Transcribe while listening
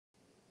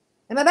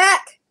Am I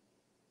back?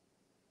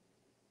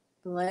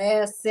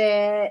 Bless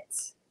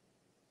it.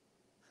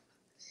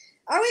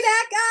 Are we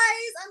back,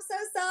 guys? I'm so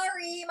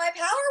sorry. My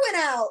power went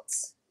out.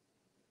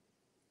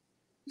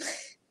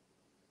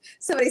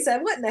 Somebody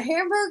said, what in the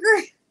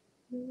hamburger?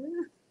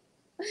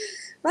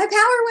 My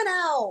power went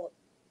out.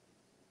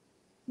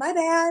 My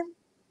bad.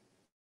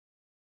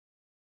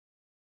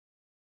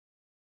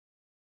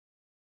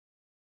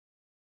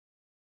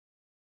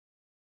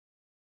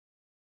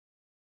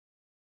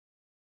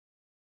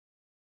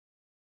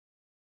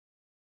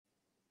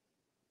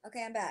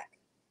 Okay, I'm back.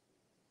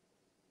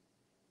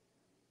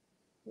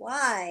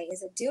 Why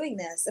is it doing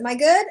this? Am I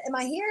good? Am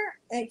I here?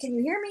 Can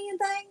you hear me and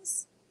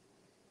things?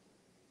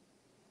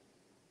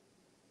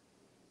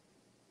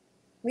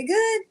 We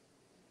good?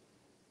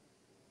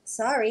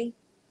 Sorry.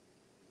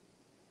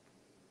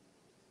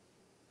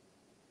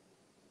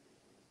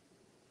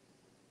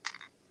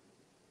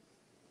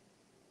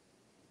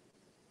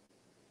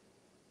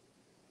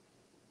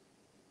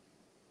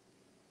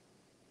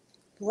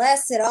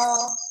 Bless it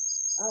all.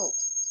 Oh.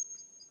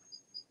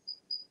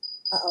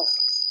 Uh-oh.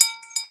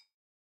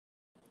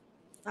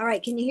 All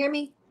right, can you hear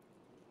me?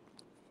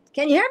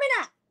 Can you hear me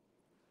now?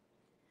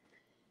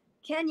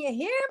 Can you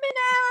hear me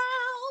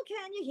now?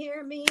 Can you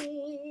hear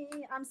me?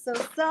 I'm so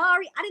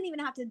sorry. I didn't even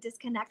have to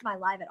disconnect my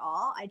live at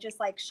all. I just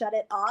like shut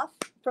it off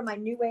from my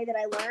new way that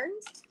I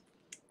learned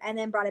and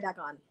then brought it back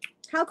on.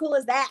 How cool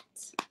is that?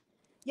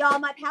 Y'all,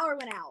 my power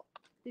went out.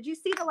 Did you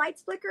see the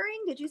lights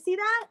flickering? Did you see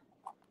that?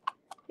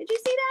 Did you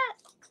see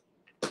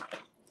that?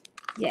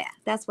 Yeah,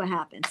 that's what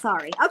happened.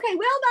 Sorry. Okay,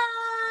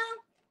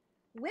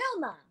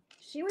 Wilma.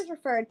 She was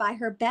referred by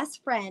her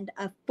best friend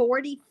of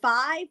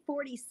 45,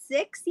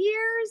 46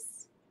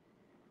 years.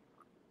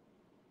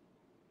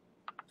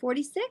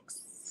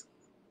 46,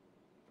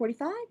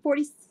 45,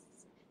 40.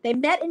 They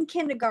met in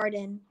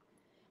kindergarten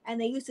and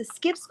they used to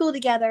skip school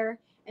together.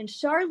 And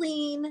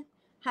Charlene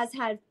has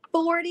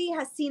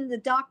seen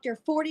the doctor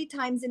 40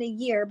 times in a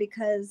year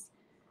because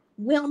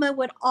Wilma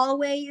would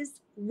always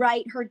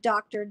write her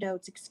doctor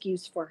notes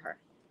excuse for her.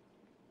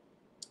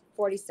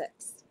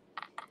 46.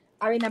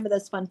 I remember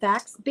those fun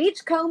facts.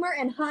 Beachcomber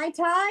and high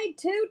tide,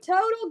 two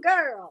total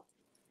girl.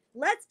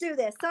 Let's do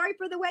this. Sorry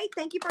for the wait.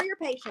 Thank you for your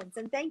patience.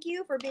 And thank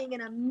you for being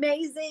an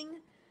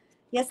amazing,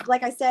 yes,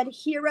 like I said,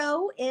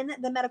 hero in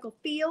the medical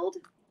field.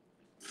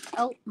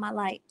 Oh, my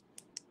light.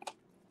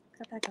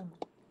 Cut back on.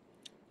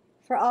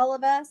 For all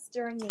of us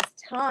during these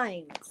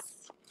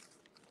times.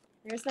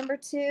 There's number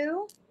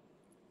 2.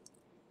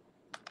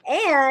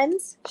 And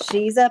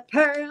she's a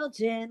Pearl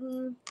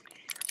Gin.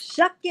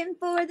 Shucking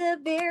for the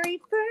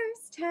very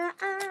first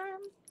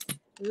time.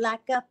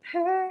 Like a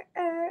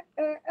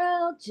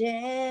Pearl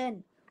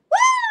Gin.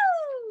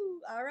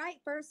 Woo! All right,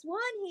 first one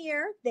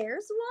here.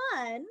 There's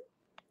one.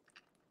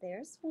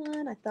 There's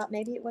one. I thought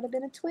maybe it would have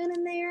been a twin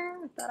in there.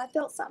 I thought I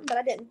felt something, but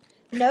I didn't.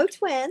 No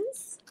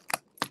twins.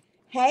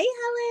 Hey,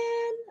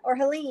 Helen. Or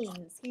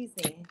Helene, excuse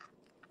me.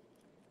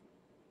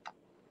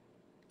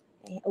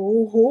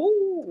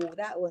 Oh,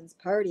 that one's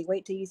pretty.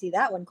 Wait till you see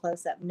that one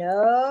close up.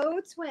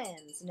 No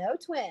twins. No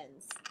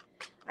twins.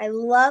 I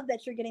love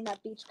that you're getting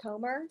that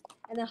beachcomber.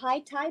 And the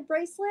high tide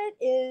bracelet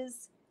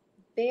is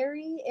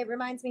it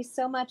reminds me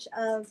so much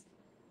of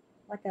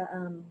like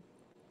a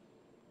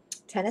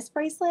tennis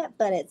bracelet,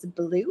 but it's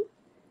blue.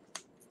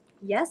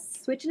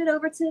 Yes, switching it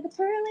over to the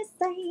pearly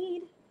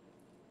side.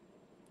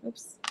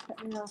 Oops,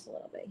 cutting it off a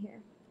little bit here.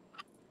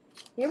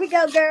 Here we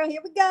go, girl.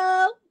 Here we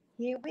go.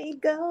 Here we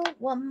go.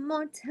 One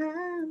more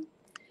time.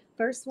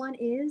 First one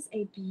is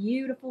a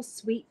beautiful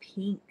sweet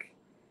pink.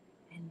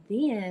 And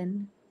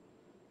then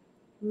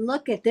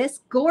look at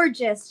this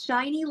gorgeous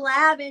shiny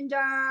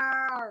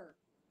lavender.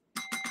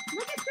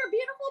 Look at your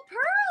beautiful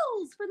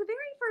pearls for the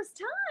very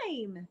first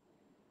time.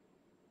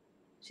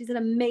 She's an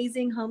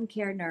amazing home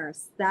care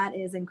nurse. That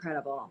is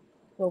incredible.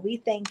 Well, we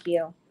thank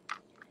you.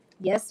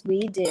 Yes,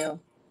 we do.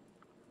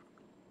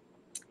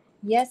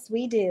 Yes,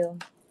 we do.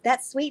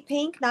 That sweet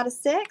pink, not a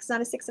 6, not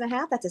a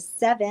 6.5. That's a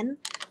 7.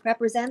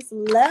 Represents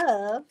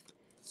love,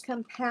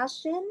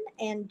 compassion,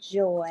 and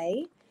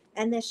joy.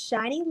 And this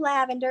shiny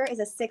lavender is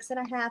a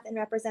 6.5 and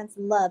represents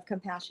love,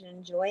 compassion,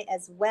 and joy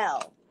as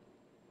well.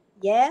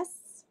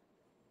 Yes.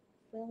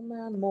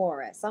 Wilma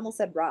Morris. I almost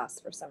said Ross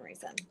for some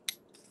reason.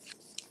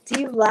 Do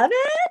you love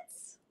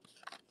it?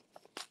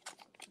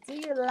 Do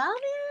you love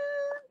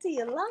it? Do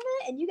you love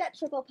it? And you got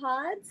triple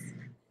pods.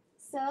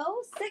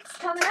 So 6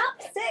 coming up.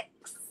 6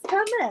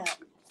 coming up.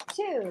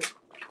 2,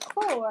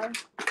 4,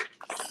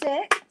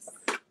 6.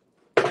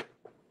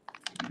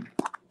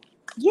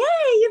 Yay,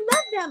 you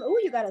love them. Oh,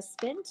 you got a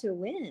spin to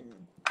win.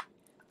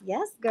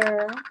 Yes,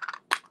 girl.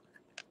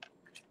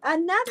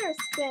 Another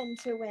spin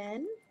to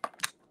win.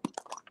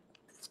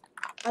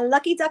 A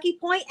lucky ducky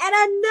point and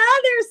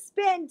another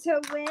spin to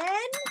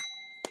win.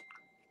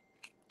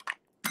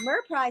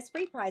 Mer prize,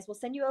 free prize. We'll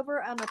send you over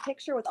a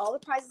picture with all the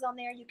prizes on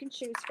there you can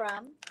choose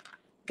from.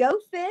 Go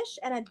fish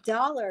and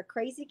 $1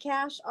 crazy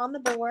cash on the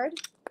board.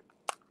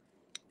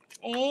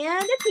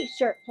 And a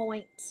t-shirt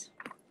point.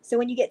 So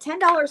when you get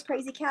 $10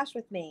 crazy cash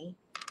with me,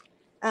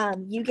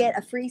 you get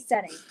a free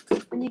setting.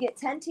 When you get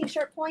 10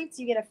 t-shirt points,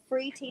 you get a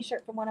free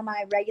t-shirt from one of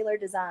my regular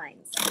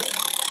designs.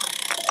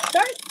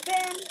 First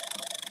spin.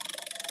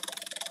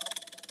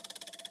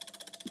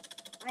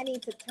 I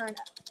need to turn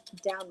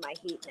down my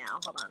heat now.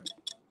 Hold on.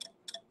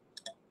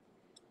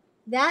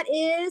 That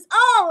is,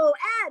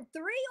 add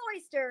 3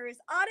 oysters.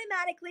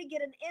 Automatically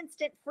get an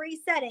instant free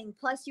setting.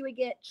 Plus you would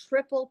get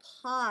triple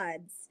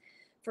pods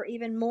for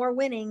even more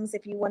winnings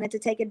if you wanted to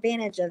take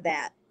advantage of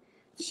that.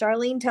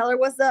 Charlene, tell her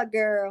what's up,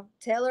 girl.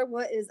 Tell her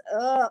what is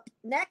up.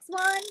 Next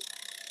one.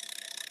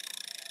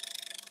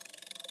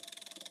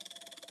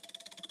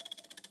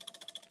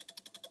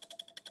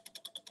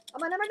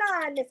 I'm on number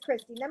 9, Miss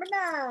Kristy. Number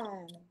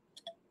 9.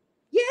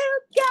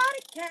 You got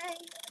it, Kay.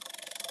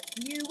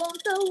 You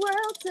want the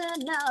world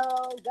to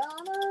know.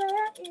 Gonna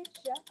let it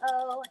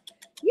show.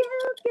 You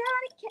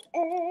got it,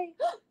 Kay.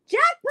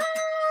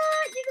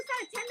 Jackpot! You just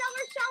got a $10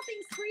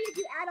 shopping spree. If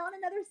you add on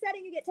another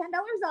setting, you get $10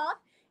 off.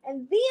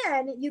 And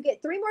then you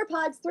get 3 more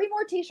pods, 3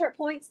 more t-shirt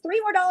points,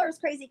 $3 more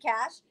crazy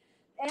cash,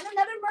 and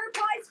another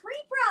merchandise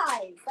free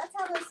prize. That's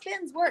how those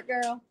spins work,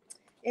 girl.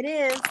 It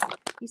is.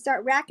 You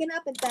start racking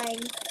up and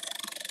things.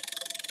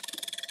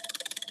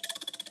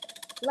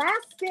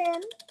 Last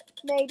spin,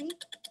 maybe.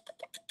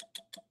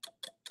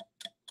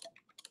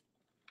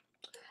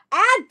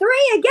 Add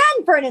 3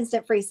 again for an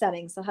instant free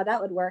setting. So how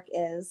that would work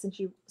is, since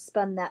you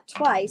spun that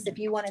twice, if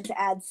you wanted to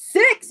add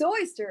 6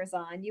 oysters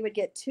on, you would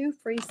get 2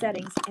 free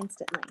settings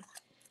instantly.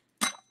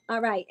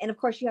 All right. And of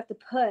course, you have to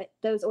put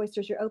those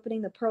oysters you're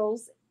opening, the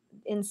pearls,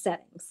 in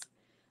settings.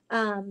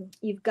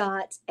 You've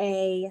got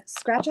a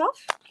scratch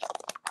off,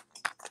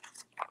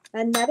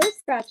 another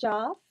scratch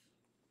off.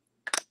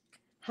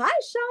 Hi,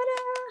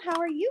 Shauna. How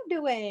are you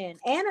doing?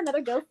 And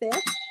another go fish.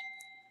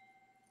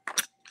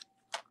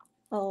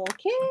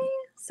 Okay.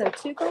 So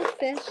 2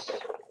 goldfish.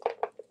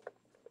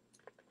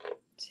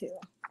 2.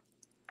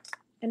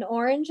 An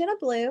orange and a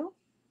blue.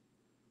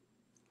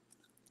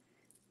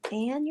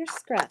 And your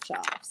scratch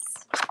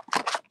offs.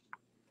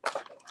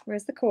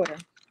 Where's the quarter?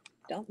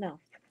 Don't know.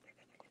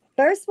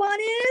 First one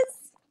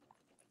is,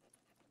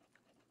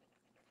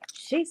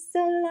 she's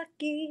so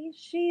lucky,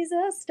 she's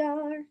a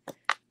star.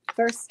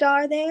 First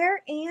star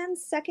there. And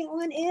second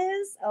one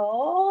is,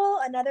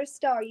 another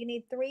star. You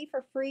need 3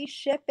 for free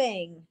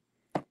shipping.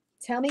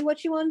 Tell me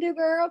what you want to do,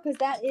 girl, because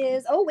that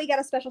is, we got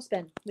a special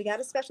spin. We got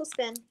a special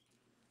spin.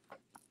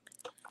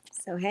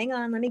 So hang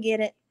on, let me get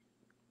it.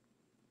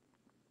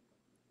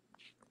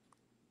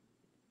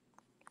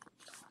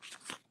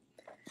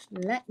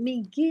 Let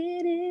me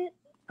get it.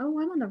 Oh,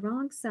 I'm on the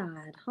wrong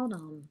side. Hold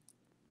on.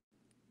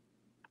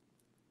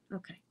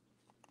 Okay.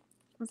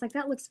 I was like,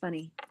 that looks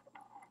funny.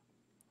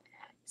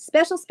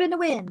 Special spin to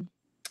win.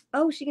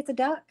 Oh, she gets a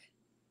duck.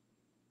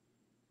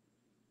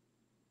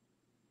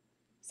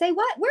 Say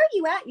what? Where are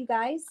you at, you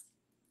guys?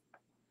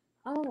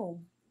 Oh,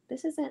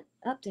 this isn't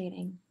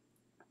updating.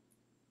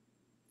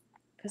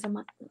 Because I'm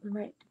on the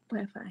right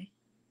Wi-Fi.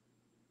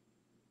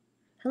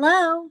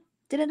 Hello?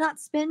 Did it not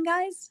spin,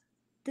 guys?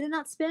 Did it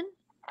not spin?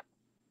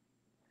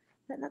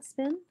 Did it not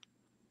spin?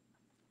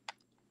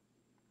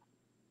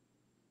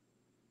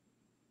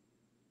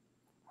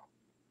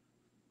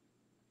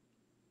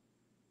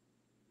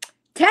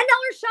 $10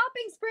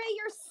 shopping spree,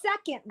 your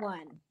second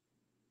one.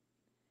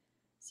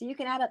 So you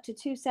can add up to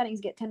 2 settings,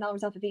 get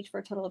 $10 off of each for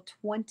a total of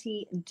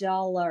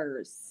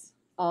 $20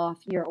 off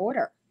your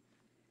order.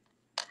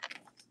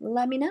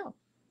 Let me know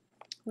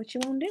what you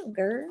want to do,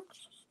 girl.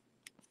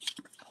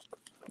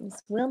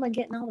 Miss Wilma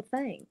getting all the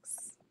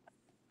things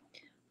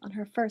on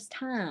her first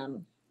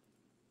time.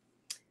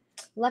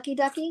 Lucky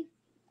Ducky,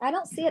 I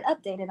don't see it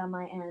updated on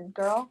my end,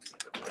 girl.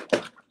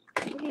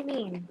 What do you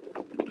mean?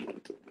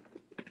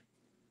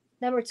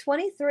 Number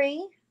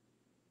 23.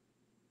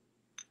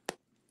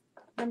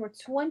 Number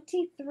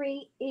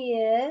 23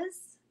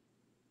 is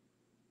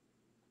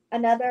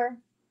another,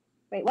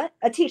 wait, what?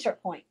 A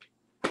t-shirt point.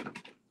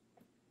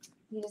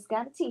 You just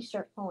got a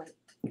t-shirt point.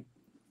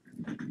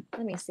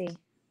 Let me see.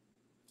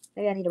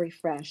 Maybe I need to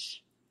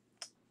refresh.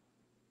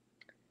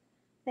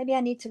 Maybe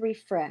I need to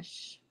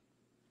refresh.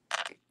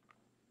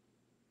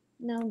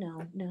 No.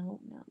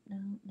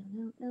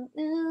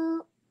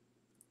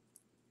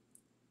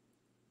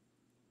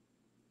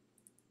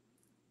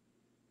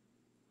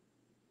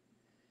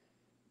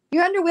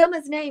 You're under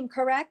Wilma's name,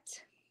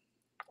 correct?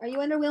 Are you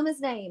under Wilma's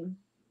name?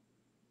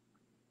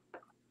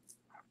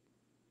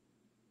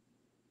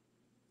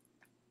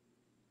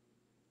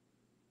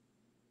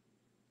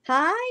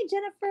 Hi,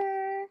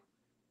 Jennifer.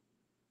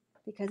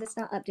 Because it's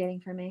not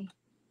updating for me.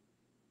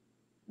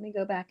 Let me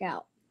go back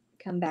out.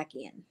 Come back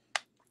in.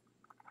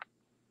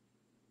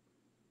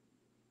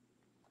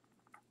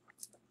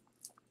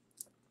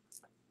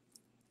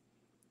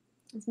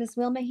 Is Miss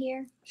Wilma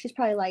here? She's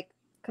probably like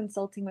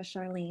consulting with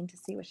Charlene to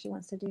see what she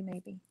wants to do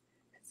maybe.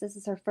 This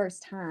is her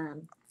first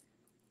time.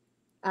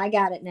 I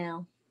got it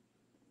now.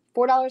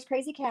 $4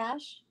 crazy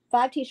cash,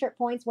 5 t-shirt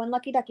points, 1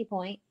 lucky ducky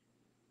point,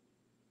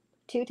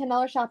 2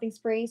 $10 shopping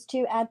sprees,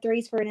 2 add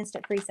 3s for an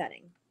instant free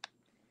setting.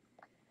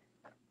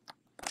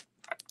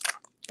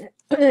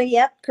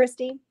 Yep,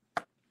 Kristy.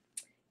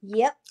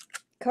 Yep.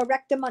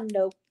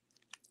 Correctamundo.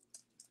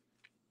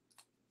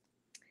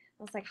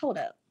 I was like, hold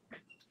up.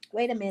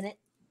 Wait a minute.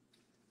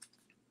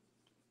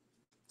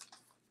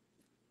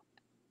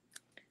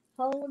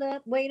 Hold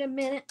up. Wait a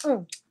minute. I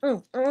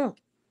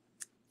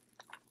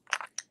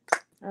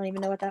don't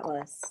even know what that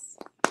was.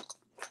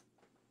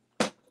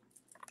 It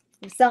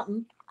was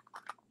something.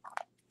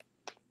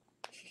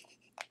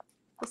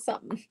 It was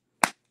something.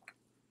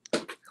 I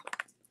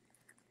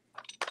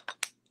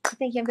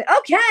think I'm good.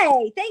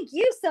 Okay. Thank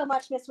you so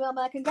much, Miss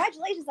Wilma.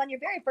 Congratulations on your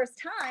very first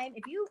time.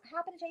 If you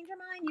happen to change your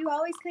mind, you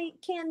always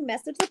can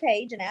message the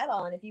page and add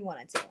on if you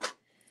wanted to.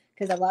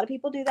 Because a lot of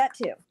people do that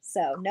too.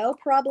 So no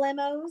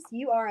problemos.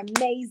 You are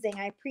amazing.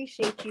 I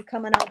appreciate you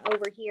coming on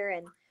over here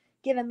and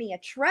giving me a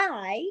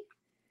try.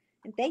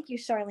 And thank you,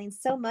 Charlene,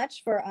 so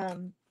much for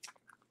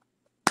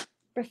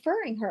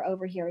referring her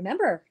over here.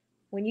 Remember,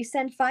 when you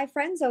send 5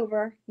 friends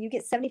over, you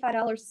get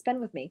 $75 to spend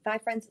with me.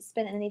 5 friends that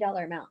spend any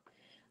dollar amount.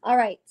 All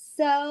right,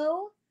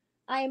 so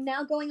I am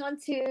now going on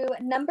to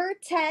number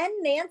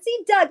 10,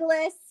 Nancy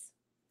Douglas.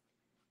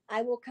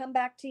 I will come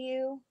back to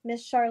you,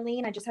 Miss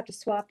Charlene. I just have to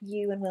swap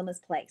you and Wilma's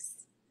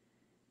place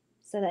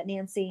so that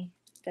Nancy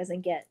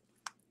doesn't get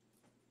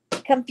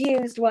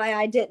confused why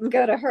I didn't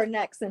go to her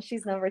next since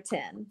she's number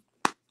 10.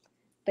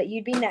 But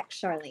you'd be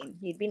next, Charlene.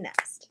 You'd be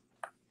next.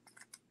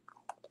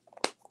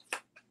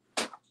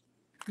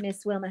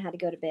 Miss Wilma had to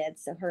go to bed,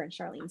 so her and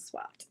Charlene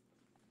swapped.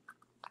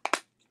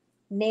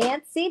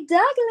 Nancy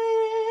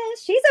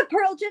Douglas. She's a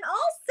Pearl Gen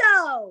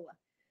also.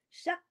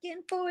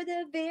 Shucking for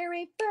the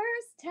very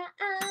first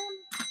time.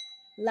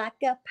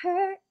 Like a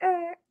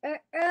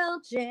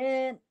Pearl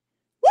Gen.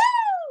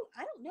 Woo!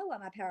 I don't know why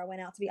my power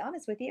went out, to be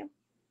honest with you.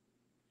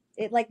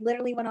 It like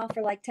literally went off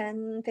for like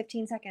 10,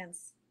 15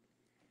 seconds.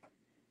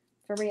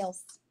 For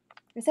reals.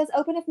 It says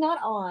open if not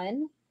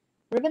on.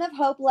 Ribbon of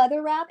Hope,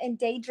 leather wrap, and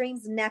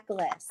Daydreams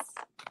necklace.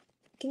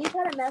 Can you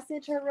try to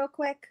message her real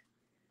quick,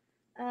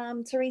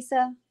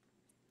 Teresa,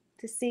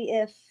 to see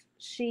if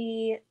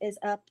she is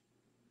up?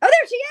 Oh,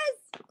 there she is!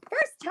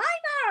 First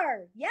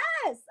timer!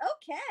 Yes!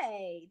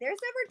 Okay. There's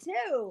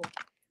number 2.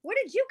 Where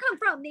did you come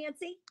from,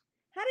 Nancy?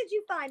 How did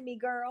you find me,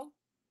 girl?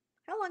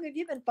 How long have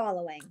you been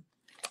following?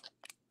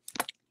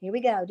 Here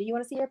we go. Do you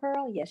want to see your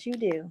pearl? Yes, you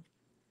do.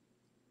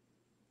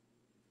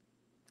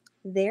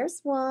 There's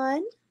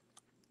one.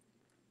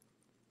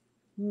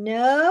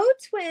 No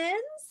twins.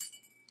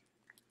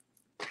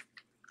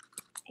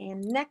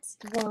 And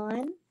next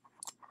one.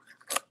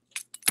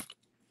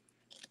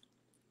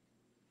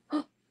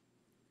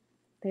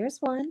 There's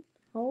one.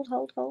 Hold,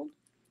 hold, hold.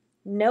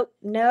 Nope.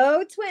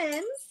 No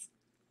twins.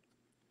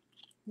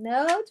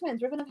 No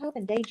twins. Ribbon of Hope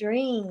and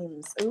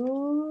Daydreams.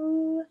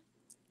 Ooh.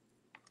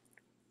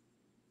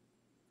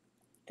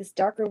 This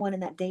darker one in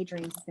that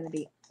Daydreams is going to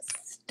be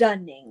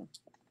stunning.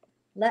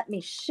 Let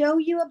me show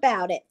you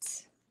about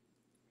it.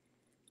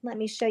 Let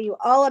me show you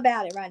all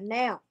about it right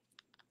now.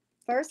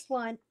 First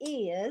one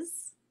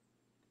is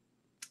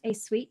a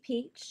sweet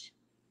peach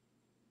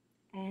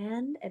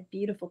and a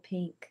beautiful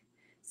pink.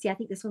 See, I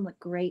think this one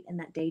looked great in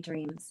that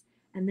Daydreams.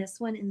 And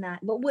this one in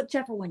that, well,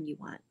 whichever one you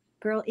want.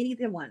 Girl,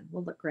 either one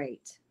will look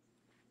great.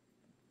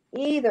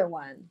 Either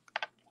one.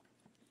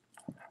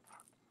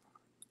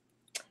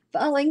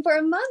 Following for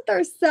a month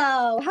or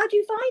so. How'd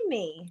you find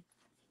me?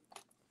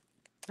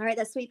 All right,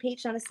 that sweet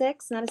peach, not a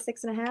 6, not a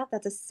 6.5.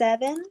 That's a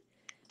 7.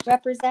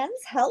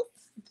 Represents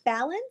health,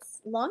 balance,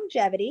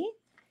 longevity.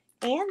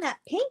 And that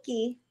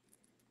pinky,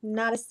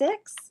 not a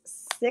 6,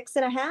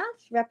 6.5.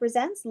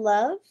 Represents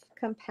love,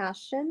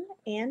 compassion,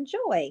 and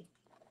joy.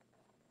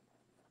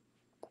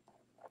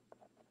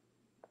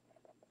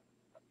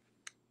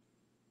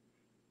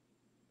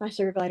 My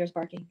sugar glider's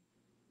barking.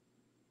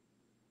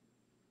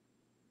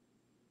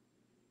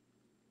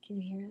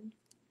 Can you hear him?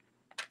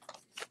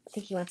 I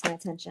think he wants my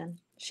attention.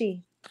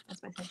 She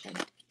wants my attention.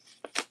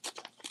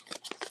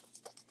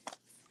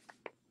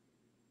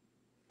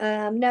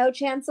 No,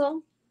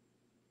 Chancel.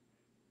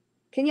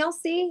 Can y'all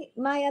see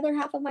my other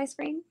half of my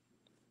screen?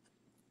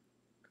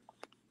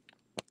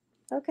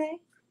 Okay.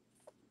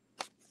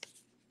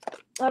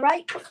 All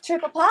right,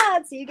 triple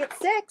pod. So you get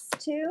 6,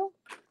 2,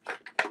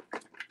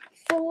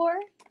 4,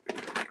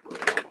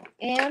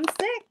 and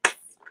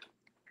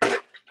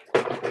 6.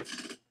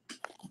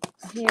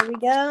 Here we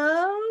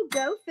go.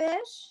 Go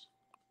fish.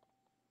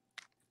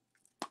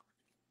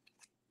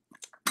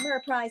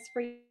 Mirror prize,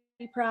 free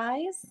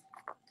prize.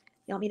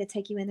 You want me to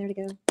take you in there to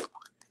go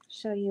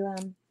show you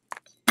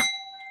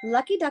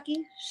Lucky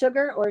Ducky,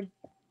 sugar, or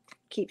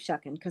keep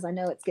shucking because I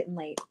know it's getting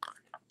late.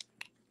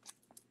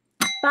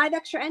 5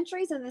 extra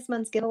entries in this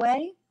month's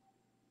giveaway.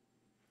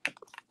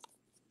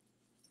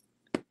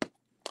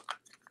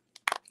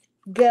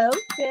 Go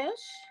fish.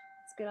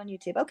 It's good on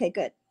YouTube. Okay,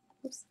 good.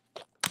 Oops.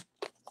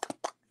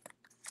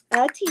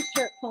 A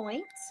t-shirt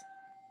point.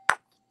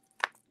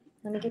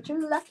 Let me get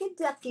your Lucky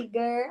Ducky,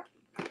 girl.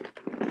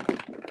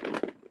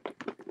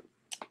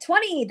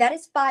 20. That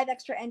is 5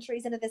 extra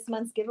entries into this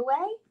month's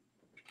giveaway,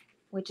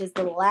 which is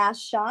the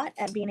last shot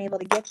at being able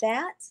to get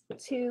that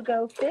to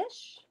Go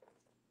Fish.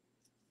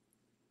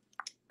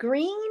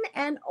 Green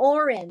and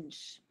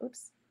orange.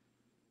 Oops.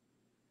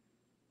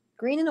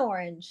 Green and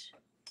orange.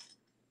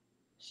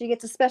 She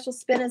gets a special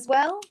spin as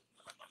well.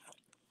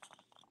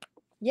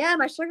 Yeah,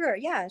 my sugar.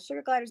 Yeah,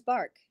 sugar gliders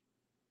bark.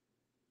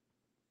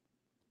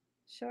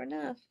 Sure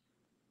enough.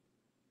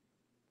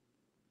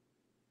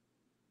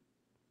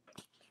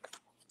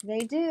 They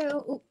do.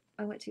 Ooh,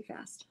 I went too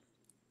fast.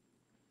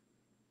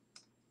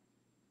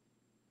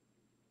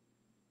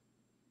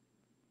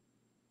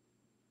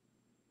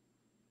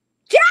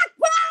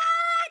 Jackpot!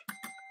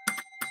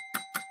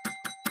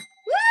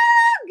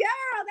 Woo,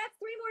 girl! That's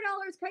 $3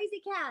 more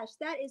crazy cash.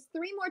 That is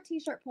 3 more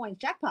t-shirt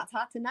points. Jackpot's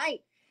hot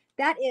tonight.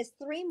 That is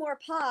 3 more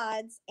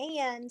pods,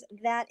 and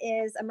that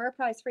is a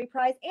Merprise free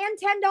prize and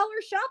 $10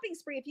 shopping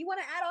spree. If you want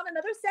to add on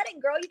another setting,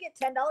 girl, you get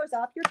 $10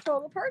 off your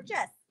total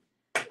purchase.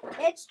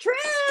 It's true.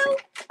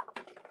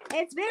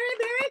 It's very,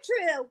 very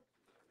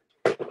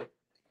true.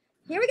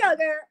 Here we go,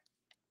 girl.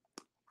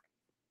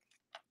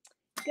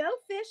 Go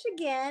fish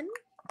again.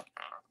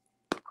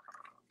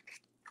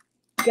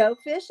 Go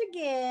fish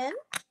again.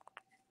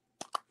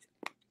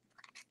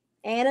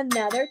 And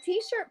another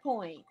t-shirt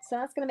point. So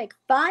that's going to make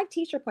 5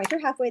 t-shirt points.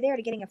 You're halfway there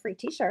to getting a free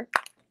t-shirt.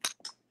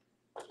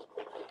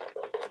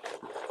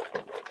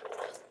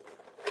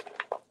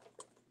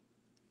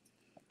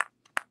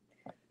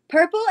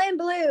 Purple and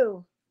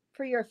blue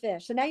for your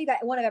fish. So now you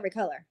got 1 of every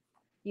color.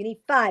 You need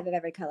 5 of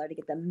every color to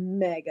get the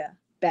mega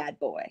bad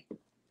boy.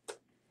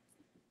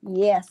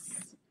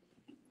 Yes.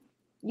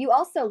 You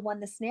also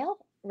won the snail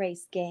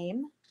race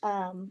game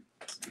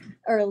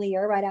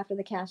earlier, right after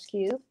the cash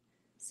cube.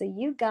 So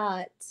you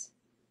got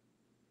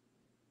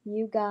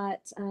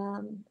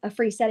a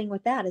free setting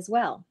with that as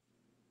well.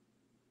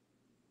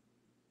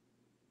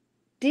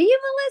 Do you,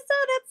 Melissa?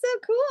 That's so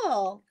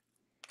cool.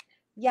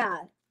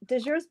 Yeah.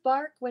 Does yours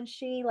bark when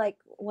she like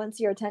wants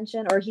your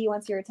attention, or he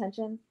wants your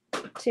attention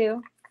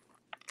too?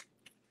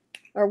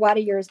 Or why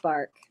do yours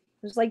bark?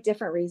 There's like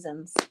different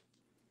reasons.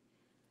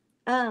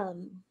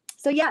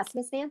 So yes,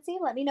 Miss Nancy,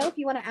 let me know if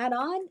you want to add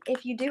on.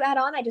 If you do add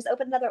on, I just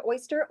open another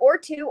oyster, or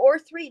 2 or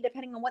 3,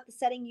 depending on what the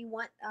setting you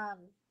want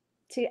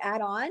to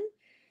add on.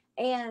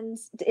 And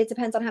it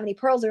depends on how many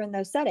pearls are in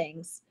those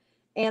settings.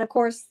 And of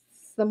course,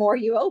 the more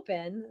you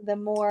open, the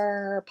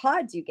more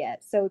pods you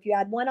get. So if you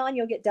add 1 on,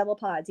 you'll get double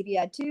pods. If you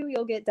add 2,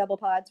 you'll get double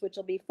pods, which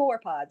will be 4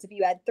 pods. If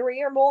you add 3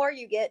 or more,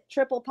 you get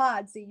triple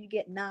pods. So you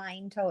get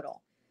 9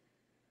 total.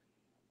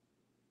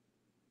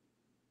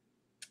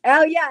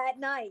 Oh yeah, at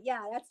night.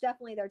 Yeah, that's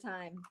definitely their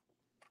time.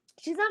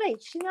 She's not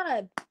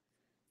a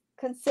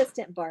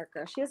consistent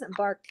barker. She doesn't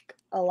bark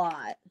a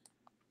lot.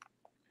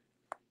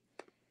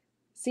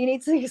 So you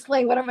need to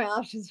explain what are my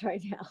options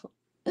right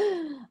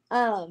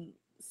now.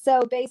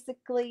 So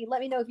basically, let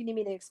me know if you need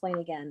me to explain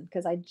again,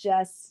 because I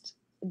just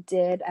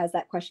did as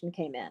that question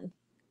came in.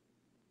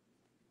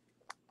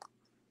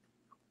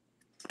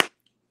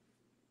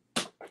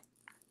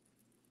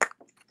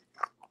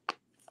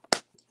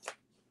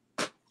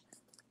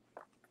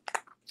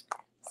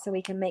 So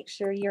we can make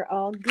sure you're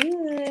all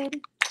good.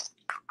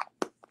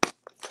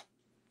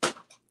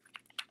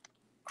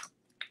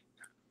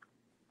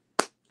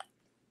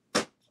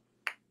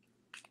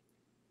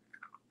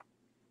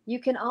 You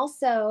can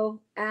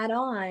also add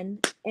on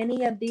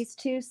any of these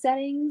 2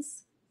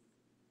 settings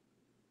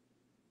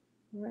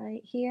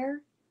right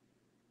here.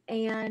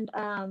 And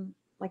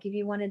like if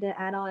you wanted to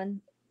add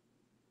on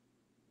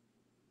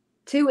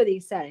 2 of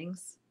these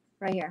settings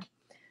right here.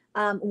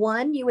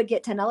 1, you would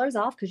get $10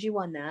 off because you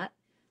won that.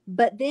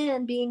 But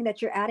then being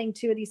that you're adding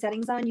 2 of these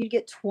settings on, you'd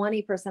get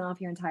 20% off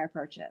your entire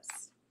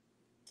purchase.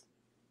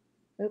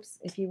 Oops,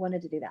 if you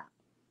wanted to do that.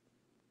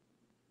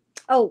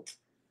 Oh,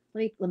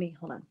 let me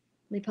hold on.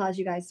 Let me pause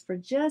you guys for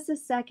just a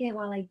second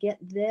while I get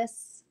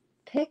this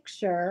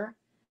picture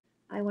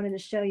I wanted to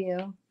show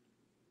you.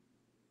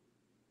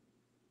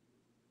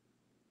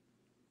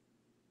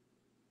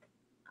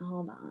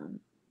 Hold on.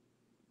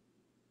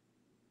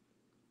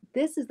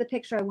 This is the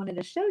picture I wanted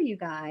to show you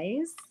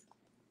guys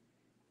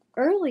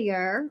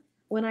earlier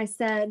when I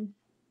said,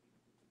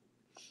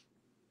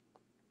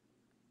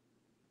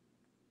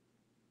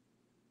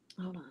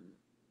 hold on,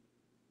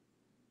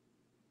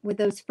 with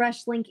those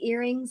fresh link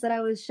earrings that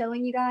I was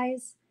showing you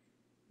guys.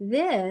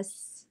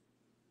 This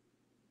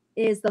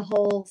is the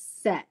whole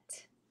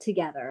set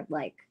together,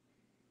 like,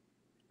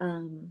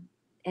 and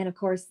of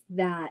course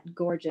that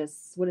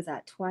gorgeous, what is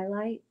that,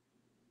 Twilight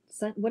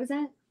Sun, what is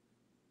that?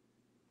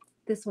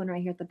 This one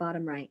right here at the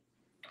bottom right.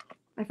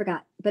 I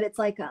forgot, but it's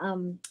like,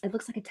 it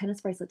looks like a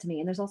tennis bracelet to me.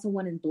 And there's also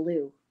one in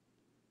blue.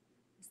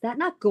 Is that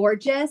not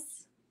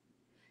gorgeous?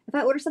 If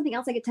I order something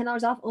else, I get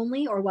 $10 off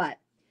only, or what?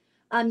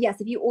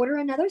 Yes, if you order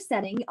another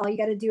setting, all you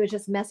got to do is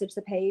just message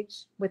the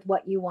page with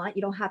what you want.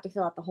 You don't have to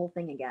fill out the whole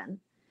thing again.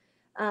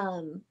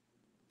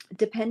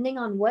 Depending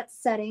on what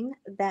setting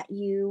that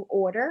you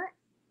order,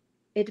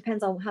 it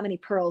depends on how many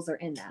pearls are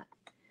in that.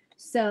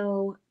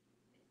 So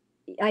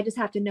I just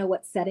have to know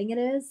what setting it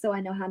is, so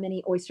I know how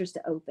many oysters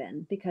to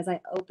open, because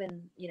I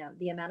open, you know,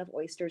 the amount of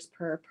oysters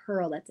per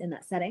pearl that's in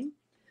that setting.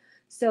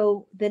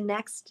 So the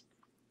next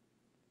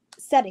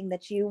setting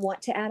that you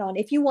want to add on.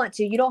 If you want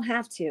to, you don't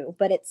have to,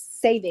 but it's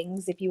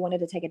savings if you wanted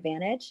to take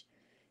advantage.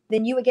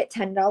 Then you would get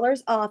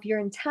 $10 off your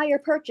entire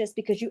purchase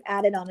because you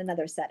added on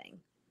another setting.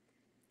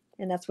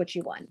 And that's what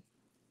you won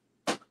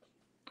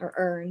or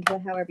earned,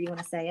 however you want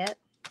to say it.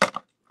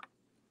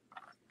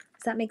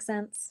 Does that make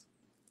sense?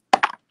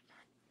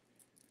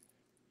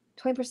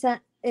 20%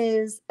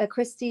 is a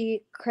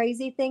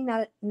Krazy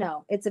thing.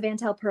 No, it's a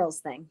Vantel Pearls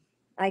thing.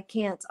 I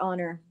can't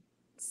honor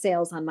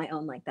sales on my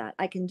own like that.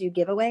 I can do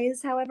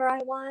giveaways however I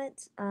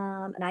want,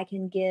 and I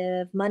can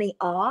give money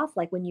off.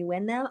 Like when you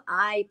win them,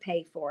 I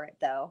pay for it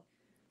though,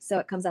 so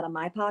it comes out of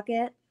my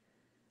pocket.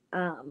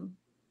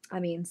 I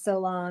mean, so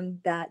long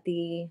that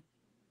the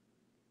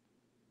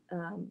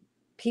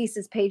piece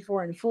is paid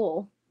for in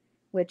full,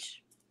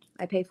 which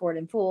I pay for it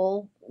in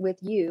full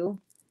with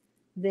you,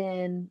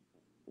 then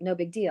no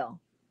big deal.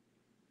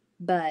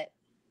 But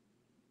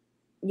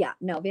yeah,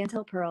 no,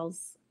 Vantel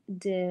Pearls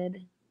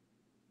did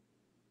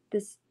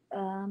this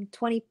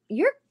 20.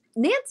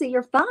 Nancy,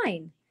 you're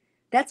fine.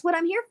 That's what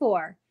I'm here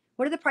for.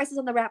 What are the prices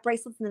on the wrap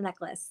bracelets and the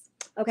necklace?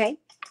 Okay,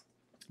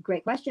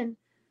 great question.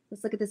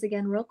 Let's look at this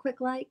again real quick.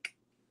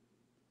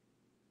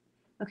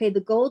 Okay,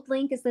 the gold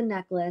link is the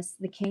necklace,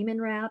 the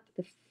Cayman wrap,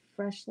 the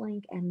fresh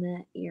link, and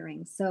the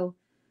earrings. So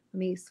let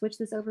me switch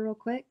this over real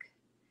quick.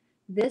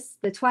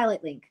 The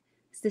Twilight link,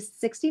 this is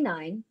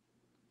 $69.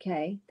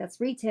 Okay, that's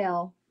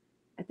retail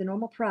at the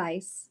normal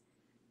price.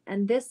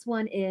 And this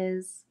one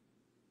is,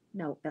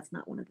 no, that's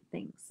not one of the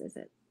things, is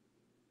it?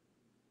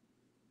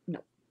 No,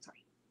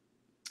 sorry.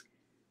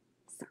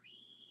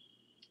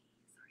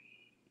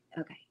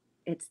 Okay,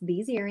 it's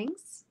these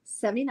earrings,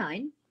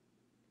 $79.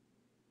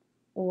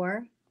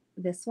 Or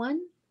this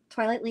one,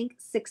 Twilight link,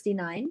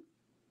 $69.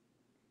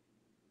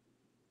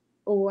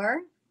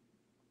 Or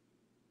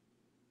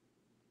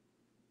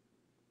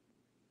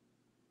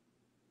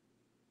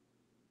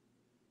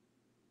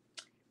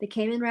the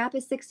Cayman wrap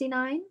is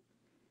 $69.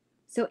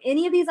 So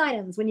any of these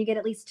items, when you get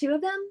at least 2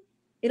 of them,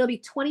 it'll be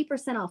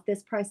 20% off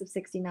this price of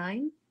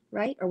 $69,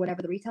 right? Or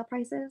whatever the retail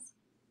price is.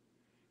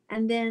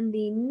 And then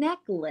the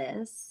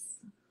necklace,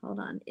 hold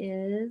on,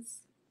 is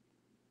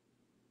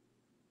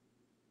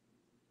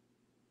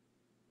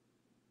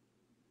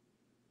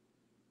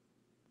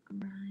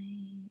right.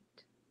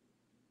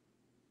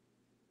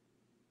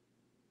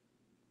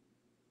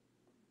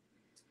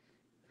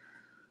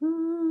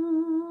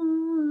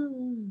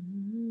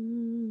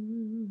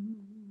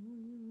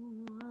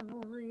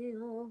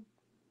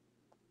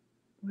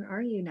 Where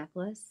are you,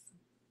 necklace?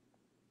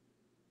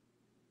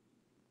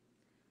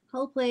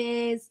 Hold,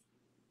 please.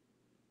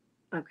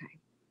 Okay.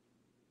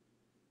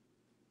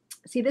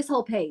 See, this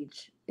whole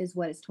page is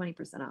what is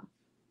 20% off.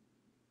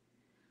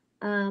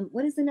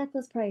 What is the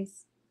necklace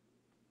price?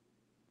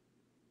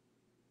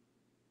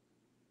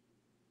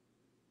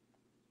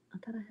 I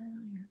thought I had it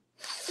on here.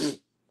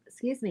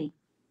 Excuse me.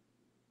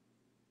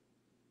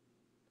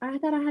 I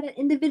thought I had it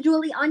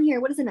individually on here.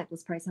 What is the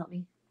necklace price? Help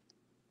me.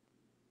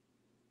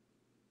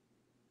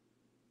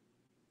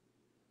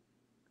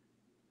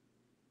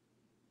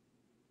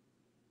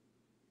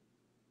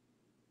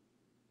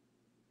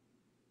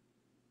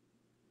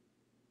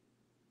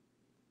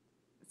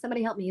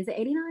 Somebody help me. Is it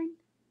 89?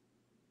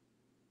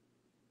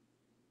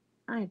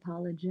 I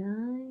apologize.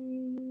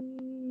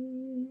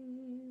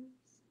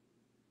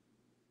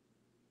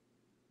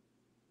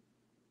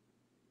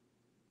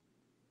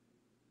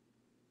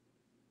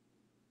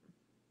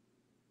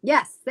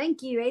 Yes,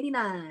 thank you.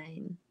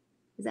 89.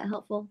 Is that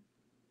helpful?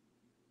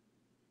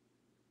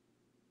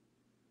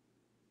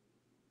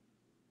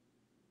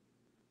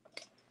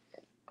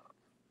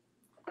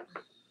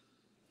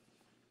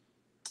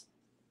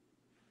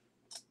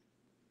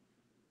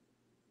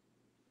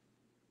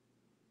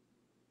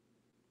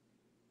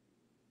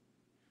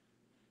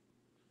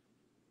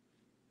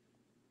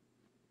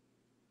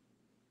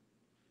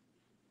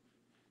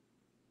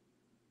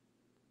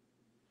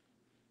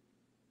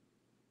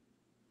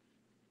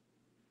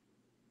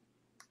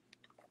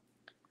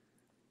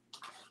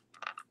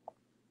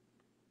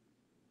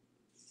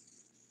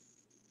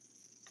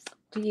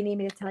 Do you need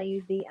me to tell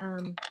you the,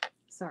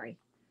 sorry.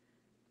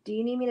 Do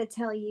you need me to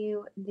tell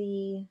you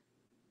the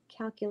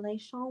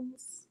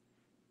calculations?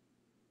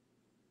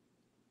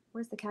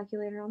 Where's the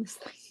calculator on this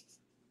thing?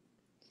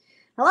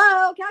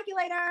 Hello,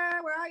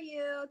 calculator. Where are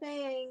you?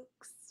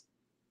 Thanks.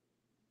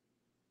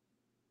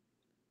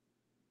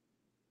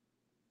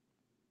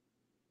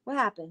 What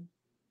happened?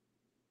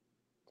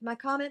 Did my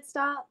comment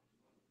stop?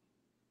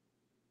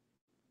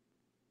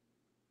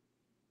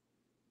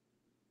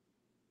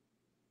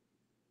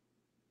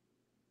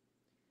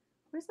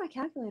 Where's my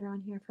calculator on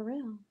here for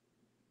real?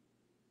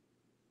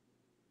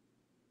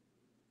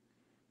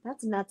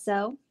 That's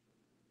nutso.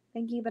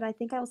 Thank you, but I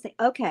think I will say,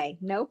 okay,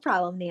 no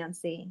problem,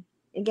 Nancy.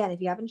 Again,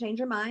 if you haven't changed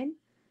your mind,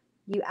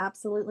 you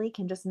absolutely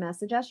can just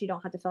message us. You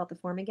don't have to fill out the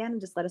form again and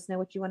just let us know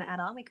what you want to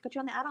add on. We can put you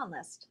on the add-on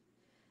list.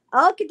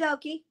 Okie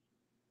dokie.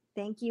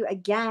 Thank you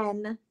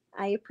again.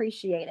 I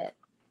appreciate it.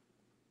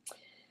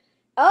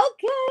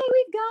 Okay,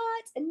 we've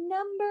got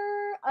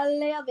number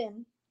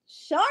 11.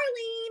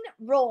 Charlene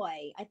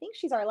Roy. I think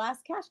she's our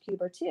last cash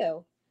cuber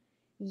too.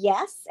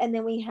 Yes. And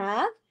then we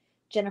have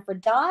Jennifer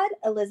Dodd,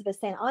 Elizabeth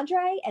St.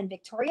 Andre, and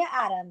Victoria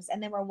Adams.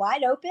 And then we're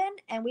wide open,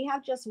 and we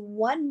have just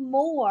one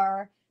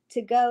more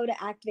to go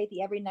to activate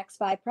the every next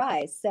 5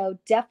 prize. So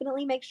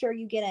definitely make sure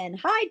you get in.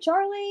 Hi,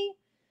 Charlie.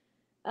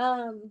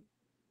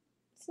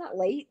 It's not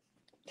late.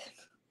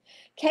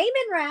 Cayman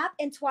Wrap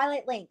and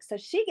Twilight Link. So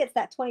she gets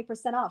that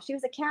 20% off. She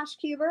was a cash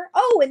cuber.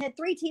 Oh, and then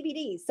 3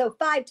 TBDs. So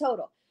 5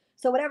 total.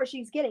 So whatever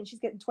she's getting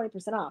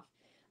 20% off.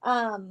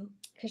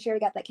 Because she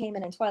already got that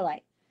Cayman and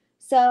Twilight.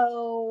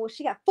 So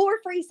she got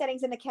 4 free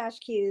settings in the cash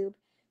cube.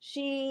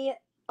 She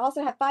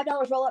also had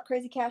 $5 roll up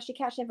crazy cash. She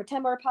cashed in for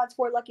 10 more pods,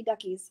 4 lucky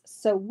duckies.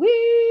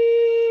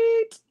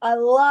 Sweet. I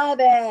love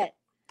it.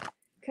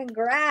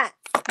 Congrats.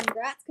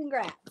 Congrats.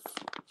 Congrats.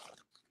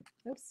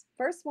 Oops.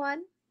 First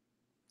one.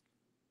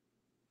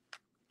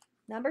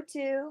 Number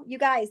 2, you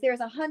guys,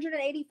 there's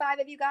 185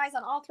 of you guys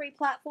on all 3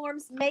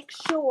 platforms. Make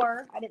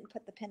sure, I didn't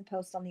put the pin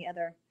post on the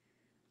other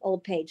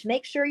old page.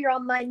 Make sure you're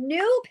on my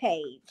new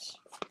page.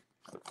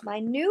 My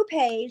new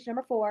page,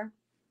 number 4.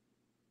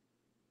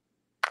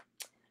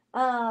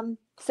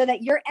 So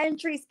that your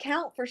entries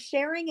count for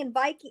sharing and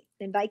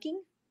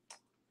inviting,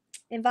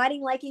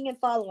 liking, and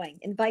following.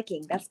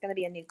 Inviting, that's going to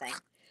be a new thing.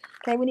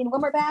 Okay, we need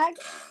one more bag.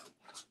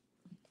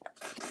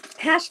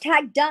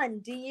 Hashtag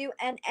done,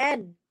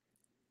 DUNN.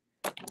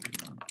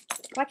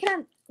 Why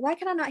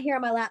can I not hear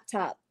on my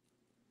laptop?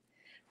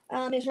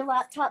 Is your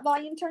laptop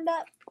volume turned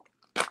up?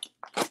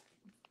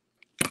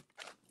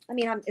 I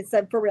mean, it's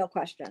a for real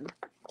question.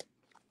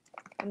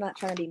 I'm not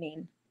trying to be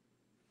mean.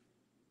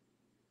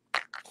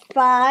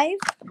 5.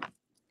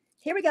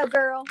 Here we go,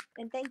 girl.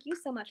 And thank you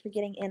so much for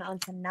getting in on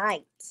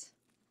tonight.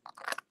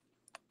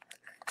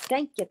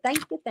 Thank you,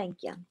 thank you,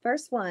 thank you.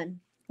 First one.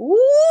 Ooh,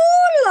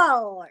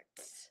 Lord.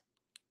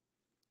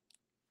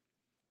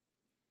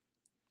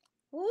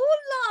 Ooh,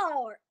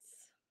 Lord.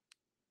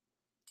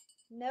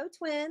 No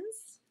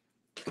twins.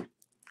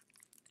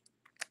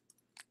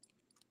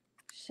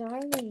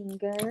 Charlene,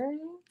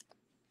 girl.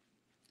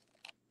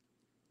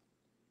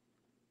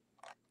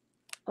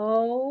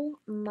 Oh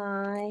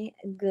my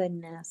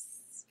goodness.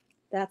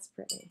 That's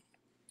pretty.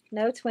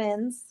 No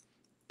twins.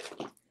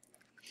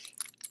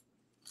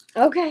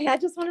 Okay, I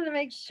just wanted to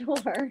make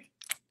sure.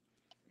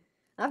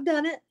 I've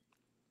done it.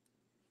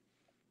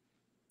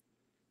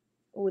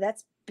 Oh,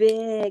 that's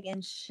big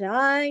and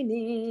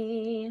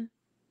shiny.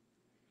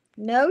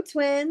 No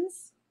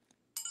twins.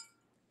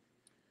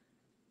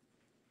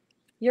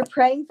 You're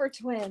praying for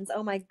twins.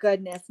 Oh my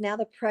goodness. Now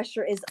the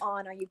pressure is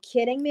on. Are you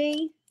kidding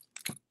me?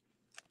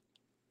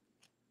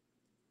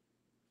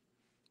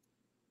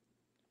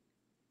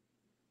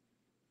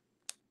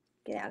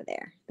 Get out of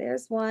there.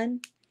 There's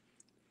one.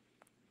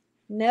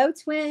 No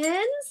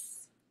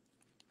twins.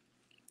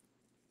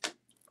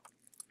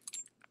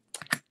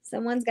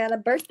 Someone's got a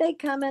birthday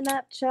coming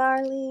up,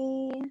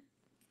 Charlie.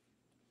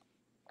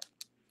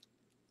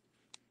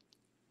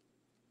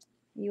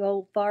 You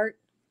old fart.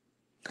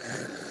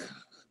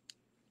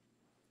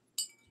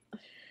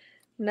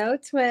 No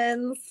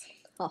twins.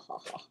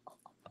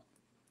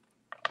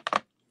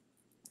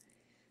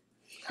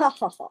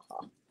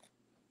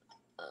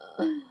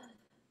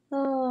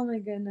 Oh my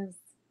goodness.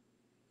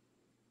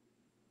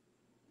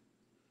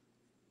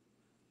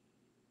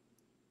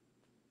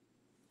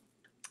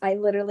 I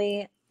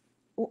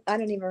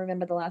don't even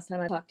remember the last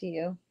time I talked to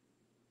you.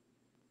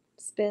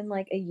 It's been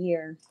like a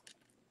year.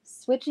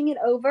 Switching it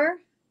over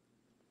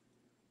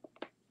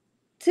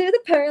to the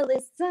pearly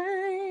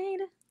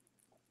side.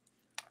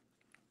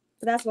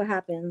 So that's what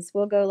happens.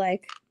 We'll go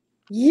like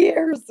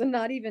years and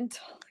not even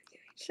talk to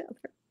each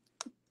other.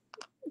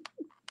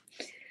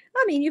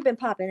 I mean, you've been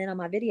popping in on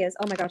my videos.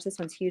 Oh my gosh, this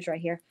one's huge right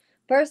here.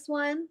 First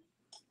one,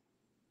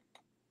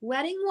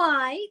 Wedding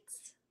White.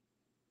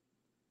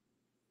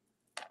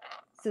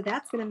 So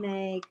that's going to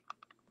make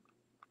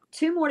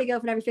 2 more to go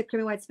for every 5th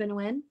creamy white spin to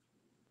win.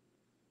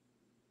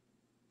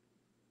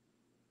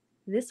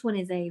 This one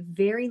is a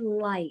very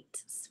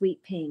light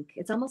sweet pink.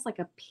 It's almost like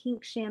a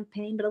pink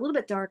champagne, but a little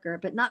bit darker,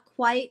 but not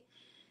quite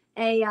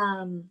a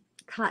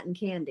cotton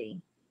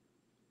candy.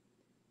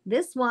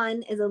 This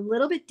one is a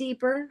little bit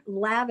deeper,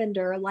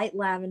 lavender, light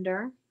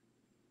lavender.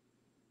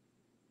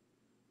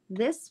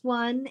 This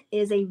one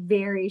is a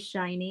very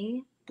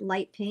shiny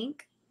light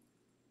pink.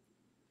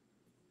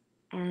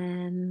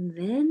 And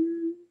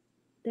then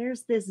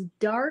there's this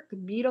dark,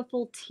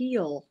 beautiful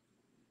teal.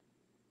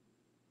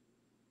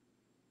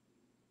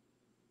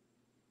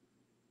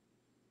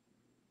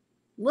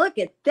 Look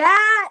at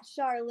that,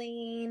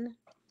 Charlene.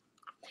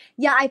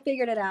 Yeah, I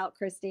figured it out,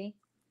 Kristy.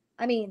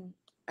 I mean,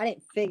 I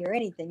didn't figure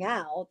anything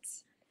out,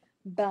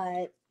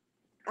 but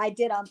I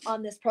did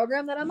on this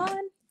program that I'm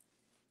on.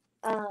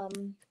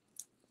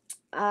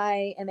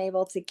 I am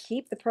able to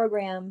keep the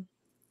program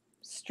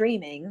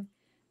streaming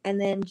and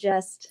then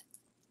just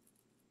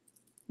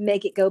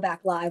make it go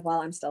back live while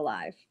I'm still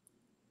live.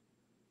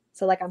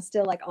 So like I'm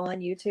still like on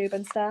YouTube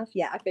and stuff.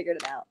 Yeah, I figured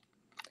it out.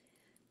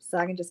 So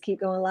I can just keep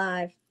going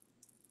live.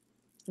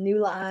 New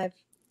live.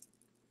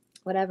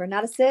 whatever,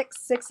 not a 6,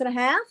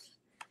 6.5.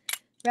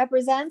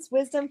 Represents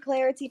wisdom,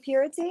 clarity,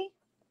 purity.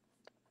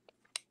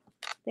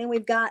 Then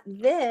we've got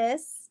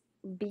this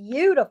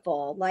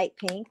beautiful light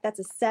pink. That's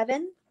a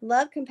 7.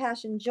 Love,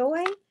 compassion,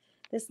 joy.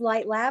 This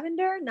light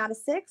lavender, not a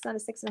 6, not a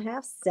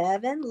 6.5.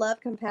 7. Love,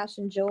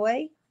 compassion,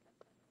 joy.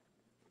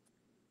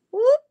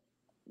 Whoop,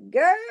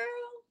 girl.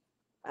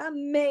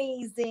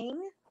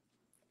 Amazing.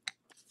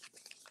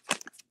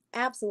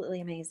 Absolutely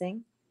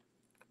amazing.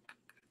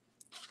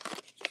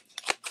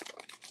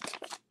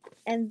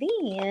 And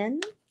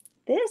then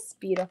this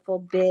beautiful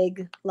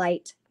big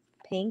light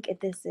pink.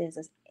 This is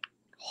a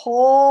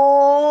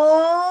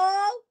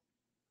whole,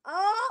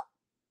 oh,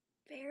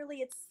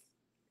 barely. It's,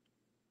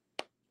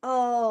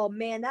 oh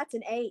man, that's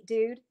an 8,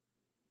 dude.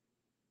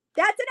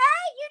 That's an 8.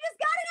 You just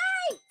got an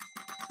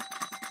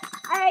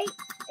 8. 8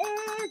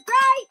 is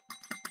great.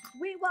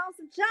 We want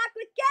some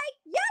chocolate cake?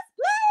 Yes,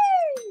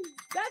 please.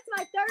 That's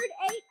my third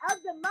 8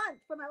 of the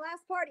month for my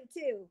last party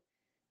too.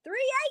 3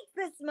 8s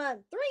this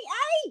month. 3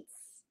 8s.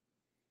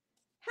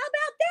 How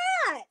about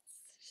that?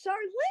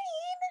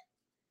 Charlene,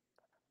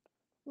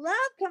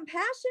 love,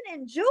 compassion,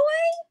 and joy.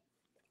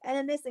 And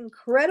then this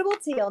incredible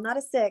teal, not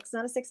a 6,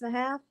 not a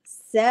 6.5,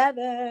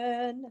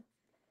 7.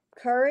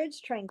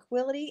 Courage,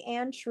 tranquility,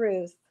 and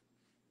truth.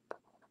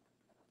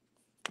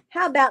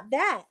 How about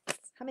that?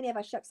 How many have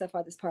I shucked so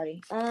far this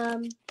party?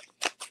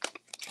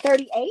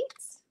 38?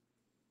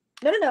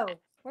 No.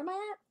 Where am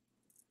I at?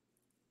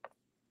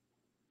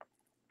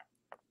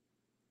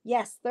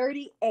 Yes,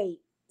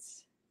 38.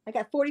 I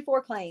got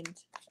 44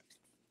 claimed.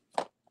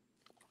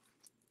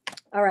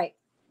 All right.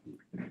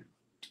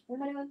 What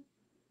am I doing?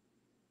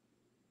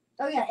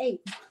 Oh, yeah,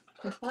 8.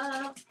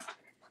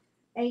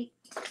 8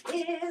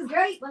 is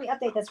great. Let me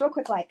update this real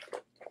quick. I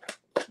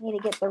need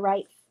to get the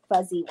right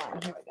fuzzy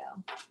one. Here we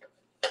go.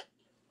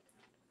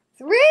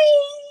 3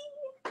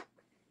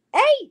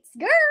 8s,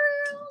 girl.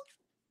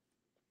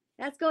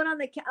 That's going on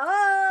the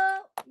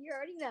oh, you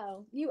already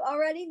know. You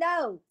already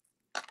know.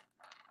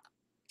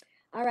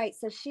 All right,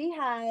 so she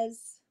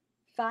has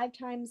 5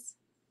 times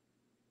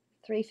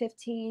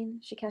 315.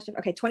 She cashed in.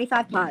 Okay,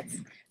 25 pods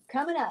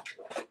coming up.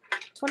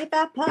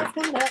 25 pods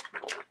coming up.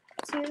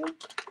 2.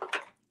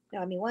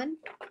 No, I mean 1,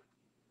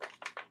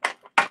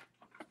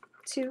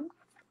 2,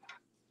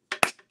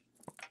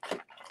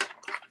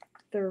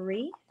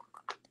 3.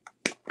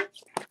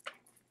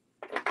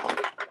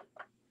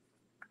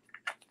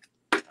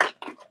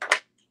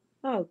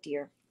 Oh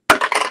dear.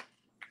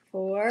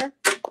 4.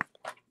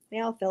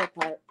 They all fell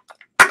apart.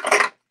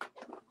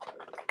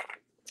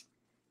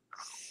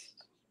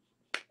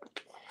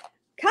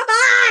 Come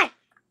on!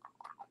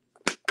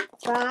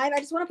 5. I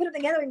just want to put them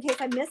together in case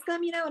I miss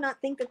them, you know, and not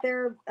think that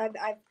they're I've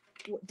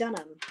done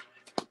them.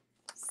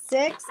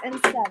 6 and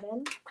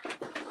 7.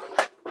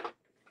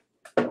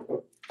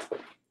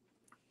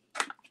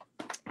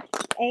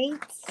 8,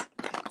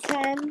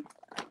 10,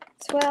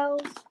 12,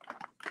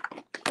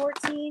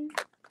 14,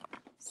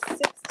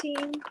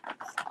 16,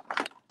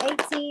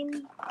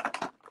 18,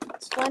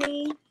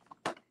 20,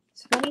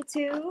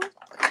 22,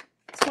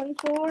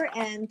 24,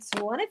 and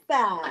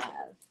 25.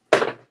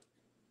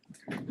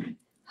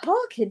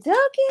 Okie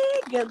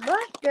dokie. Good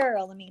luck,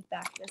 girl. Let me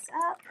back this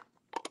up.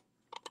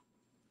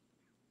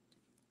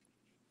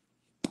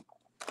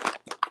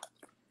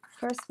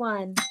 First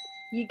one.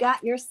 You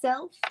got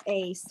yourself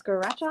a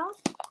scratch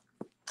off,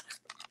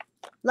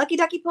 lucky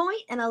ducky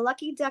point, and a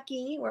lucky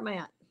ducky. Where am I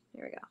at?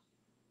 Here we go.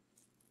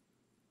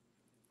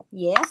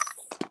 Yes.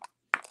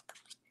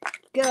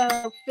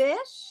 Go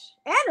fish.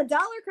 And $1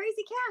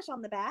 crazy cash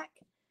on the back.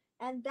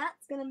 And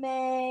that's going to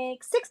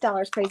make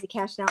 $6 crazy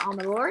cash now on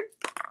the board.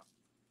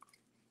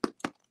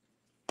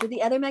 Did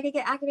the other mega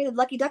get activated?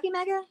 Lucky ducky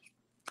mega?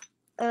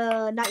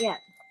 Not yet.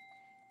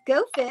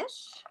 Go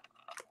fish.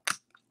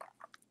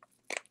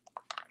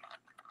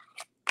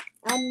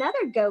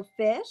 Another go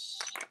fish.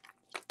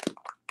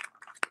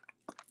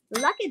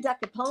 Lucky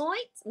ducky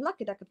point.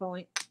 Lucky ducky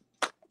point.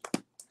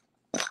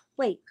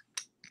 Wait.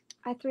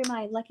 I threw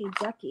my lucky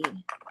ducky.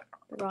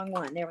 The wrong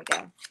one. There we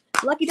go.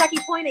 Lucky ducky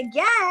point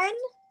again.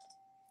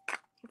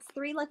 It's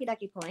 3 lucky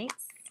ducky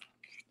points.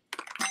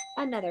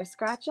 Another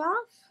scratch off.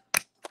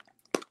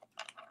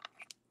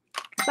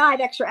 5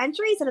 extra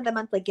entries into the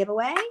monthly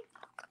giveaway.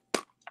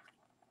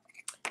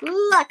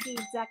 Lucky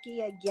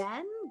ducky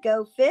again.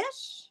 Go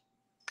fish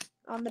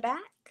on the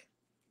back.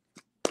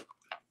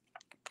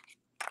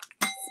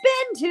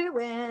 Spin to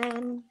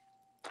win.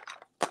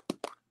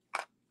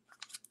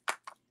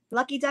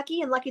 Lucky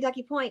ducky and lucky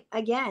ducky point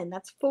again.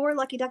 That's 4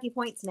 lucky ducky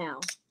points now.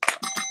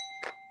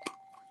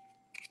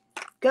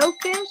 Go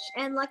fish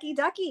and lucky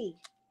ducky.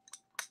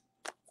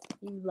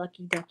 You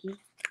lucky ducky.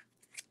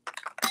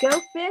 Go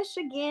fish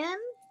again.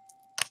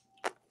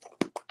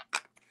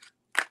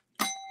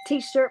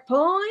 T-shirt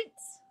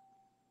points.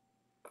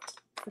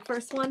 The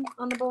first one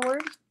on the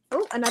board.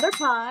 Oh, another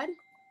pod.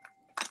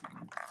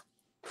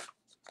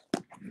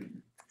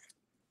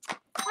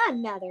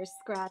 Another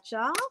scratch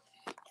off.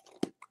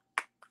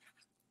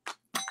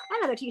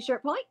 Another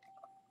t-shirt point.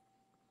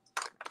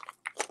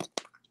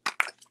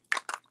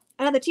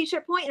 Another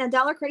t-shirt point and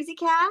 $1 Krazy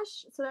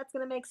Cash. So that's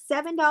going to make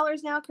 $7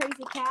 now,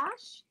 Krazy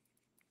Cash.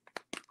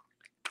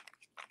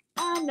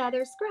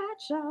 Another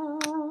scratch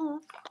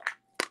off.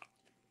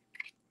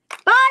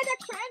 5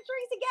 extra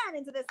entries again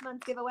into this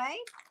month's giveaway.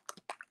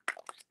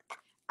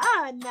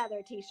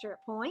 Another t-shirt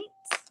point.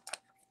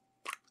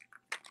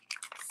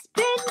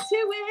 Spin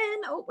to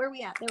win. Oh, where are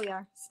we at? There we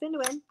are. Spin to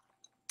win.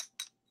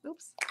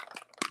 Oops.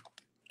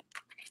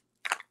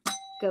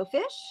 Go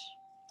fish.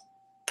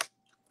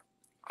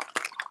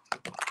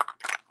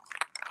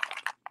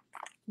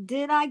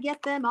 Did I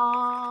get them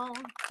all?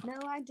 No,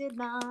 I did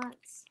not.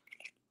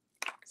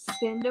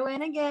 Spin to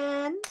win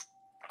again.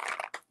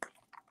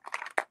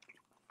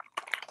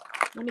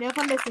 Let me know if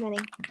I'm missing any.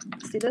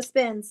 Let's do those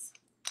spins.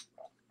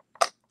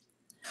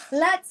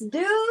 Let's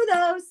do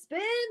those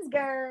spins,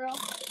 girl.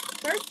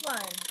 First one.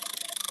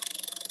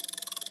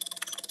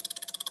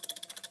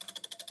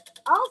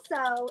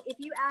 Also, if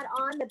you add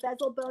on the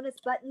bezel bonus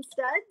button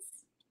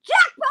studs,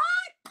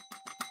 jackpot!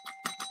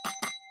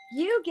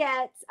 You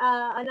get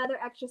another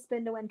extra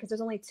spin to win because there's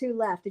only 2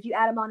 left. If you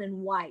add them on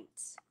in white.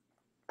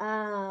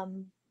 Are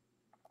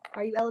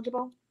you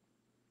eligible?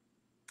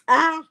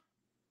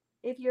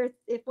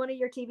 If one of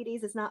your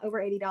TVDs is not over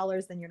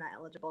 $80, then you're not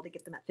eligible to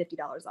get them at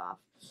 $50 off.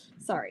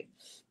 Sorry.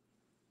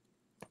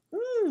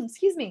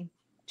 Excuse me.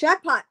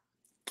 Jackpot.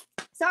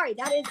 Sorry,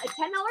 that is a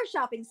 $10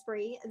 shopping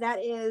spree. That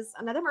is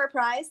another mer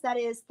prize. That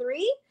is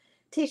 3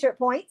 t-shirt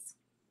points.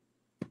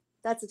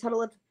 That's a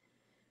total of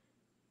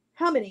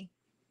how many?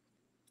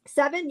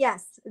 7?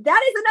 Yes.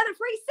 That is another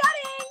free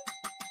setting.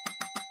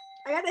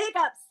 I got the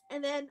hiccups.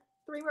 And then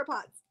 3 more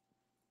pots.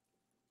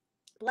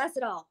 Bless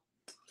it all.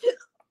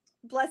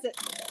 Bless it.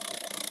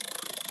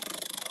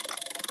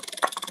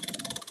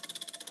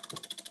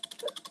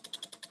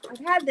 I've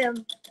had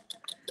them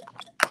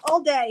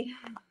all day.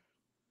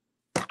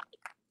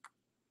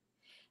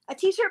 A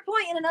t-shirt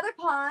point in another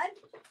pod.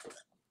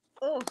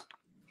 Oh.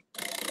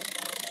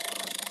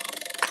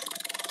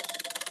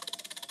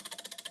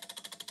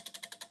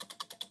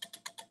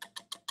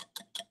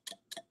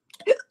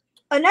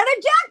 Another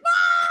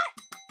jackpot!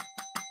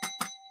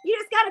 You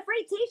just got a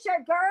free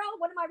t-shirt, girl.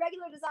 One of my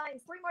regular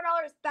designs. $3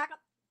 more back up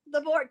the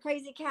board.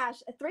 Krazy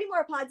Cash. 3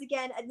 more pods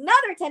again.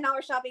 Another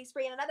 $10 shopping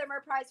spree and another mer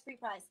prize, free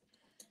prize.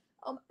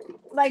 Oh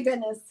my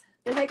goodness.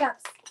 The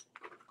hiccups.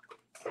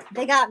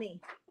 They got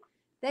me.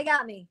 They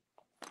got me.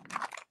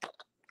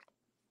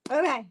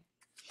 Okay.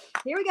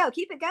 Here we go.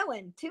 Keep it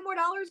going. $2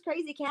 more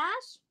Krazy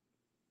Cash.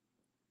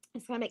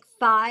 It's going to make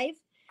 $5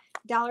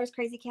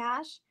 Krazy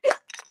Cash.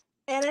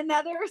 And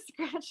another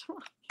scratch.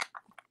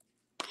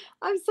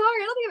 I'm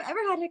sorry. I don't think I've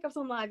ever had hiccups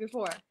on live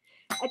before.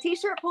 A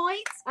t-shirt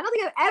point. I don't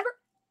think I've ever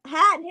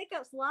had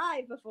hiccups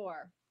live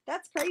before.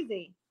 That's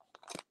crazy.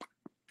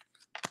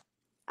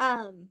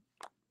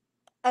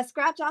 A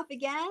scratch off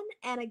again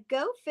and a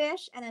go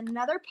fish and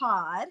another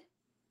pod.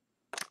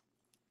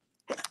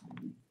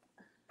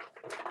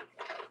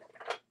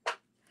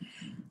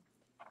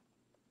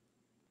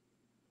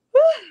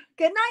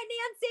 Good night,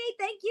 Nancy.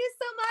 Thank you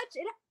so much.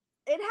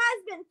 It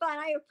has been fun.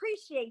 I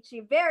appreciate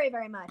you very,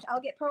 very much.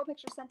 I'll get Pearl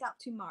pictures sent out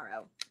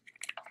tomorrow.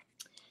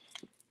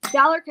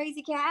 $1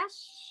 Krazy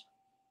Cash.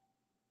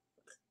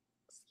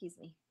 Excuse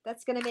me.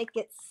 That's going to make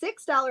it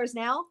 $6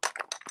 now.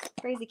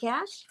 Krazy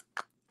Cash.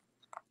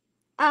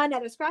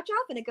 Another scratch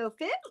off and a go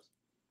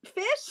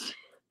fish.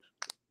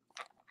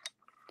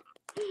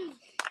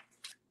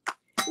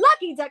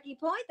 Lucky Ducky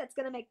point. That's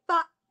going to make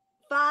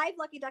 5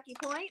 Lucky Ducky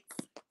points.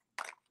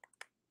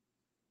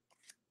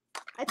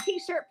 A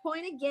t-shirt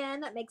point again.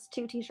 That makes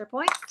 2 t-shirt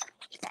points.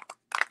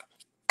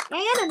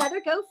 And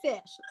another go fish.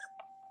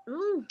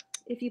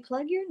 If you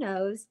plug your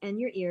nose and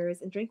your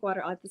ears and drink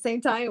water all at the same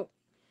time.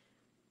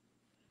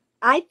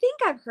 I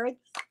think I've heard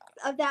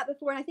of that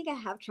before, and I think I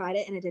have tried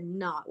it, and it did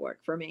not work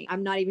for me.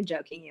 I'm not even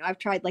joking you. I've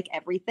tried like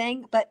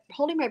everything, but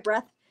holding my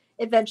breath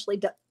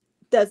eventually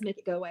does make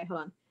it go away.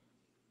 Hold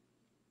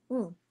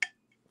on.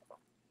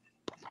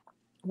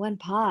 1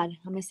 pod.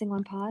 I'm missing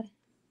 1 pod.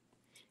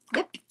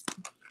 Yep.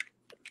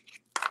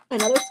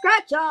 Another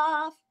scratch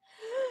off.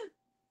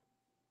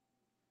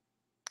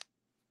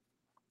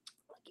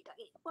 Lucky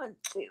ducky. 1,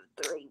 2,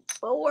 3,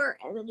 4.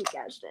 And then you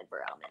cashed in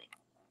for how many?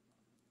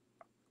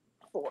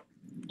 4.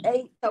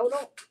 8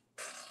 total.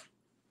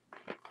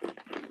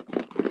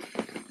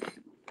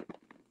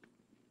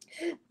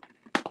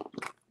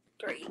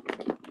 Three,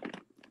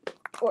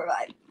 4,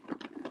 5,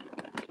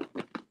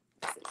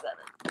 6,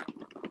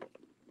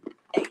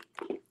 7, 8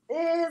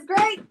 is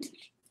great.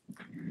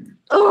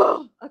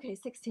 Oh, okay,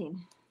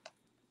 16.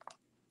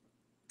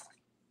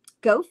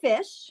 Go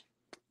fish.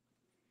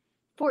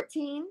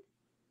 14.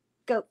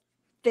 Go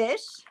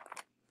fish.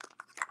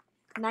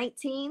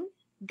 19.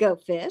 Go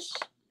fish.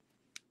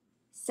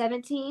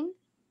 17.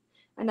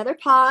 Another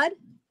pod.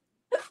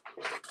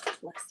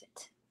 Lost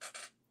it.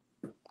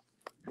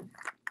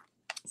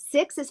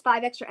 6 is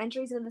 5 extra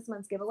entries in this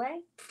month's giveaway.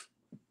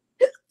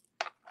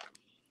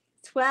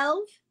 12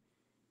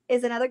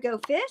 is another go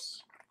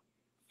fish.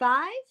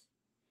 5.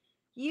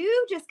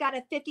 You just got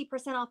a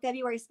 50% off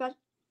February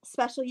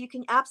special. You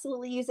can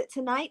absolutely use it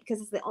tonight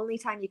because it's the only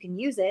time you can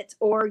use it,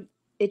 or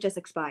it just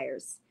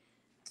expires.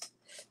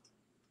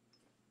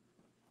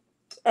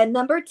 And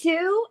number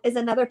 2 is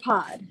another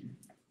pod.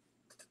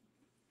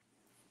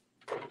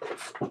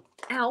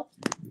 Ow.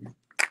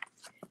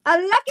 A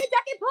lucky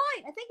ducky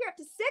point. I think you're up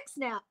to 6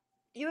 now.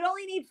 You would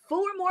only need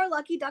 4 more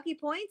lucky ducky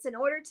points in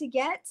order to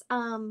get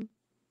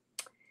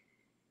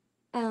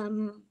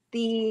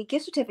the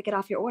gift certificate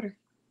off your order.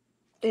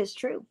 It is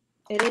true.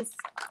 It is.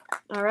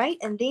 All right.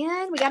 And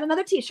then we got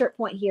another t-shirt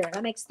point here.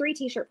 That makes 3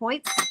 t-shirt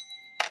points.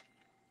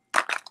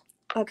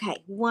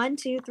 Okay. 1,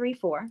 2, 3,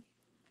 4,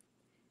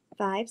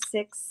 5,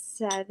 6,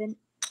 7,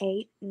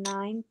 8,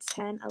 9,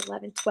 10,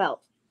 11, 12.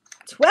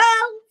 12.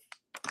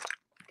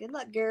 Good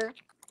luck, girl.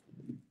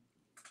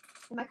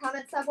 Are my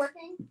comment sub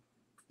working?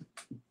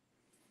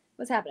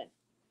 What's happening?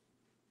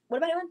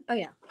 What am I doing? Oh,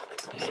 yeah.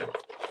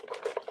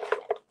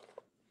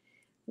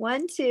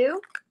 1,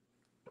 2.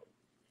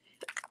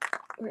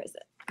 Where is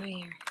it? Right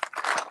here.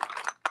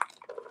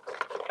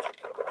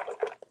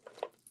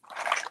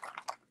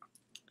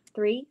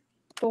 3,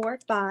 4,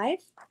 5,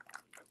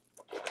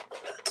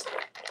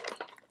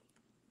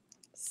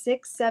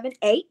 6, 7,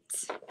 8,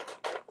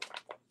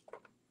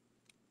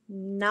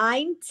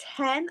 9,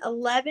 10,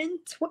 11,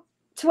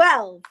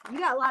 12. You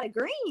got a lot of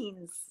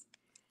greens.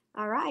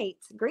 All right.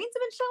 Greens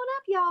have been showing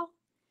up, y'all.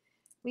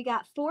 We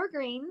got 4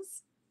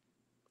 greens.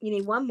 You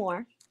need 1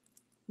 more.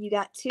 You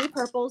got 2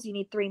 purples. You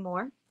need 3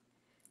 more.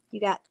 You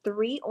got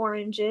 3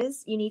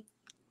 oranges. You need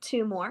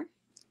 2 more.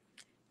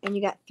 And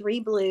you got 3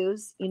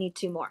 blues. You need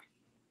 2 more.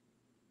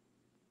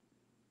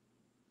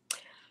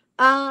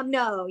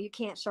 No, you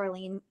can't,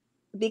 Charlene,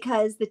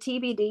 because the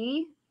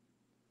TBD,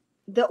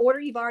 the order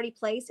you've already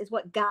placed is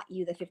what got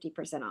you the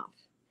 50% off.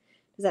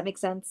 Does that make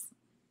sense?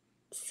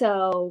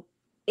 So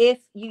if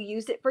you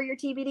use it for your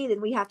TBD, then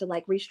we have to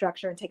like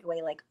restructure and take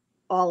away like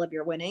all of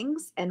your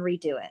winnings and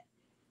redo it.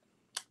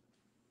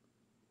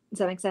 Does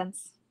that make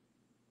sense?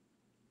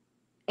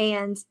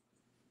 And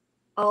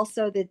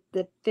also the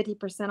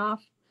 50%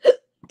 off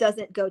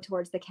doesn't go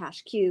towards the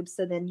cash cube.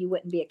 So then you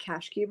wouldn't be a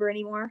cash cuber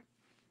anymore.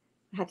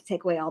 I have to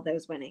take away all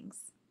those winnings.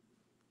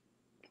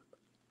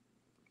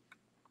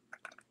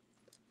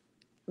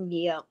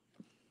 Yep.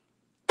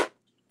 I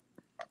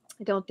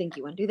don't think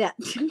you want to do that.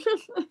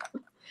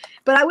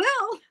 But I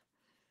will.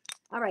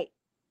 All right.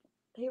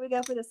 Here we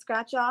go for the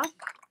scratch off.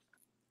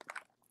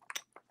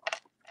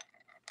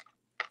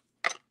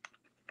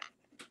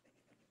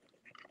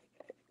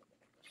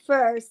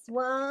 First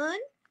one,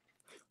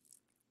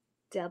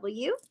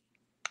 W.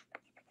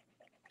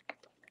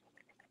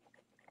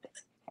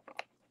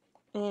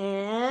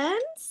 And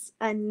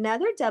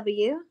another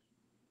W.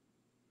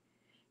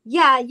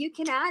 Yeah, you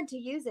can add to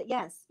use it.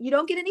 Yes. You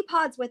don't get any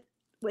pods with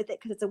it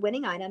because it's a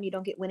winning item. You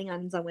don't get winning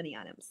items on winning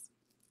items.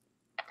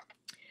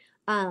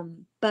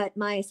 But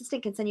my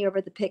assistant can send you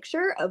over the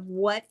picture of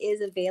what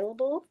is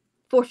available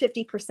for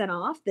 50%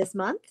 off this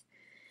month.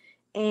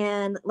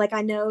 And like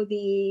I know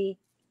the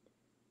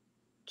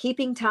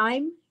Keeping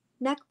Time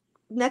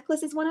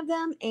necklace is one of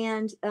them.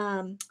 And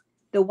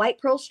the white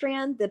pearl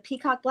strand, the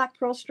peacock black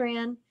pearl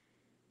strand.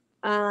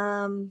 You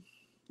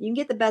can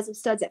get the bezel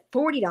studs at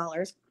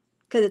 $40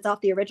 because it's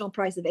off the original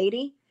price of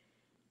 $80.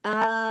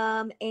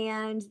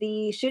 And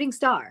the shooting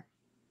star.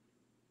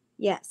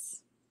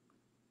 Yes.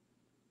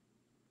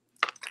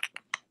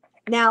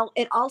 Now,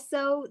 it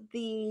also,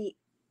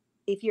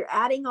 if you're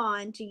adding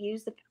on to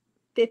use the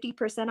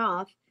 50%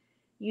 off,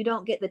 you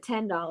don't get the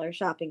 $10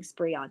 shopping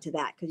spree onto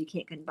that because you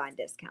can't combine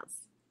discounts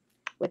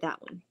with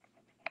that one.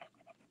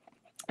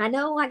 I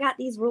know I got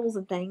these rules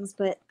and things,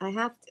 but I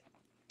have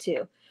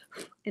to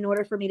in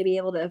order for me to be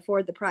able to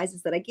afford the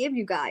prizes that I give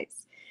you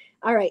guys.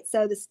 All right,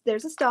 so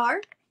there's a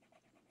star.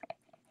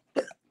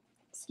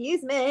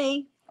 Excuse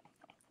me.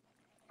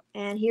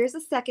 And here's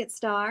a second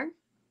star.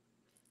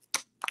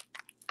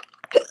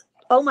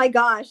 Oh my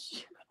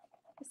gosh.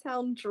 I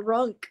sound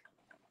drunk.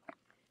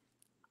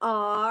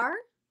 R.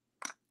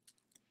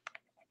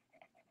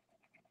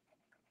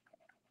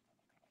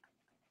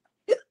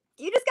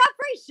 You just got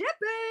free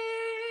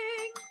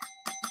shipping.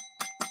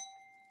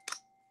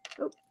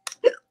 Oh.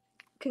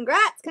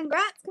 Congrats,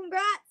 congrats,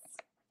 congrats.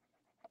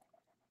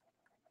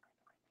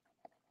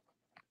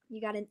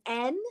 You got an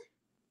N.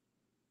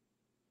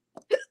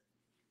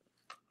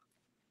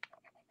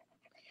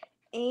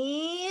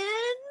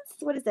 And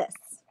what is this?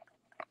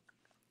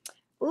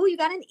 Oh, you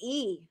got an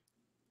E.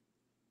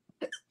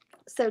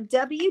 So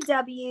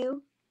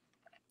WWNER.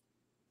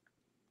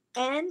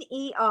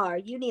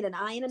 You need an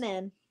I and an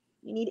N.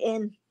 You need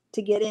N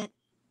to get in,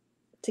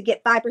 to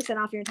get 5%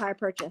 off your entire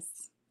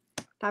purchase.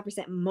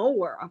 5%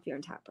 more off your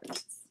entire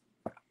purchase.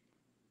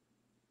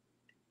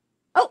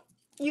 Oh,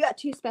 you got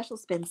 2 special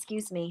spins.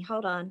 Excuse me.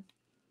 Hold on.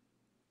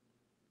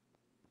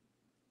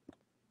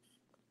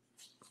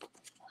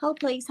 Hold,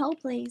 please. Hold,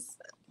 please.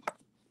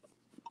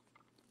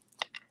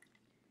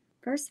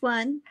 First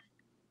one.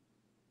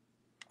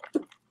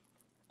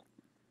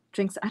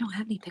 Drinks. I don't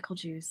have any pickle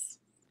juice.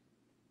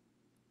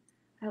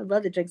 I would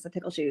love to drink some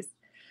pickle juice.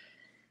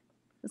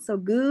 It's so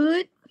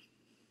good.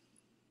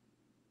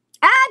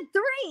 Ah,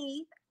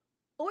 free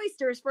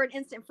oysters for an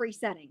instant free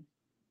setting.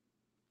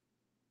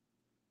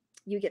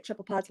 You get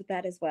triple pods with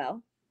that as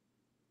well.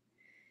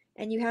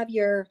 And you have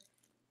your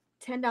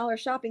 $10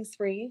 shopping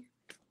spree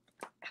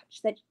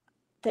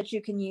that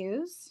you can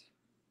use.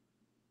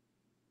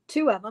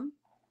 2 of them.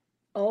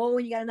 Oh,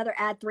 and you got another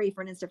add 3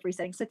 for an instant free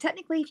setting. So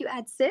technically, if you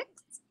add 6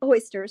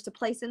 oysters to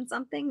place in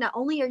something, not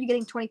only are you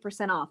getting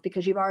 20% off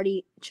because you've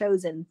already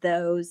chosen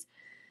those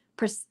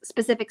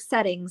specific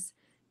settings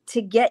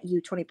to get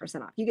you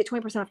 20% off. You get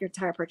 20% off your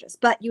entire purchase,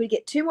 but you would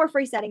get 2 more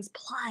free settings.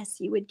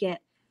 Plus you would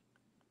get,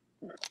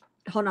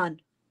 hold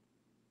on,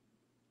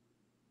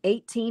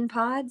 18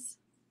 pods.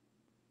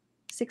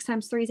 6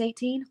 times 3 is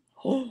 18.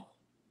 Oh,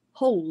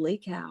 holy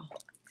cow.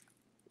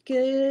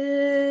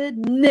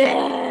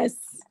 Goodness.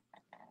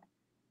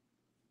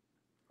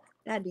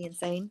 That'd be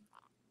insane.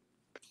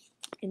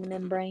 In the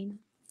membrane.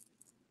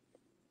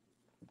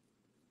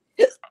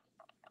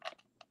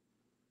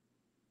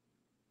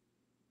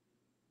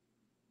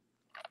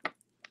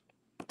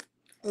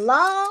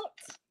 Lot.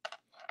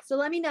 So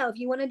let me know if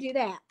you want to do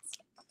that.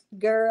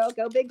 Girl,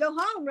 go big, go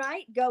home,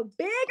 right? Go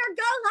big or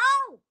go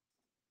home.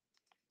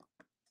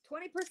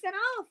 20%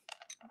 off.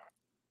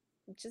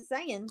 I'm just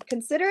saying,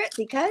 consider it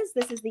because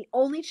this is the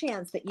only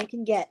chance that you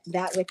can get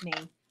that with me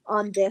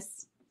on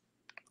this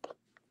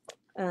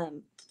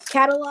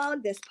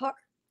catalog, this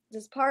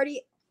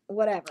party,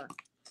 whatever.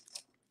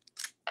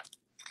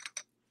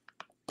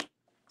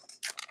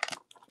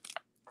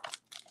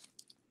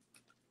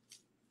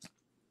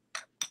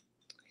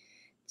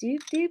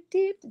 Doop, doop,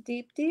 doop,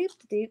 doop, doop,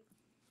 doop.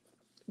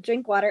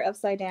 Drink water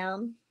upside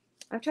down.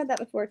 I've tried that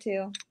before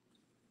too.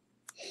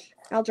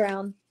 I'll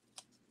drown.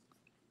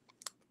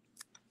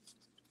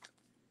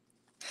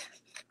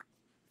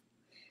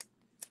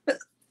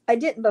 I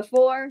didn't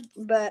before,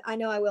 but I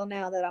know I will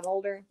now that I'm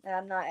older and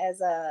I'm not as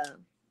what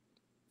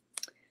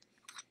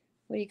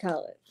do you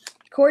call it?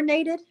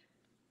 Coordinated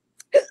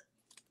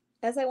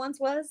as I once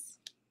was.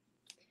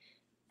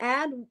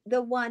 Add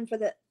the one for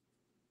the,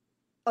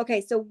 okay,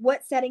 so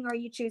what setting are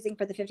you choosing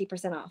for the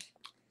 50% off?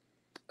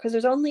 Because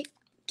there's only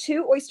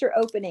 2 oyster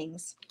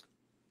openings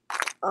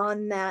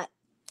on that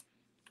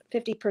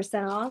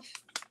 50% off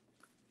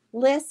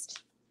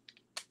list.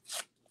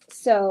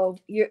 So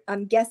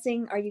I'm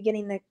guessing, are you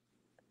getting the,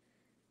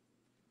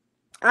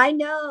 I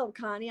know,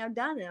 Connie, I've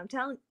done it. I'm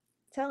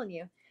telling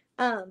you.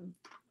 I'm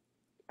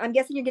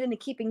guessing you're getting the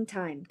keeping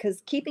time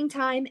because keeping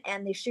time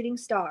and the shooting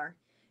star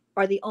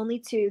are the only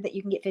 2 that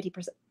you can get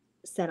 50%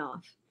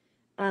 off.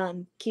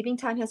 Keeping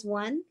time has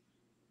 1,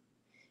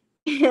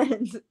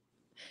 and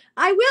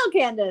I will,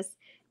 Candace.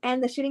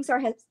 And the shooting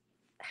star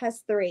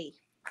has 3.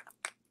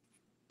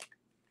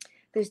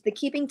 There's the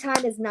keeping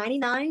time is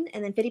 $99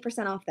 and then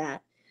 50% off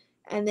that,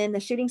 and then the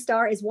shooting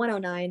star is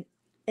 $109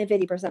 and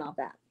 50% off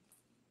that.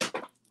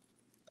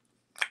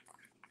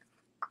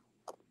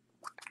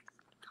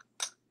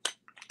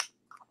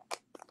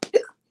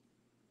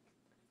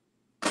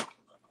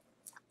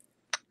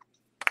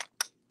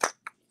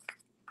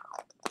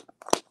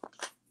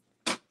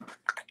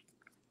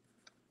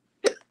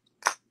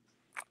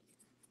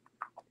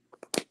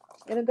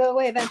 It'll go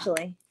away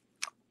eventually.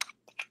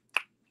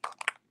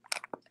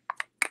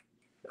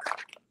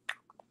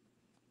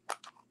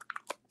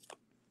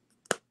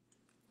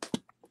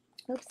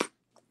 Oops.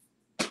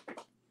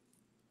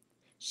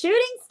 Shooting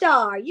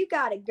star. You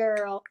got it,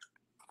 girl.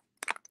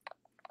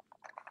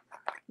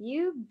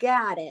 You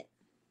got it.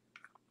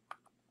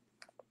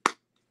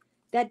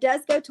 That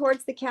does go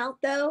towards the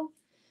count, though.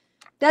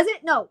 Does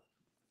it? No.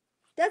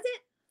 Does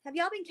it? Have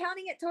y'all been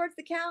counting it towards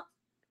the count,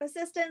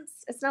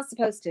 assistants? It's not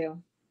supposed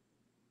to.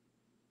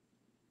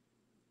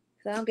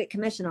 So I don't get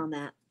commission on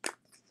that.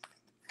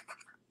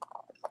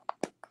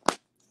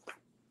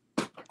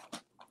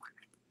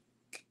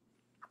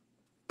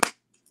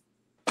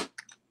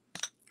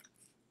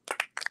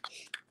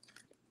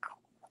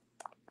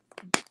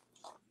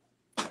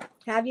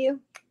 Have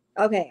you?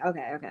 Okay. I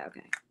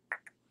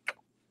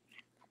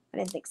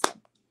didn't think so.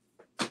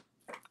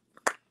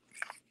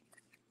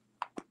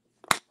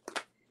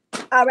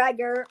 All right,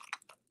 girl.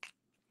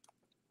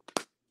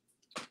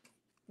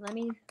 Let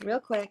me, real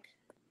quick.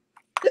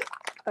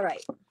 All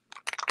right.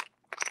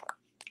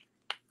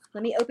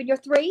 Let me open your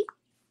 3.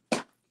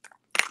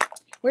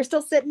 We're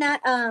still sitting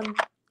at, oh,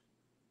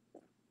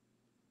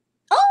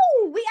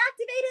 we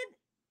activated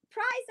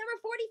prize number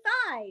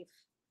 45.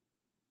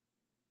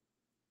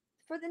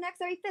 For the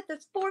next 35th,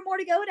 there's 4 more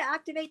to go to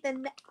activate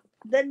the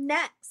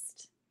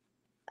next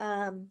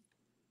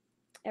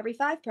every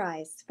 5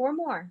 prize. 4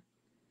 more.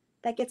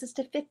 That gets us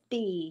to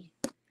 50.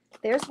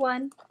 There's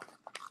 1.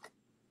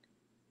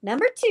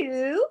 Number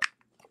 2.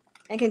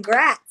 And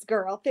congrats,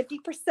 girl.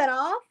 50%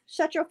 off.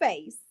 Shut your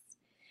face.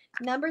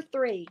 Number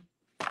 3.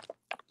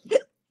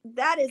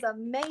 That is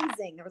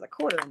amazing. There was a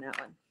quarter in that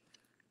one.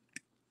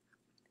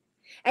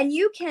 And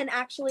you can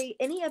actually,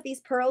 any of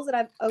these pearls that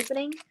I'm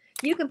opening,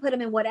 you can put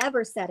them in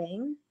whatever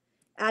setting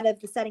out of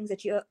the settings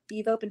that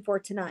you've opened for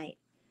tonight.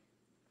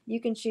 You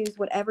can choose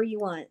whatever you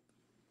want.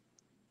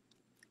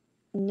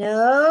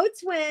 No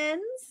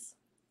twins.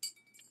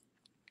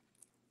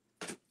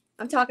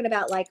 I'm talking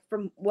about like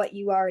from what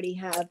you already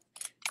have,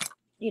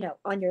 you know,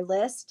 on your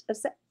list of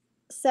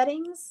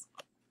settings.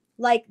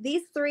 Like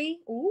these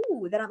three,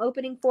 ooh, that I'm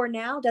opening for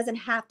now doesn't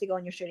have to go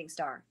on your shooting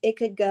star. It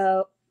could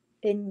go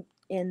in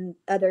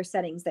other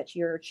settings that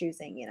you're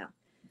choosing, you know.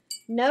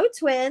 No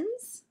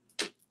twins.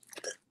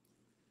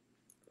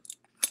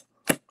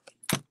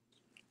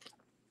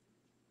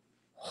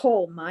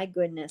 Oh my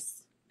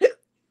goodness.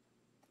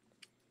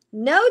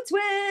 No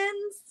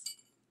twins.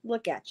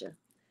 Look at you.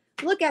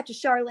 Look at you,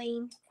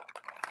 Charlene.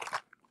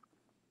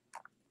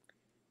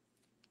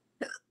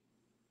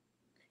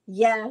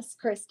 Yes,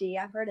 Kristy.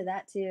 I've heard of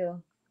that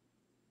too.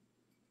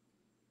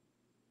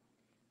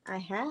 I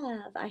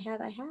have.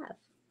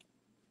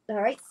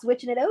 All right,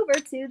 switching it over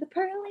to the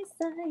pearly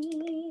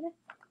side.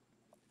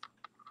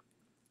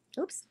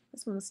 Oops,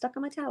 this one was stuck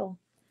on my towel.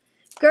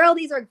 Girl,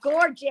 these are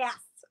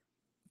gorgeous.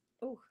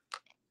 Ooh.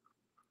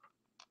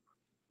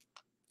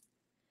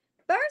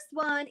 First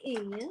one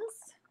is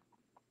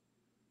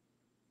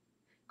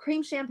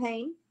cream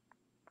champagne.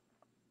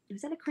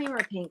 Is that a cream or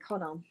a pink?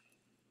 Hold on.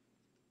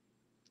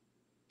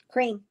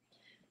 Cream.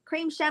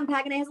 Cream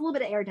champagne. And it has a little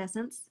bit of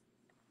iridescence.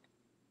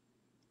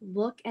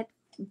 Look at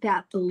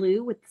that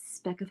blue with the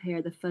speck of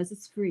hair. The fuzz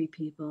is free,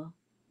 people.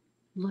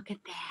 Look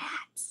at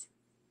that.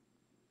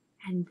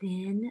 And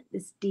then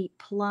this deep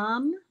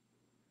plum.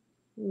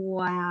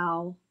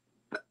 Wow.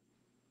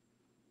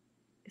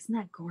 Isn't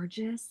that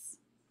gorgeous?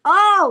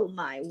 Oh,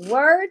 my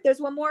word.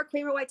 There's one more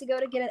creamer white to go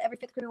to get it. Every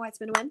fifth creamer white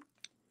spin to win.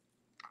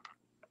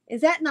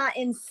 Is that not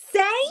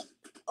insane?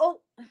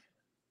 Oh,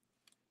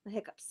 the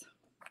hiccups.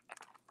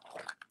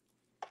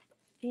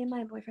 Me and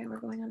my boyfriend were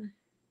going on.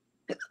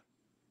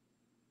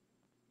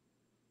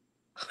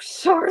 Oh,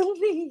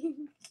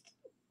 Charlene.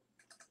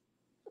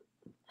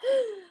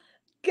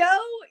 Go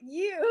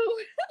you.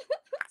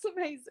 That's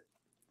amazing.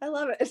 I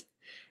love it.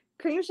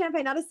 Cream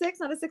champagne, not a 6,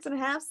 not a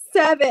 6.5,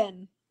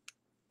 7.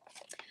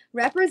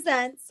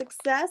 Represents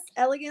success,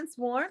 elegance,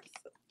 warmth.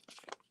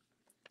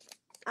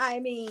 I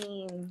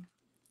mean,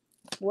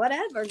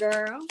 whatever,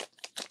 girl.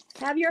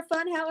 Have your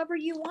fun however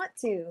you want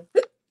to.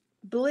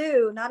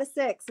 Blue, not a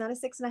 6, not a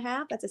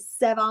 6.5. That's a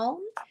 7.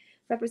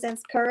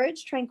 Represents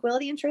courage,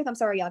 tranquility, and truth. I'm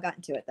sorry y'all got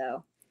into it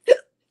though.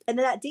 And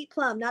then that deep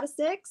plum, not a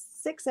 6,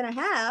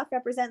 6.5.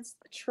 Represents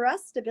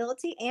trust,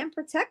 stability, and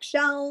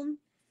protection.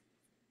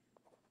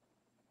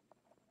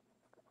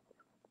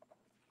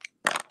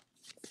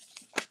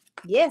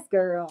 Yes,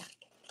 girl.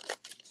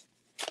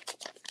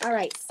 All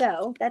right,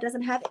 so that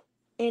doesn't have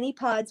any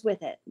pods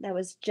with it. That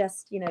was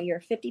just, you know, your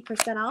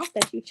 50% off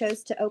that you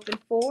chose to open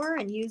for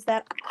and use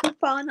that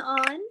coupon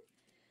on.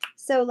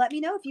 So let me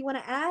know if you want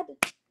to add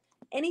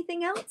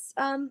anything else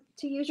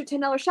to use your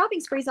 $10 shopping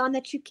sprees on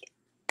that you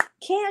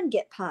can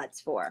get pods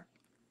for.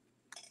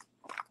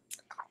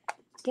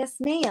 Yes,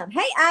 ma'am.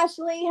 Hey,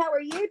 Ashley, how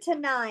are you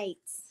tonight?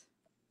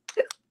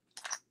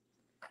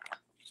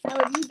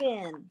 How have you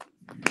been?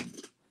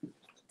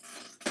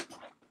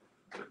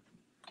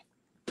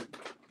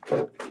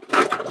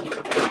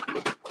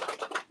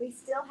 We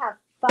still have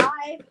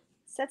 5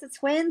 sets of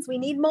twins. We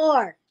need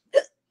more.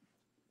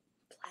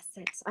 Bless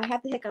it. I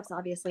have the hiccups,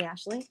 obviously,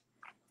 Ashley.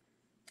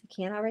 You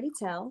can't already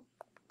tell.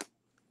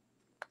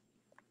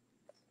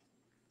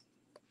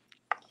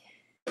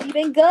 You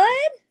been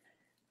good?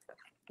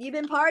 You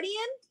been partying?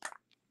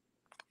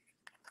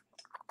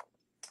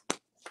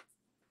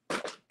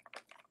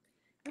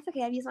 That's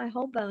okay. I've used my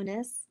whole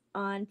bonus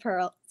on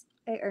pearls.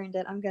 I earned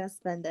it. I'm going to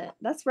spend it.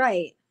 That's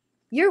right.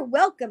 You're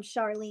welcome,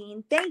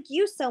 Charlene. Thank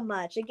you so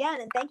much again.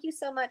 And thank you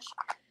so much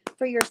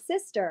for your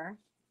sister.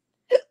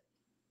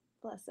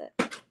 Bless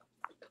it.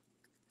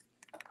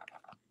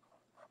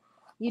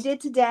 You did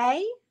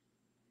today?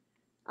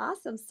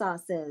 Awesome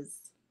sauces.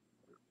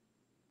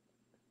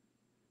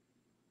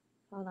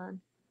 Hold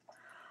on.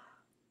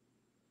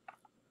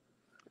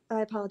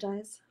 I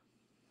apologize.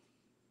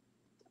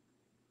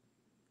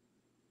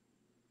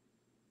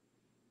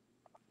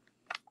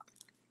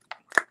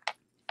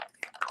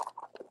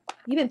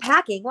 You've been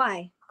packing.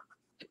 Why?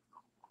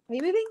 Are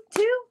you moving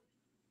too?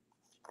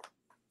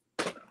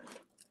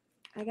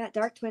 I got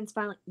dark twins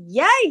finally.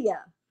 Yeah!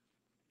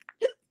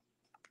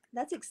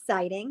 That's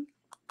exciting.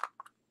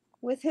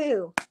 With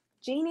who?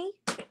 Jeannie?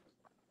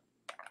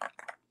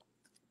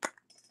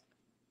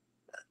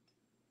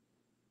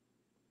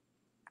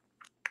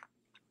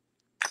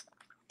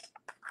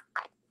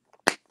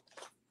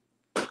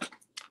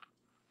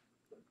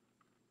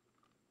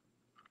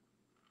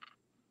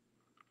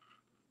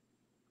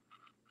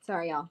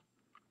 Sorry, y'all.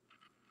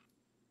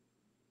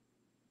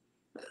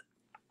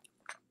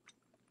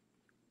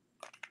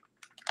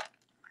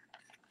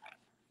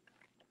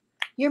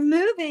 You're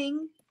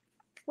moving.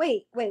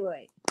 Wait.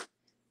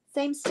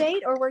 Same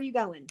state or where are you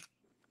going?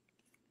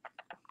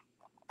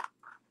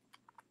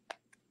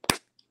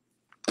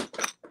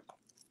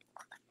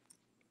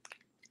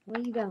 Where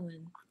are you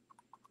going?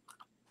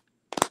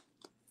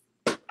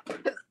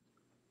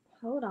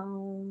 Hold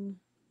on.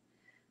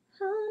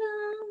 Hold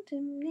on to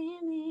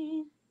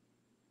me.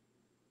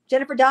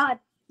 Jennifer Dodd,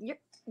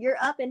 you're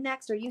up and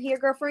next. Are you here,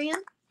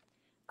 girlfriend?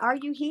 Are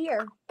you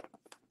here?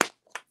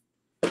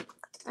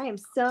 I am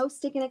so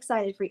sticking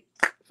excited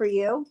for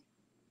you.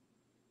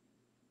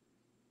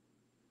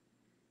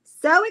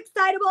 So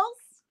excitables.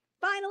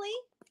 Finally.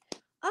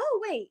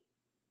 Oh, wait.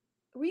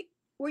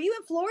 Were you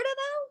in Florida,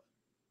 though?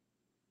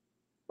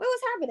 What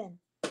was happening?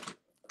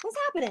 What's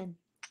happening?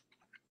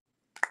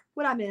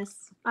 What'd I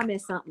miss? I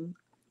missed something.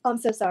 Oh, I'm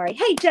so sorry.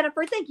 Hey,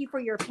 Jennifer, thank you for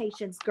your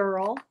patience,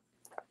 girl.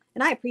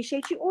 And I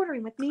appreciate you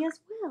ordering with me as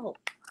well.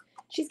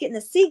 She's getting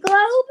the sea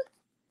globe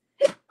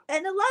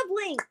and the love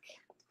link.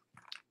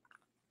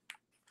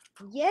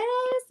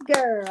 Yes,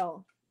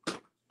 girl.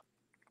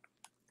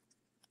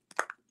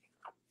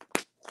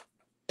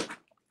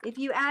 If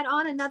you add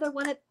on another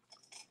one of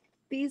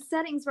these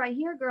settings right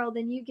here, girl,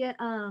 then you get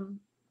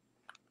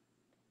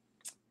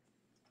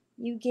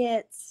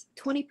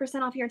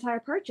 20% off your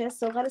entire purchase.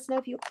 So let us know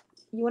if you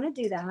want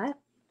to do that.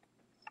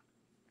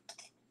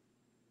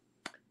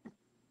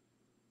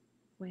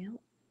 Well,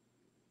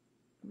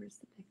 where's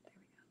the pic?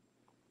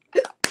 There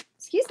we go.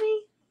 Excuse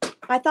me.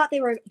 I thought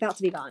they were about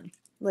to be gone.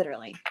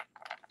 Literally.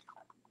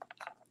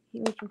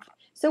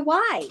 So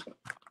why?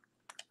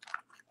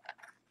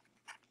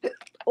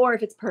 Or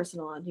if it's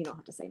personal, you don't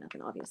have to say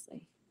nothing,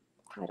 obviously.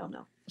 I don't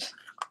know.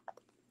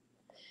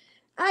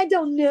 I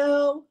don't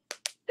know.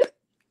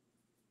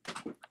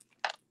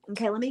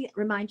 Okay, let me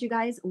remind you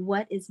guys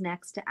what is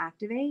next to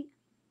activate.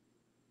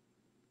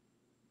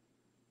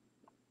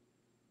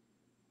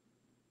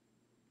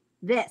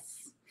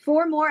 This.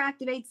 4 more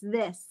activates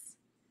this.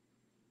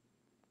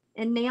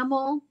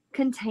 Enamel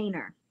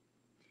container.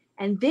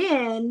 And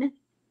then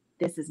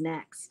this is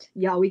next.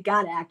 Y'all, we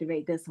got to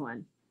activate this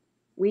one.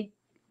 We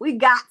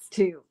got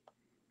to.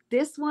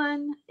 This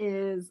one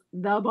is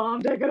the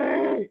bomb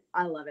diggity.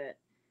 I love it.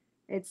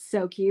 It's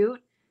so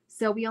cute.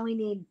 So we only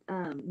need,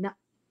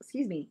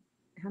 excuse me,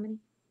 how many?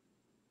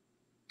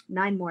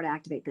 9 more to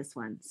activate this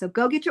one. So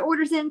go get your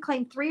orders in,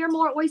 claim 3 or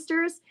more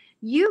oysters.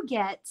 You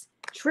get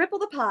triple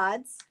the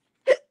pods.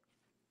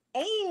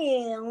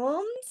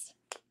 And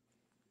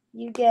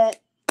you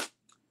get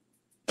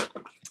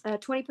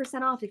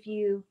 20% off if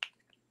you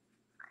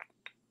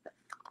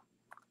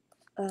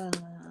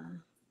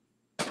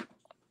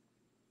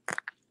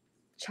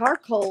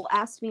Charcoal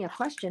asked me a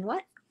question.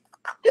 What?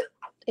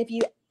 If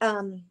you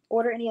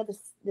order any of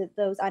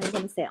those items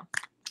on the sale.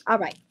 All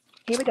right.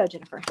 Here we go,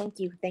 Jennifer. Thank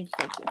you. Thank you.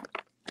 Thank you.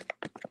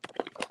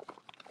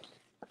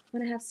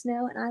 Want to have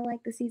snow, and I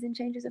like the season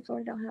changes in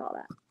Florida. Don't have all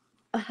that.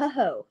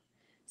 Oh.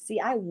 See,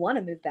 I want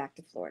to move back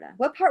to Florida.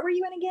 What part were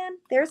you in again?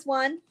 There's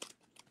one.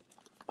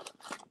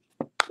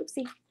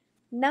 Oopsie.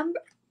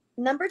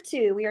 Number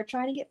 2, we are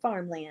trying to get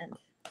farmland.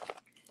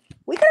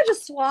 We could have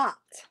just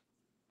swapped.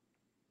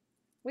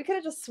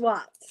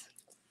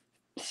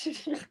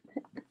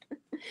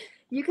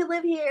 You could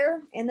live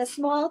here in the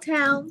small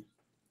town,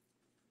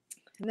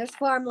 and there's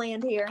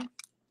farmland here.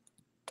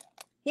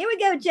 Here we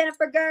go,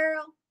 Jennifer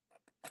girl.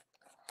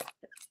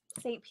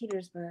 St.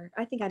 Petersburg.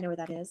 I think I know where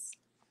that is.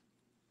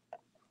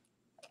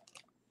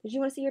 Did you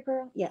want to see your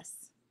pearl?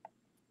 Yes.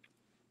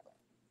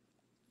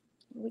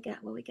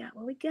 What we got?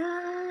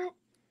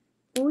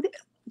 Oh,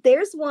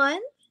 there's one.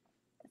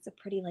 That's a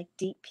pretty, like,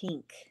 deep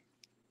pink.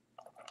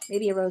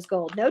 Maybe a rose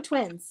gold. No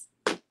twins.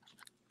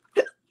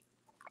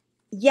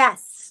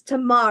 Yes,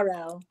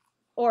 tomorrow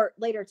or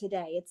later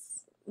today.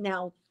 It's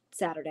now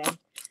Saturday.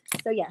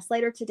 So, yes,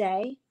 later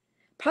today.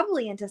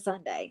 Probably into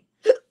Sunday,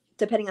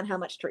 depending on how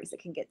much Teresa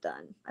can get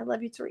done. I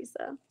love you,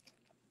 Teresa.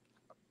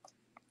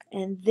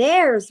 And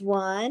there's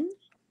one.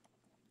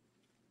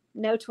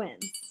 No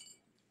twins.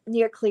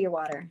 Near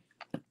Clearwater.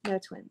 No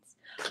twins.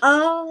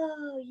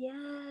 Oh,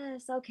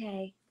 yes.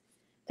 Okay.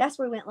 That's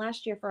where we went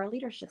last year for our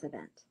leadership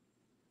event.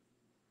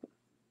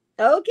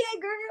 Okay,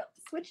 girl.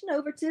 Switching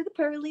over to the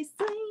pearly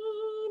side.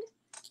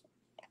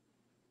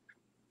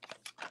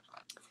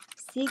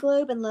 Sea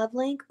Globe and Love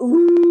Link.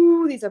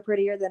 Ooh, these are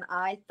prettier than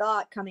I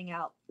thought coming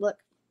out. Look,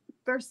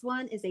 first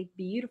one is a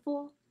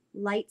beautiful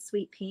light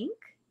sweet pink.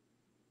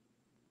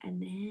 And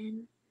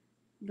then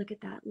look at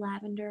that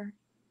lavender.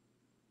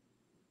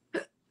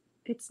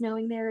 It's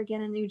snowing there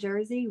again in New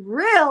Jersey.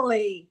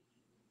 Really?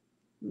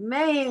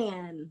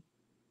 Man.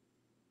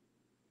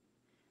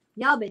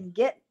 Y'all been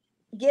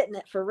getting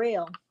it for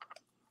real.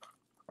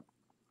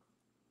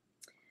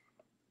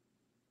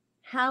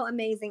 How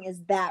amazing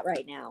is that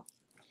right now?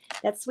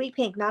 That's sweet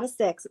pink, not a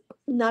 6,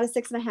 not a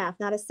 6.5,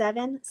 not a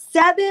 7.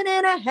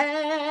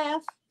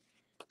 7.5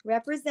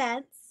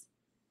 represents.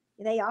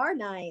 They are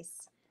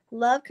nice.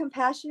 Love,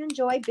 compassion, and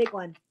joy, big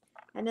one.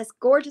 And this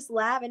gorgeous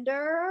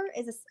lavender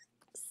is a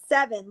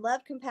 7.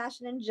 Love,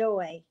 compassion, and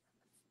joy.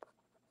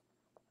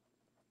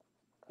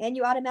 And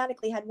you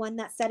automatically had won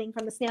that setting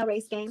from the snail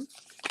race game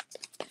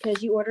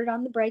because you ordered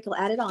on the break. We'll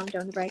add it on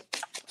during the break.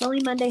 If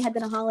only Monday had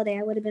been a holiday,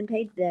 I would have been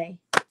paid today.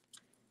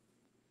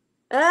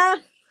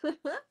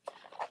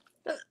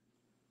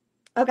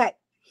 Okay.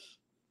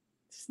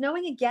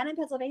 Snowing again in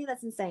Pennsylvania.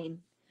 That's insane.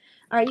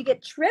 All right, you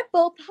get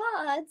triple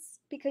pods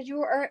because you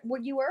were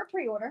a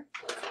pre-order.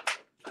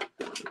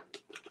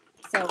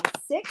 So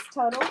 6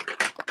 total.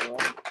 4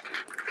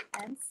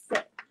 and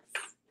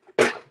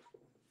 6.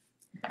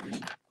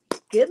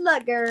 Good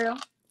luck, girl.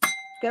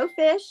 Go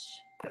fish.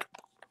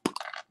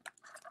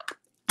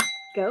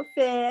 Go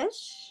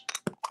fish.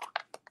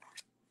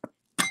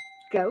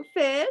 Go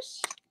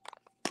fish.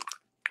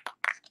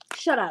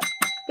 Shut up.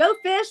 Go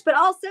fish, but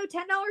also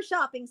 $10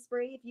 shopping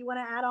spree if you want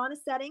to add on a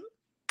setting.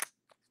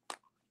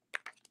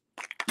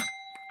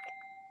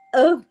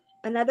 Oh,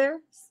 another,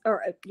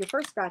 or your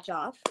first scratch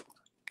off.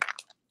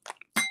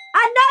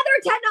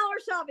 Another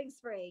 $10 shopping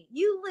spree.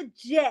 You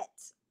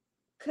legit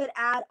could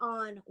add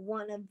on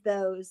one of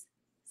those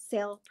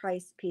sale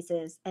price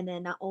pieces and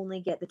then not only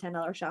get the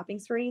 $10 shopping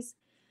sprees,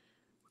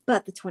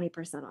 but the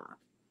 20% off.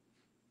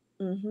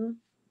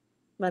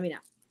 Let me know.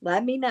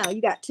 Let me know.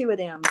 You got 2 of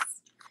them.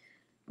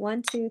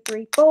 1, 2,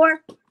 3,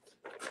 4.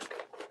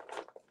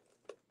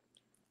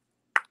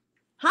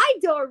 Hi,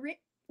 Doreen.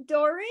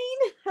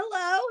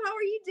 Hello. How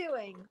are you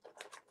doing?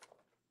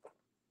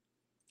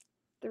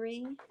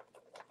 3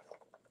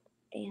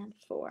 and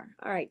 4.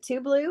 All right.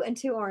 2 blue and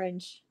 2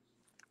 orange.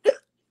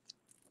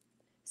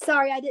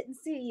 Sorry, I didn't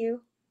see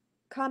you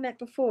comment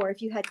before.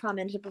 If you had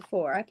commented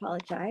before, I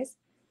apologize.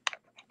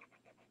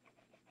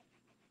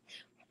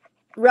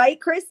 Right,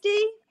 Kristy?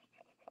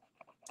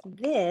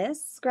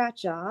 This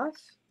scratch off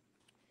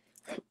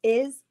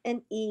is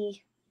an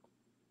E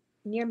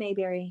near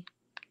Mayberry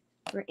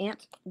for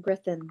Aunt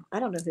Griffin. I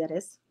don't know who that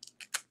is.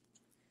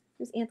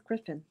 Who's Aunt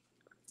Griffin?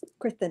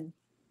 Griffin.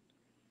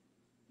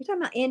 You're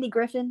talking about Andy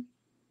Griffin?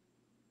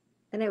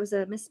 And it was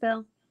a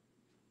misspell?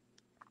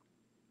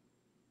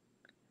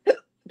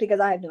 Because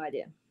I have no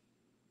idea.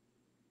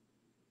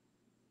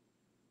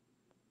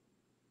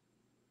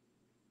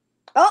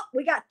 Oh,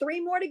 we got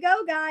 3 more to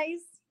go, guys.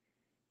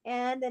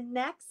 And the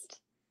next,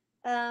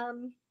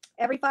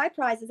 every 5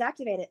 prizes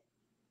activated.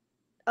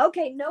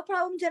 Okay, no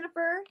problem,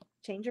 Jennifer.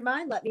 Change your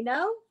mind. Let me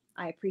know.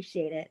 I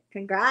appreciate it.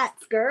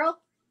 Congrats, girl.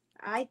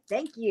 I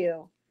thank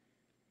you.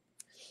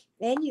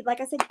 And you,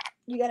 like I said,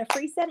 you got a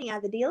free setting out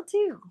of the deal,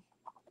 too.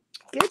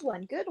 Good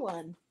one. Good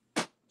one.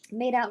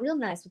 Made out real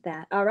nice with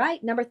that. All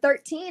right. Number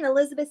 13,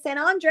 Elizabeth St.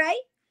 Andre.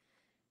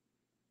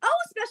 Oh,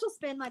 special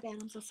spin. My bad.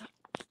 I'm so sorry.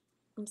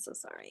 I'm so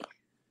sorry.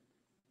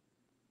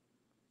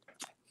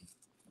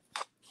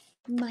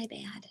 My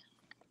bad.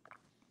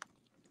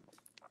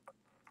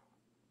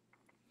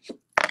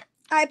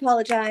 I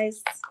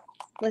apologize.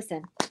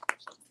 Listen,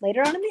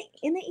 later on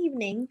in the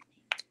evening,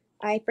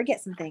 I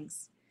forget some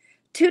things.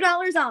 $2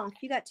 off.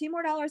 You got $2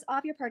 more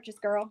off your purchase,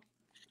 girl.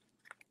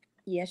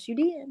 Yes, you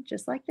did.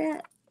 Just like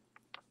that.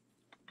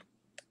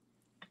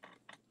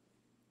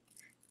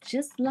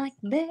 Just like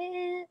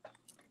that.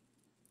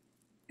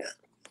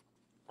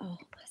 Oh,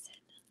 listen.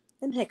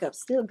 Them hiccups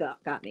still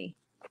got me.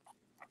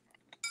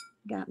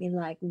 Got me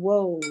like,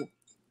 whoa.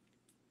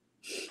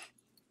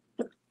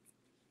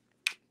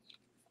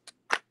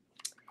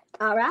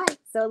 All right.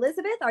 So,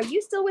 Elizabeth, are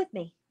you still with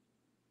me?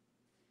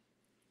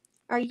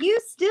 Are you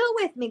still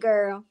with me,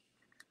 girl?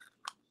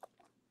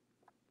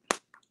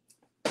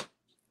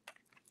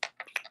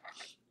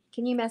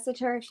 Can you message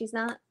her if she's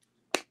not?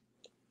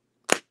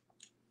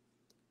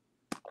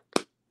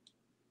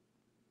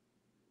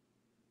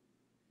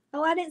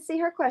 Oh, I didn't see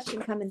her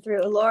question coming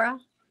through. Laura?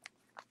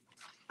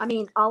 I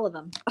mean, all of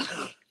them.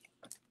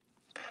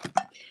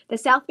 The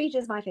South Beach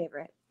is my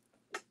favorite.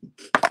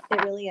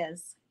 It really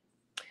is.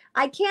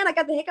 I can't. I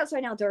got the hiccups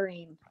right now,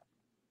 Doreen.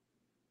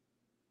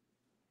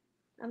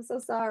 I'm so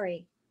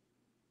sorry.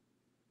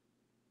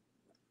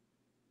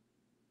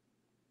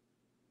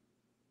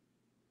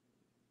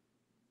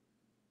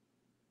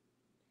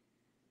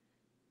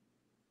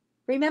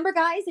 Remember,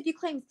 guys, if you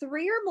claim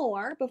 3 or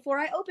more before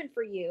I open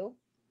for you,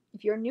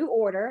 if you're a new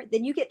order,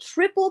 then you get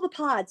triple the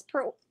pods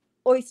per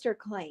oyster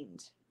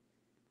claimed.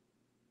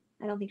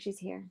 I don't think she's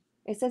here.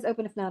 It says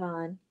open if not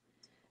on.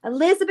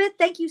 Elizabeth,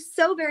 thank you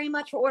so very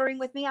much for ordering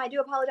with me. I do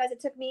apologize. It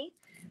took me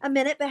a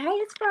minute, but hey,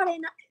 it's Friday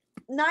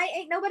night.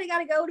 Ain't nobody got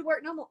to go to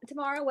work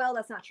tomorrow. Well,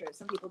 that's not true.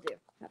 Some people do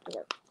have to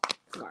work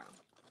tomorrow.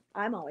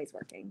 I'm always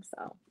working,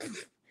 so.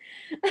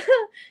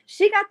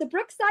 She got the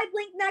Brookside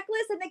link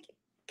necklace and the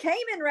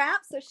Cayman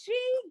wrap, so she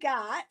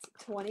got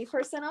 20%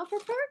 off her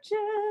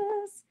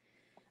purchase.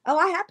 Oh,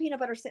 I have peanut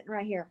butter sitting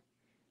right here.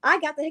 I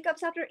got the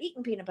hiccups after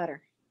eating peanut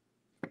butter.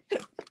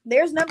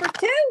 There's number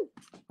 2.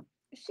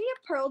 Is she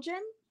a Pearlgen?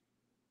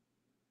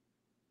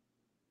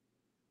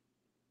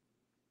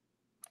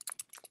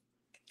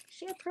 Is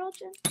she a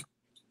Pearlgen?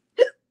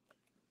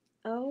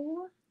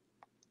 Oh,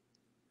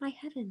 my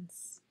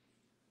heavens.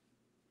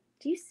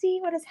 Do you see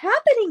what is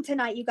happening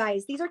tonight, you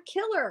guys? These are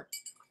killer.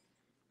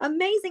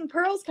 Amazing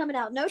pearls coming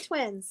out. No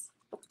twins.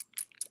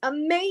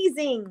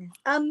 Amazing.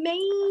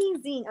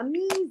 Amazing.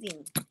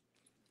 Amazing.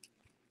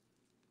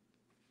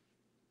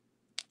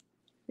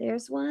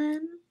 There's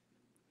one.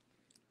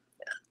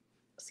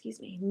 Excuse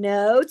me.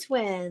 No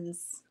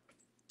twins.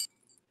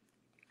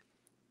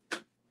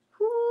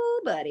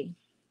 Whoo, buddy.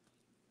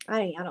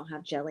 I don't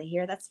have jelly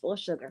here. That's full of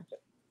sugar.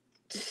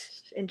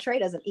 And Trey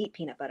doesn't eat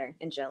peanut butter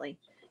and jelly.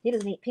 He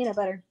doesn't eat peanut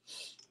butter.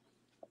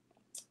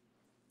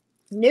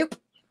 Nope.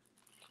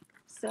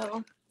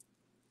 So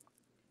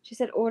she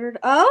said ordered.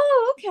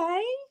 Oh,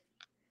 okay.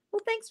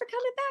 Well, thanks for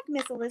coming back,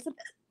 Miss Elizabeth.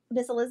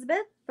 Miss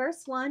Elizabeth,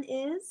 first one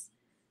is,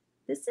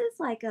 this is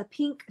like a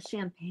pink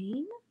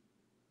champagne.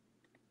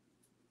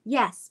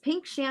 Yes,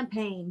 pink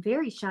champagne,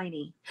 very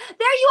shiny.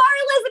 There you are,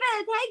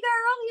 Elizabeth. Hey,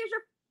 girl, here's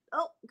your,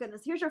 oh,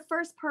 goodness, here's your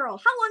first pearl.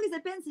 How long has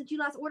it been since you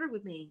last ordered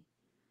with me?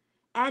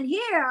 And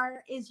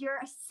here is your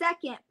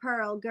second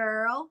pearl,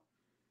 girl.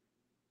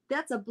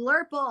 That's a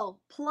blurple,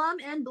 plum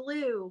and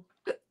blue.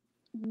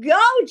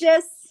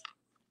 Gorgeous.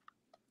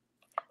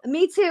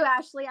 Me too,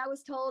 Ashley. I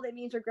was told it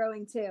means you're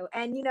growing too.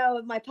 And you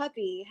know, my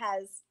puppy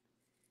has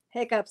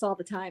hiccups all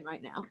the time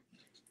right now.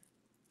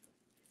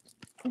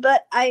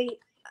 But I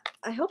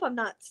hope I'm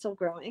not still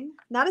growing.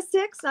 Not a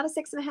 6, not a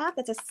 6.5.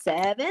 That's a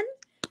 7.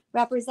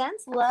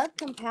 Represents love,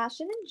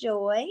 compassion, and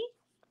joy.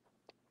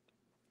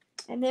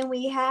 And then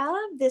we have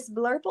this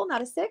blurple,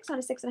 not a 6, not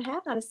a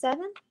 6.5, not a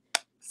 7.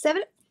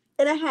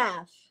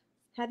 7.5.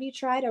 Have you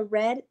tried a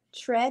red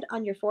tread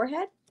on your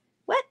forehead?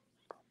 What?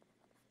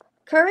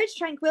 Courage,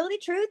 tranquility,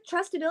 truth,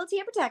 trustability,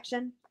 and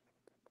protection.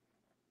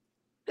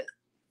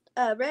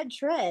 Red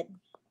tread.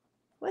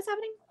 What's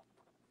happening?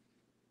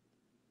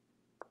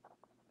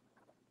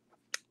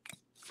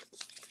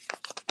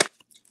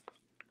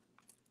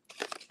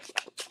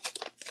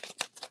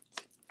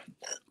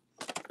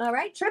 All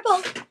right,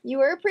 triple. You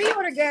were a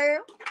pre-order,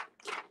 girl.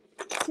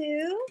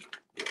 2,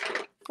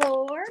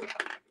 4,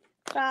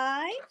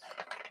 5.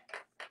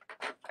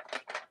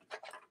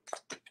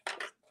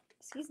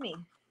 Excuse me.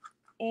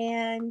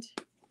 And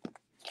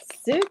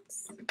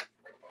 6.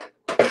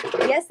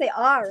 Yes, they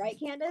are, right,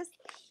 Candace?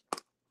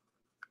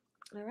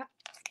 All right.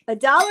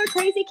 $1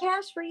 crazy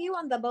cash for you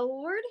on the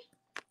board.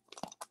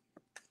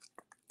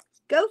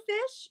 Go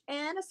fish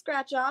and a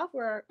scratch off.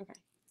 Okay.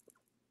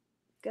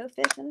 Go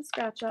fish and a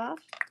scratch off.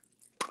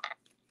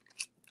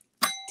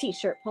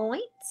 T-shirt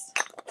points.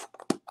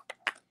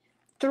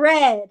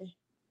 Thread.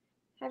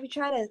 Have you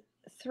tried a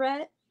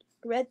thread?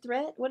 Red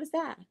thread? What is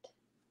that?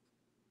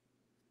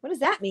 What does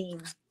that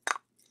mean?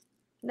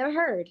 Never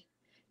heard.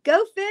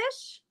 Go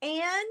fish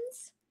and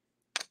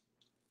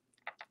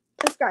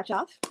a scratch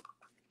off.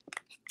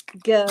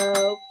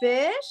 Go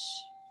fish.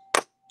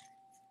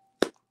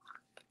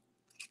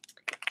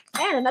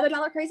 And another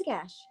 $1 crazy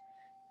cash.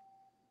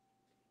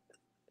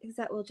 Because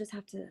that will just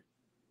have to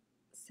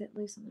sit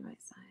loose on the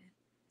right side.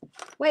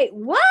 Wait,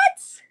 what?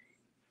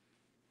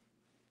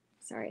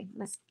 Sorry,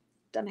 my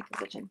stomach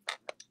is itching.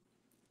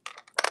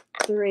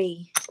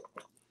 3.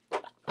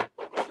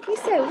 You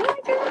said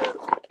what, girl?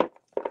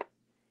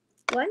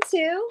 1,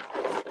 2,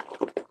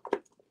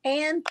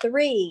 and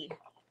 3.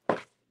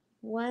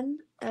 One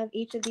of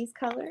each of these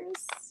colors,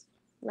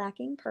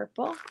 lacking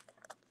purple.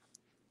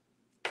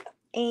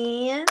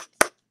 And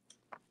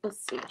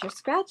let's see what your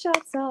scratch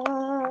outs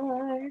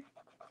are.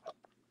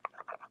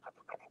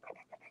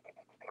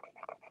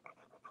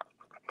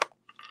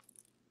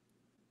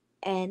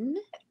 N.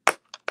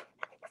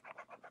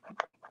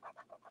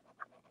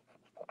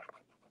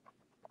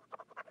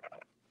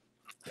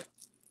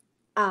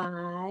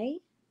 I.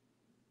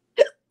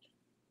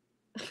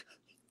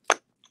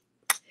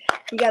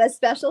 You got a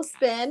special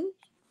spin.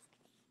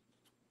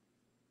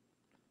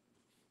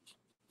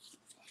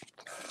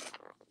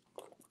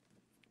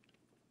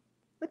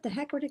 What the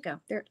heck? Where'd it go?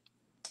 There.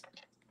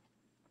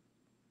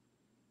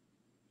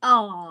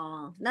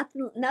 Oh,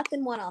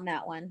 nothing won on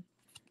that one.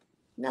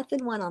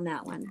 Nothing won on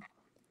that one.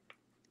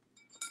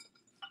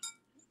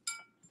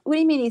 What do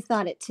you mean he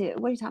thought it too?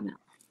 What are you talking about?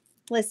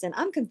 Listen,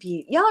 I'm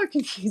confused. Y'all are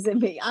confusing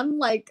me. I'm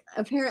like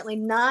apparently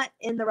not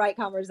in the right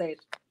conversation.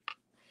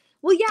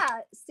 Well,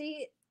 yeah.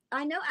 See,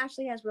 I know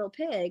Ashley has real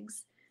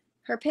pigs.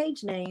 Her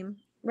page name,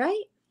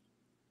 right?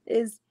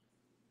 Is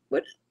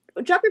what?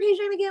 Drop your page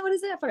name again. What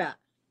is it? I forgot.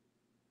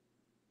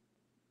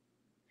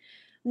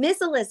 Miss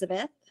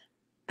Elizabeth.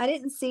 I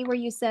didn't see where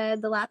you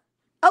said the last.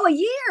 Oh, a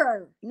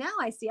year. Now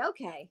I see.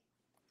 Okay.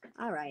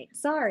 All right.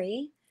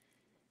 Sorry.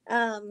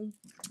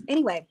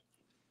 Anyway,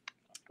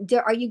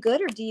 are you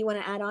good, or do you want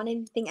to add on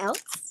anything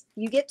else?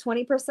 You get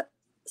 20%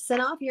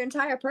 off your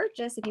entire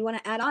purchase. If you want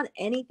to add on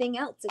anything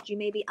else that you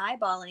may be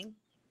eyeballing,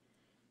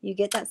 you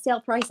get that sale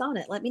price on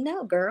it. Let me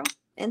know, girl.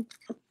 And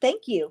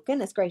thank you.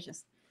 Goodness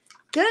gracious.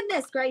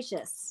 Goodness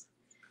gracious.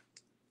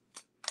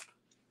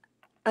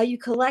 Oh, you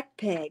collect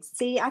pigs.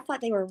 See, I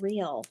thought they were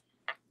real.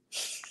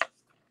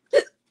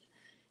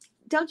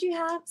 Don't you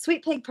have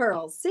sweet pig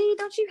pearls? See,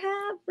 don't you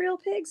have real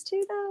pigs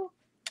too, though?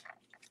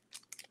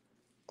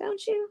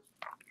 Don't you?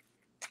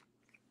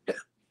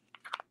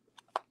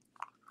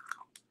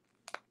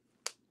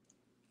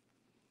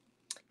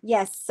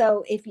 Yes.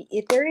 So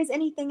if there is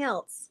anything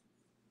else,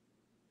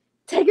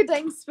 take a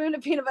dang spoon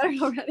of peanut butter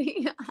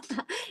already.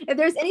 If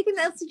there's anything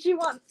else that you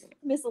want,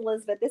 Miss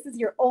Elizabeth, this is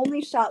your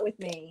only shot with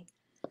me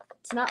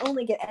to not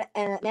only get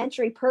an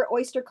entry per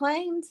oyster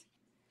claimed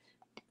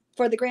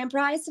for the grand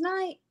prize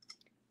tonight,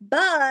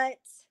 but,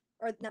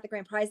 or not the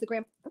grand prize, the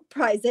grand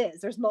prize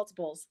is, there's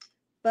multiples,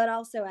 but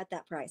also at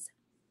that price.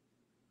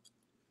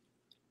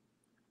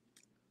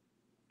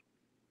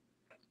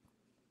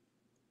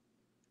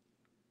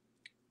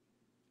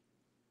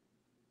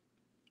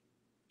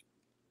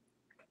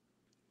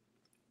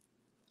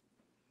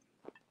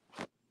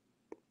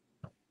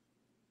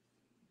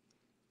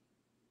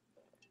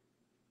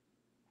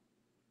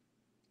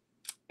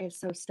 It's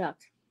so stuck.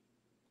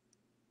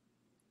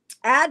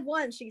 Add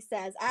one, she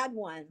says. Add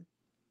one.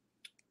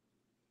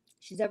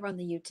 She's over on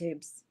the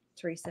YouTubes.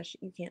 Teresa,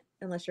 you can't,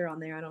 unless you're on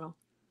there. I don't know.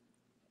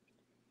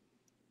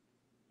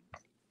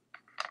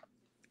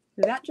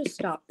 Did that just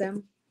stop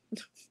them?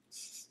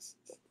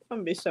 I'm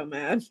going to be so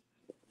mad.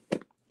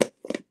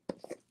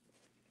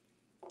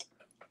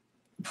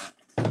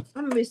 I'm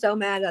going to be so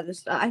mad.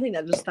 I think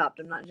that just stopped.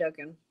 I'm not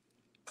joking.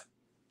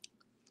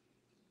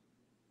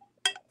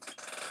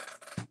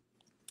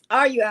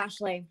 Are you,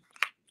 Ashley?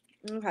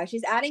 Okay,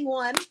 she's adding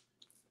one.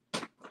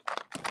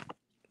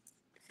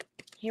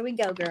 Here we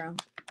go, girl.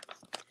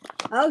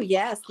 Oh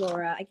yes,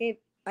 Laura. I gave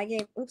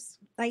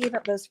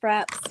up those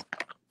fraps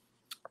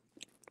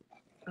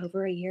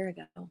over a year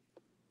ago.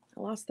 I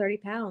lost 30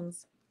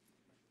 pounds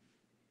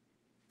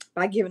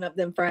by giving up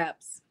them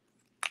fraps.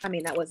 I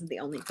mean, that wasn't the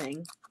only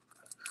thing.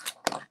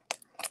 I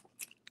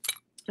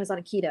was on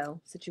a keto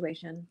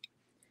situation.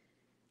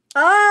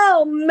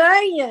 Oh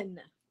man.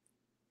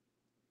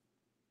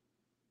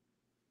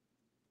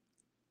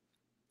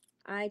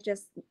 I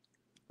just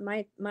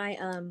my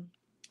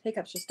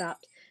hiccups just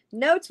stopped.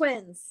 No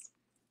twins.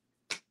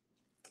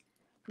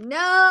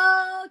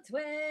 No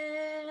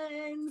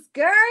twins.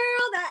 Girl,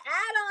 that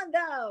add-on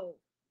though.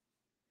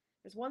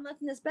 There's one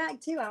left in this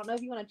bag too. I don't know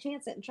if you want to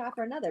chance it and try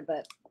for another,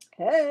 but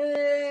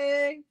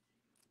hey.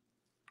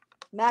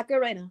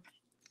 Macarena.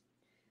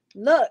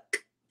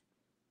 Look.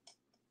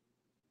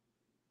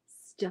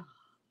 Stop.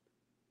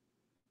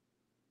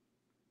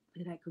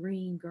 Look at that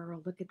green,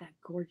 girl. Look at that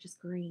gorgeous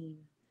green.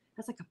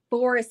 That's like a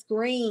forest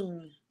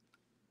green.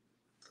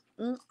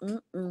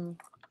 Mm-mm-mm.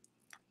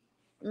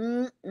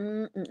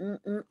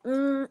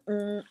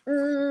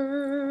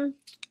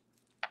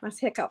 My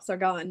hiccups are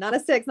gone. Not a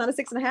 6, not a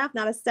 6.5,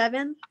 not a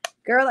 7.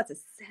 Girl, that's a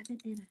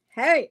 7.5.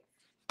 Hey.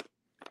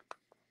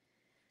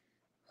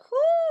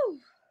 Whew.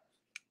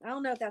 I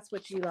don't know if that's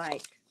what you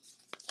like,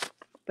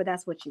 but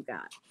that's what you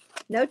got.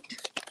 No,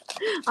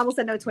 I almost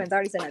said no twins. I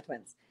already said no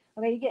twins.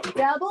 Okay, you get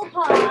double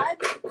pod.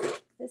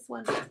 This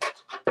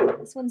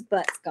one's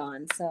butt's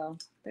gone, so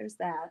there's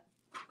that.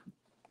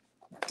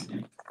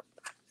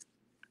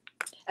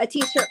 A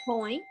t-shirt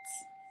point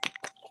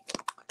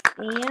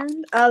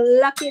and a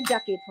lucky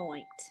ducky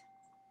point.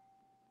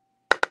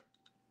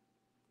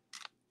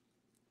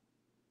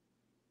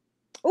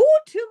 Oh,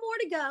 2 more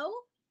to go,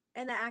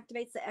 and that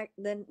activates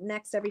the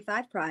next every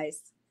 5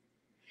 prize.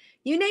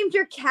 You named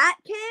your cat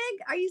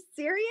Pig? Are you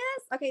serious?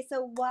 Okay,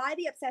 so why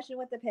the obsession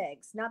with the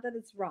pigs? Not that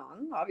it's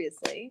wrong,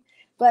 obviously,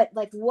 but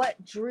like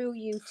what drew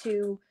you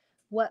to,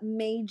 what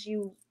made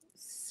you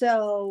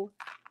so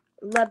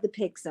love the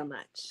pig so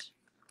much?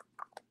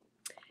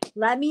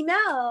 Let me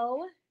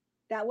know.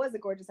 That was a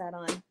gorgeous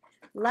add-on.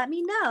 Let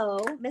me know,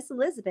 Miss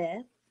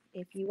Elizabeth,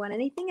 if you want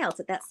anything else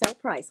at that sale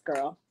price,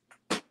 girl.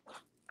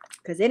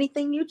 Because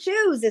anything you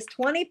choose is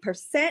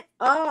 20%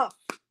 off.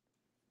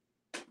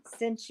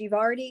 Since you've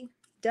already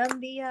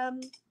done the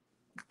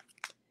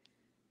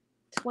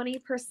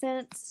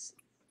 20%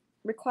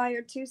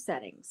 required 2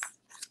 settings.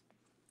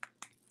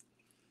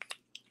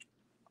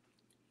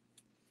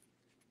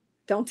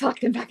 Don't talk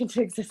them back into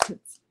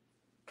existence.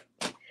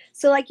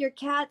 So like your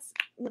cat's,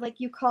 like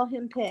you call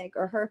him Pig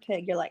or her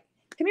Pig, you're like,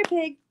 come here,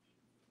 Pig.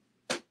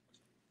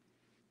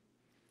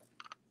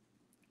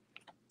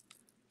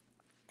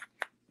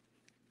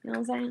 You know what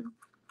I'm saying?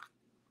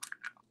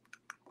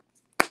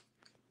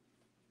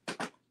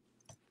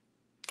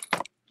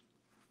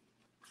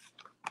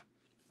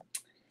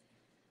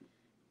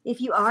 If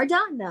you are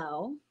done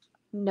though,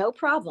 no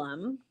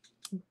problem.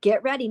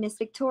 Get ready, Miss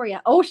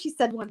Victoria. Oh, she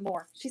said one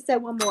more. She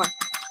said one more.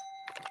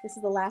 This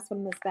is the last one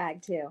in this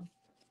bag too.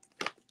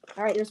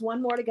 All right, there's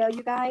one more to go,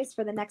 you guys,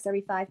 for the next every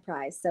 5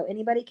 prize. So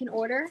anybody can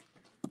order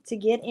to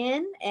get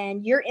in,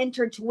 and you're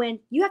entered to win.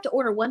 You have to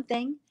order one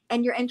thing,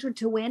 and you're entered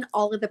to win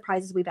all of the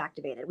prizes we've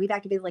activated. We've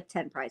activated like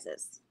 10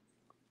 prizes.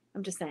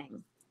 I'm just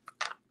saying.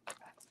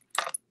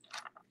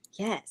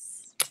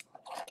 Yes.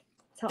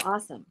 So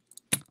awesome.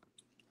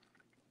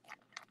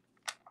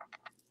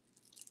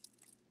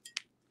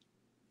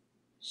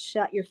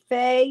 Shut your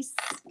face.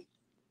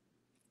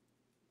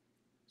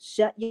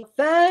 Shut your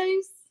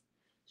face.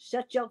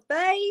 Shut your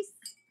face.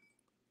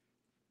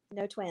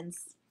 No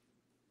twins.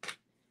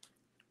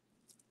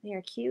 They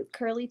are cute,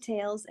 curly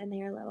tails, and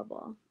they are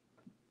lovable.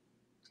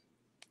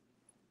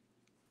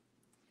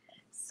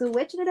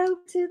 Switching it over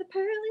to the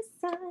pearly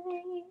side.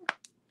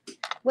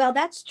 Well,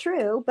 that's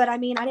true, but I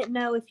mean, I didn't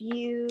know if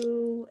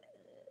you,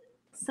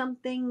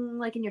 something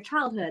like in your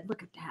childhood,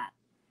 look at that.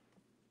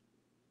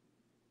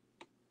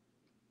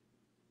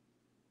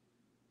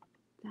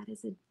 That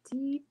is a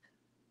deep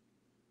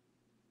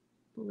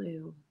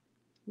blue.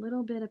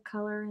 Little bit of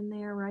color in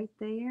there, right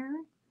there.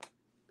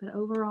 But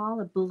overall,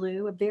 a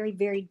blue, a very,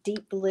 very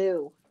deep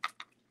blue.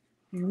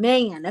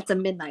 Man, that's a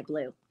midnight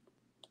blue.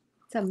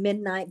 It's a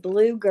midnight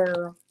blue,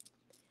 girl.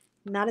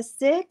 Not a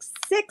 6,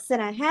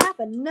 6.5.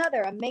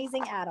 Another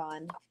amazing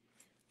add-on.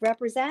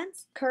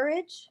 Represents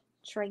courage,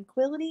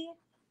 tranquility,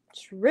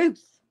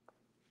 truth.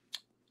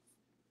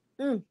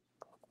 Get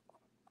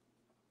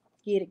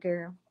it,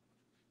 girl.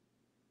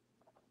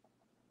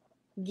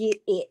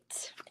 Get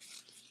it.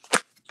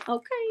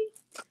 Okay.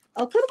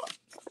 Okay.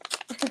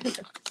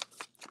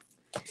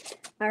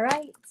 All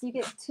right. So you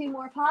get 2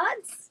 more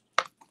pods.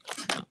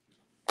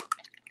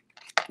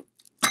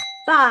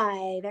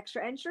 5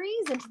 extra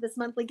entries into this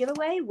monthly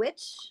giveaway,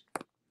 which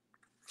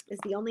is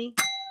the only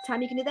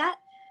time you can do that.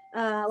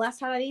 Last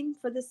time, I mean,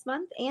 for this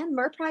month. And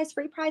Mer prize,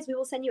 free prize. We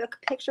will send you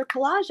a picture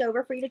collage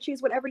over for you to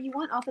choose whatever you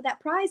want off of that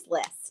prize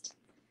list.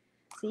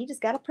 So you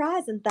just got a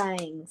prize and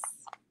things.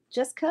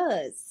 Just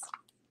cuz.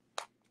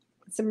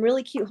 Some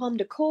really cute home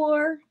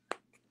decor.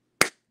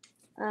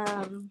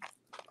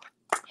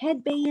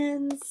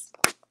 Headbands.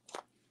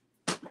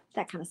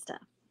 That kind of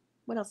stuff.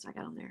 What else do I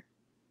got on there?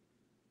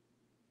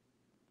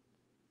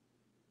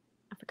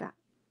 I forgot.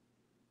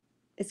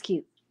 It's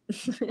cute.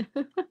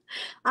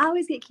 I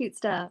always get cute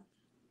stuff.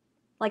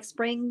 Like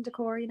spring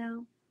decor, you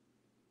know?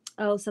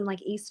 Oh, some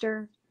like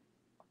Easter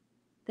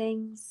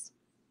things.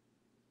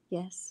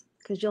 Yes,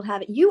 because you'll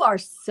have it. You are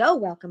so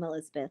welcome,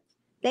 Elizabeth.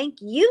 Thank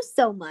you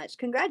so much.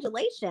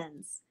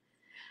 Congratulations.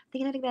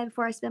 Thinking I think that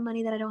before I spend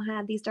money that I don't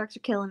have. These darks are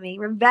killing me.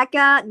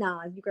 Rebecca,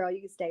 no, girl, you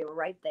can stay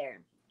right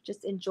there.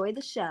 Just enjoy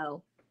the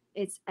show.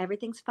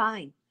 Everything's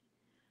fine.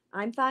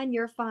 I'm fine.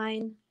 You're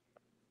fine.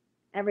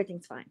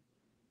 Everything's fine.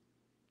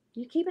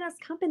 You're keeping us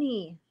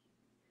company.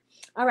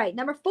 All right,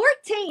 number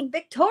 14,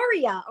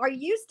 Victoria. Are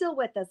you still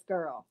with us,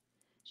 girl?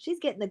 She's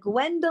getting the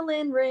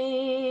Gwendolyn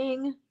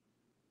ring.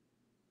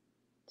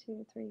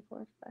 2, 3,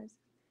 4, 5.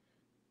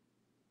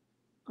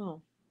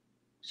 Oh,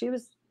 she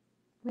was.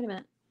 Wait a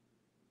minute.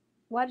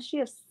 Why did she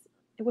have?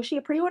 Was she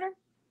a pre-order?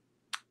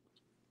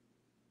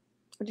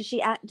 Or did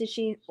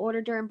she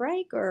order during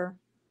break, or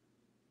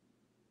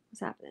what's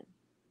happening?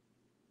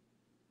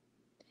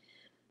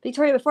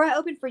 Victoria, before I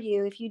open for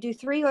you, if you do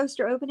 3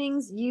 oyster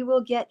openings, you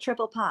will get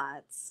triple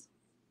pods.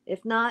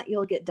 If not,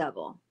 you'll get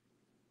double.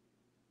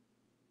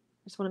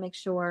 I just want to make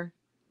sure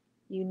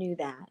you knew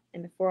that.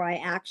 And before I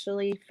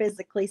actually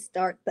physically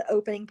start the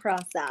opening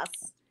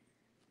process,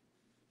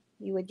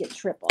 you would get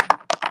triple.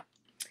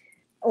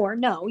 Or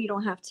no, you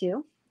don't have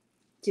to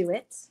do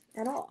it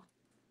at all.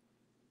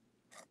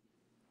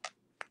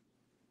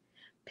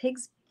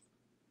 Pigs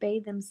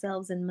bathe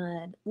themselves in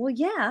mud. Well,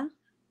 yeah.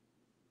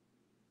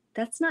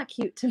 That's not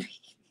cute to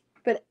me.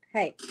 But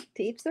hey,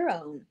 to each their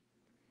own.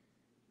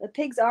 The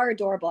pigs are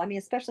adorable. I mean,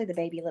 especially the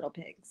baby little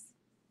pigs.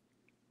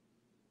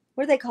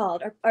 What are they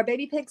called? Are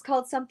baby pigs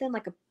called something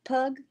like a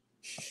pug?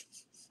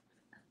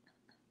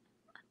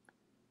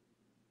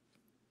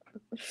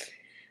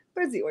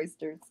 Where's the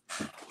oysters?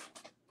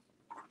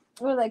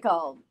 What are they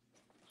called?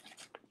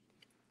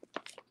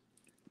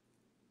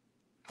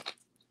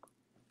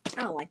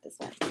 I don't like this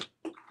one.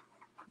 It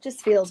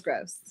just feels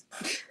gross.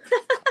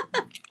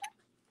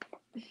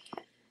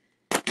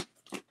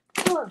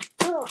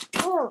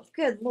 Oh,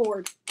 good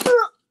Lord.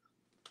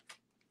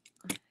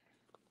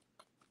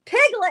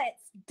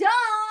 Piglets! Duh!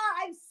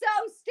 I'm so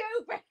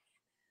stupid.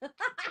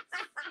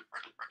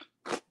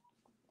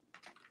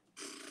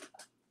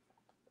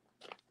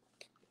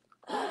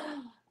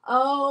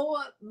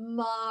 Oh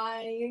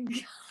my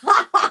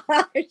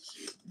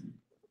gosh.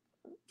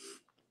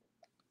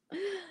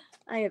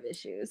 I have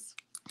issues.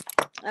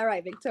 All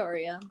right,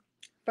 Victoria.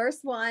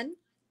 First one.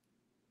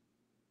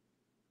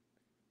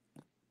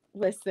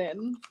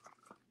 Listen.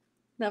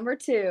 Number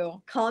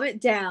 2. Calm it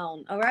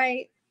down. All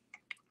right.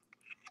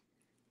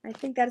 I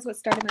think that is what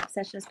started my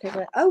obsession is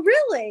Piglet. Oh,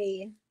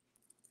 really?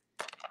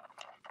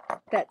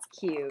 That's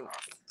cute.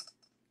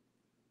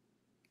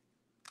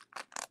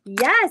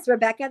 Yes,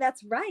 Rebecca,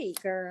 that's right,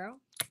 girl.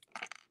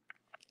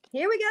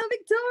 Here we go,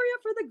 Victoria,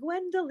 for the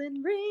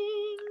Gwendolyn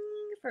ring.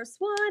 First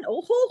one.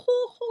 Oh, ho,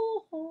 ho,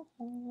 ho, ho,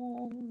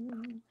 ho.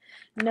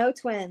 No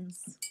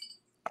twins.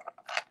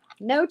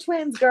 No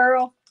twins,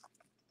 girl.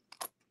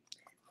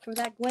 For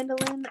that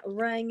Gwendolyn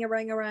ring,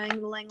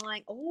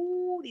 lang.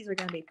 Oh, these are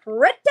going to be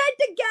pretty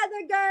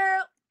together,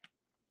 girl.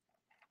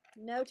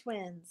 No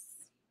twins.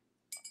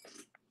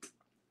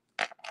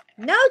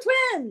 No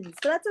twins,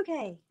 but that's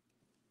okay.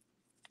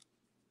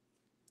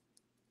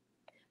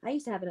 I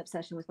used to have an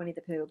obsession with Winnie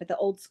the Pooh, but the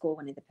old school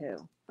Winnie the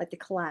Pooh, like the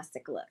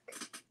classic look.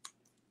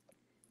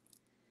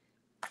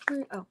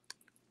 Oh,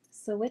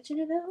 switching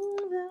it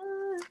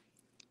over.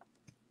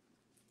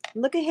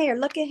 Look at here,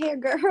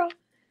 girl.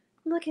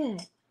 Look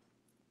at it.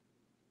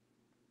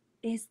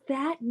 Is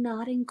that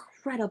not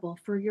incredible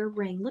for your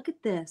ring? Look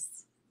at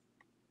this.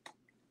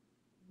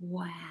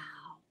 Wow.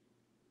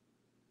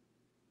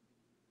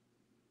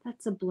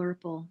 That's a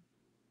blurple.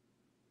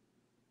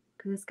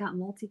 Because it's got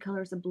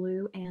multicolors of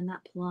blue and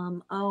that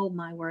plum. Oh,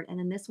 my word. And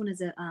then this one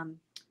is a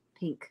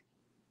pink.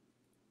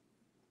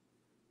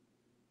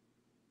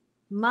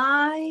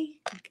 My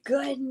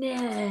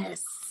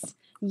goodness.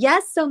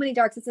 Yes, so many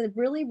darks. It's a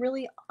really,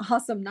 really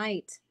awesome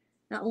night.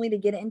 Not only to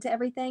get into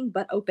everything,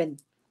 but open.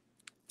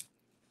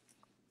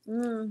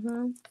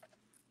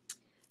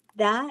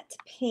 That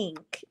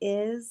pink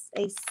is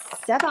a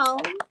 7.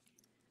 I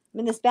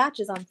mean, this batch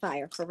is on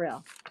fire, for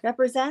real.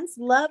 Represents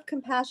love,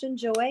 compassion,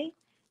 joy,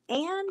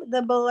 and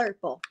the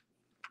blurple.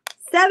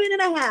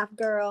 7.5,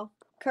 girl.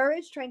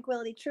 Courage,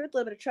 tranquility, truth, a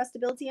little bit of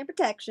trustability and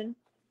protection.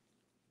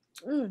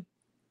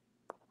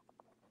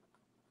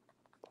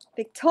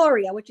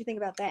 Victoria, what do you think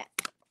about that?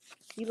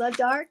 You love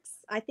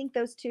darks? I think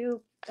those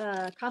two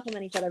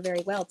complement each other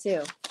very well,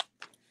 too.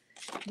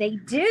 They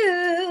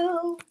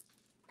do.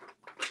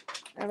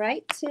 All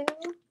right, 2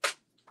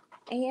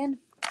 and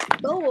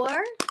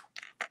 4.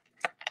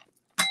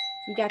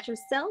 You got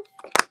yourself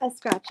a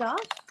scratch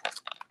off.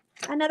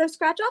 Another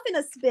scratch off and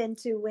a spin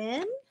to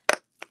win.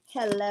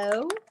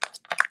 Hello.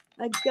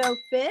 A Go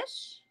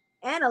Fish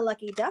and a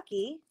Lucky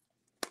Ducky.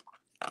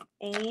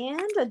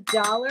 And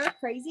 $1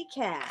 Crazy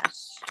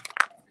Cash.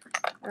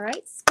 All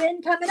right,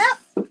 spin coming up.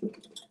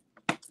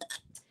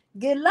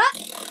 Good luck.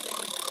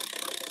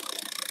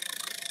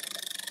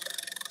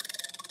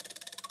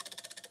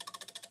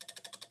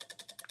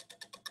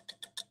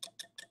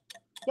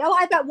 Yo,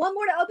 I've got one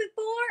more to open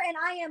for, and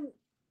I am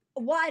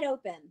wide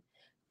open.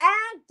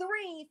 Add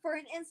 3 for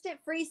an instant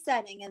free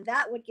setting, and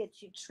that would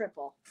get you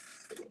triple.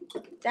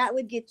 That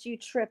would get you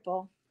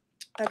triple.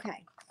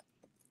 Okay.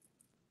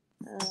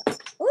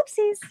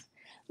 Oopsies.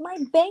 My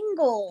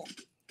bangle.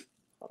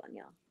 Hold on,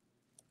 y'all.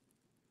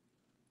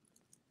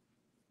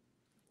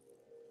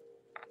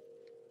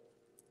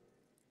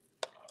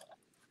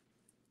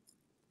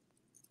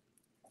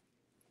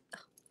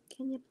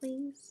 Can you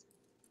please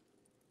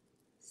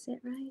sit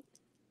right?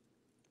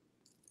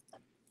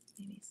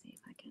 Maybe see if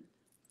I can.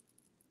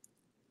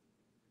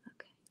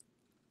 Okay.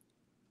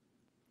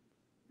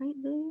 Right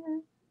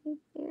there. Right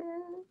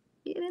there.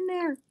 Get in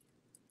there.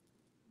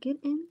 Get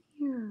in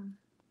here.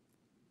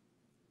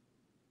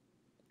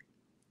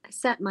 I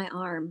set my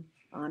arm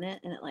on it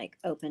and it like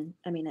opened.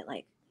 I mean, it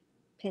like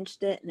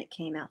pinched it and it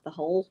came out the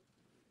hole.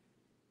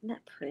 Isn't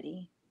that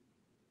pretty?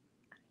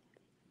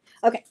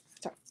 Okay.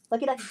 Sorry.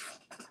 Look at that.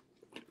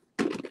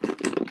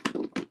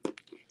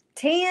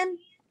 10.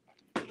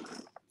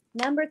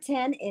 Number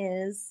 10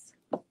 is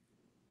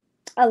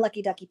a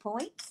Lucky Ducky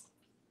point.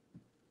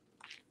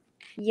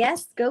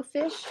 Yes, Go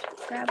Fish.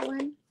 Grab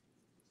one.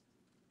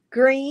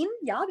 Green.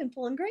 Y'all been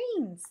pulling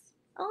greens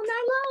all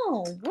night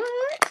long.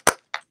 What?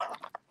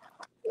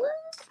 What?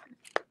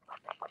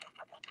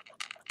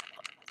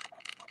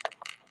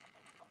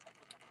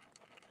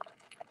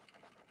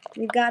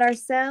 We've got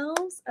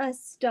ourselves a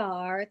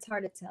star. It's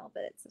hard to tell,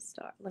 but it's a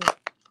star. Let me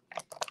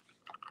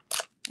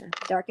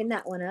darken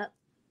that one up.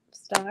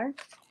 Star.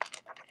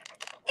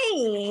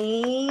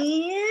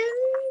 And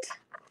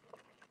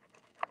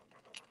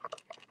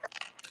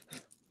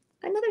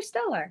another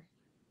star.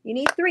 You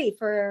need 3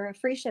 for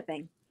free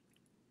shipping.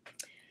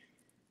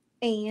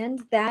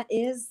 And that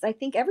is, I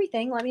think,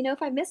 everything. Let me know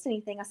if I missed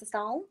anything,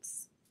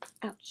 assistants.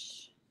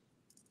 Ouch.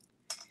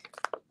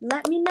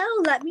 Let me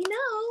know. Let me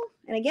know.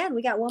 And again,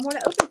 we got one more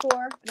to open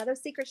for. Another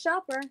secret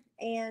shopper.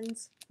 And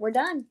we're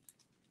done.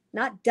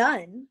 Not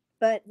done,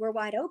 but we're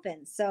wide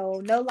open.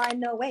 So no line,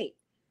 no wait.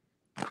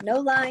 No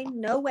line,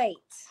 no wait.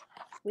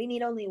 We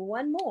need only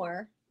one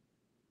more.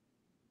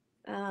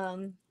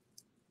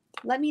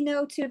 Let me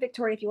know too,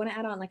 Victoria, if you want to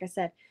add on. Like I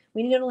said,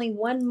 we need only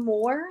one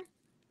more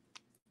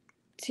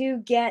to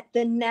get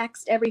the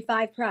next every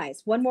 5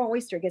 prize. One more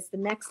oyster gets the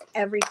next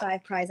every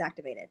 5 prize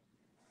activated.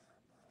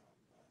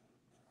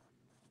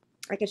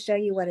 I can show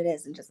you what it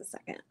is in just a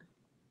second.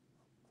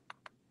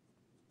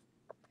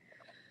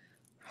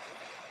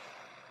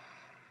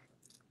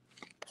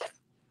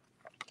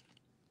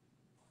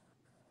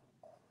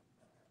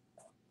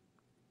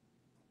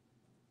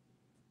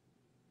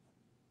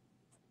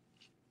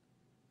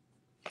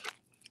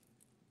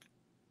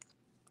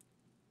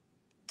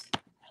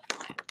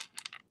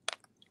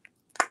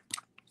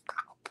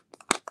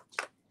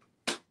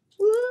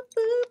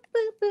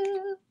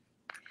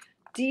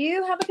 Do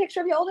you have a picture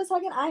of your oldest,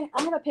 Hagen? I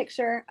have a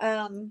picture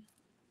from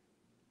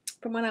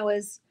when I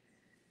was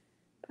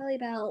probably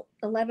about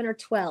 11 or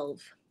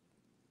 12.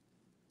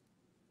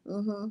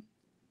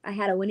 I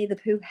had a Winnie the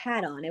Pooh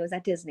hat on. It was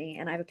at Disney,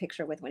 and I have a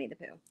picture with Winnie the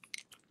Pooh.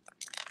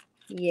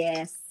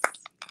 Yes.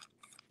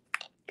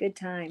 Good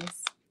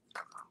times.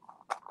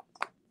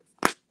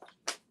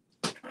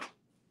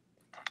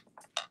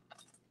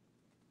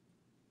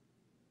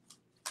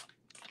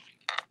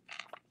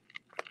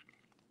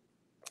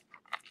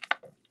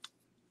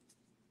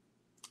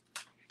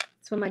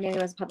 When my nanny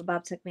was Papa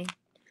Bob took me.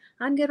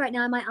 I'm good right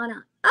now, my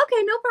Anna.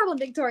 Okay, no problem,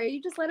 Victoria.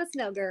 You just let us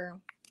know, girl.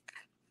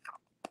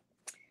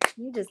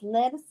 You just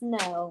let us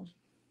know.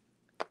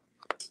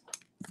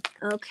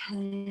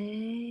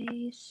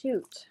 Okay,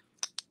 shoot.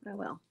 Oh,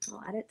 well,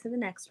 I'll add it to the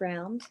next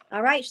round.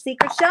 All right,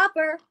 secret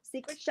shopper.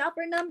 Secret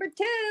shopper number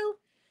 2.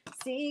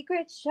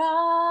 Secret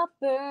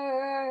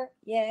shopper.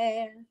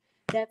 Yeah,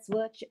 that's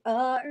what you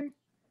are.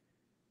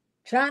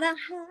 Trying to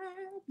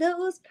hide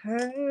those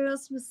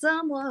pearls from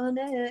someone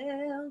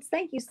else.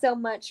 Thank you so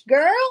much,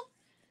 girl.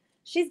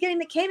 She's getting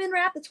the Cayman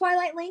wrap, the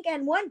Twilight link,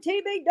 and 1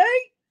 TBD.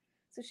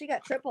 So she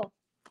got triple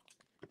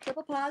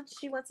pods.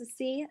 She wants to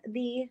see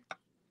the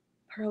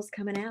pearls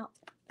coming out.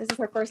 This is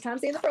her first time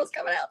seeing the pearls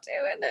coming out too,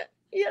 isn't it?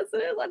 Yes, it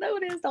is. I know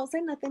it is. Don't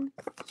say nothing.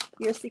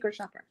 You're a secret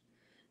shopper.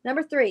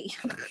 Number 3.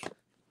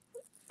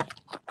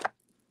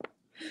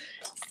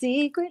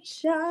 Secret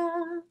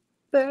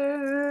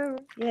shopper,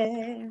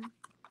 yeah.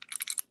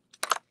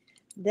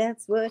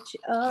 That's what you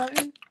are.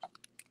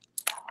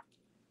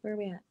 Where are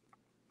we at?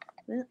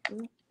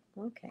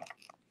 Okay.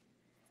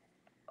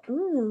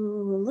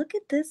 Ooh, look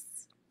at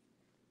this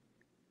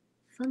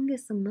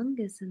fungus among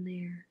us in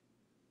there.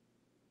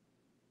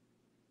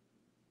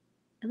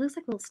 It looks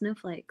like little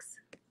snowflakes.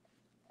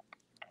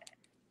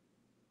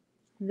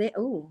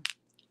 Oh,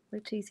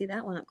 wait till you see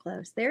that one up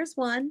close. There's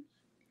one.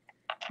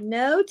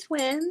 No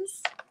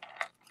twins.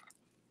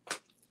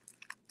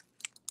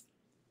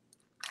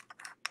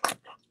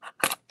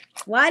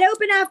 Wide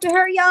open after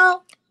her,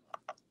 y'all.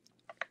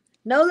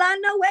 No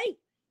line, no wait.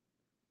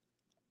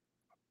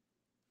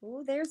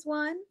 Oh, there's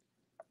one.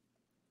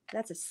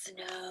 That's a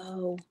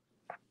snow.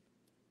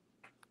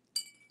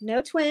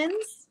 No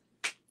twins.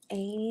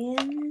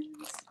 And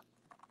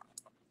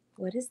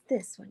what is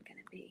this one going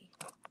to be?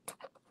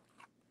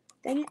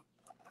 Dang it.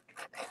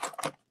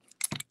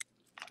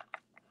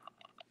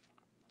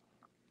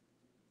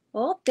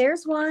 Oh,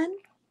 there's one.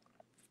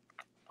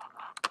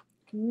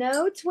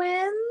 No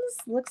twins.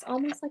 Looks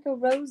almost like a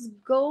rose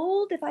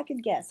gold, if I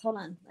could guess. Hold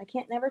on. I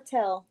can't never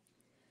tell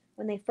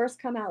when they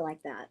first come out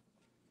like that.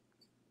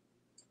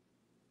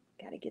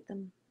 Got to get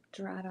them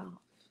dried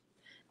off.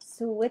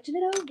 Switching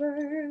it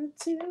over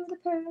to the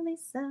pearly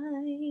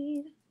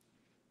side.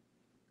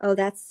 Oh,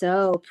 that's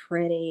so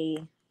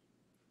pretty.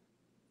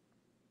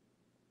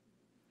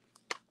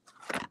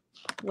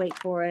 Wait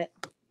for it.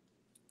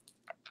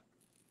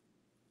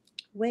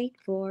 Wait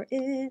for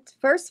it.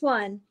 First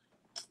one.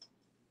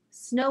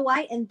 Snow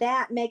White, and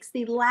that makes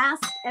the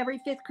last every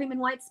fifth cream and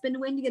white spin to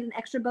win. You get an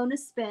extra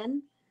bonus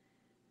spin.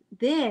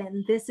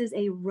 Then this is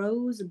a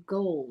rose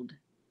gold.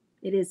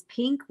 It is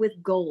pink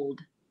with gold.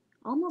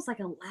 Almost like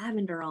a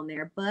lavender on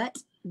there, but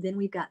then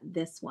we've got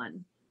this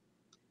one.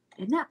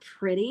 Isn't that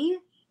pretty?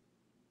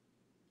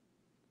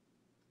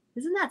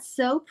 Isn't that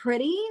so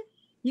pretty?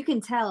 You can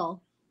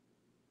tell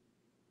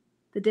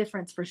the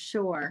difference for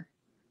sure.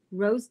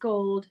 Rose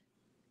gold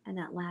and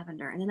that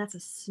lavender. And then that's a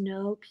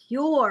snow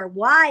pure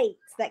white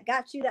that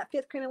got you that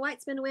fifth cream and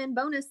white spin to win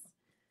bonus.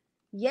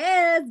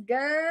 Yes,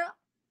 girl.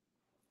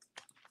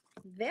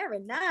 Very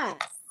nice.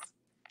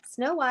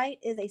 Snow White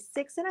is a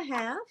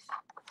 6.5.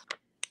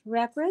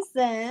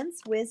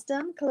 Represents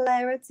wisdom,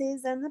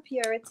 clarities, and the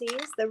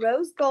purities. The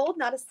rose gold,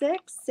 not a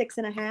 6,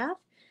 6.5.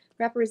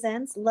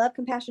 Represents love,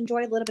 compassion,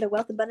 joy, a little bit of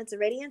wealth, abundance,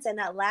 and radiance. And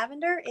that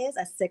lavender is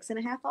a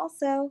 6.5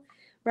 also.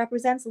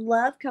 Represents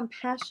love,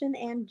 compassion,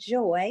 and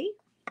joy.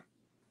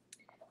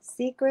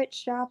 Secret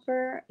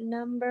shopper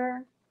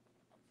number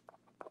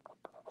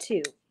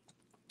 2.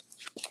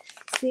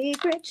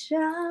 Secret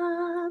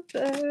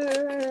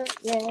shopper,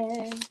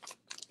 yeah.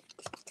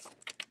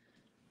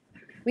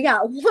 We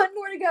got one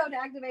more to go to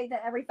activate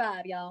that every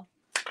 5, y'all.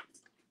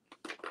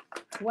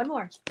 One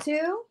more.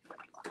 2,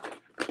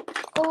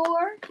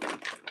 4,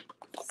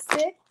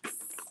 6,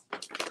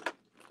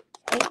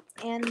 8,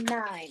 and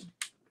 9.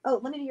 Oh,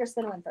 let me do your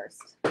spin one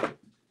first.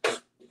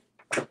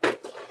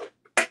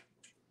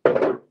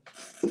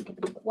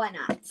 Why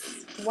not?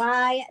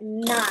 Why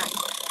not?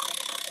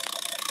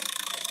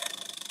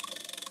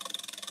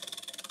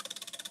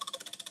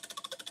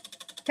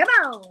 Come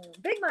on.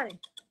 Big money.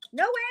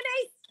 No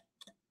Wendy's.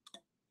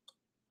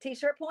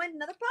 T-shirt point,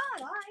 another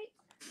pot. All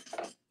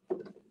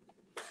right.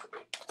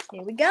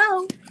 Here we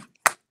go.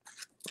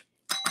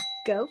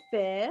 Go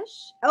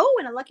fish. Oh,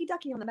 and a lucky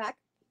ducky on the back.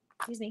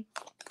 Excuse me.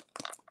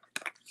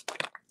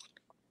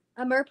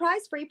 A mer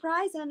prize, free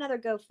prize, and another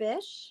go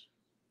fish.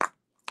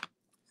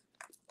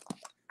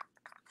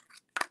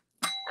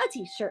 A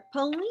t-shirt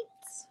point.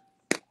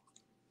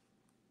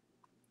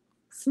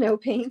 Snow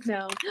pink,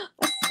 no.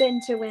 A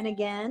spin to win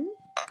again.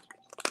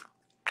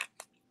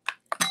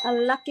 A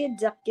lucky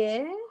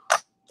ducky.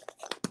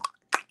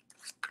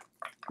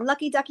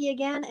 Lucky ducky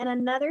again, and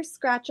another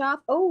scratch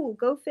off. Oh,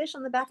 go fish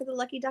on the back of the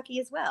lucky ducky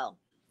as well.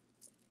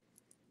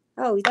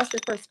 Oh, that's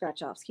your first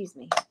scratch off. Excuse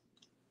me.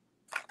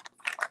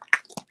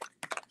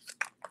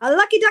 A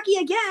lucky ducky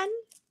again,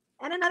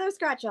 and another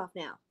scratch off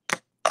now.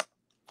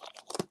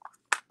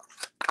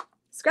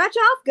 Scratch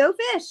off, go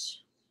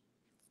fish.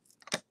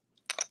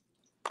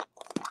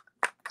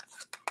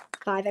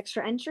 5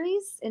 extra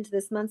entries into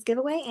this month's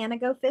giveaway, and a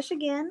go fish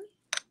again.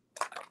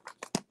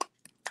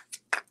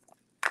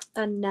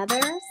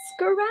 Another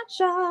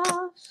scratch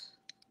off.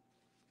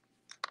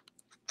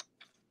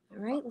 All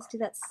right, let's do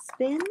that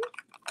spin.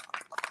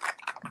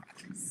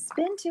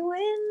 Spin to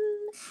win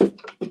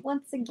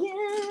once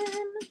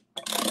again.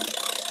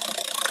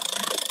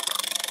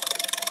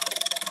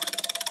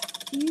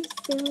 You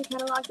silly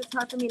catalog, it's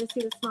hard for me to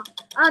see the small.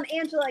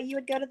 Angela, you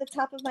would go to the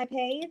top of my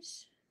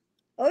page.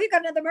 Oh, you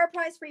got another mer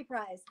prize, free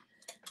prize.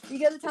 You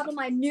go to the top of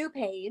my new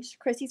page,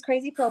 Kristies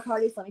Crazy Pearl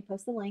Parties. Let me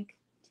post the link.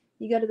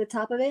 You go to the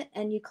top of it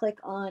and you click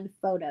on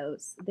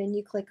photos. Then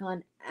you click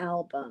on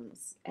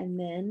albums. And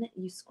then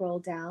you scroll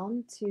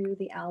down to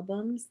the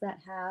albums that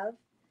have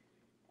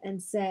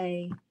and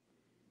say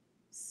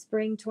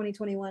spring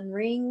 2021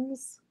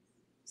 rings,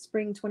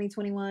 spring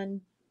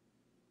 2021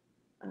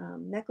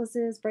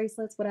 necklaces,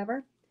 bracelets,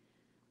 whatever.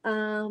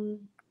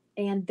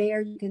 And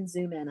there you can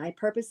zoom in. I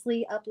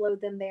purposely upload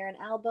them there in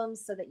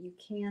albums so that you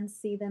can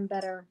see them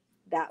better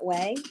that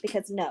way,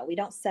 because no, we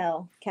don't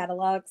sell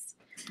catalogs.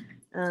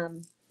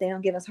 They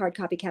don't give us hard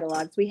copy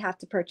catalogs. We have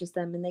to purchase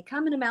them, and they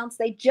come in amounts.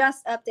 They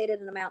just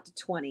updated an amount to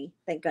 20,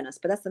 thank goodness,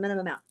 but that's the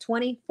minimum amount,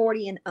 20,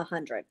 40, and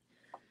 100.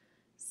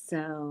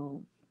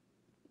 So,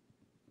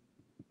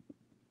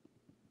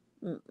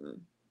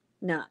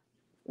 not.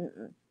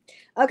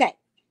 Okay.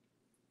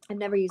 I've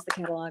never used the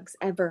catalogs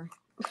ever.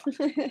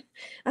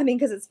 I mean,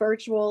 because it's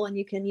virtual and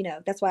you can,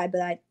 that's why I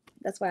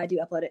do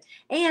upload it.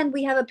 And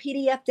we have a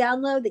PDF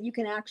download that you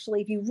can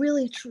actually, if you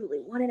really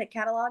truly wanted a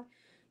catalog,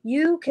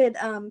 you could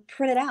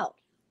print it out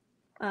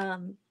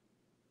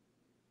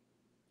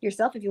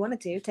yourself if you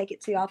wanted to. Take it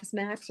to Office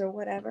Max or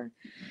whatever.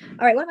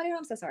 All right, what am I doing?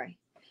 I'm so sorry.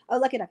 Oh,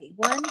 Lucky Ducky.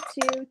 1,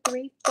 2,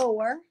 3,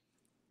 4.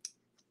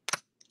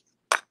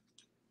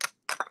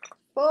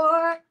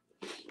 4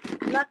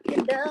 Lucky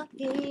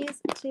Duckies.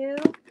 2,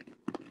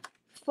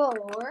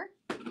 4.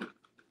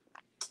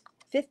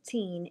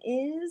 15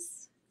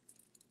 is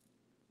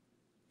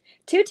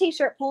 2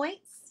 t-shirt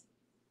points,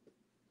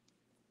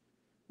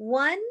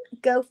 1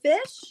 Go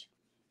Fish,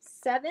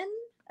 7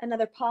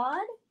 another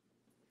pod,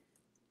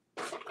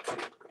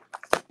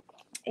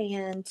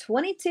 and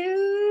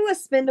 22 a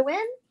spin to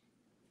win.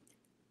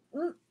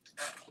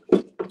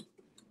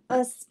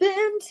 A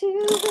spin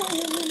to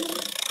win.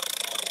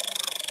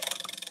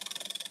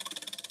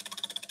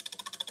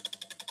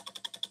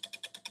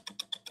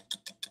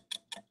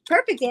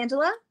 Perfect,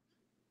 Angela.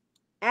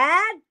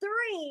 Add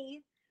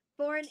 3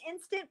 for an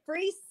instant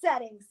free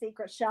setting,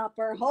 Secret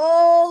Shopper.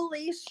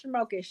 Holy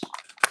smokish.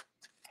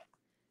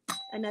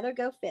 Another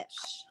Go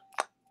Fish.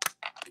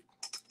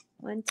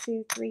 1,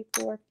 2, 3,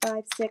 4,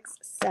 5, 6,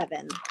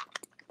 7.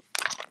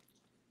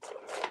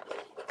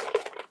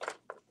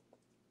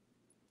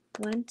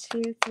 1,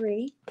 2,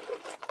 3,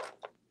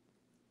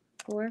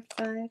 4,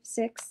 5,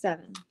 6,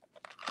 7.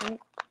 1,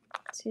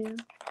 2,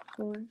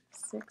 4,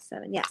 6,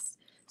 7. Yes.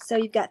 So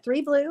you've got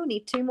 3 blue.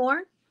 Need 2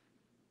 more.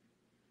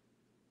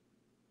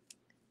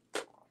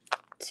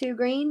 2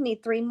 green.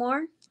 Need 3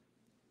 more.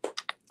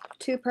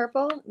 2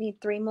 purple.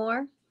 Need 3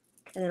 more.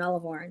 And then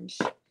olive orange.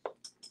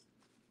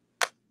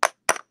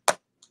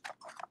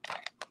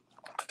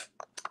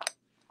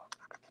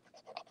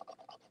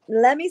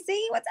 Let me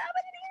see what's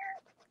happening here.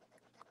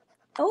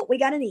 Oh, we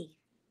got an E.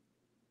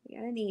 We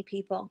got an E,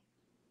 people.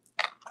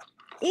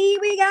 E,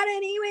 we got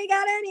an E, we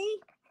got an E.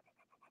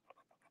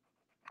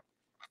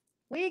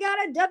 We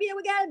got a W,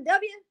 we got a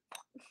W.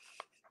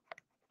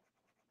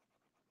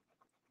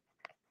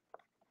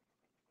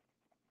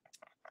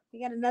 We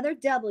got another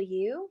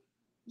W.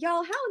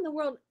 Y'all, how in the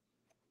world,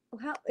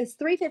 it's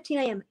 3:15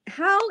 a.m.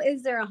 How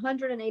is there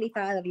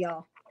 185 of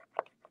y'all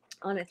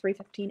on at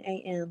 3:15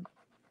 a.m.?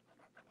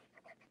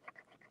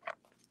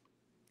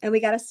 And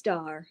we got a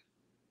star.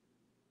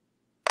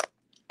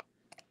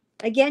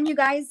 Again, you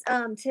guys,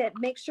 to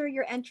make sure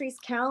your entries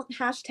count,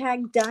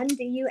 hashtag done,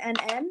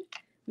 D-U-N-N.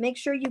 Make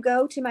sure you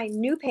go to my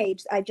new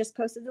page. I just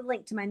posted the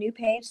link to my new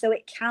page, so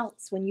it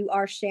counts when you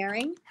are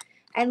sharing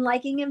and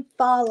liking and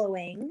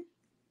following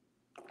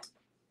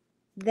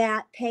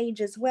that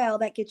page as well.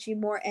 That gets you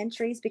more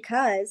entries,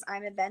 because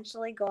I'm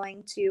eventually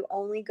going to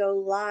only go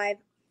live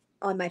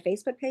on my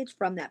Facebook page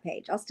from that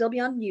page. I'll still be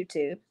on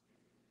YouTube,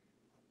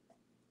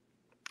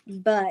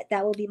 but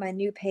that will be my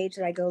new page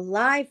that I go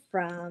live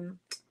from,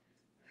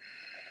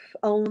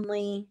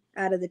 only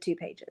out of the 2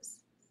 pages.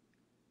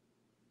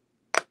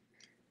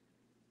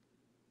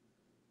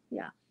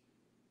 Yeah.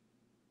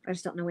 I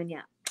just don't know when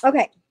yet.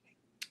 Okay.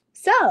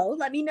 So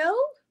let me know,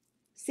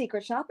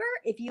 Secret Shopper,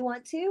 if you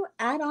want to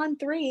add on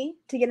 3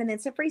 to get an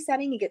instant free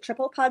setting. You get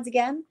triple pods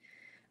again.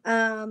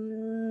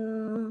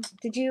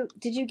 Did you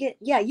get,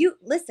 yeah, you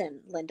listen,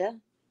 Linda.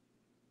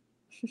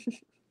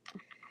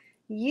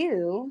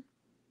 You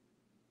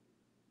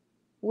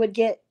would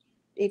get,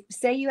 if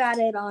say you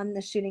added on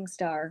the shooting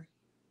star,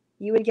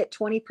 you would get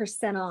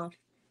 20% off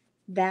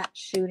that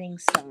shooting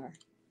star.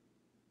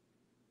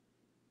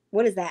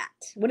 What is that?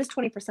 What is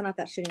 20% off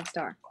that shooting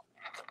star?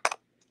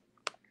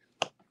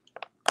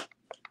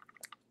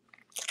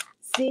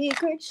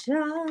 Secret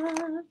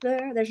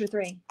Shopper. There's your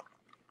 3.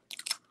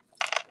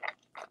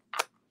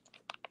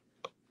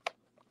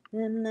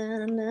 Na,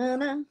 na, na,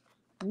 na.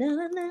 Na,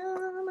 na, na,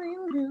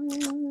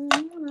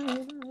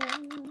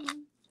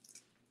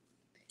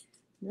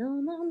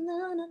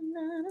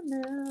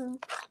 no.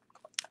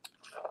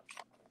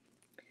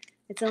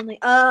 It's only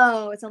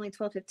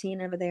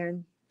 12:15 over there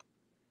in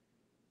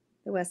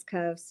the West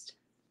Coast.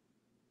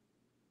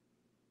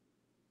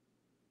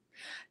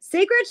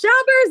 Secret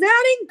Shoppers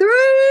adding 3.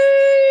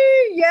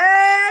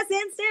 Yes,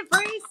 instant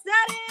free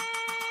setting.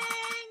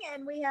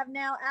 And we have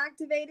now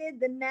activated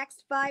the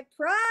next 5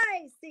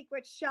 prize.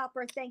 Secret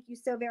Shopper, thank you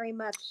so very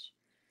much.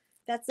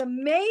 That's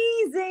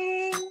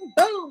amazing.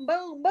 Boom,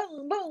 boom,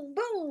 boom, boom,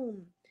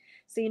 boom.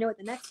 So you know what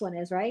the next one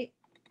is, right?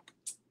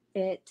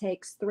 It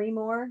takes 3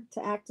 more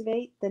to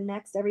activate the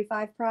next every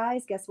 5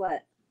 prize. Guess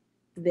what?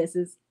 This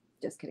is,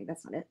 just kidding,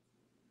 that's not it.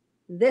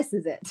 This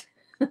is it.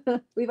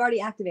 We've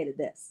already activated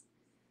this.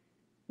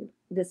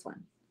 This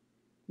one.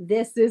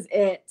 This is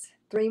it.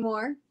 3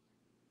 more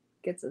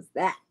gets us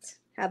that.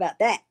 How about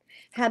that?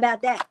 How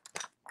about that?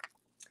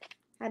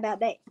 How about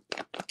that?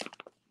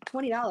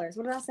 $20.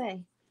 What did I say?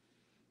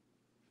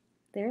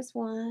 There's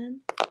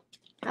one.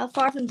 How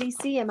far from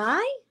DC am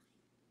I?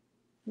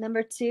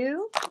 Number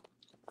 2.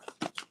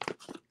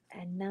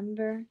 And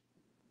number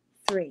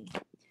 3.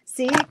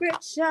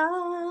 Secret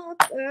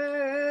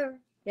shopper.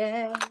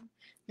 Yeah,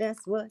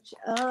 that's what you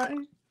are.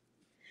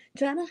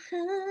 Trying to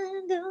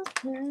hide those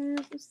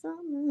plans for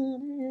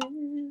someone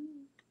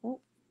else. Oh.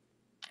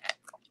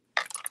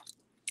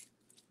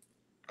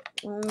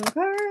 Okay.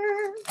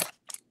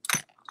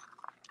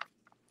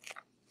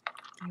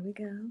 There we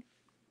go.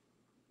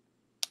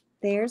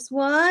 There's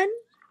one.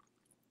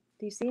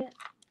 Do you see it?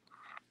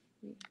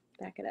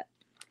 Back it up.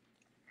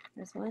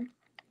 There's one.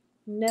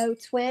 No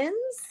twins.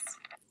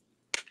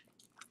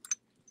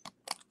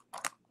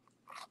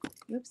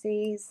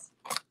 Oopsies.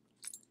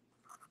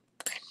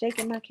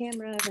 Shaking my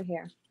camera over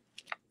here.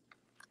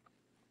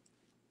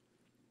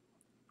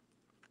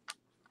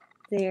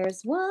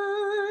 There's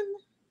one.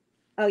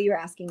 Oh, you were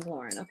asking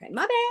Lauren. Okay,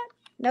 my bad.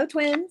 No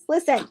twins.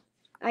 Listen,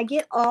 I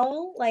get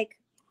all like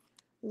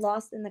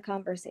lost in the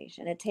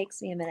conversation. It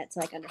takes me a minute to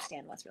like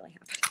understand what's really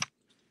happening.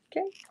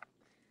 Okay.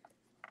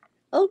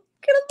 Oh,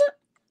 get a look.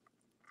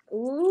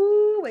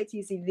 Ooh, wait till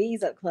you see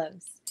these up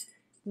close.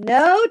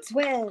 No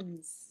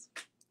twins.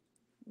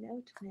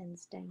 No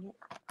twins, dang it.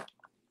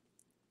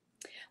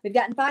 We've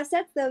gotten 5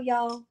 sets though,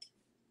 y'all.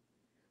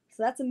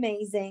 So that's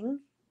amazing.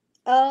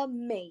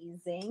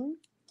 Amazing.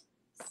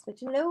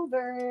 Switching it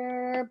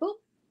over. Boom.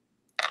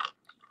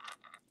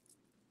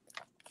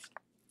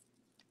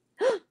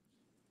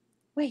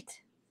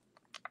 Wait.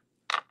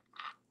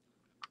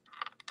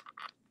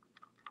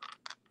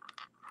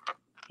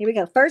 Here we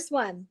go. First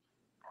one.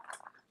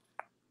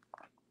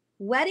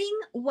 Wedding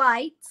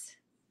white.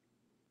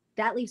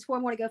 That leaves 4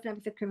 more to go for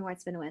number 5 cream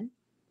white spin to win.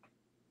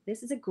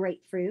 This is a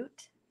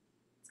grapefruit.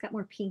 It's got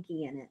more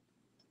pinky in it.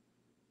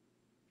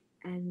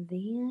 And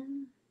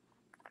then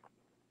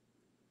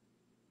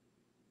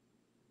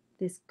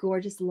this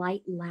gorgeous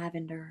light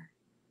lavender.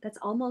 That's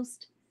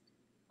almost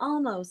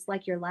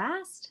like your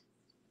last.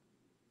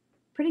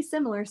 Pretty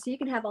similar, so you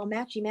can have all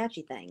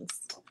matchy-matchy things.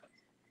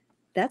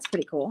 That's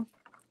pretty cool.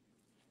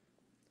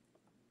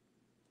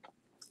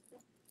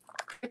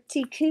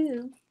 Pretty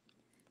cool.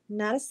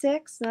 Not a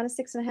 6, not a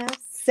 6.5.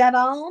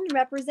 7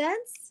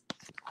 represents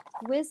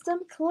wisdom,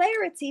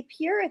 clarity,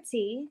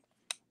 purity.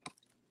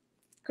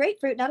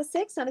 Grapefruit, not a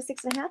 6, not a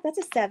 6.5. That's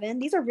a 7.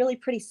 These are really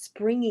pretty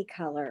springy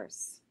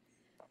colors.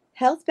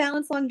 Health,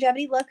 balance,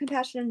 longevity, love,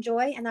 compassion, and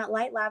joy. And that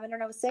light lavender,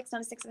 not a 6,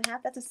 not a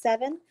 6.5. That's a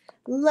 7.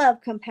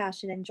 Love,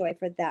 compassion, and joy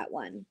for that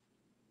one.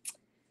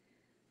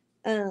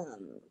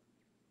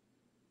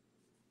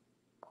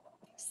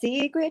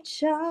 Secret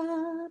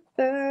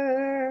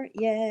shopper,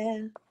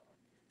 yeah,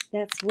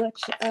 that's what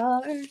you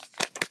are.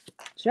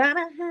 Trying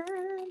to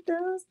hide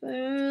those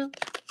pearls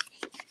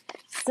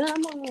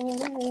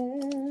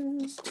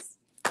someone else.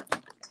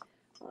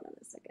 Hold on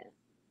a second.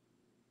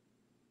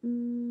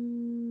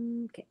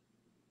 Okay.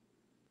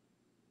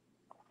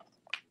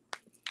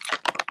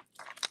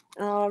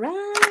 All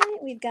right,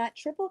 we've got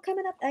triple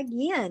coming up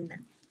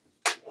again.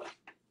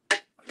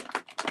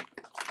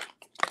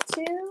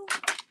 2,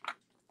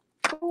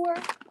 4,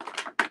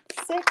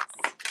 6,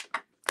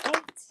 8,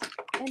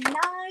 and 9.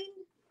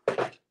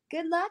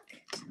 Good luck.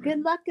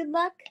 Good luck. Good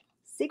luck.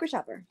 Secret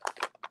shopper.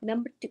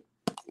 Number 2.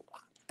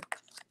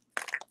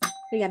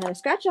 We got another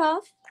scratch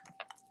off.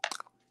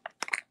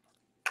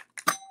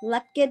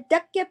 Lucky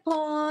ducky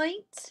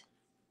point.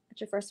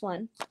 That's your first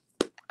one.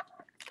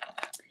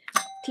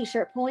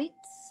 T-shirt points.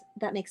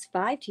 That makes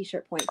 5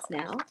 t-shirt points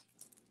now.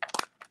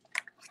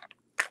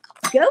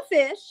 Go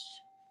fish.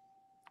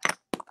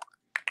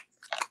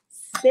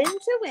 Spin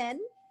to win.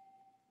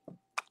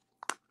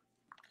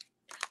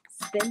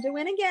 Spin to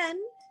win again.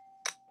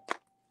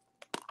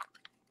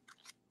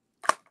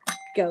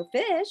 Go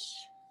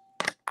fish.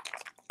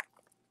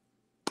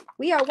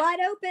 We are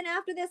wide open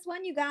after this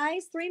one, you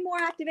guys. 3 more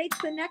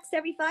activates the next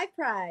every 5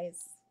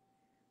 prize.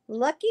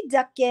 Lucky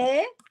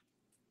ducky.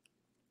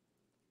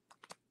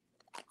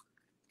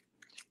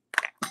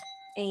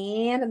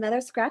 And another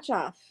scratch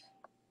off.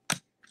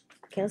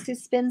 Okay, let's do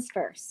spins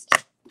first.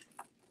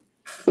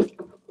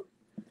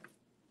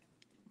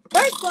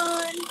 First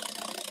one.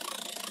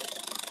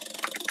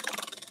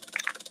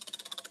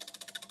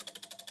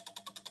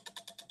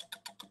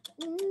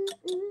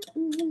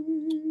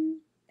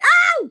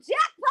 Oh,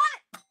 jackpot!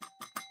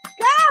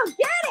 Go,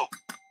 get it!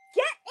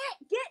 Get it,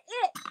 get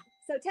it!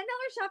 So $10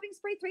 shopping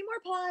spree, 3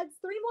 more pods,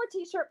 3 more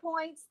t-shirt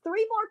points,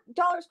 3 more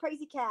dollars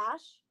crazy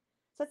cash.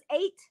 So it's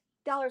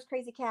 $8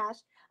 crazy cash.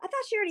 I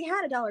thought she already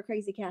had $1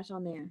 crazy cash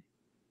on there.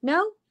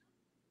 No?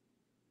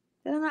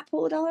 Did I not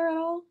pull $1 at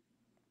all?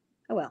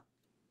 Oh well.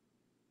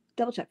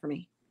 Double check for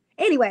me.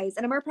 Anyways,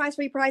 and a more prize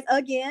free prize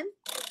again.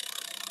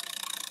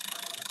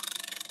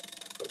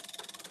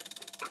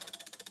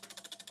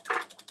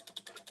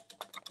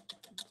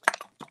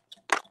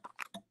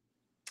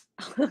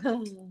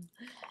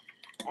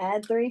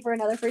 Add 3 for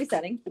another free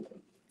setting.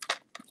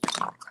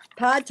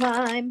 Pod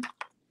time.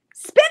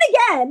 Spin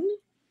again.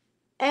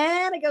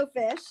 And a Go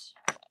Fish.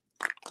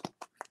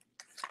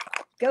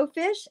 Go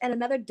Fish and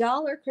another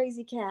 $1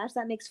 Crazy Cash.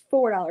 That makes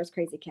 $4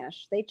 Crazy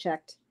Cash. They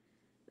checked.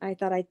 I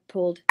thought I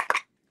pulled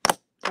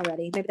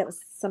already. Maybe that was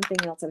something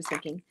else I was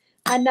thinking.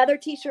 Another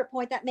t-shirt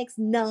point. That makes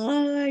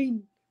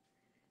 9.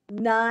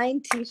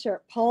 9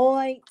 t-shirt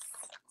points.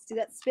 Let's do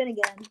that spin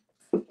again.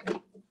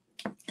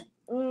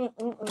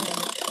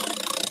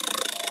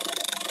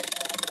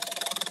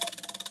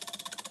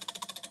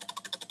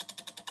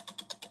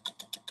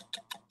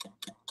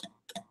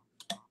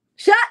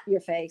 Shut your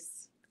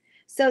face.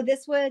 So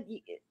this would,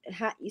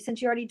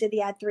 since you already did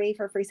the add 3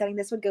 for free setting,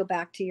 this would go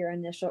back to your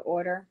initial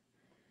order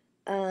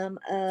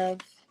of,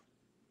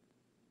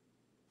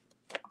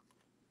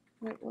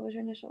 what was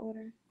your initial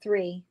order?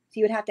 3. So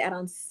you would have to add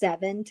on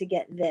 7 to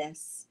get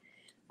this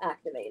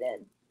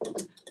activated,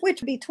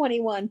 which would be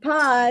 21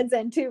 pods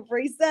and 2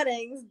 free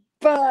settings.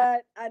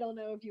 But I don't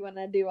know if you want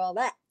to do all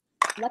that.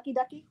 Lucky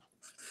ducky.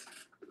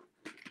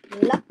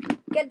 Lucky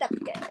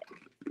ducky.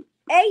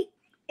 8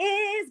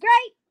 is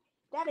great.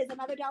 That is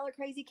another $1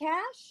 Crazy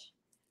Cash,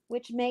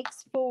 which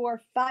makes for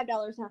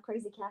 $5 now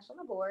Crazy Cash on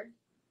the board.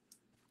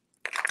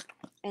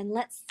 And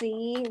let's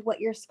see what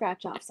your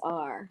scratch offs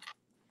are.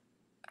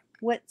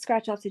 What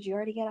scratch offs did you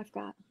already get? I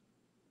forgot.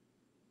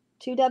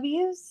 2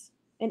 W's,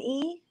 an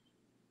E.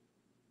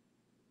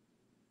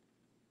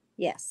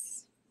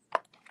 Yes.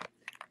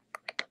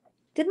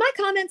 Did my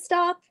comment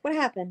stop? What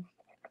happened?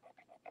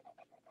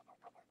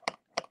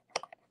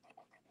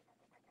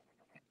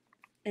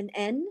 An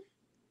N.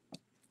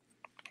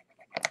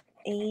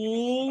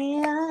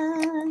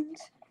 And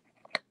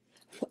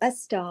a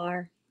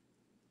star.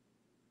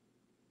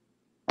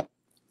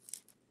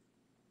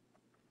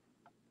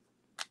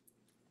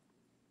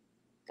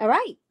 All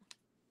right.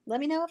 Let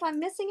me know if I'm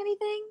missing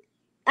anything.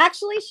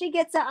 Actually, she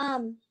gets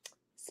a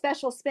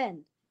special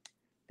spin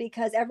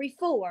because every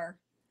 4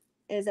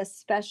 is a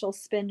special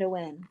spin to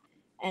win.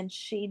 And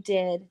she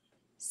did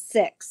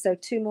 6. So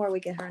 2 more, we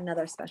get her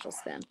another special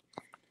spin.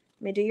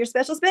 Let me do your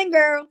special spin,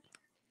 girl.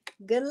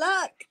 Good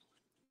luck.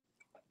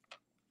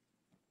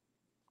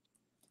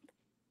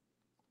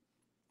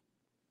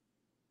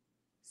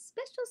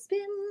 Special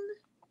spin.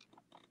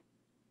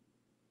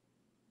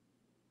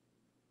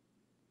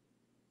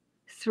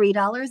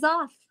 $3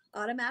 off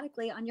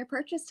automatically on your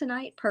purchase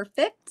tonight.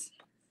 Perfect.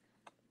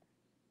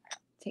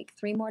 Take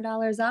 $3 more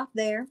off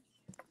there.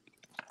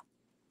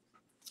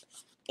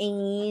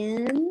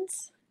 And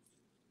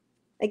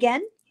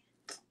again,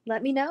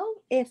 let me know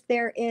if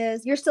there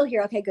is, you're still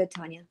here. Okay, good,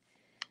 Tanya.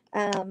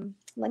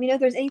 Let me know if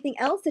there's anything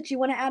else that you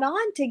want to add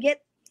on to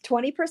get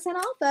 20%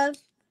 off of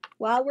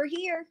while we're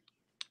here.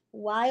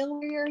 While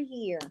we're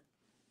here.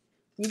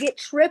 You get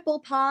triple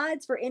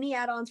pods for any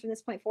add-ons from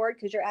this point forward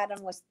because your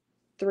add-on was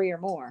 3 or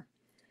more.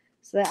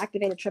 So that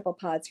activated triple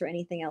pods for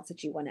anything else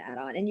that you want to add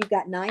on. And you've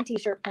got 9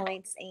 t-shirt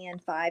points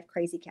and 5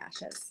 Crazy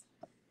Cashes.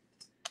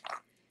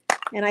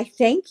 And I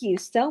thank you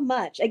so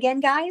much.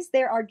 Again, guys,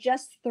 there are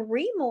just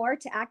 3 more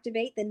to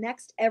activate the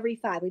next every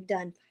 5. We've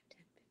done 5,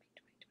 10, 15,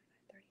 20,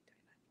 25, 30,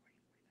 35,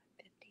 40,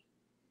 45, 50.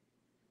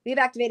 We've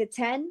activated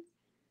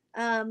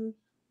 10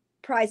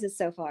 prizes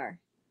so far.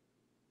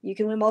 You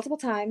can win multiple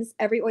times.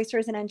 Every oyster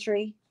is an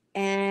entry.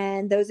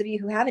 And those of you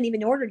who haven't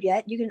even ordered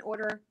yet, you can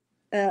order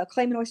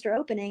claim an oyster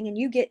opening and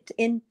you get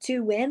in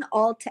to win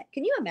all 10.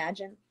 Can you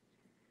imagine?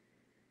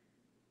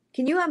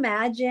 Can you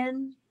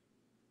imagine?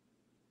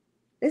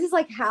 This is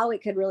like how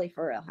it could really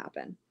for real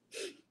happen.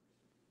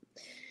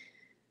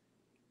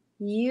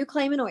 You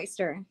claim an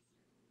oyster.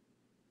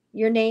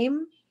 Your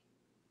name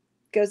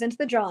goes into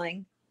the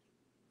drawing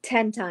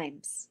 10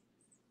 times.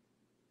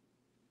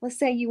 Let's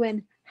say you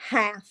win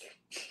half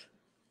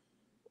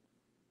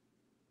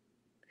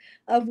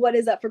of what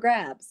is up for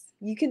grabs.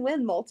 You can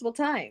win multiple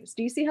times.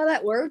 Do you see how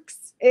that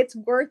works? It's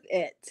worth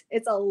it.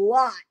 It's a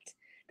lot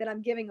that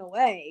I'm giving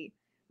away,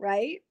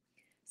 right?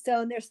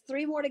 So there's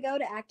 3 more to go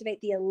to activate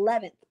the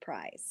 11th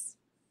prize.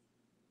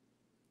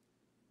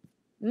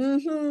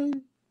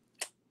 I'm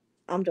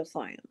just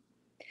saying.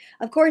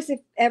 Of course, if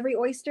every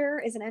oyster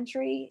is an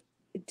entry,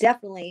 it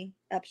definitely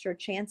ups your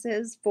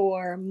chances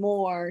for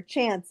more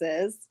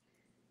chances.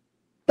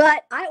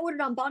 But I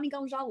ordered on Bonnie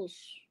Gonzalez.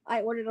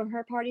 I ordered on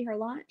her party, her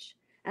launch.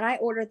 And I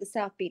ordered the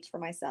South Beach for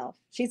myself.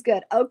 She's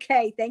good.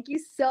 Okay. Thank you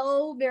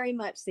so very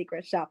much,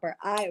 Secret Shopper.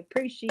 I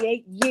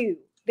appreciate you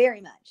very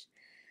much.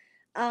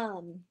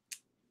 And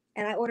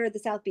I ordered the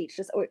South Beach,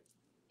 just,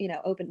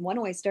 opened 1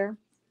 oyster.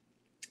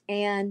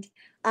 And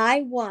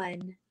I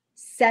won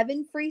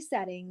 7 free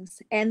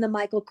settings and the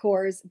Michael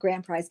Kors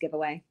grand prize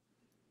giveaway.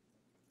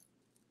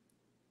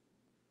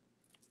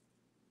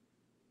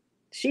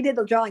 She did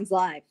the drawings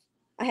live.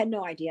 I had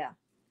no idea.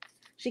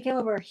 She came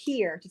over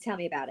here to tell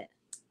me about it.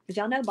 Because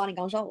y'all know Bonnie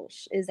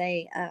Gonzalez is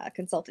a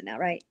consultant now,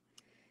 right?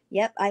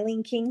 Yep,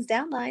 Eileen King's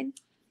downline.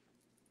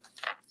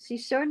 She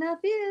sure enough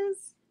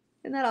is.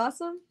 Isn't that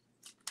awesome?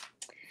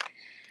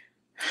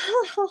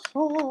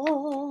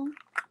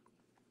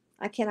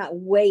 I cannot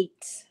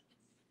wait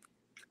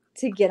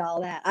to get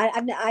all that.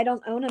 I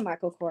don't own a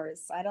Michael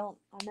Kors. I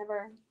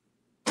never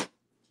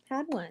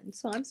had one.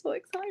 So I'm so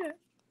excited.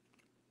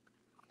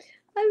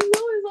 I'm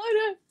so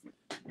excited.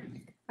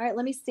 All right,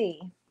 let me see.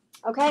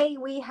 Okay,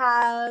 we're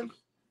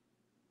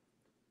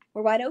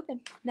wide open.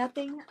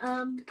 Nothing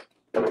on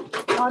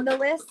the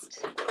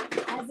list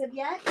as of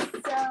yet.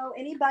 So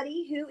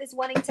anybody who is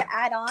wanting to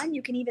add on,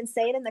 you can even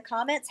say it in the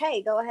comments.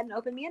 Hey, go ahead and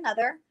open me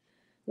another,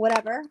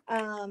 whatever.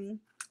 And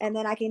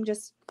then I can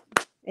just,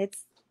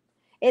 it's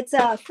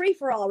a free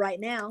for all right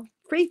now.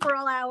 Free for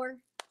all hour.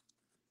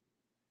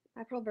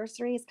 My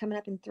anniversary is coming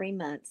up in 3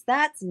 months.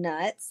 That's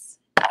nuts.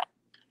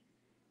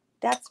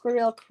 That's for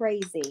real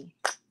crazy.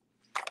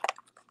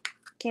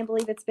 Can't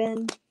believe it's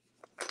been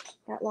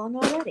that long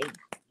already.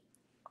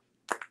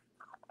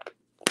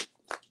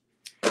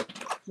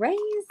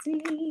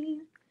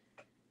 Crazy.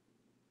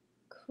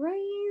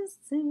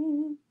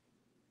 Crazy.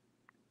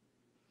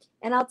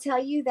 And I'll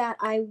tell you that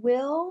I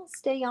will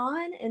stay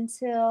on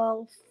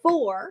until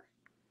 4.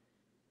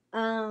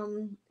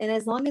 And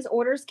as long as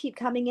orders keep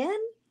coming in,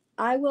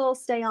 I will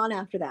stay on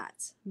after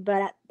that.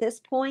 But at this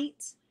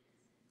point,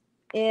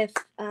 if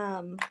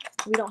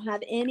we don't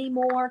have any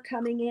more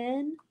coming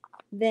in,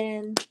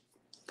 then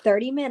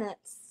 30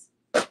 minutes,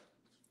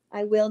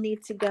 I will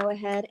need to go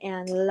ahead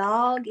and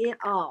log it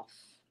off.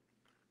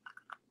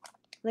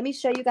 Let me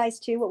show you guys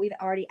too what we've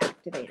already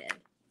activated.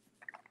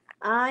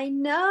 I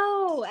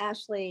know,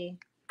 Ashley.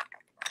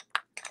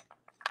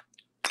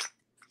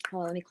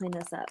 Hold on, let me clean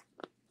this up.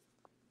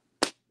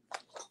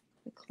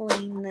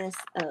 Clean this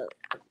up.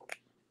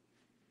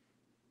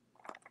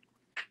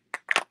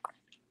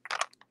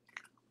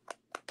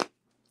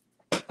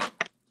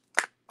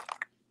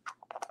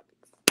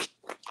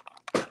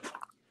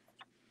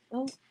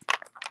 Oh,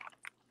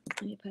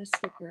 let me put a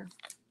sticker.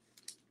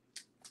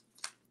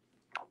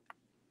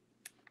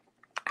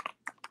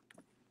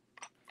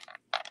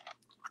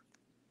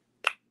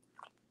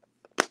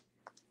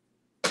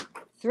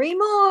 Three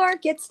more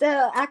gets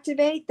to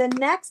activate the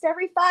next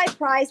every 5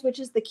 prize, which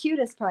is the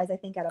cutest prize, I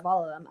think, out of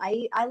all of them.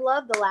 I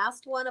love the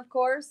last one, of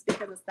course,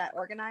 because it's that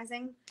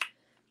organizing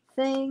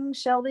thing,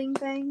 shelving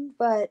thing,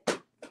 but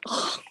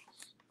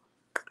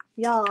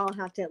y'all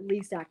have to at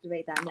least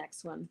activate that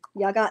next one.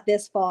 Y'all got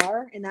this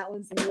far, and that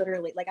one's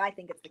literally, like, I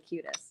think it's the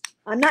cutest.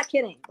 I'm not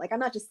kidding. Like, I'm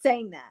not just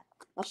saying that.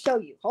 I'll show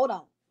you. Hold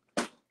on.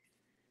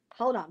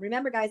 Hold on.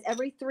 Remember, guys,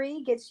 every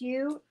 3 gets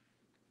you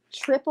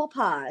triple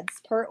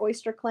pods per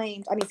oyster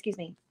claimed. I mean, excuse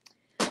me.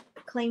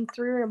 Claim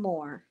 3 or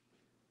more,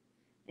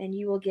 and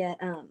you will get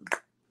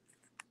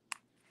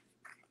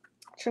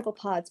triple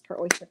pods per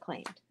oyster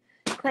claimed.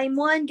 Claim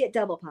 1, get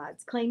double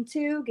pods. Claim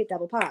 2, get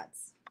double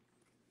pods.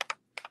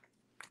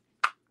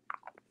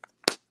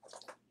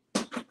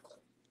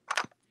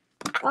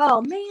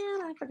 Oh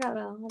man, I forgot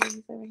about all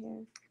these over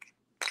here.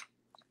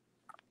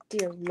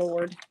 Dear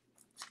Lord.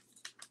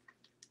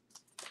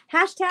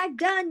 Hashtag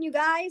done, you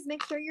guys.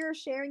 Make sure you're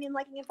sharing and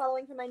liking and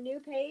following for my new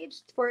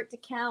page for it to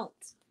count.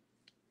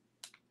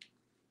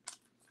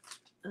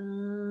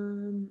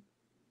 Where's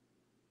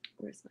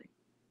my?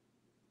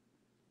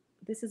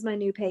 This is my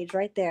new page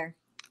right there.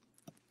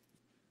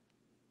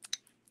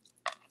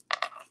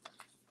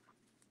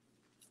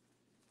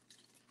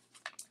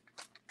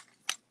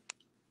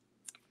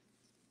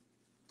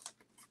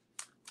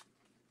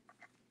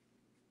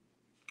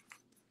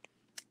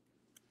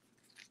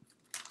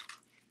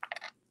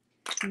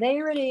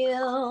 There it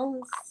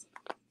is.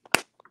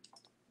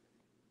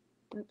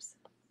 Oops.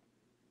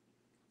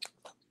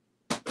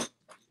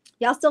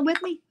 Y'all still with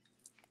me?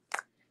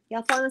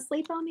 Y'all falling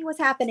asleep on me? What's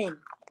happening?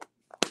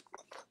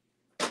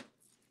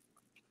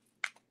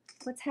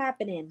 What's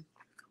happening?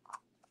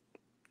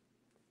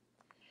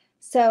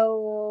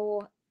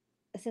 So,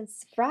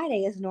 since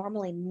Friday is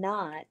normally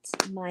not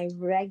my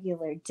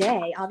regular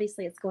day,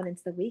 obviously it's going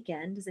into the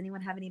weekend. Does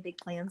anyone have any big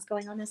plans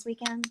going on this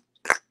weekend?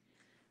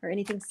 Or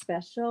anything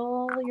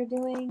special you're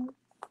doing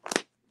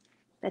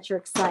that you're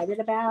excited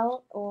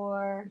about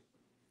or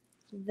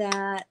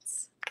that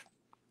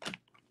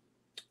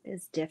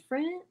is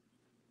different?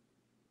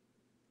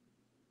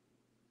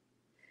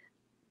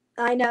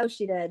 I know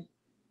she did.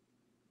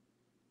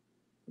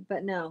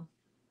 But no.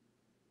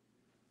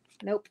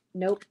 Nope,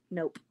 nope,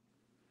 nope.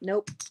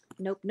 Nope,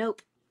 nope,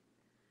 nope.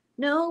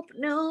 Nope,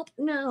 nope,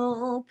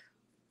 nope.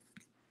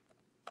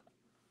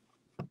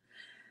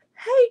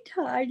 Hey,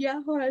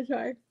 Tanya. Hold on,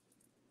 sorry.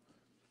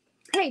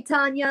 Hey,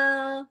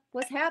 Tanya.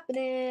 What's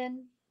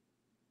happening?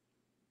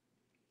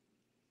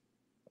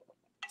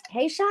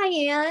 Hey,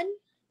 Cheyenne.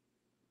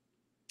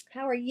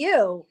 How are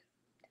you?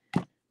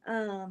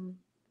 Tanya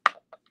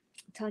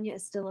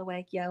is still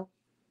awake, yo.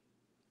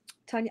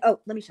 Tanya, oh,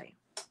 let me show you.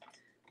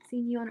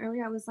 Seeing you on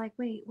earlier, I was like,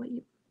 wait, what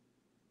you?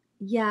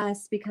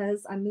 Yes,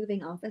 because I'm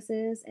moving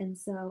offices, and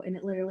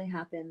it literally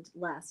happened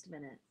last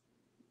minute.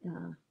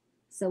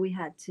 So we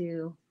had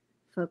to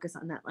focus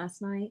on that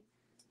last night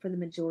for the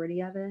majority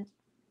of it.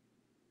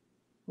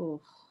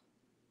 Oh.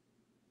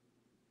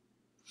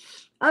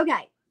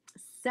 Okay,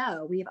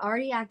 so we've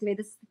already activated.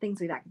 This is the things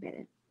we've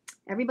activated.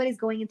 Everybody's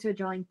going into a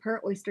drawing per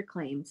oyster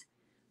claimed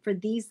for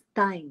these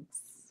things.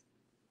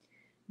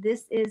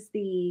 This is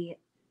the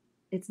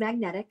it's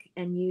magnetic,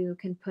 and you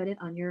can put it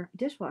on your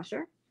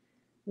dishwasher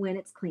when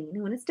it's clean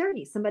and when it's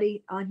dirty.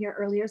 Somebody on here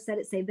earlier said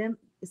it saved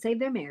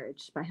their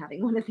marriage by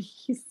having one of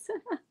these.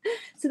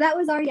 So that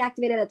was already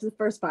activated at the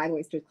first 5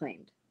 oysters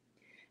claimed.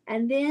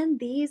 And then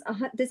this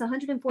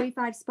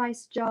 145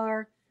 spice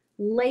jar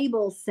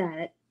label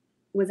set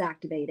was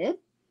activated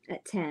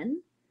at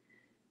 10.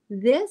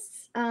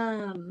 This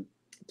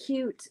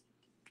cute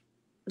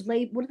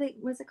label,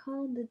 what's it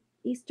called? The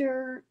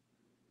Easter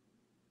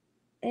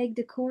egg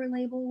decor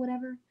label,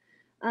 whatever.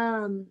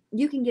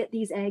 You can get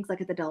these eggs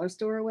like at the dollar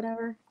store or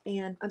whatever.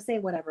 And I'm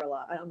saying whatever a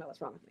lot. I don't know what's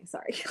wrong with me.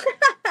 Sorry.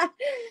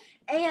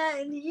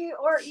 And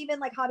or even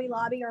like Hobby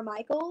Lobby or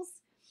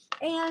Michael's.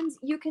 And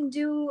you can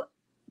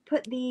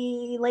put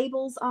the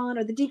labels on,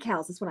 or the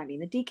decals is what I mean.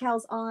 The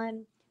decals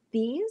on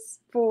these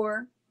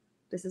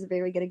this is a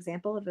very good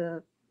example of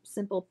a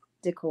simple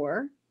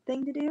decor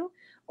thing to do,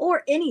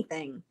 or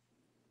anything.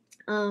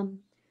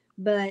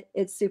 But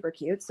it's super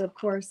cute. So of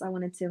course I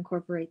wanted to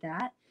incorporate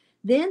that.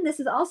 Then this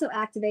is also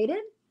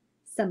activated.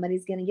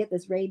 Somebody's going to get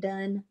this Ray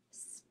Dunn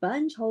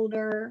sponge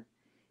holder.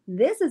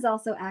 This is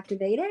also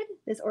activated,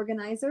 this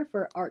organizer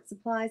for art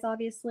supplies,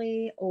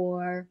 obviously,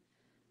 or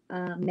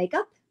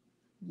makeup.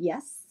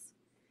 Yes.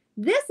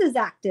 This is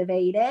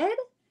activated.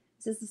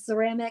 This is a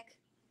ceramic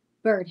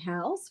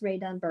birdhouse, Ray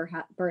Dunn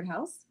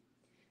birdhouse.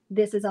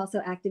 This is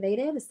also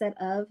activated, a set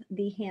of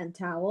the hand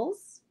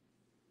towels.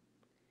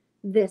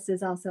 This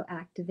is also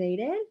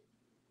activated,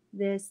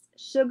 this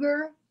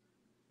sugar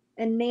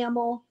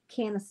enamel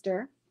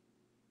canister.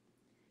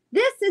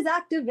 This is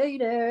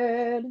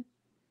activated.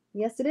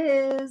 Yes, it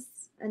is.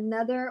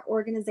 Another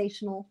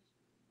organizational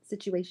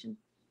situation.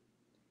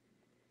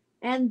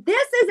 And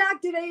this is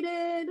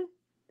activated.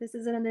 This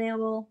is an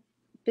enamel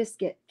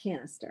biscuit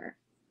canister.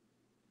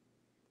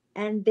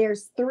 And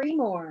there's 3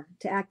 more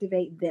to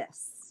activate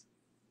this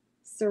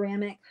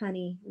ceramic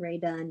honey Ray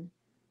Dunn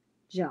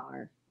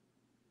jar.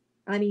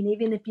 I mean,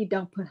 even if you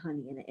don't put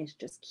honey in it, it's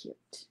just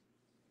cute.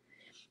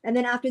 And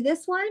then after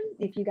this one,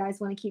 if you guys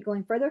want to keep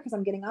going further, because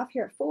I'm getting off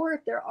here at 4,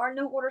 if there are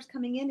no orders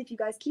coming in, if you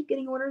guys keep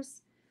getting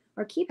orders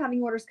or keep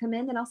having orders come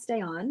in, then I'll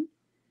stay on.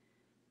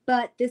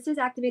 But this is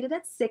activated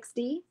at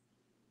 60.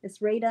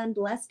 This Ray Dunn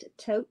Blessed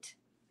Tote.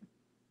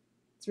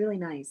 It's really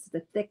nice.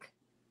 The thick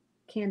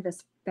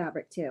canvas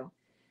fabric too.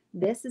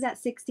 This is at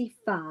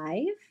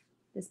 65.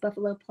 This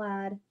Buffalo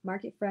Plaid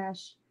Market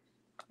Fresh.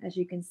 As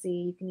you can see,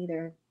 you can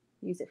either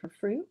use it for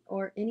fruit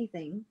or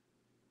anything.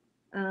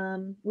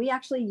 We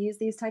actually use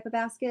these type of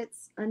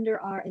baskets under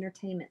our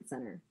entertainment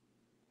center.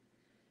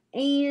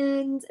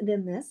 And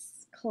then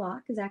this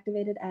clock is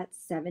activated at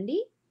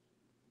 70.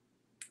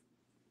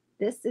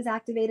 This is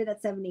activated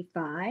at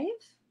 75.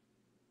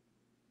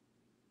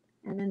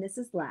 And then this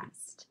is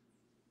last.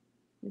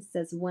 This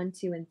says 1,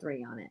 2, and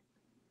 3 on it.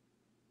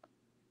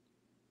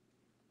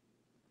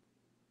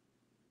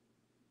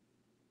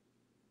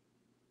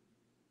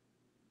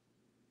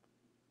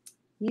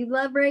 You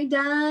love Ray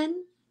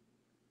Dunn?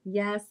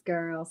 Yes,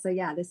 girl. So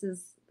yeah, this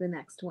is the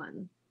next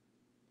one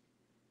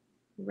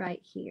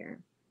right here.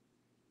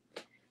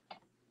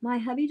 My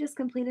hubby just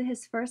completed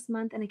his first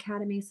month in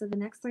academy, so the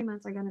next 3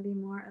 months are going to be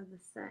more of the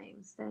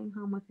same. Staying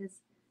home with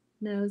his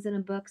nose in a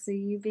book. So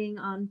you being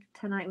on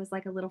tonight was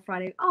like a little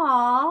Friday.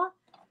 Aw,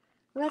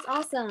 well, that's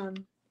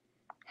awesome.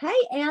 Hey,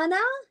 Anna.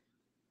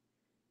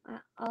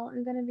 All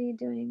I'm going to be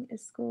doing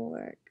is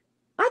schoolwork.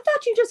 I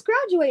thought you just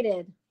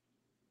graduated.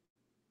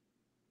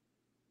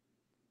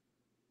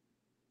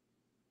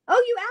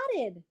 Oh, you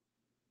added.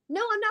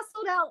 No, I'm not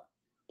sold out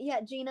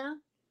yet, Gina.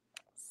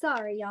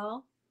 Sorry,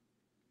 y'all.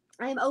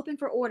 I am open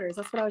for orders.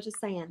 That's what I was just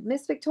saying.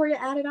 Miss Victoria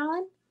added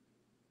on.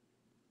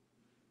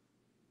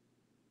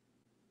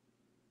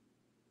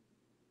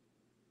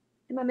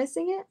 Am I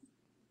missing it?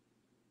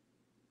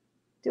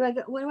 Do I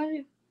go? What do I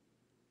do?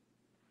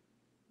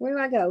 Where do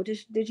I go?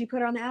 Did you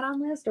put her on the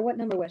add-on list, or what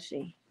number was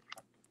she?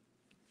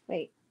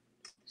 Wait,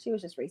 she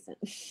was just recent.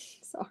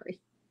 Sorry.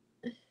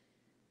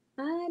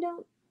 I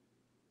don't.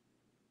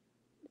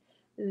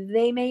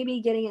 They may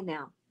be getting it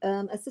now.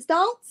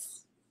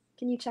 Assistants,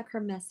 can you check her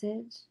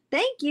message?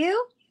 Thank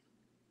you.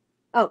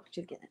 Oh,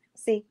 she's getting it.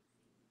 See?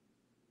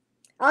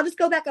 I'll just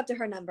go back up to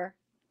her number.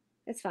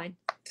 It's fine.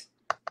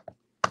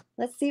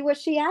 Let's see what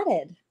she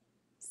added.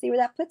 See where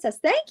that puts us.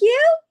 Thank you.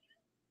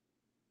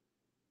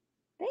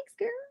 Thanks,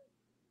 girl.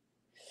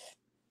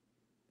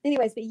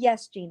 Anyways, but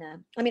yes, Gina.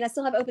 I mean, I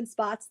still have open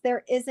spots.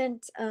 There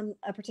isn't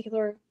a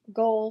particular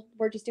goal.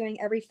 We're just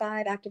doing every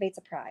 5 activates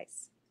a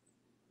prize.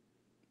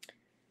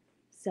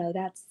 So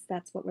that's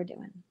what we're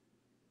doing.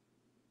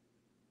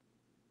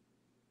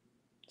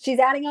 She's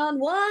adding on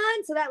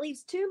 1, so that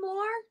leaves 2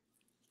 more.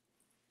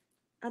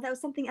 Oh, that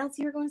was something else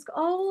you were going to school.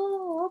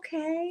 Oh,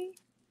 okay.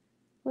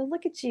 Well,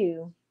 look at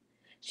you.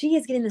 She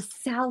is getting the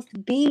South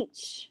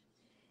Beach.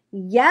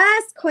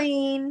 Yes,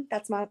 Queen.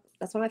 That's one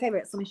of my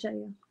favorites. Let me show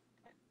you.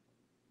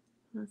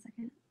 Hold on a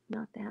second.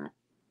 Not that.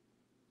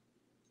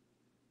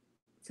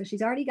 So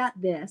she's already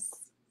got this,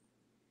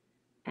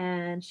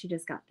 and she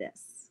just got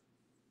this.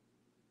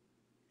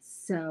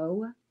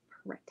 So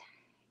pretty.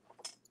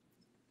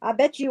 I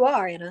bet you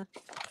are, Anna.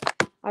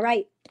 All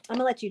right, I'm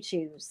gonna let you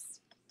choose.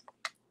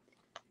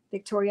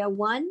 Victoria,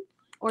 1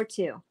 or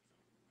 2?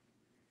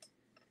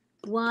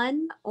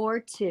 1 or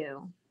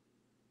 2?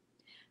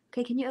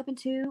 Okay, can you open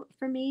 2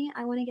 for me?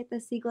 I want to get the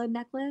sea globe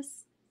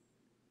necklace.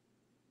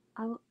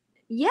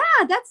 Yeah,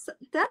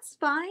 that's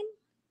fine.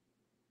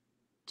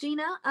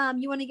 Gina,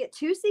 you want to get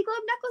 2 sea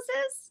globe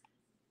necklaces?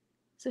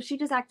 So she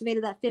just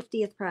activated that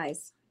 50th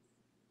prize,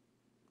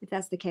 if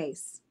that's the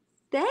case.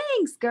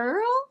 Thanks,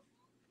 girl.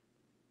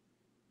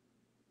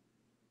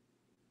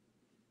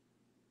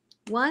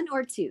 1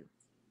 or 2?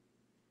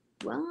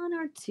 1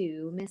 or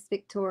 2, Miss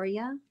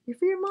Victoria. You're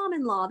for your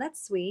mom-in-law.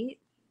 That's sweet.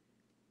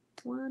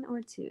 1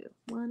 or 2?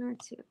 1 or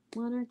 2?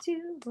 1 or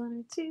 2? 1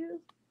 or 2?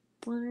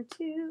 1 or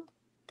 2?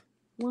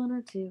 1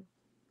 or 2?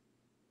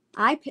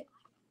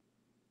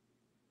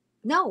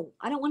 No,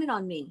 I don't want it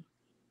on me.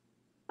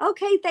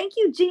 Okay, thank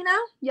you, Gina.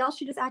 Y'all,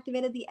 she just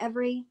activated the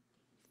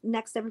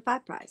next every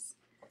 5 prize.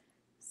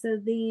 So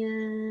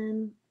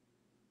then,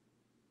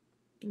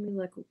 let me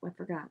look. I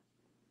forgot.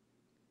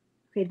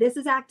 Okay, this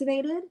is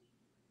activated.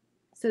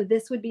 So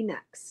this would be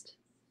next.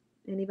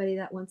 Anybody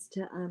that wants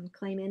to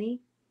claim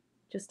any,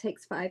 just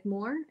takes 5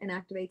 more and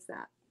activates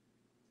that.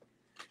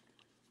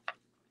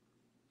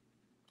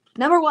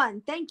 Number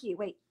 1, thank you.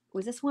 Wait,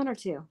 was this 1 or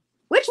 2?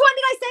 Which one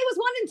did I say was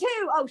 1 and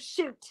 2? Oh,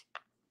 shoot.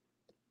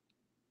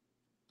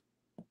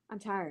 I'm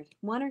tired.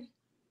 1 or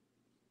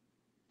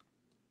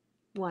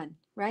 1,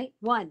 right?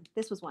 1.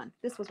 This was 1.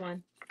 This was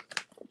 1.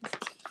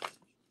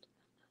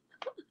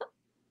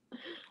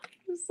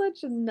 I'm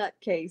such a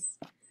nutcase.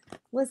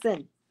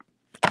 Listen,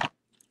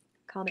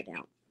 calm it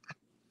down.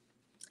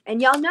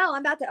 And y'all know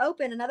I'm about to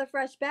open another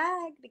fresh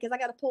bag because I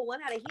got to pull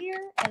one out of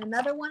here and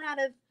another one out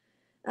of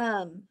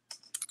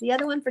the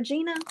other one for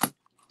Gina.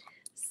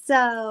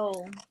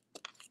 So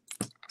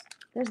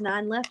there's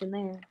 9 left in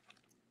there.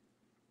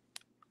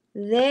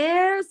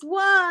 There's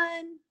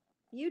 1.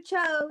 You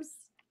chose.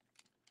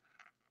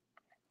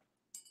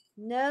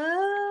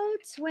 No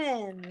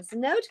twins.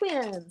 No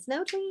twins.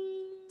 No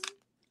twins.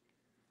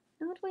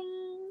 No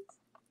twins.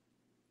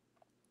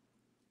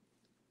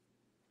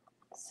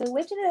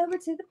 Switching it over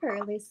to the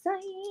pearly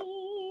side.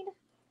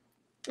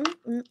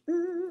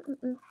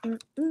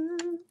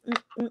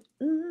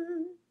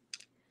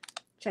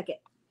 Check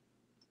it.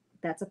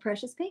 That's a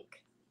precious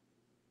pink.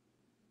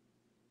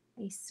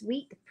 A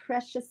sweet,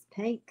 precious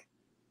pink.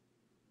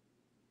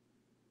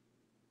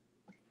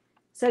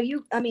 So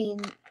you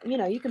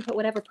can put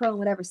whatever pearl in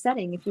whatever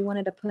setting. If you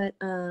wanted to put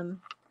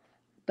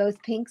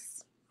both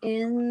pinks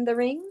in the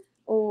ring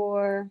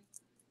or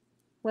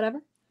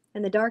whatever,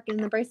 in the dark in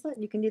the bracelet,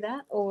 you can do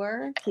that,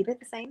 or keep it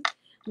the same.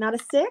 Not a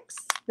 6.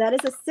 That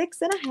is a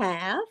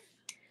 6.5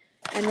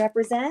 and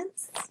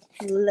represents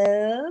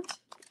love,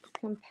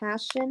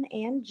 compassion,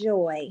 and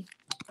joy.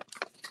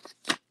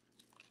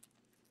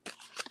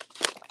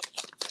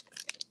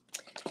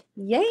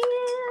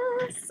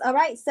 Yes. All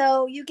right.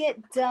 So you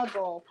get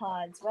double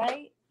pods,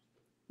 right?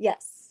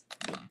 Yes.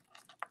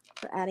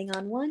 For adding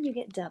on 1, you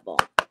get double.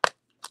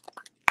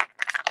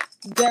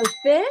 Go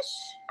fish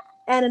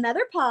and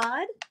another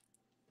pod.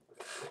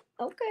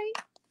 Okay.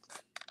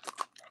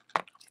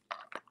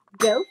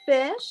 Go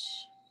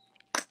fish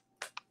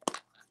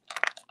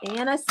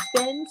and a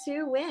spin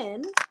to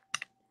win.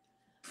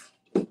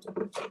 Boop,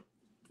 boop,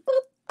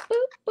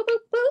 boop, boop,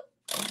 boop.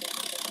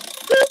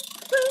 Boop,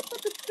 boop,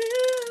 boop, boop,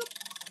 boop.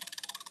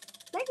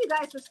 Thank you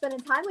guys for spending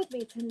time with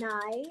me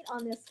tonight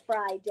on this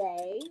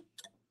Friday.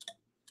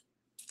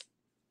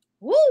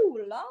 Woo,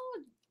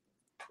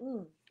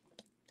 Lord.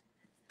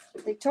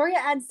 Victoria,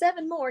 add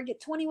 7 more,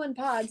 get 21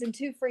 pods and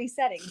 2 free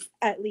settings,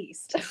 at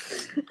least.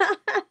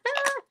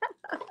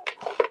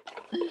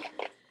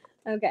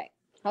 Okay,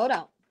 hold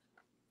on.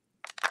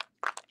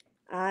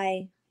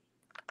 I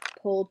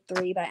pulled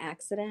 3 by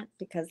accident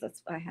because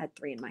I had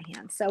 3 in my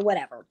hand. So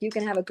whatever. You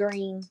can have a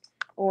green,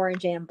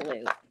 orange, and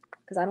blue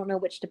because I don't know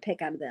which to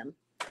pick out of them.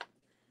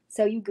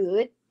 So you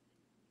good?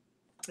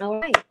 All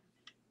right.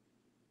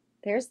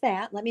 There's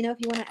that. Let me know if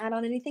you want to add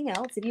on anything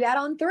else. If you add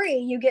on 3,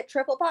 you get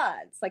triple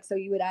pods. Like, so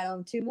you would add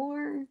on 2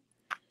 more.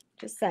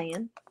 Just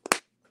saying.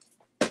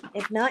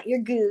 If not, you're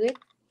good.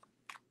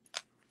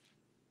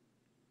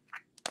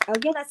 Oh,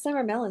 yeah, that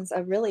summer melon's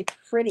a really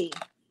pretty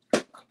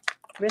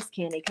wrist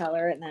candy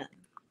color, isn't it?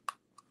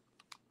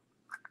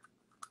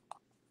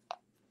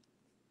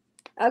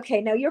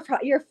 Okay, no,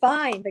 you're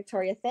fine,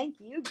 Victoria.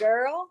 Thank you,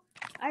 girl.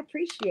 I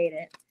appreciate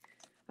it.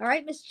 All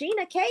right, Miss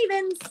Gina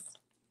Cavens.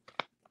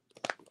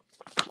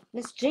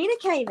 Miss Gina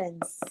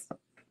Cavens.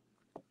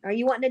 Are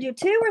you wanting to do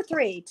 2 or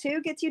 3?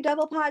 2 gets you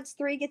double pods,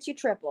 3 gets you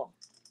triple.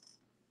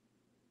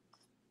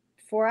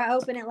 Before I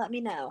open it, let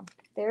me know.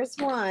 There's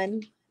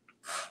 1.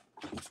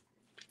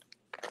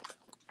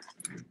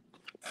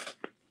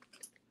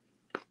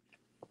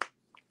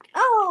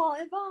 Oh,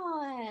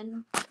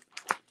 Yvonne.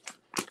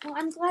 Well,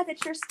 I'm glad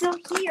that you're still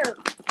here.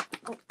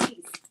 Oh,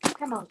 please.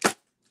 Come on.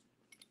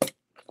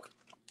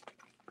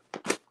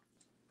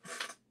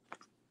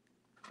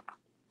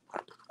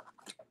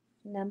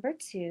 Number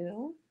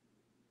 2.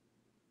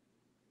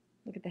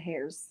 Look at the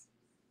hairs.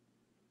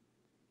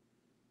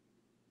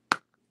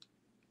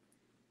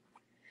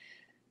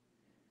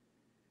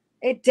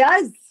 It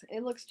does.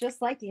 It looks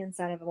just like the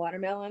inside of a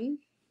watermelon.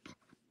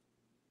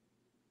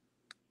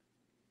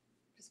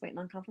 Just waiting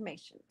on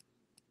confirmation.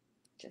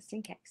 Just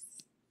in case.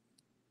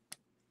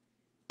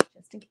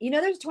 You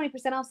know there's a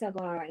 20% off sale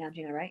going on right now,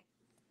 Gina, right?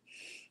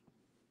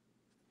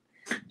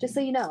 Just so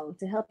you know,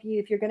 to help you,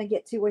 if you're going to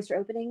get 2 oyster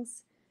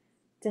openings,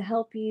 to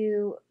help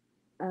you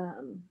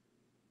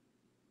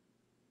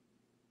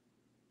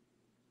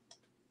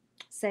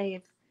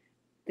save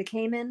the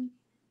Cayman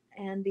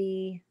and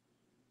the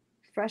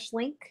Fresh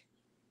Link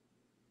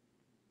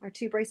are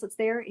 2 bracelets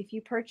there. If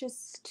you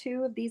purchase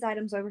 2 of these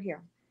items over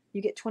here,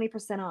 you get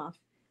 20% off.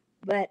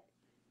 But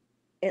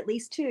at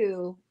least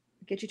 2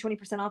 get you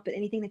 20% off. But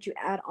anything that you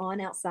add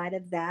on outside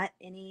of that,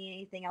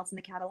 anything else in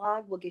the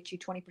catalog will get you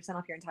 20%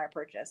 off your entire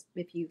purchase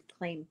if you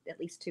claim at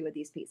least 2 of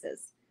these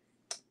pieces.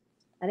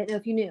 I didn't know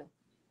if you knew.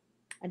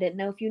 I didn't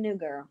know if you knew,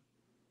 girl.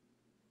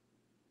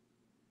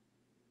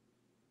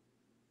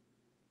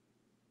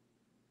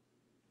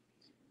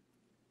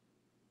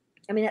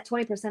 I mean, that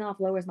 20% off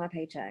lowers my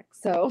paycheck.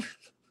 So,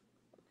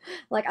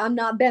 like, I'm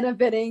not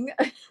benefiting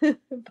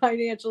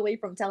financially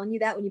from telling you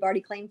that when you've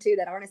already claimed 2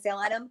 that aren't a sale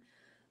item.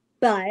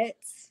 But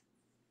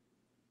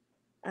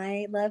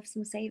I love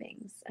some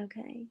savings,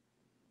 okay?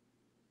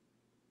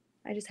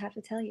 I just have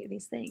to tell you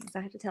these things. I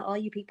have to tell all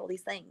you people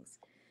these things.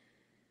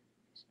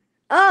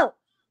 Oh,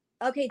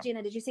 okay,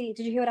 Gina, did you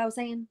hear what I was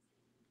saying?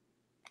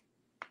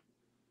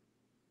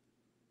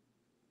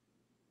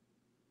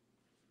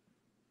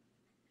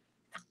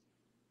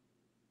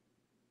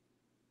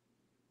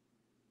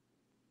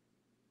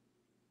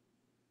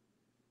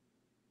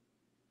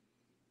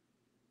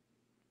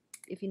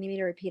 If you need me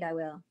to repeat, I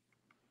will.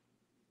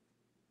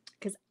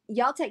 Because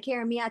y'all take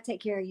care of me, I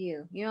take care of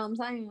you. You know what I'm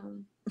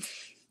saying?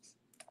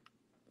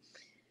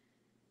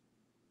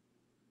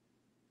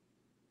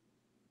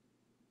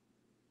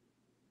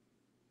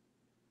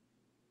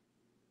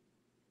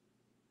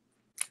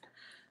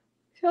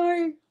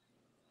 Sorry.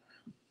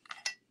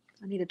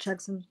 I need to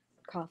chug some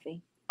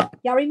coffee.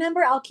 Y'all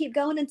remember, I'll keep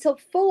going until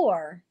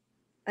 4.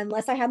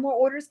 Unless I have more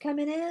orders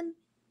coming in.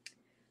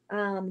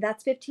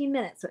 That's 15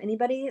 minutes. So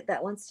anybody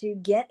that wants to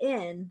get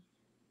in,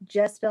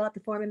 just fill out the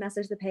form and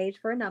message the page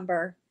for a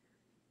number,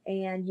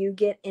 and you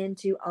get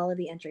into all of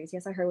the entries.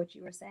 Yes, I heard what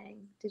you were saying.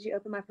 Did you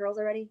open my pearls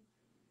already?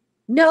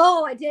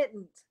 No, I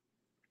didn't.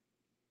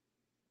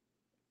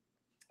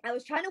 I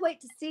was trying to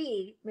wait to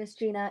see, Miss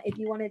Gina, if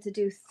you wanted to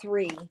do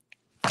 3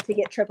 to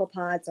get triple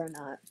pods or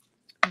not.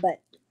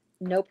 But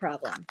no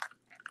problem.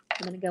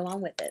 I'm going to go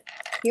on with it.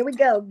 Here we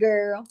go,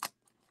 girl.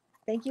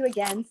 Thank you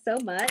again so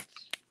much.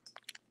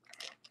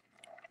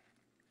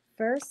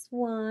 First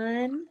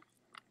one.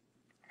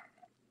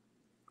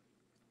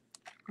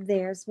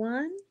 There's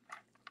one.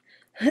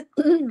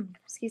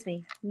 Excuse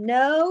me.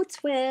 No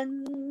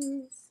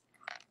twins.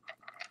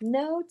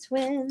 No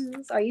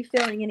twins. Are you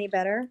feeling any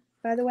better,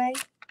 by the way?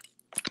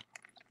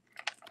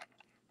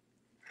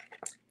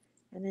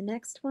 And the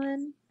next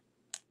one.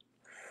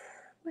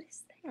 What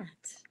is that?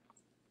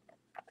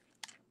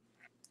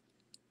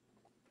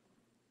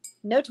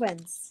 No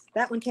twins.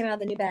 That one came out of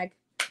the new bag.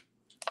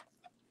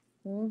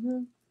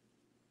 Mm-hmm.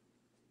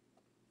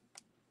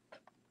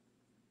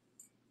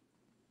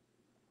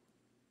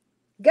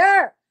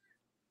 Girl.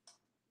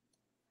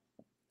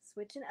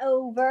 Switching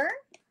over.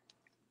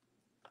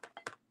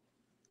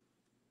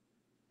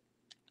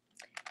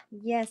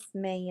 Yes,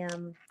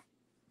 ma'am.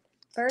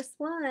 First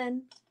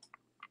one.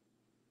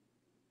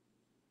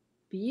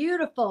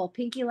 Beautiful.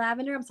 Pinky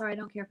lavender. I'm sorry, I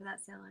don't care for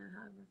that sale.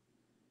 However,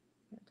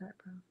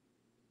 dark brown.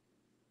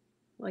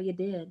 Well, you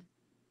did.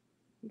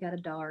 You got a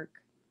dark.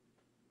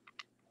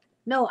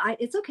 No,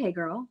 it's okay,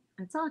 girl.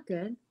 It's all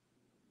good.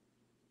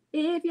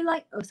 If you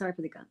like, oh, sorry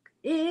for the gunk.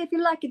 If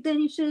you like it, then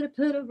you should have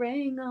put a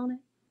ring on it.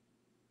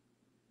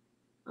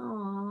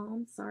 Oh,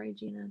 I'm sorry,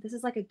 Gina. This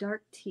is like a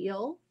dark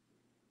teal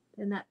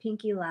and that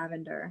pinky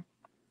lavender.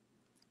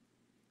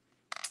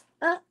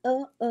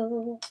 Oh.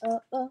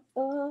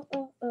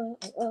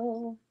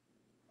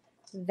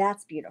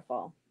 That's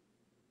beautiful.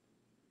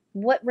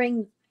 What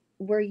ring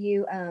were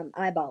you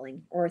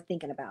eyeballing or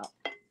thinking about?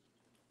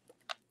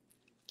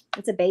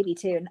 It's a baby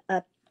too.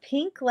 A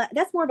pink,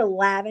 that's more of a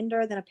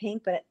lavender than a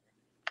pink, but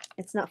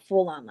it's not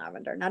full on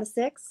lavender. Not a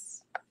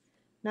 6,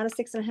 not a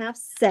 6.5,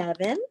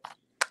 7.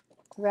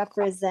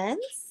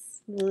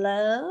 Represents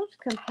love,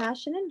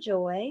 compassion, and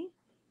joy.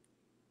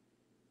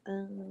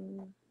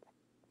 And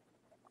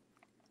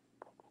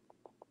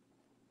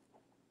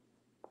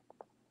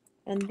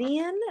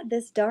then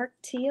this dark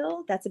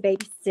teal, that's a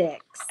baby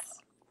 6.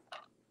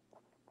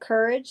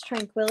 Courage,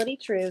 tranquility,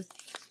 truth.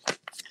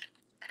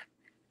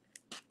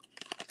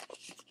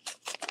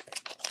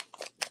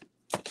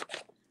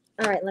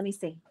 All right, let me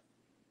see.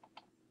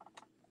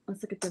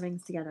 Let's look at the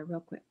rings together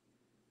real quick.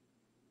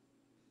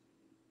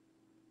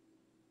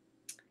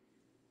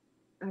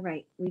 All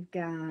right, we've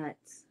got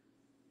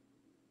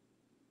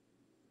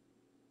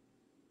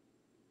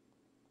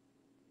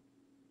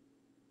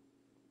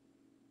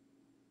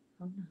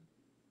oh no.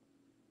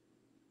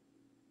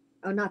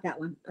 Oh, not that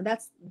one.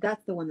 That's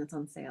the one that's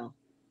on sale.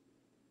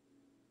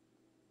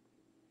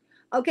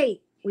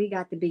 Okay, We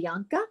got the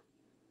Bianca.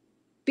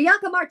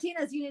 Bianca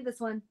Martinez, you need this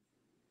one.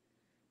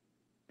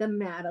 The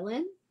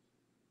Madeline.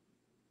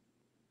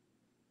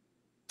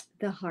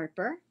 The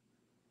Harper.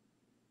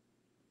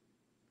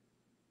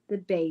 The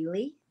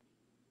Bailey.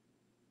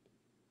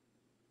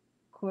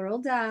 Coral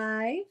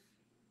Dive.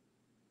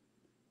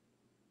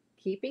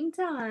 Keeping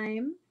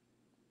Time.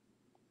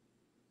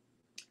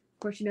 Of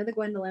course, you know the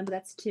Gwendolyn, but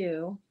that's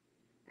 2.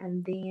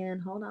 And then,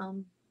 hold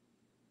on.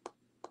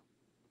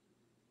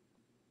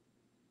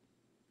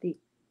 The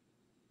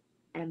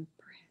Empress.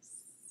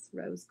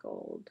 Rose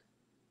Gold.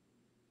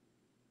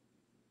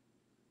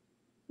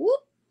 Whoop.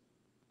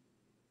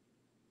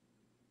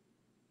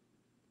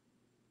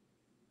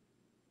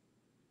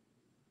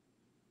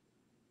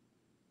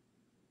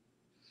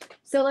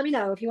 So let me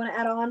know if you want to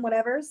add on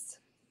whatever's.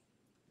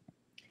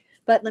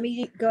 But let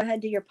me go ahead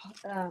and do your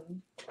pods.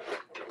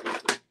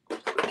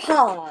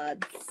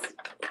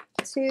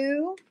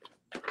 2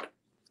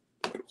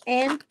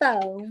 and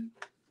 4.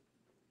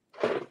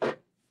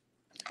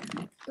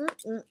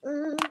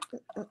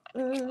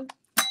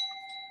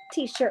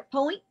 T-shirt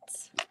point.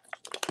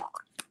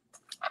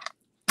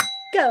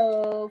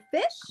 Go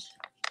fish.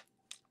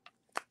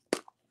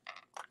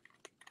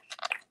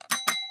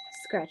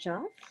 Scratch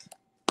off.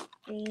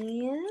 And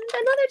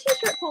another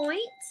t-shirt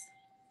point.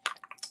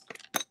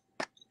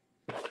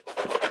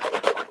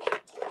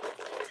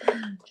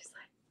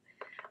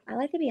 I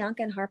like the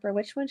Bianca and Harper.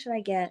 Which one should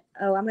I get?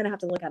 Oh, I'm going to have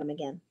to look at them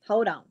again.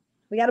 Hold on.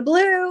 We got a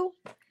blue.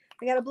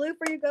 We got a blue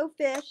for your Go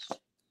Fish.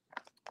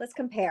 Let's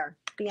compare.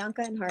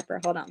 Bianca and Harper.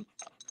 Hold on.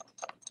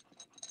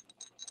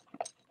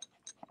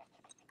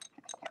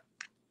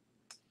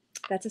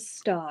 That's a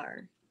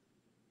star.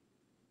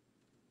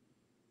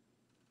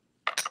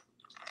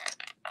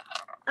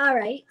 All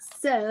right.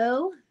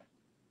 So,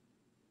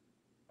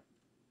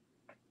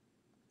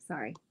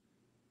 sorry.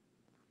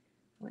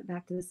 Went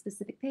back to the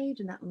specific page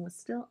and that one was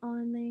still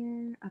on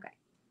there. Okay.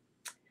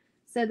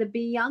 So the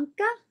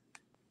Bianca,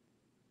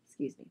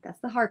 excuse me, that's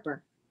the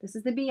Harper. This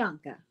is the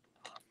Bianca.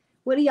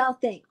 What do y'all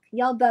think?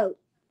 Y'all vote.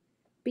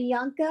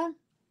 Bianca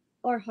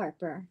or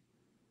Harper?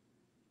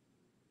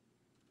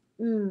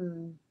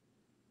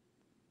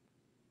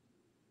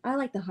 I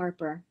like the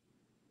Harper.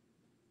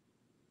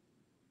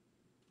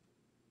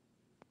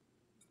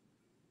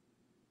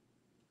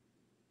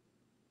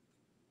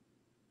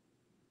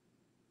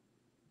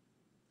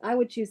 I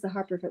would choose the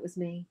Harper if it was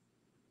me.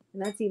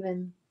 And that's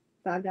even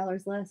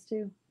 $5 less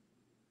too.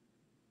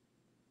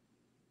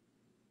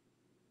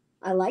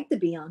 I like the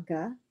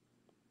Bianca.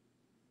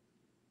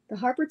 The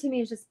Harper to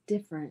me is just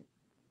different.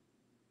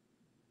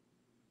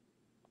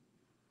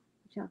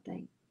 What y'all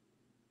think?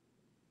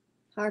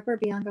 Harper,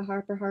 Bianca,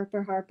 Harper,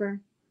 Harper,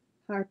 Harper,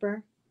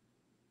 Harper.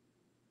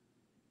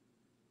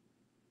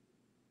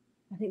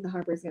 I think the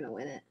Harper is going to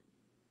win it.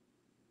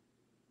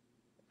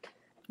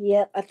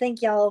 Yep, I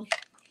think y'all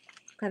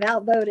have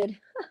outvoted.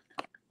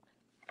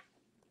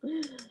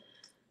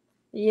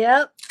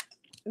 Yep.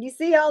 You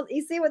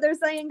see what they're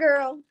saying,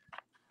 girl?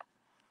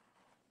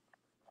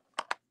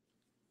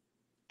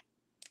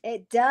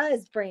 It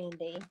does,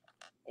 Brandy.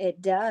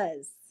 It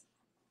does.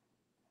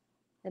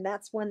 And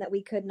that's one that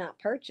we could not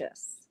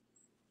purchase.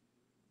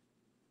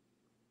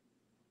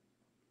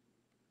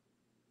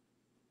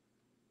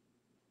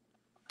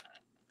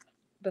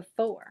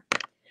 Before.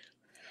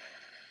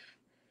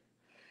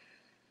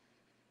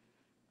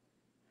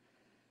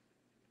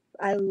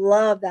 I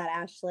love that,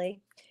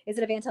 Ashley. Is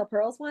it a Van Tel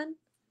Pearls one?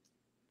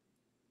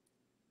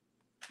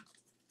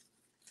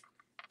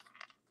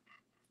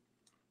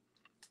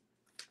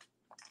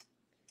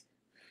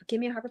 Give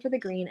me a Harper for the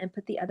green and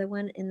put the other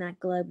one in that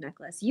globe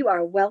necklace. You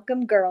are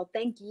welcome, girl.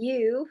 Thank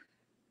you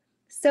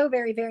so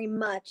very, very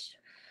much.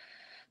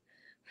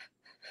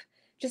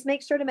 Just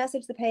make sure to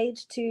message the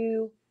page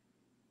to,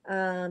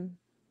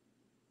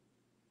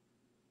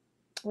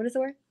 what is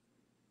the word?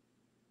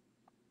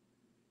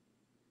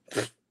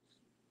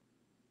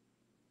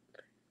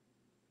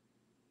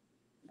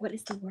 What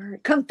is the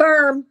word?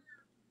 Confirm.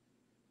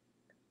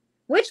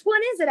 Which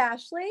one is it,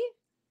 Ashley?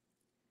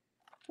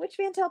 Which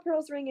Van Tel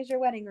Pearls ring is your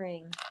wedding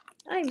ring?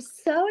 I'm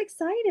so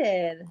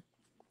excited.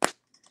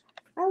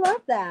 I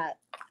love that.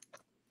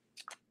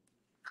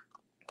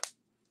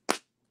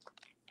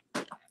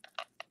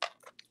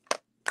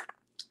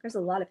 There's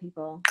a lot of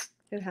people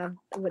who have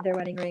their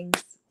wedding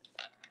rings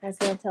as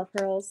Van Tel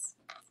Pearls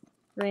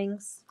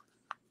rings.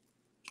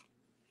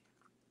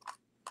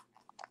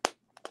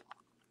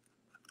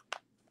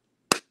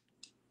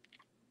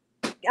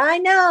 I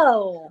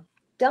know.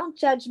 Don't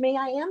judge me.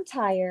 I am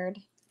tired.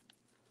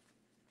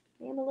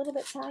 I am a little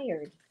bit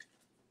tired.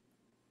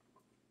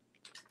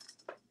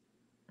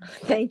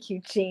 Thank you,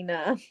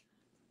 Gina.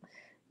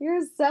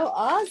 You're so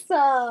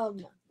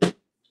awesome.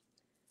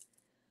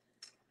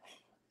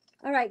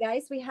 All right,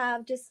 guys, we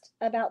have just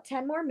about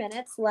 10 more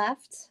minutes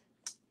left.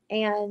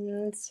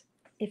 And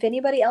if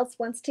anybody else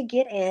wants to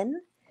get in,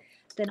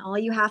 then all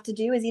you have to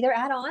do is either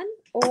add on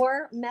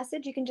or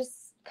message. You can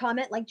just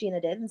comment like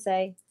Gina did and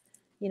say,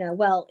 you know,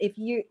 well, if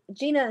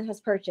Gina has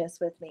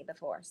purchased with me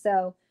before.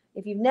 So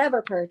If you've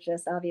never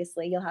purchased,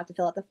 obviously, you'll have to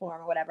fill out the form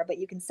or whatever, but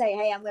you can say,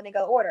 hey, I'm going to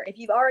go order. If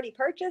you've already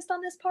purchased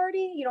on this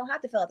party, you don't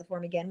have to fill out the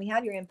form again. We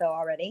have your info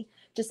already.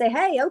 Just say,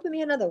 hey, open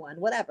me another one,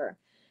 whatever.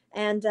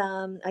 And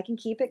I can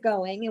keep it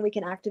going, and we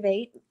can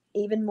activate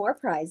even more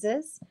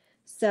prizes.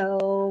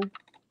 So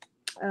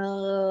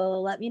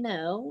let me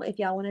know if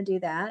y'all want to do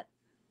that.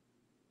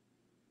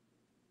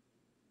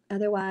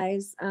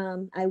 Otherwise,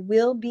 I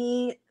will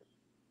be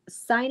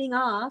signing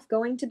off,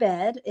 going to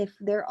bed if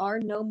there are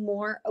no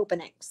more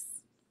openings.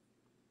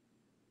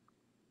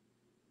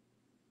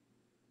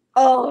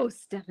 Oh,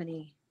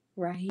 Stephanie,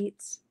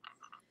 right?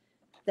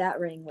 That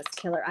ring was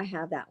killer. I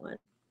have that one.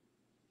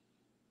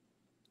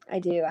 I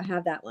do. I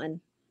have that one.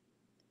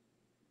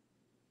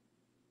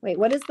 Wait,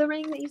 what is the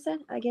ring that you said?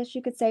 I guess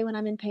you could say when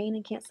I'm in pain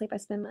and can't sleep, I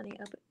spend money.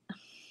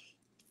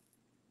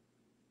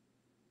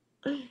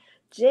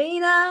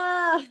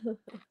 Gina!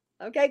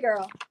 Okay,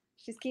 girl.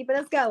 She's keeping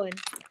us going.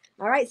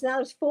 All right, so now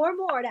there's 4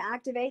 more to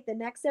activate the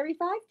next every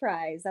 5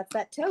 prize. That's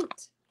that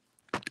tote.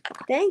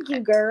 Thank you,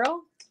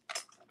 girl.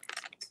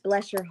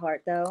 Bless your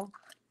heart, though.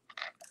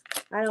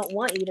 I don't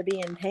want you to be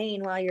in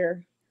pain while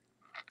you're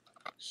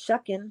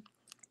shucking.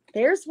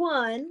 There's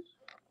one.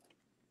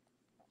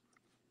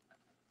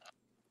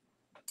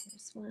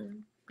 There's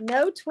one.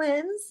 No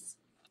twins.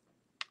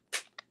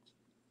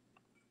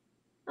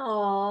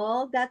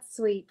 Oh, that's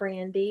sweet,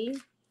 Brandy.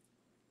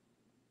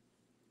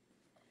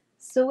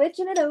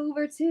 Switching it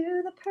over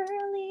to the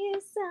pearly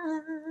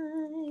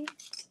side.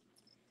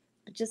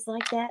 Just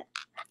like that.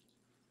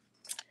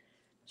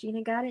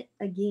 Gina got it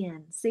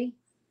again. See?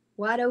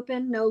 Wide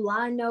open, no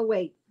line, no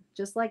wait.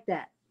 Just like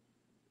that.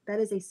 That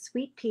is a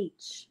sweet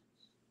peach.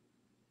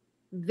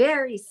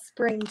 Very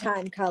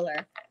springtime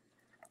color.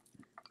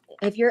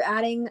 If you're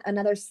adding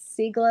another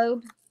sea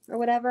globe or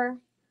whatever,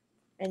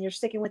 and you're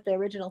sticking with the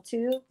original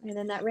 2 and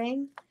then that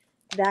ring,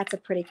 that's a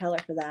pretty color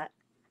for that.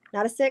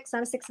 Not a 6,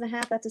 not a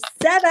 6.5, that's a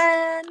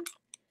 7.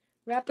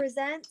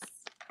 Represents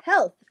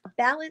health,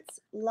 balance,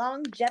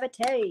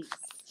 longevity.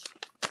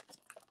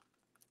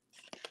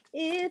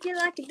 If you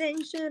like it, then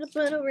you should have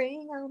put a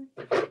ring on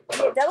it.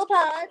 Yeah, double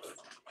pods.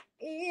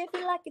 If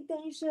you like it,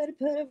 then you should have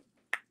put a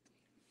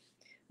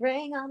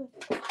ring on it.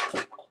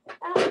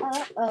 Oh,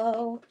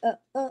 oh, oh,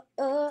 oh,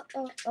 oh,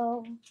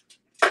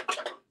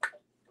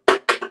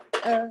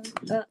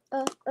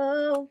 oh,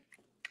 oh.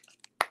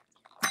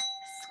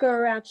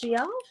 Scratchy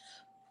off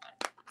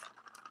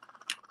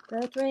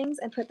both rings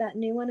and put that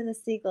new one in the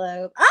sea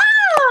globe.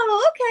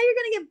 Oh, okay. You're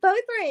going to get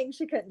both rings.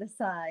 She couldn't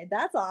decide.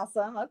 That's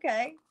awesome.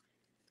 Okay.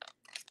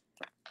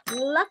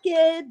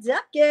 Lucky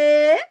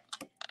ducky.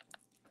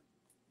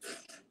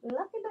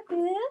 Lucky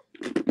ducky.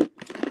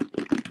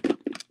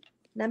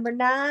 Number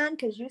 9,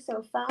 because you're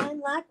so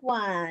fine like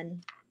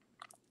wine.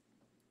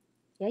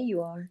 Yeah,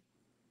 you are.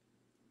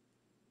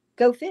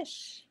 Go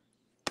fish.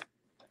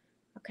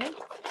 Okay.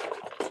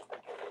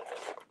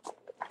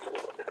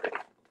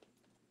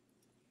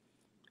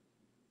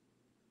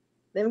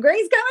 Them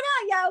greens coming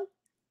out, yo.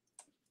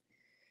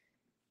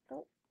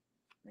 Oh,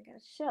 I got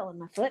a shell in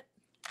my foot.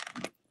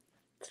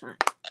 It's fine.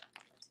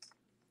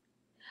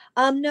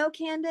 No,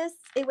 Candace,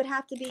 it would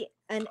have to be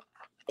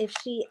if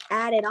she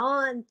added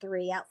on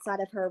 3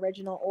 outside of her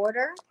original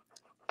order,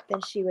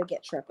 then she would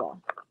get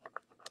triple.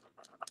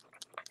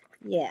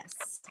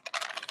 Yes.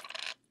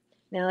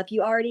 Now, if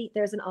you already,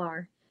 there's an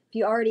R. If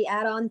you already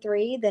add on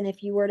 3, then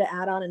if you were to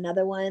add on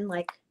another one,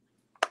 like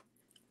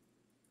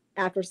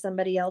after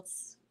somebody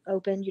else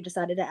opened, you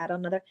decided to add on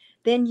another,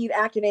 then you've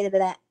activated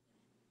that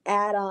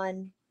add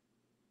on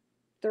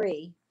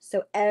 3.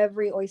 So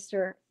every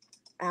oyster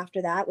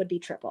after that would be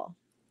triple.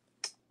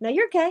 No,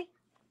 you're okay.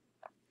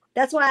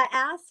 That's why I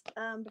asked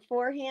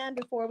beforehand,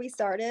 before we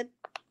started,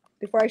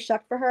 before I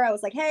shucked for her, I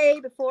was like,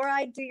 hey, before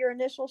I do your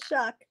initial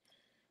shuck,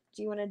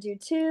 do you want to do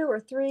 2 or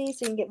 3 so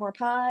you can get more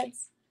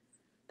pods?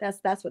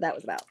 That's what that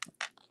was about.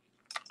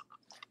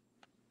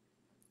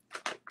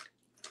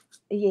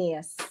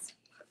 Yes.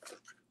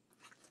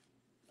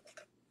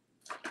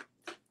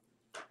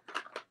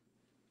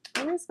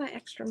 Where's my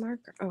extra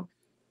marker? Oh.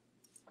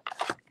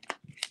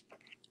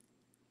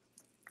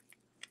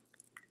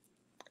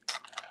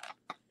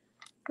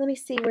 Let me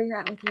see where you're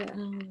at with your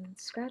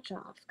scratch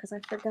off, because I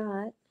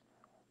forgot.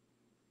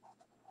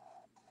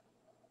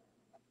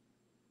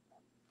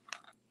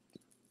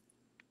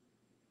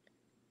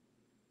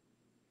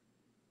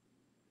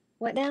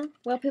 What now?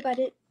 Well, Poop, I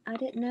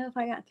didn't know if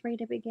I got 3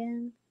 to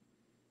begin.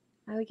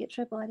 I would get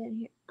triple. I didn't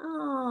hear.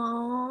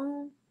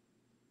 Oh.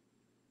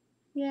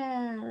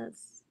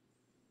 Yes.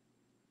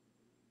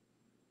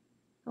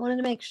 I wanted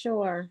to make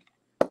sure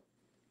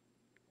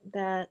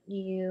that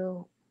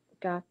you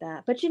got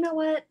that. But you know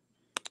what?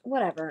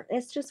 Whatever.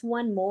 It's just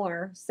 1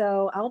 more.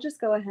 So I'll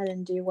just go ahead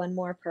and do 1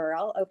 more per.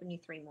 I'll open you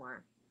 3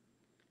 more.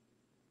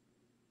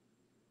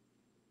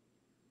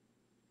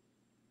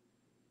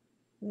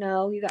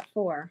 No, you got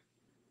 4.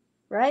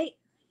 Right?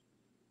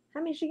 How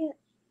many did she get?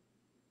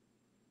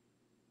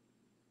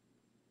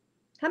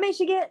 How many did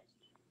she get?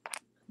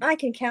 I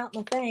can count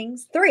my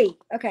things. 3.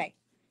 Okay.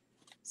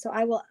 So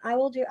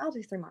I'll do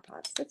 3 more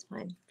pots. That's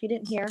fine. If you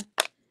didn't hear.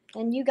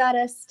 And you got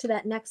us to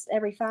that next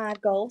every 5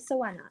 goal, so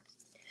why not?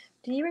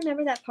 Do you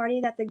remember that party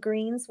that the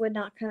greens would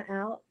not come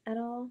out at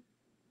all?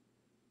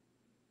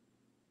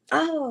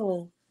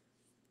 Oh,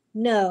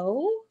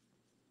 no.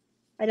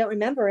 I don't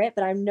remember it,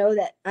 but I know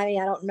that, I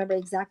mean, I don't remember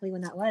exactly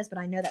when that was, but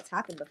I know that's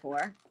happened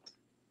before.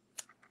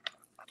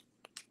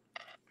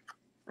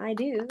 I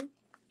do.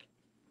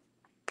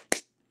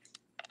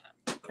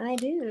 I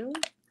do.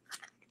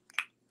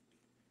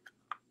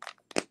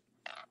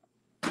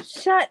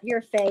 Shut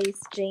your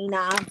face,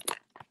 Gina.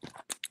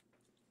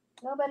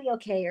 Nobody will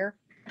care.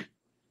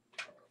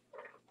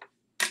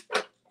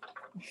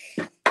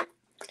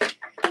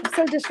 I'm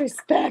so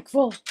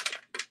disrespectful.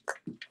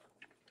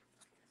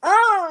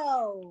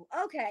 Oh,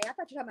 okay. I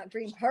thought you were talking about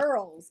green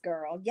pearls,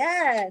 girl.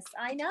 Yes,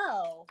 I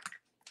know.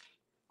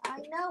 I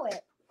know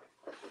it.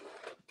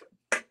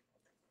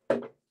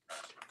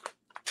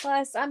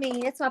 Plus, I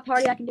mean, it's my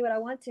party. I can do what I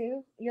want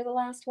to. You're the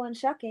last one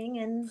shucking,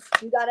 and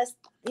you got us,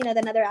 you know,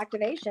 another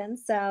activation.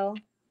 So,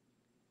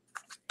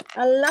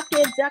 a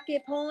lucky ducky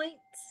point.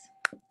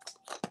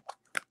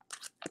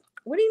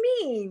 What do you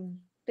mean,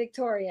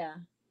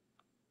 Victoria?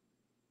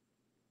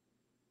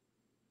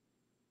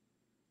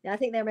 Yeah, I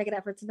think they're making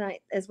up for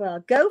tonight as well.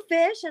 Go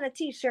fish and a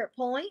t-shirt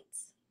point.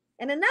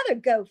 And another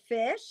go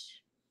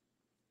fish.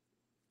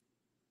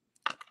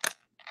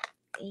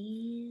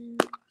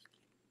 And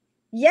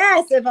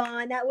yes,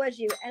 Yvonne, that was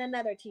you. And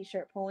another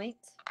t-shirt point.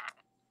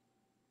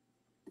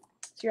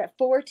 So you're at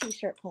 4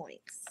 t-shirt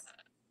points.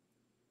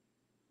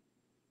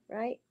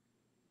 Right?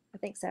 I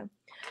think so.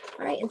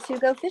 All right, and 2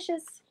 go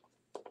fishes.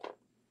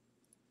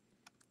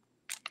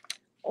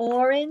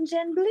 Orange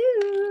and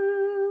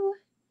blue.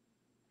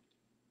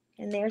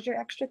 And there's your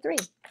extra 3.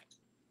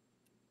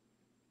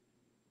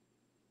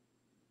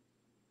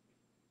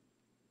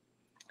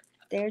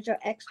 There's your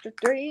extra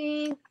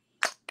 3.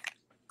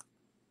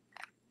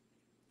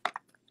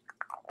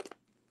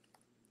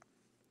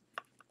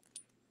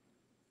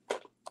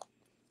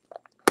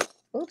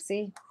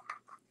 Oopsie.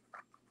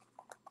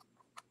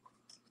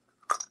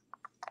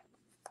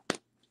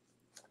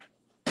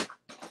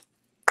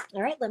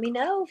 All right, let me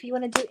know if you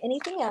want to do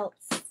anything else.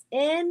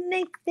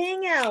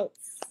 Anything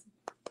else.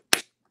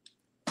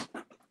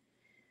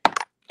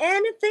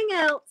 Anything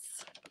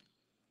else.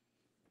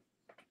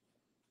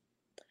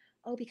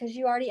 Oh, because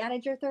you already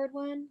added your 3rd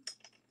one?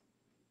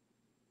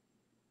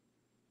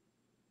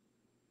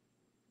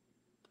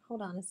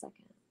 Hold on a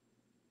second.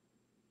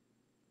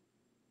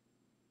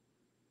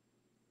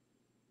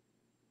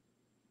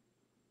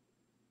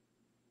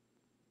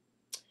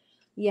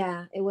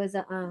 Yeah, it was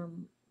a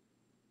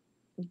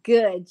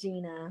good,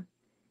 Gina.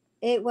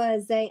 It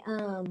was a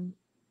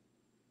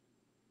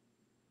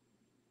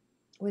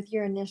with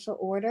your initial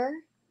order.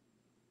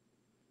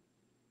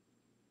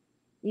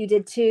 You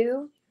did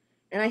 2,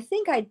 and I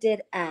think I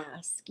did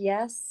ask.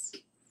 Yes,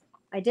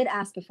 I did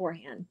ask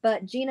beforehand,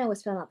 but Gina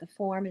was filling out the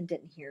form and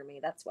didn't hear me.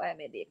 That's why I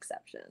made the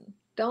exception.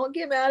 Don't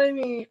get mad at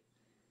me.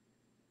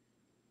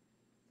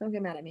 Don't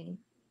get mad at me.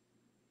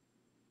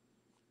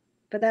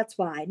 But that's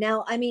why.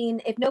 Now, I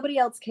mean, if nobody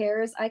else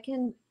cares, I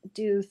can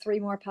do 3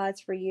 more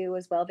pods for you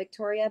as well,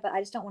 Victoria, but I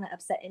just don't want to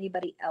upset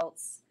anybody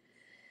else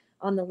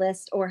on the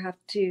list or have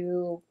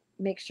to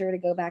make sure to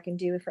go back and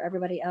do it for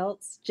everybody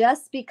else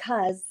just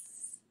because,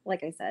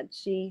 like I said,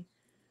 she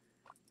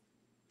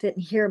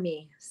didn't hear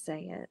me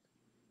say it.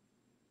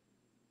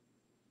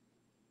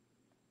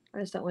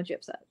 I just don't want you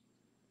upset.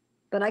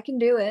 But I can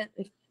do it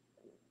if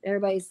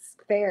everybody's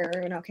fair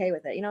and okay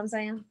with it. You know what I'm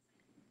saying?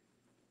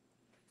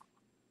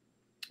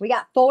 We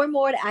got 4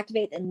 more to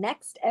activate the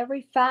next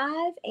every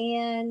 5,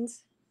 and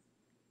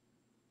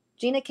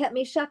Gina kept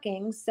me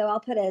shucking, so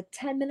I'll put a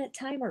 10-minute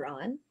timer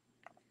on.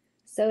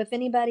 So if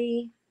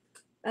anybody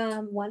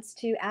wants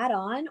to add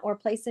on or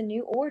place a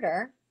new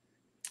order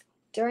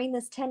during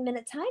this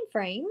 10-minute time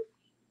frame,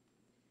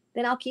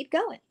 then I'll keep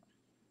going.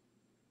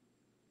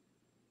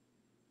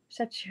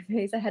 Shut your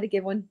face. I had to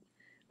give one.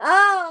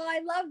 Oh, I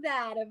love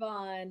that,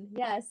 Yvonne.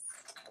 Yes.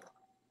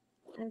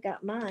 I've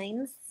got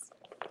mines.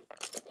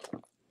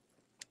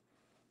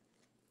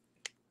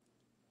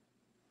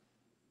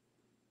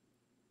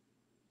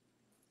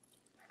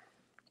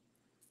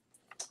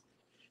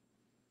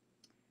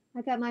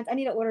 I got mines. I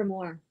need to order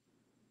more.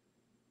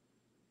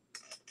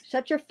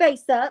 Shut your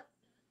face up.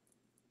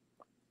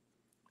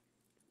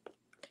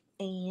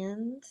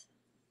 And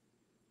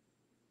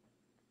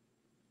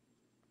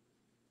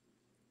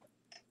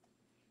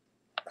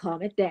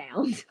calm it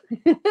down.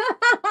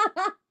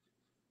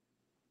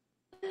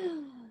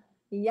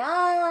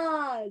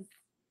 Yes.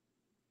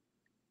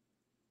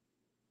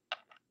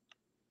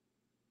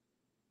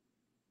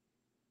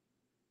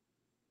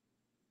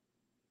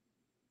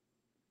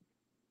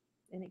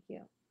 Isn't it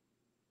cute?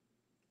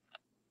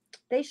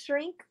 They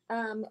shrink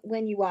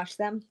when you wash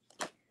them.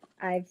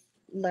 I've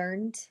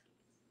learned.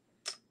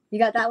 You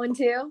got that one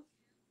too?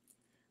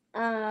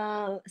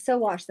 So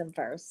wash them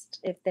first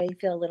if they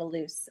feel a little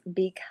loose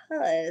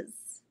because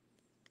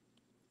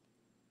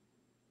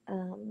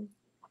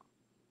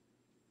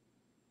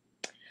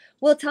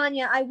well,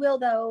 Tanya, I will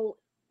though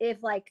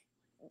if like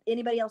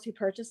anybody else who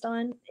purchased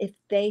on, if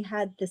they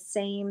had the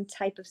same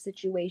type of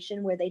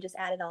situation where they just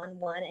added on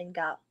one and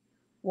got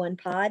one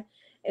pod,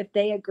 if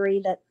they agree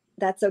that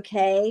that's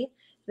okay,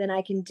 then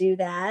I can do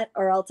that,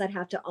 or else I'd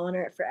have to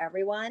honor it for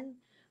everyone.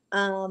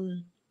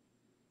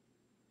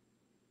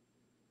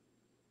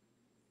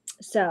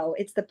 So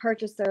it's the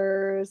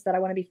purchasers that I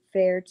want to be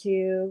fair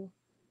to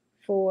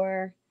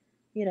for,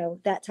 you know,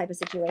 that type of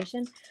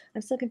situation.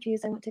 I'm still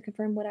confused. I want to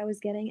confirm what I was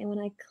getting. And when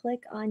I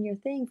click on your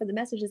thing for the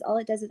messages, all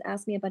it does is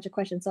ask me a bunch of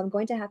questions. So I'm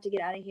going to have to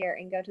get out of here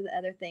and go to the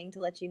other thing to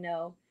let you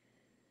know.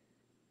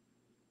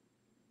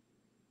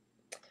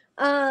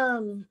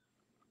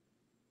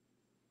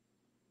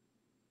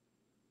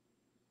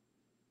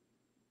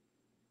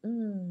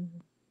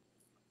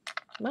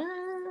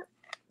 What?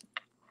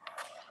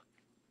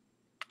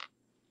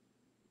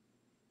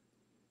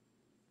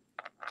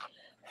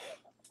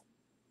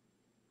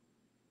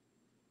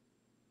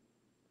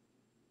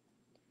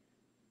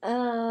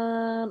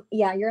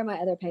 Yeah, you're on my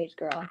other page,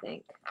 girl, I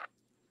think.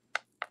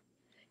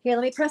 Here,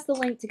 let me press the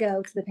link to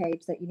go to the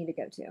page that you need to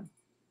go to.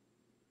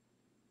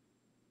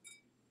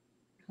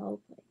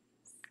 Hold, please.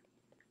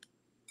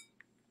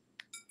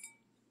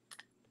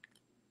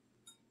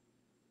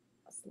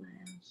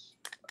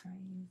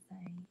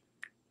 /Krazy.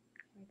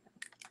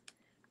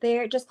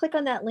 There, just click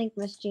on that link,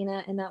 Miss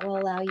Gina, and that will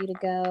allow you to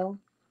go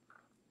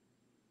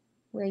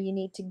where you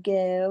need to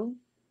go.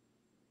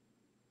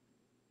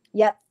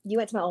 Yep, you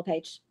went to my old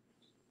page.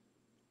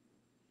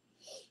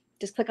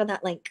 Just click on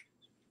that link.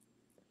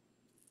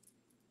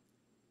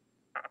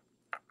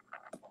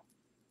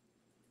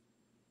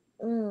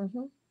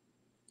 Mm-hmm.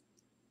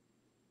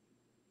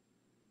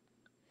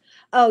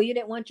 Oh, you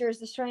didn't want yours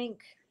to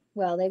shrink?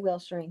 Well, they will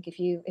shrink. If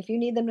you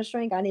need them to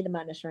shrink, I need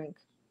mine to shrink.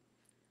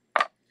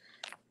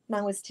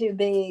 Mine was too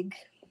big.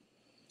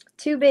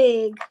 Too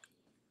big.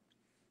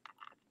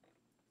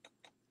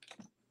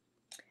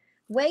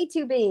 Way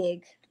too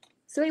big.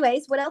 So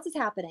anyways, what else is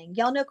happening?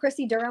 Y'all know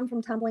Chrissy Durham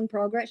from Tumbling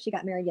Progress? She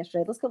got married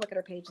yesterday. Let's go look at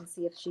her page and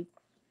see if she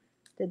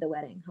did the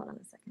wedding. Hold on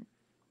a second.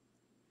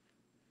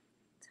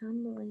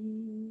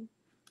 Tumbling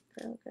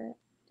Progress.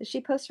 Did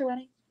she post her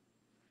wedding?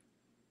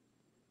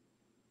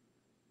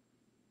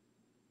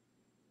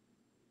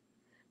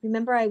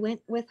 Remember I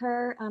went with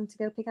her to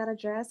go pick out a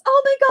dress?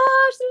 Oh my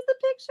gosh, there's the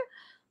picture.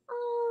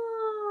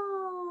 Oh.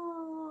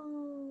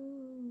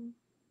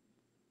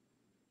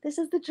 This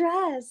is the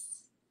dress.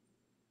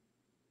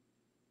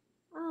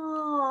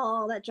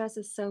 Oh, that dress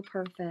is so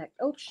perfect.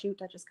 Oh,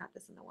 shoot, I just got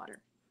this in the water.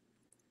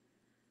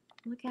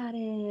 Look at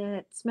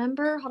it.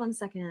 Remember? Hold on a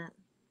second.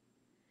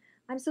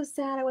 I'm so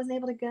sad I wasn't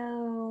able to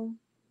go.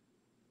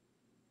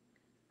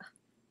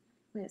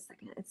 Wait a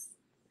second.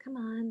 Come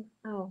on.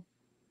 Oh.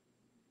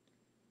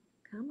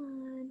 Come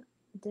on.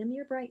 Dim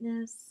your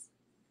brightness.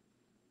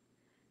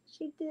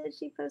 She did.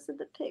 She posted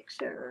the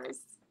pictures.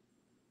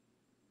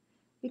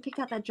 We picked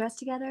out that dress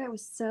together. It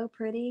was so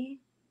pretty.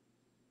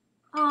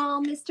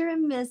 Oh, Mr.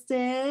 and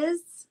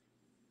Mrs.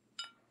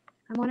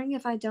 I'm wondering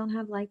if I don't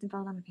have liked and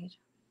followed on my page.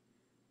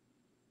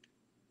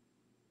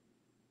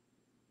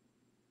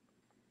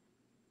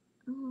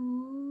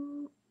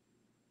 Oh.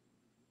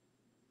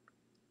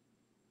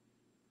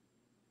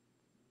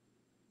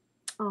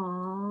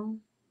 Oh.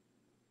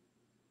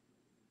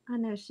 I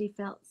know she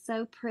felt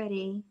so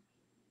pretty.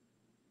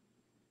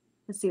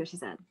 Let's see what she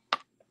said.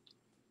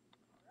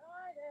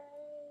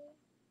 Friday.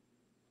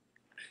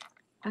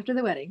 After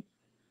the wedding.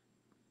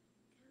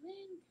 Come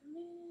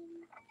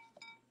in.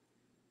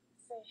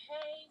 Say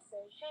hey.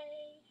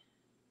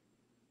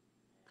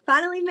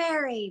 Finally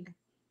married.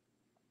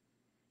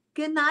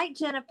 Good night,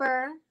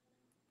 Jennifer.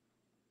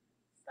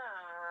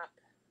 Stop.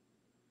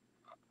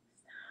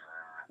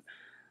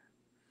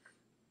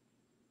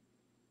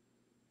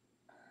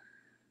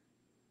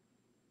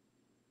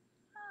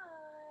 Hi.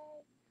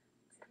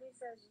 Tiffany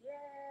says, yay.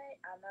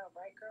 I know,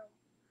 right, girl?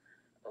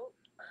 Oh.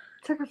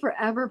 Took her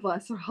forever,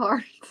 bless her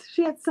heart.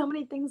 She had so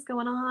many things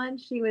going on.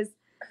 She was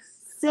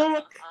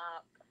sick.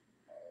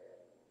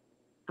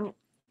 Oh.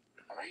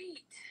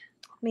 Right.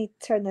 Let me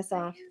turn this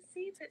off.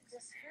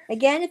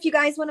 Again, if you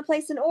guys want to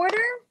place an order,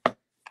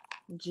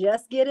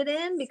 just get it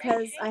in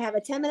because I have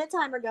a 10-minute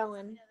timer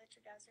going.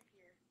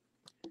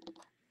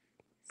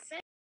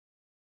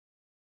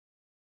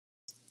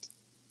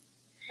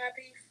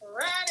 Happy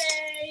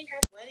Friday.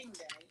 Happy wedding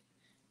day.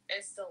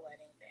 It's still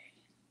wedding day.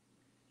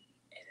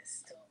 It is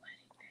still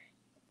wedding day.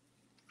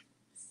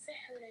 Say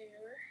hello.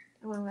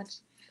 I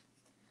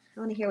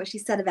want to hear what she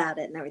said about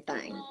it and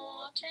everything.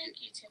 Oh,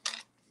 thank you,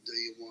 Tiffany. Do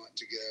you want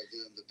to give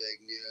them the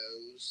big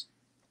news?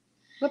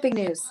 What big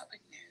news? What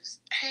big news?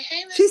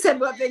 Hey, she said,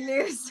 what big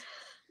news?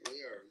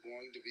 We are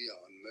going to be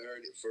on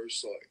Married at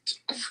First Sight.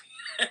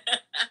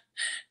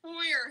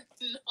 We are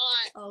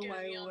not going to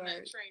be on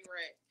that train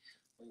wreck.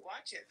 We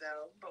watch it,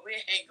 though, but we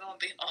ain't going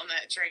to be on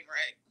that train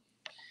wreck.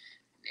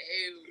 No.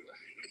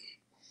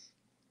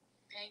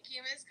 Thank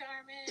you, Miss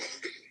Carmen.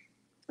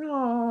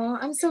 Oh,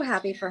 I'm so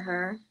happy for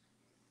her.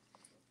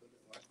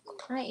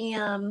 I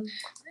am.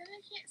 Then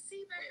I can't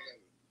see that.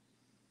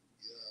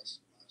 Yes,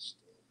 my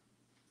stuff.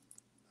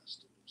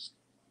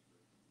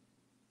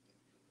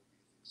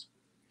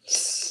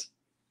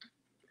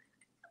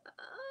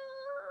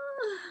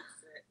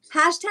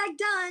 Hashtag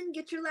done.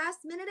 Get your last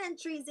minute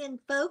entries in,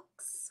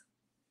 folks.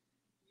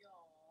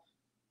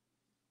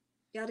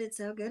 Y'all did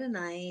so good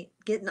tonight.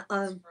 Getting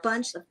a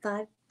bunch of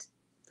 5,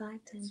 10,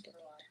 15,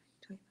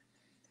 20,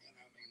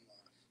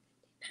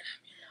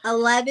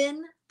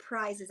 11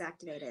 prizes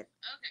activated. Okay.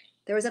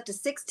 There was up to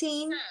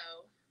 16. So,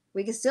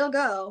 We can still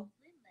go.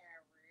 we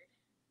married.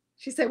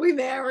 She said we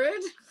married.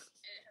 It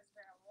has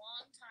been a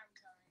long time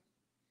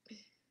coming.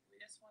 We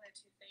just wanted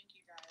to thank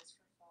you guys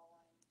for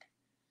following.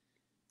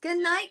 Good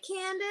night,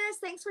 Candace.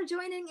 Thanks for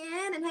joining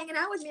in and hanging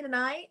out with me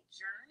tonight.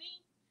 Journey?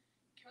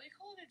 Can we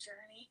call it a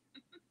journey?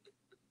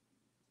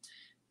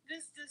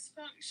 This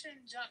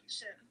dysfunction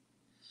junction.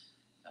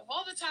 Of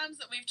all the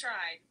times that we've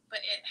tried, but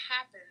it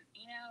happened.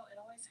 You know, it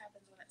always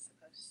happens when it's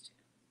supposed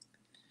to.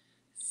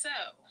 So.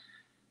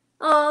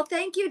 Oh,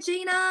 thank you,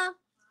 Gina.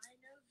 Why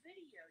no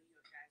video, you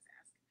guys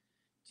ask?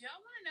 Do y'all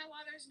want to know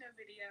why there's no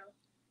video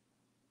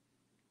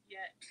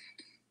yet?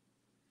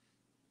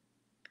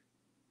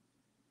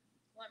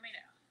 Let me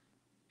know.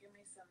 Give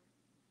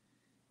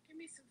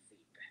me some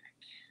feedback.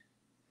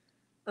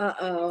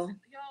 Uh-oh.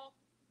 Y'all,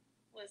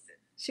 listen.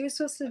 She was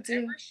supposed to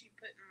do. Whatever she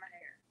put in my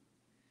hair,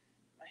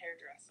 my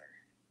hairdresser.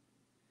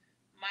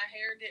 My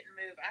hair didn't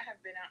move. I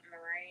have been out in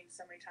the rain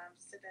so many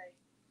times today.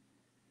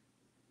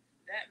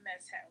 That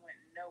mess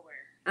went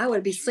nowhere. I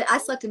would be.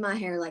 I slept in my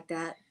hair like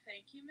that.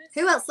 Thank you, Miss.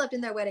 Who else slept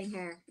in their wedding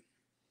hair?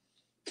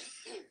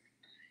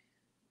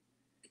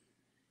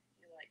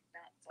 You like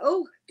bounce off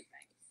Oh.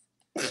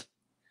 things.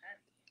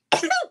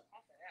 Honey,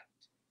 cough it out.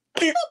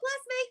 Oh,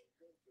 bless me.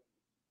 You did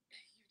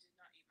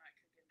not eat my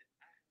cooking. I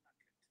have not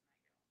cooked tonight,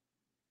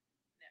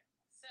 y'all. No.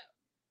 So.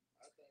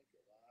 I think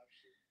your wife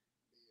should be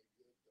a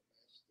good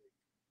domestic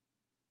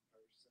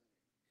person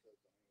and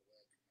cook on the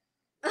wedding.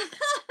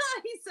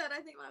 He said, I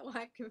think my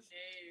wife No,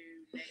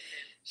 negative.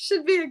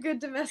 should be a good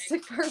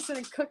domestic person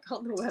and cook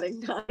on the wedding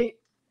night.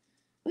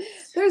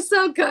 They're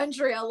so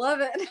country. I love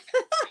it. Okay,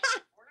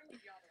 we're gonna give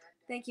y'all the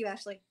rundown. Thank you,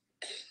 Ashley.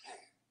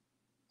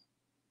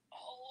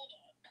 Hold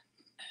on.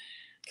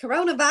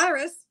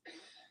 Coronavirus.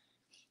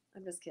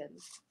 I'm just kidding.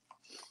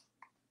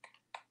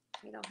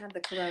 We don't have the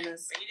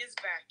coronas. Beat is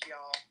back,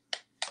 y'all.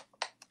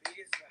 Beat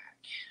is back.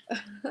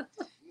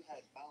 You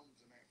had bones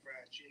in that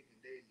fried chicken,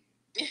 didn't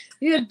you?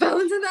 You had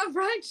bones in that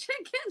fried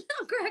chicken?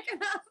 I'm cracking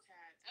up.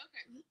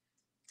 Okay.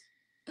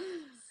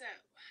 So,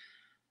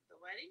 the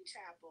wedding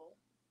chapel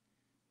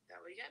that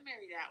we got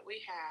married at,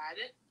 we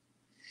had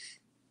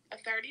a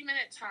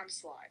 30-minute time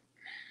slot.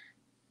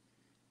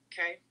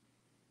 Okay.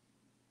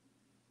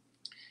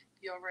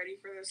 Y'all ready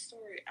for this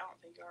story? I don't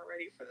think y'all are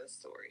ready for this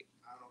story.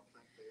 I don't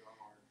think they are.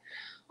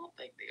 I don't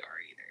think they are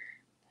either.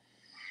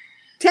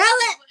 Tell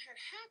So it. what had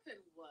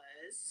happened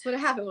was, What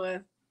happened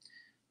with?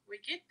 we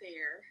get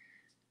there,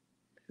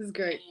 This is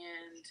great.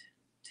 and it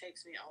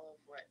takes me all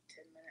of,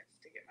 10 minutes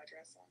to get my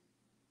dress on?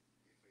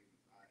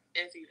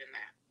 If If even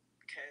that.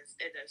 Because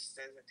it just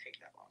doesn't take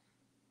that long.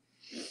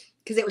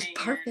 Because it was And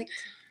perfect.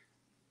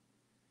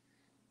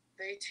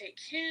 They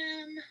take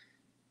him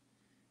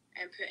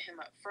and put him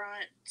up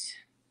front.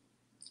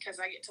 Because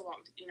I got to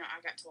walk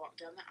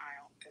down the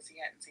aisle because he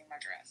hadn't seen my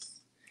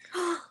dress.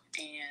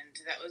 And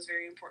that was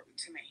very important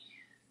to me.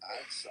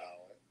 I saw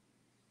it.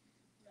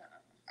 No.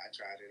 I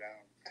tried it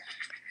out.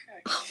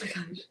 Oh my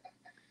gosh.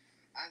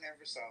 I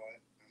never saw it.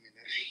 I mean,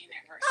 He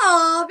never.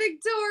 Oh,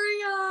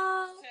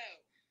 Victoria. So,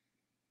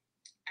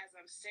 as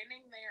I'm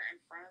standing there in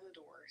front of the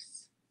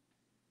doors,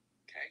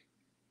 okay,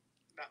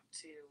 about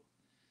to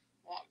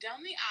walk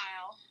down the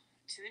aisle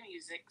to the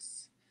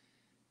musics,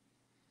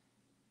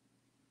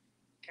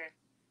 okay,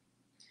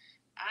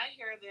 I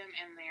hear them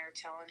in there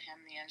telling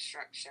him the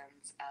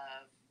instructions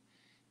of,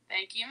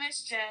 thank you,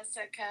 Miss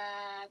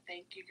Jessica,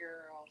 thank you,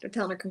 girl. They're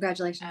telling her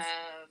congratulations.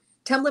 Of,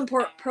 Tumbling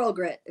Pearl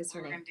Grit is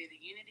her we're name. going to do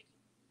the unity.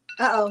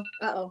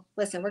 Uh-oh.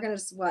 Listen, we're going to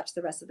just watch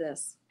the rest of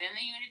this. Then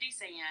the unity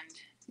sand.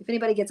 If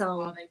anybody gets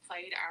While on. they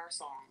played our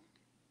song.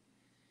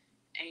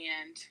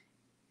 And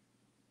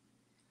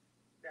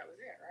that was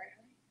it, right,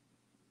 honey?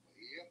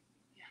 Yep.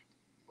 Yeah.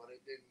 But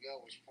it didn't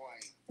go as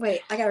planned.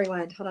 Wait, I got to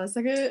rewind. Hold on a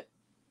second.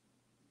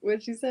 What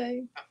did she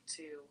say? Up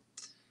to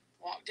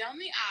walk down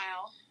the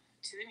aisle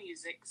to the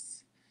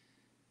musics.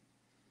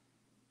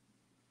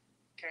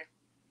 Okay.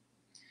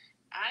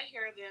 I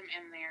hear them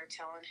in there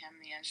telling him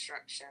the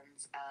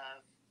instructions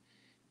of,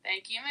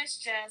 thank you, Miss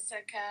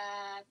Jessica.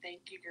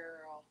 Thank you,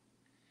 girl.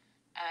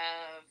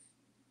 Of,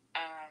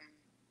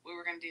 we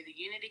were going to do the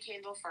unity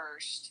candle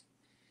first,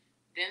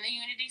 then the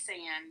unity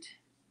sand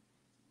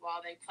while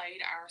they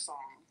played our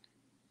song.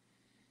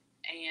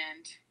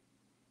 And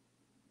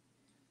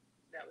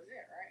that was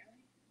it, right,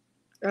 honey?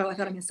 Oh, I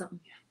thought I missed something.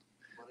 Yeah.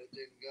 But it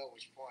didn't go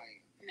as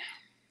planned. No.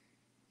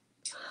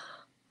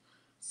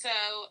 So,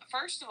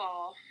 first of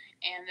all,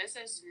 and this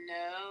is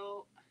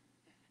no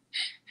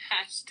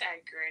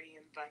hashtag Granny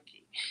and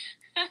Bucky.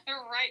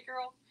 Right,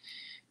 girl?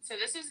 So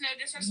this is no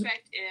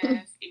disrespect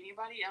if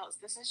anybody else.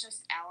 This is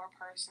just our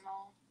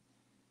personal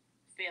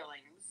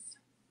feelings.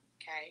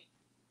 Okay?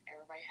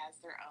 Everybody has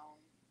their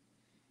own.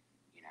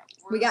 You know,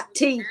 We got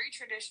tea. Very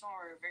traditional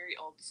or very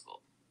old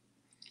school.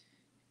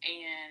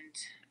 And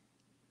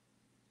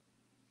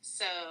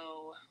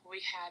So we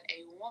had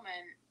a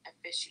woman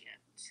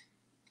officiant,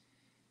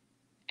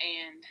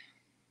 and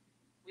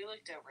we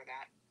looked over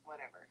that,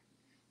 whatever.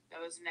 That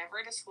was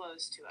never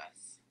disclosed to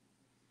us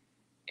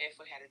if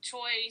we had a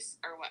choice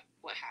or what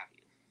have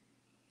you.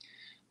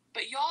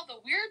 But y'all,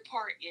 the weird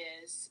part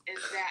is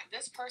that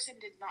this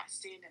person did not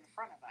stand in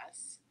front of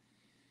us.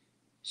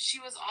 She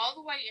was all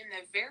the way in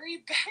the very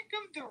back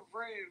of the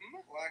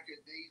room. Like a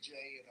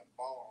DJ in a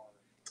bar.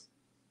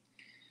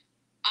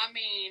 I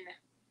mean,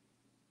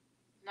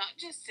 not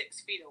just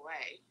 6 feet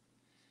away.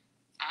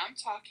 I'm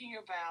talking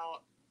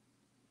about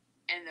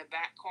in the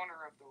back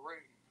corner of the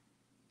room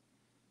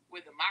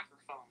with a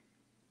microphone.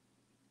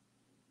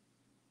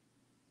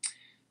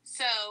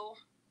 So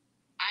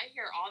I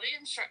hear all the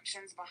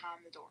instructions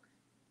behind the door.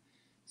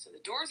 So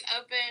the door's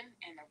open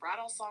and the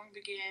bridal song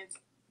begins.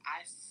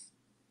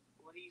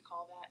 What do you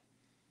call that?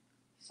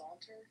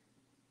 Saunter?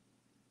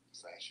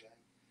 Sashay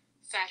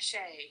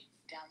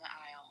down the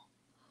aisle.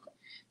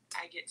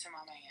 I get to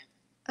my man.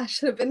 I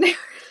should have been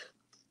there.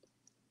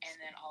 And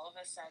then all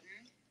of a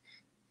sudden,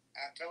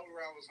 I told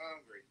her I was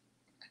hungry.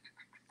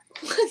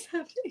 What's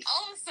happening?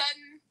 all of a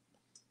sudden,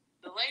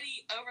 the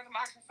lady over the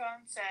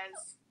microphone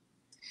says,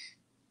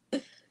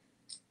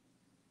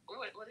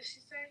 what did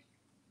she say?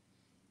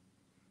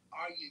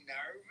 Are you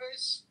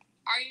nervous?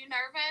 Are you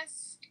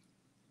nervous?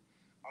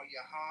 Are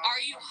you hot? Are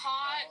you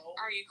hot? cold?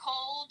 Are you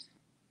cold?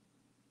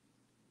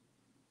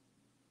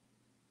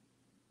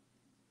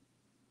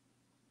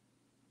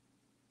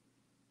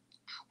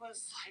 I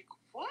was like,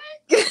 what?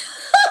 Then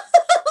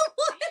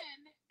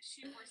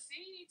she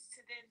proceeds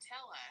to then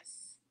tell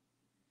us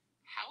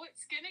how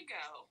it's gonna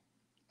go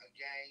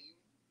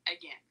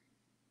again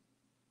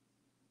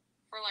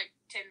for like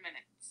 10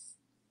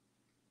 minutes.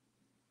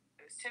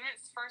 It was 10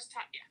 minutes the first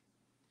time, yeah.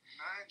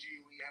 Mind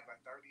you, we have a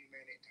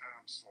 30-minute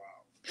time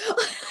slot.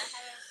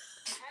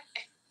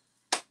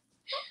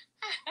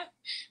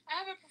 I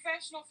have a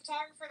professional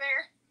photographer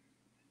there,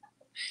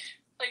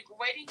 like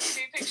waiting to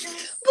do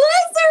pictures.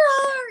 Bless her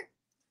heart.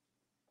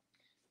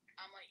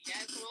 I'm like,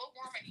 yeah, it's a little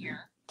warm in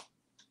here.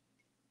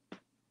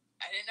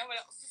 I didn't know what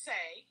else to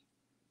say.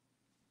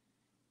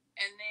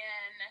 And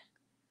then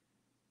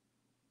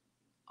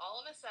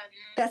all of a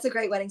sudden, That's a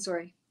great wedding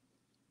story.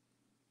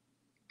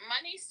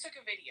 my niece took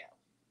a video,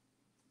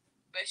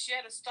 but she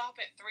had to stop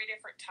it 3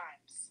 different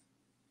times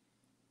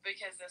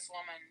because this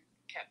woman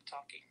kept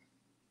talking.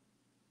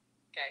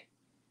 Okay.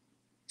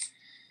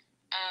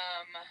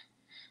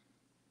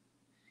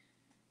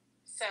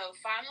 So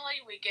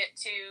finally we get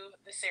to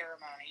the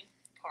ceremony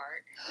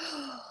part,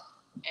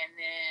 and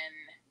then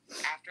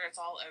after it's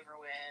all over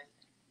with,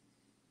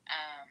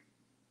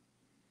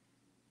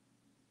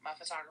 my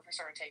photographer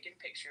started taking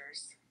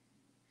pictures,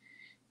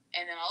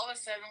 and then all of a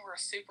sudden we're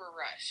super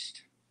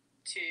rushed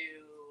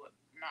to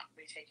not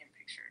be taking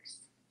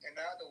pictures. In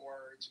other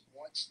words,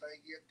 once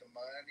they get the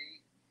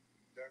money,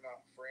 they're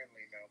not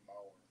friendly no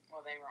more.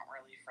 Well, they weren't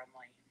really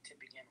friendly to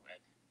begin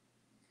with.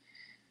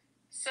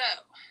 So,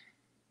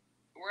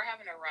 we're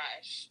having a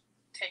rush,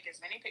 take as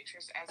many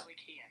pictures as we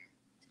can,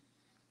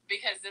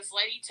 because this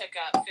lady took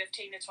up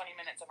 15 to 20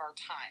 minutes of our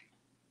time.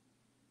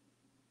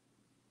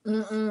 I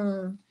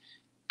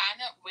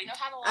know, we know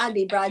how to I'd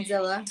be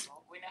bridezilla.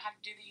 We know how to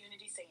do the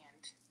unity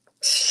sand.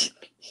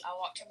 I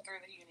walked him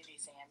through the unity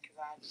sand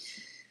because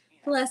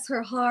Bless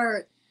her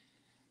heart.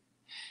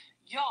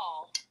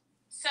 Y'all,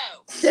 so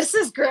This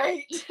is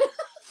great.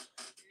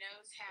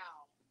 knows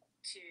how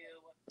to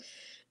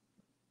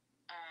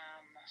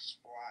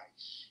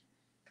Splice.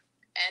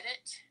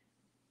 edit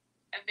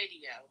a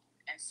video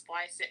and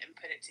splice it and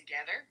put it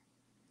together.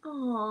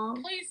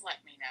 Aww. Please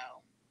let me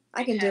know.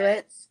 I can do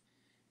it. because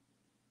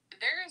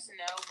there is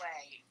no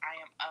way I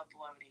am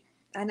uploading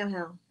I know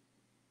how.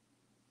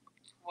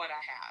 what I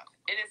have.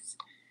 It is.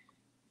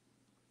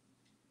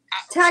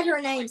 Tag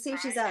her name, see if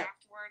she's up.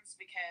 Afterwards,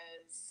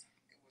 because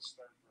It was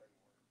third grade work.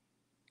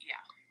 yeah,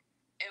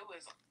 it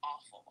was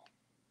awful.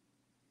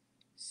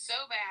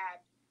 So bad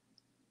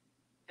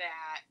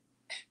that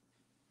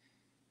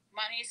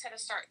my niece had to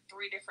start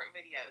 3 different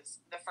videos.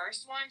 The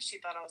first one, she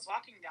thought I was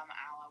walking down the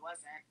aisle. I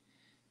wasn't.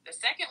 The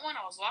second one,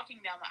 I was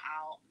walking down the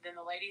aisle. Then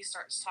the lady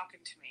starts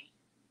talking to me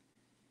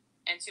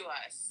and to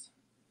us.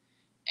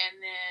 And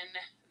then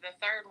the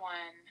third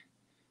one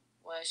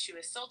was she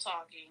was still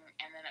talking,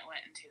 and then it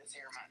went into the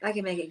ceremony. I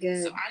can make it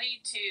good. So I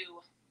need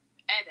to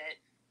edit,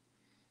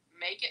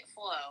 make it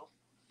flow.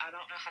 I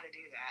don't know how to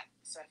do that.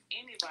 So if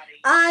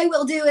anybody I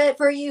will do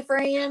it for you, knows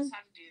friend.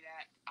 how to do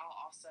that, I'll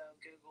also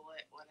Google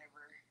it, whatever.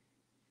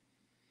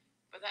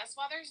 But that's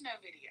why there's no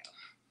video.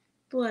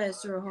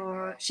 Bless her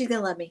heart. She's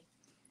gonna love me.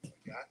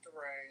 Got the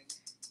ring.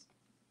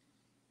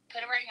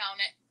 Put a ring on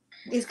it.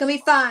 It's gonna be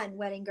fun,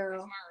 wedding That's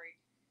girl. my ring.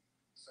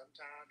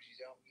 Sometimes you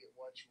don't get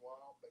what you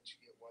want, but you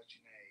get what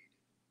you need.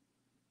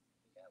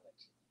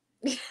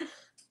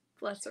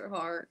 Bless her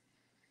heart.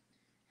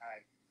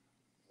 Hey,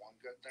 one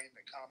good thing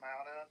that come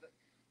out of it,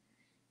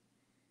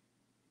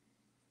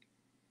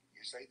 you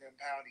see them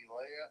pouty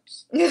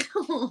lips? That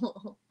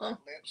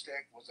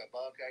lipstick was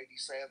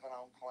 $1.87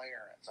 on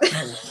clearance.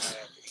 I was so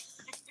happy.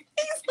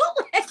 He's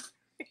hilarious.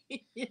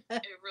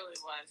 It really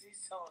was. He's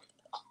selling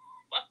all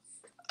that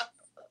stuff.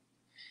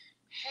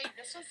 Hey,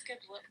 this was good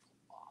lip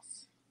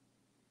gloss.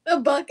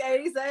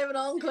 $1.87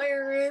 on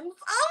clearance.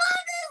 Oh,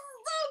 this is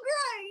so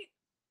great.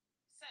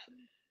 So,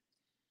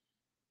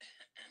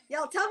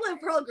 Y'all, Tumblr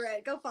Pro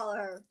Grid. Go follow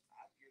her.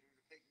 I'd get her to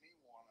pick me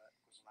one up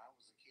because when I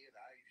was a kid,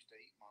 I used to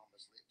eat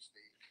Mama's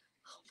lipstick.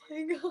 Oh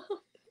my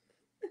god.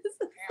 This is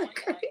the apparently you like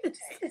the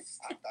greatest.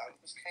 taste. I thought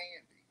it was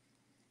candy.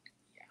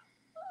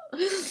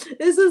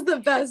 This is the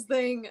best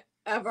thing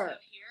ever.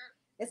 So here,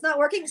 It's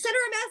not working. Send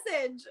her a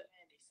message.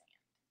 Mandy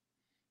sand.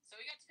 So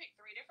we got to pick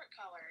 3 different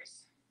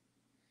colors.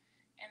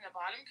 And the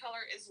bottom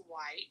color is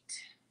white.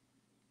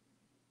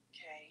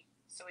 Okay.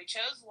 So we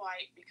chose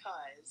white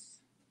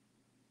because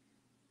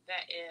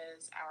that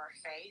is our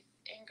faith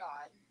in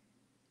God,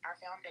 our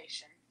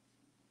foundation.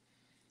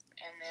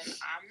 And then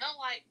I'm the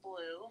light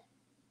blue.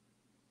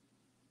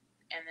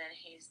 And then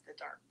he's the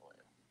dark blue.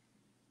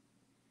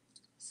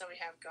 So we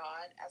have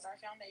God as our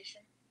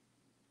foundation.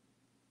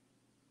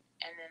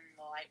 And then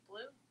the light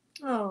blue.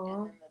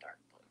 Oh. And then the dark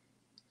blue.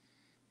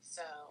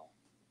 So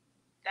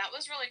that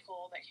was really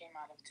cool that came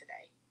out of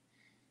today.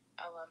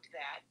 I loved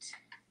that.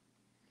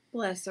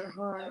 Bless her That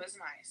heart. was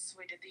nice.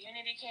 We did the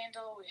unity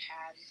candle. We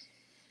had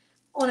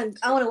I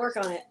want to work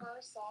on it.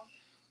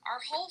 Our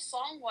whole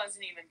song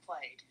wasn't even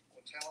played.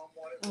 Well, tell them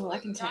what it Oh, was. I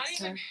can Not text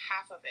even her.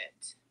 half of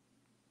it.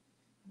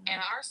 And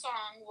our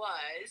song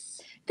was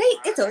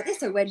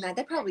It's a wedding night.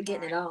 They're probably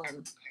getting it on.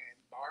 And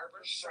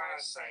Barbara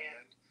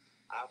Streisand,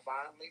 I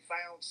finally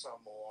found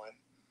someone.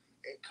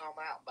 It come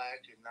out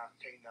back in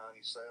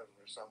 1997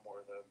 or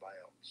somewhere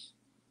thereabouts.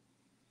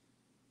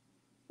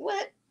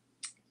 What?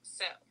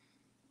 so.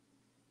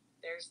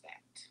 There's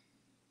that.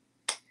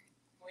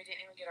 We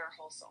didn't even get our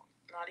whole song.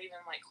 Not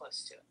even like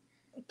close to it.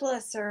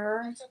 Bless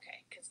her. It's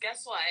okay. Because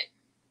guess what?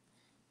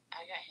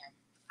 I got him.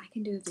 I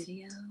can do a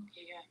video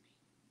He got me.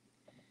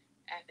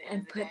 At the and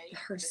end of the put day,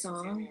 her this is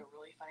gonna be song a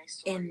really funny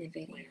story in the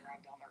video. later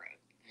on down the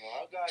road. Well,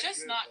 I got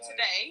Just you, not babe.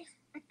 today.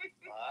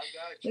 I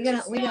got We're you.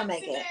 gonna Just we not gonna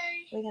make it.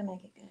 today. We're gonna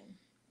make it good.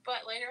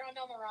 But later on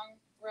down the wrong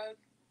road,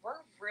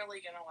 we're really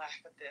gonna laugh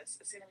at this.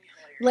 It's gonna be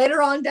hilarious. Later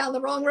on down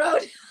the wrong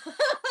road.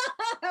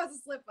 That was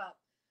a slip up.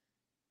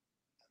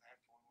 And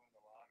after we win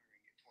the lottery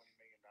and get $20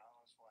 million,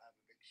 we'll have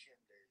a big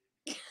shindig.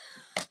 Big.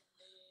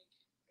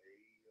 Hey,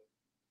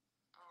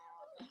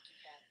 Aw, thank you,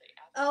 Kathy. I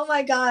Oh think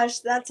my she's- gosh,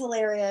 that's she's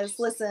hilarious. like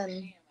Listen, ham at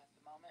the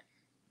moment.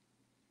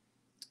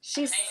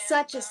 she's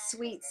such a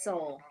sweet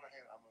soul. Not a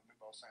hand, I'm a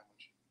meatball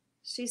sandwich.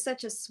 She's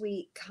such a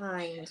sweet,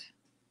 kind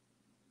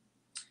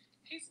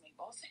He's a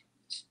meatball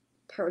sandwich.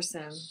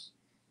 person. Yes,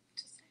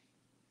 Just saying.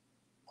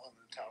 on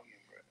Italian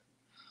bread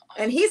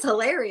And he's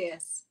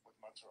hilarious. with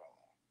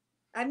mozzarella.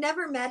 I've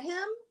never met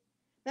him.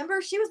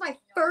 Remember, she was my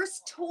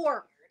first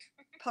tour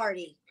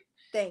party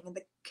thing,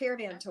 the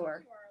caravan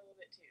tour. You are a little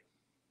bit too.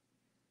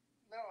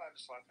 No, I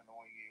just like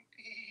annoying you.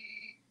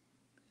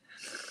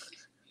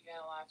 You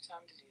got a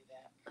lifetime to do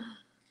that.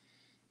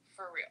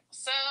 For real.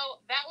 So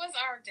that was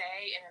our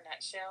day in a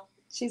nutshell.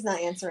 She's not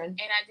answering.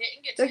 And I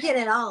didn't get to They're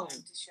getting it come on.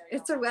 to show y'all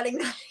It's her my wedding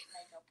fresh night.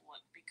 makeup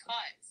look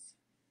because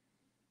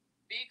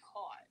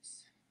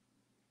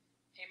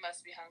he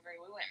must be hungry.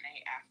 We went and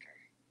ate after.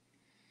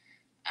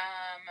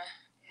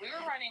 We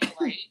were running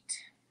late.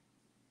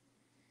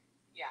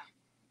 Yeah.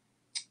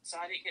 So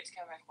I didn't get to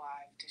come back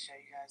live to show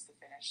you guys the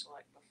finished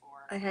look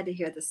before I had to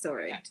hear the we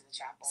story. got to the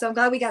chapel. So I'm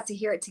glad we got to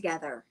hear it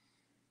together.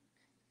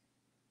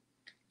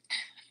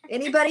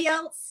 Anybody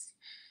else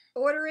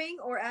ordering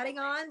or adding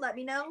on? Let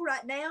me know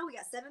right now. We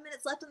got 7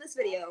 minutes left on this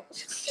video.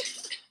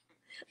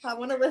 I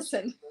want to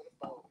listen. Little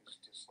bows,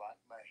 just like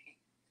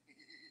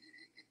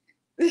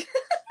me. Maybe 3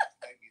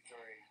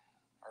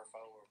 or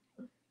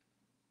 4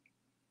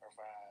 or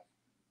 5.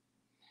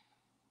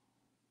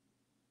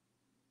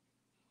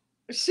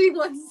 She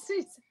was.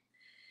 It's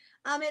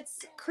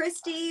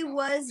Kristy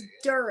was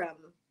Durham,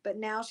 but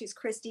now she's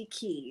Kristy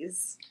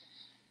Keys.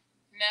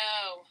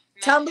 No.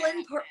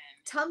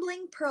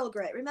 Tumbling Pearl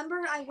Grit.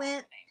 Remember, I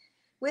went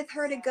with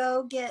her to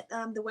go get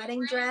the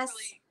wedding dress.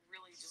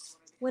 Really just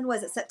wanted to When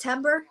was it?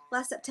 September?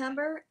 Last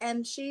September,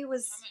 and she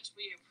was how much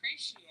we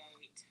appreciate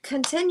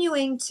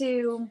continuing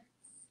to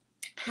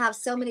have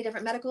so many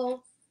different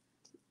medical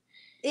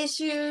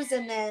issues,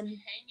 and then hanging in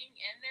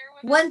there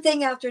with one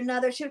thing after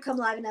another. She would come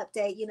live and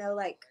update,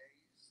 like,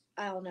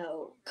 I don't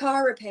know,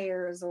 car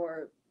repairs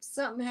or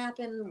something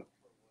happened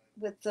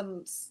with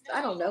some,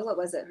 I don't know, what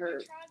was it, We her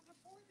tried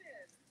before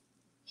this.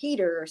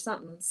 heater or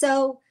something.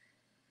 So,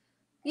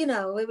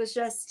 it was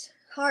just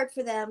hard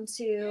for them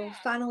to Yeah.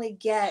 finally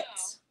get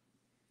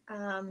We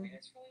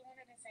just really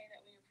wanted to say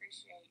that we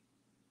appreciate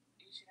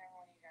each and every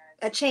one of you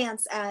guys. a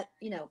chance at,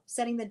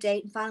 setting the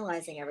date and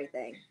finalizing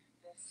everything.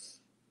 This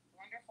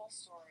wonderful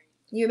story.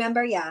 You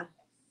remember? Yeah. And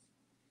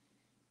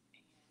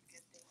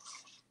good things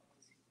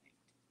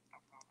I promise. I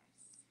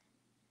promise.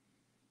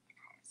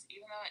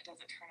 Even though it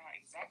doesn't turn out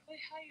exactly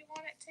how you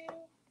want it to,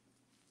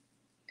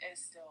 it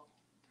still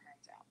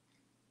turns out.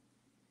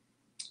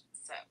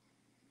 So.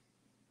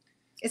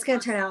 It's going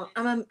to turn out.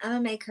 I'm gonna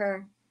make her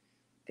And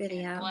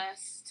video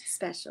blessed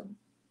special. and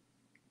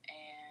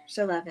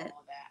She'll love it.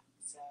 All of that.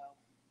 So,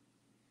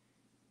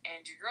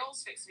 and your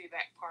girl's fixed to be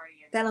back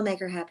partying. That'll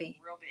make her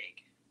happy. Real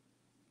big.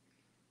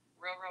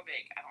 Real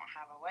big. I don't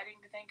have a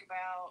wedding to think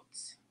about.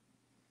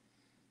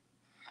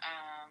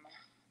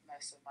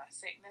 Most of my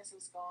sickness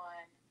is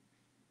gone.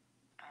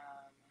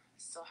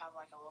 Still have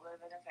like a little bit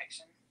of an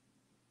infection,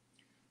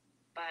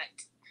 but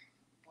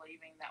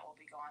believing that will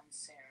be gone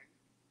soon.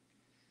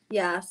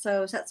 Yeah,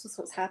 so that's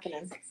what's happening.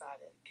 He's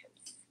excited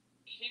because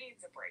he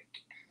needs a break.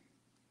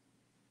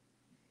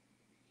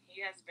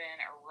 He has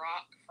been a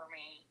rock for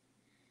me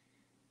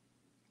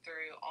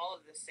through all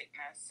of the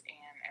sickness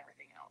and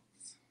everything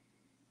else.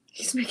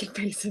 He's making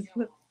faces.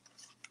 Yeah.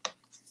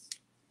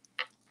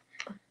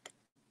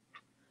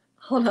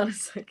 Hold on a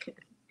second.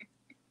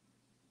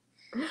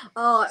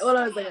 Oh, hold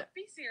on a second.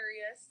 Be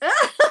serious.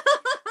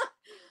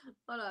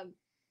 Hold on.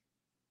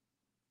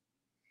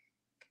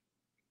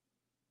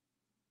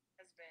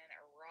 Has been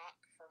a rock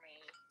for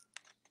me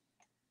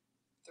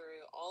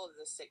through all of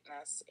the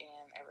sickness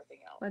and everything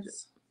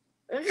else.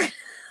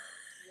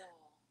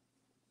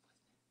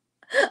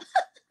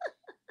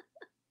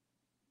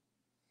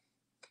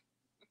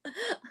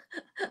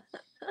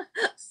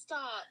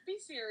 Stop. Be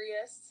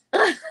serious.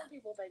 Some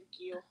people thank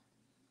you.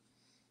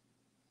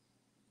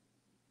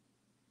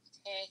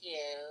 Thank you.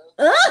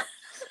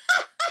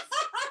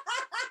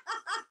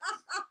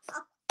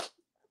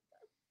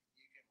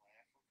 You can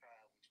laugh or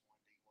cry. Which one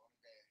do you want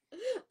to do? Be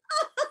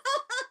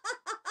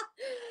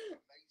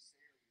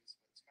serious,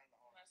 but it's kind of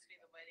hard. Must be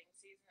the wedding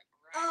season,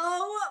 right?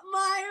 Oh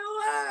my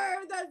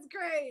word, that's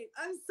great.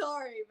 I'm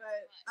sorry,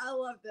 but I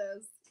love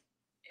this.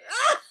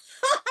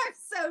 I'm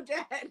so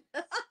dead.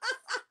 I'm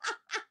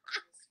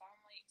just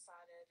finally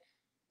excited.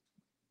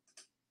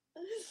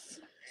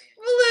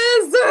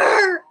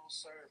 Blizzard!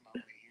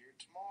 Ceremony here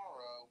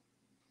tomorrow,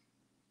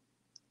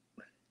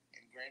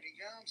 and Granny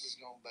Gums is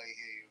gonna be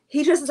here,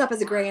 He dresses up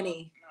as a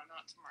granny. No,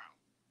 not tomorrow.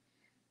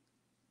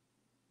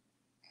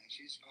 and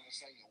she's gonna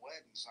sing a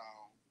wedding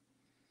song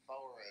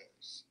for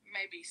us.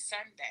 Maybe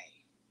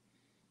Sunday.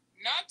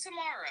 Not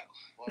tomorrow.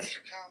 Well, if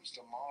she comes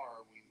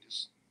tomorrow, we can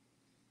just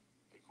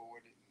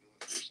record it and do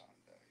it for Sunday.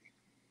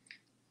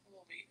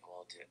 We'll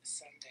do it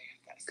Sunday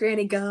if that's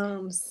Granny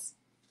Gums.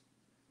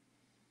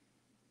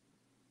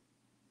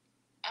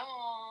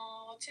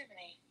 Oh,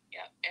 Tiffany.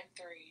 Yep,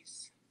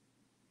 M3s.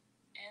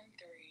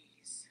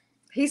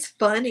 He's This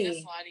funny.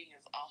 lighting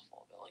is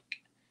awful, but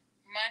like,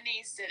 my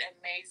niece did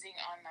amazing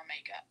on my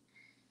makeup.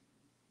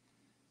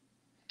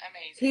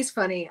 Amazing. He's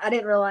funny. I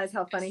didn't realize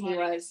how This funny he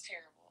lighting was. is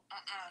terrible.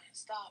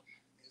 Stop.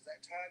 Is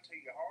that tied to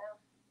your hair?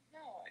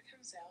 No, it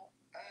comes out.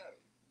 Oh,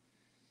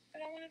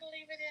 But I wanted to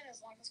leave it in as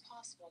long as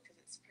possible because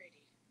it's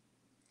pretty.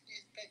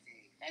 it's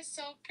pretty. It's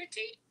so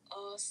pretty.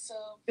 Oh,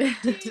 so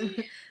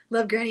pretty.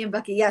 Love Granny and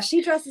Bucky. Yeah,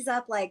 she dresses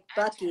up like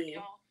I told Bucky,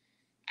 y'all,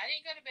 I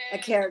didn't go to bed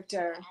a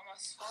character. until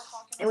almost 4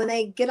 o'clock in the And when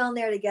morning. they get on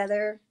there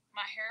together,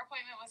 My hair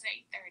appointment was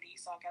 8:30,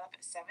 so I got up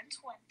at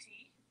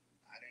 7:20.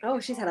 oh,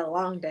 she's had a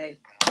long day.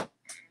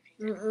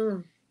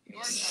 Mm-mm.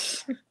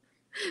 Yours was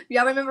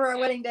Y'all remember our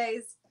wedding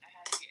days? I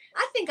had to get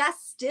I think I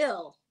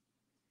still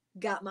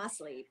got my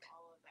sleep.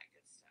 all of that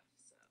good stuff.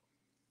 So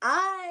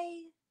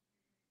I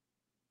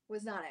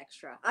was not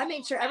extra. I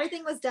made sure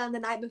everything was done the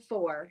night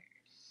before.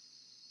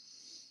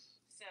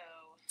 So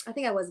I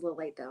think I was a little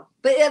late though.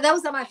 But yeah, that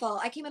was not my fault.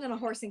 I came in on a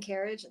horse and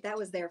carriage. That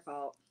was their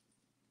fault.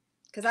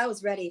 Because I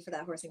was ready for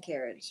that horse and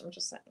carriage. I'm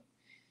just saying.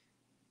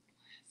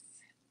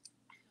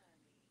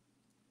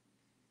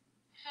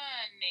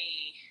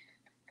 honey.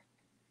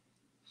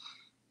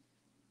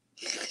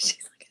 She's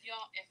like,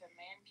 Y'all, if a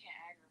man can't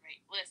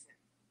aggravate, listen,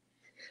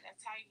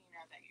 that's how you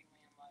know that your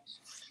man loves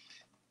you.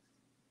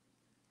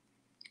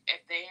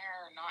 If they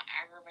are not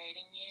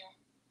aggravating you,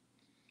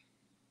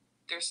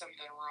 there's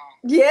something wrong.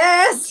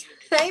 yes.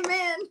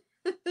 Amen.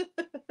 I'm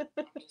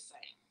just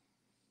saying.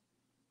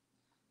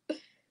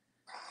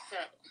 So,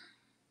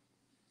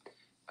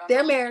 I'm They're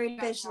not looking married at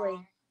you guys officially.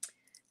 wrong.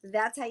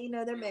 That's how you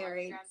know they're We love you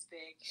married. guys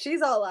big.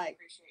 She's all I like,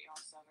 appreciate y'all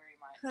so very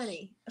much.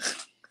 honey.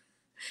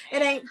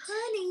 It ain't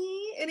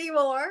honey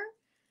anymore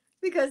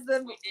because We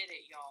did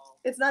it, y'all.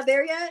 it's not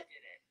there We yet.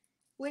 did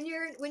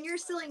it. When you're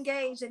still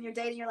engaged and you're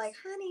dating, you're like,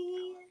 I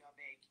honey. love y'all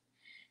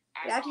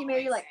big. As After you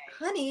marry, you're like,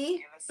 always say, honey.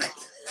 give us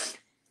all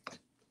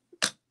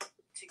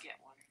to get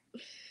one.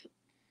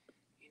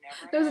 You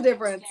never There's a know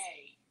difference. which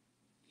day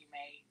you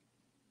may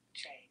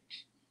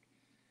change.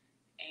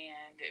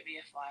 And it'd be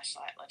a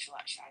flashlight, let your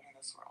light shine in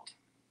this world.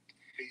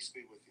 Peace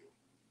be with you.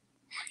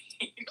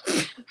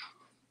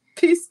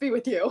 Peace be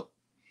with you.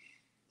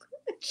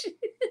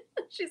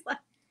 She's like,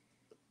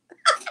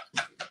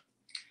 I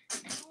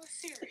was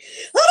serious.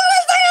 hold on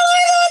a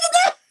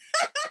second.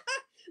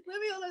 Let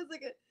me hold on a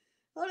second.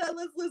 Hold on,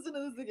 let's listen to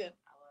this again.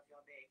 I love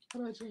y'all big. How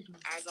do I change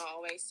this? As I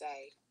always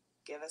say,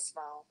 give a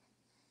smile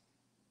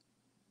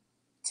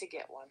to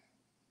get one.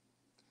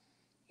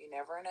 You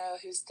never know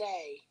whose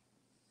day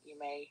you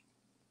may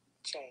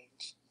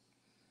change.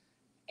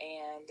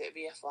 And it'd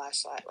be a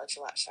flashlight, let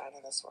your light shine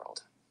in this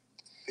world.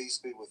 Peace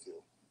be with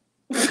you.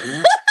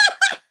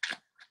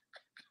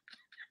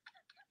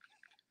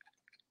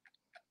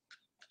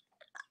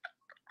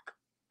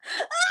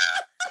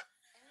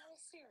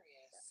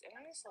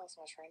 almost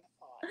lost my train of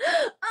thought.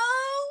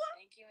 Oh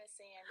Thank you, Miss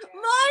Sandra.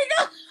 my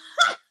God.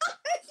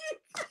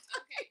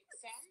 Okay,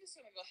 so I'm just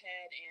gonna go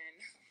ahead and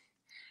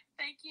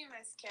thank you,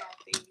 Miss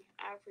Kathy.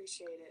 I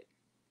appreciate it.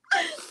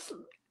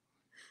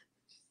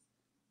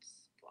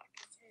 Just block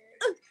his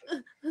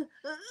head.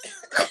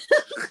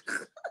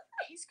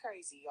 He's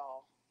crazy,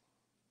 y'all.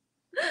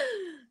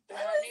 But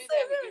I knew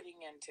they were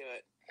getting into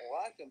it. Well,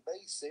 I can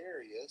be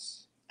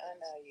serious. I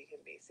know you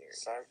can be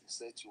serious. Certain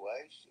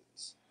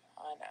situations.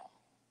 I know.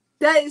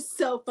 That is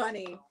so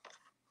funny.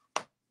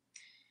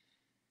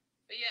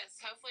 But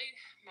yes, hopefully,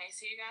 may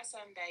see you guys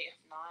Sunday.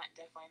 If not,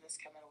 definitely this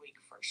coming week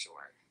for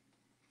sure.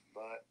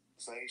 But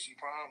say she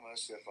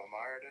promised, if I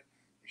married her,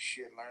 you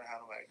should learn how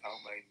to make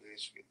homemade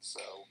biscuits.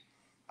 So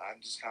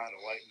I'm just kind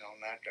of waiting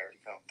on that there to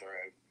come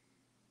through.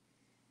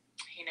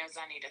 He knows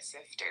I need a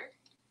sifter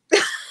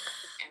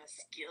and a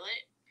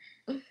skillet.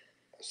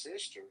 A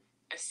sister?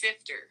 A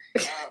sifter.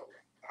 Oh,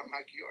 I'm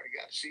like, you already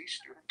got a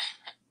sister.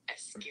 A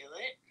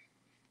skillet.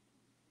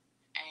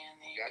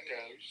 And the got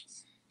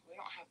ingredients. We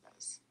don't have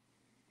those.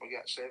 We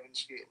got 7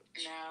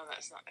 skillets. No,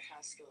 that's not the kind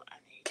of skillet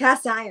I need.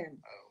 Cast iron.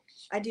 Oh,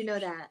 I do know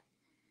that.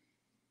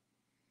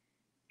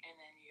 And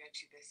then you got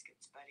your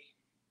biscuits, buddy.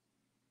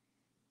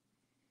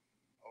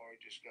 Or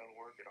just go to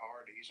work at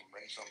Hardee's and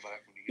bring some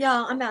back when you get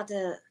Y'all, to I'm work.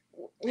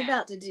 we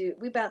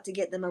about to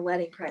get them a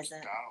wedding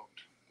present. Don't.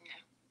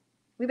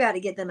 We about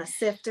to get them a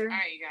sifter All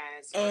right, you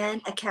guys.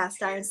 and a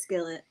cast iron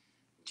skillet.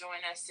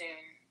 Join us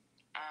soon.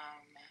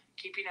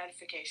 Keep your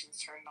notifications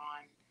turned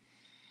on.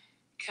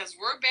 Because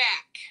we're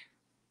back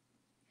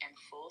in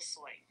full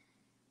swing.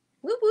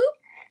 Whoop whoop. All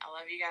right, I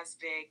love you guys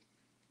big.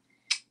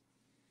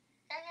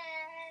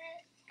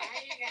 Bye,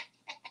 you guys.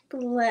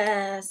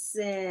 Bless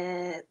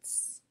it.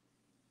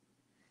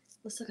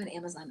 Let's look on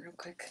Amazon real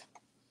quick.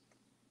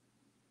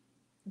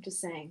 I'm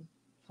just saying.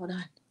 Hold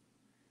on.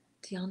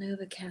 Do y'all know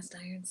of a cast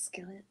iron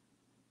skillet?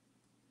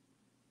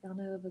 Y'all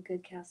know of a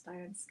good cast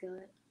iron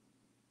skillet?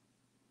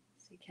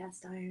 See,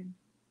 cast iron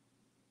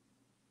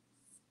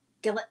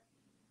skillet.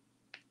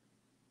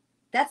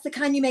 That's the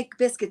kind you make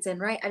biscuits in,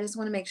 right? I just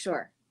want to make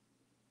sure.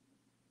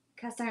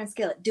 Cast iron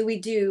skillet. Do we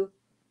do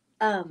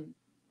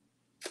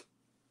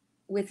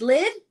with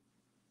lid?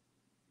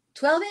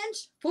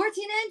 12-inch?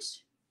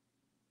 14-inch?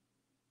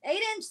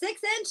 8-inch?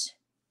 6-inch?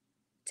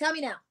 Tell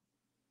me now.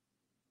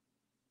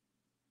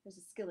 There's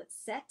a skillet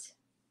set.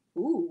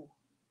 Ooh.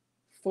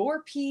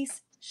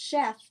 4-piece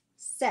chef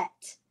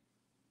set.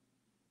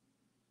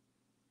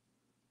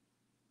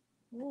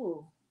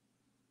 Ooh.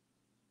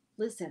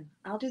 Listen,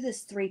 I'll do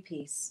this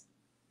 3-piece.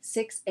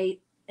 6,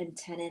 8, and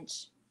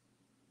 10-inch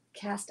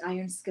cast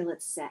iron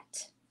skillet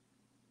set.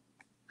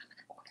 I'm going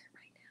to order it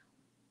right now.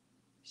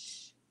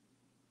 Shh.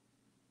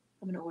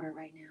 I'm going to order it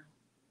right now.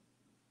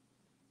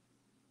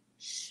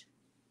 Shh.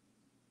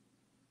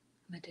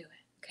 I'm going to do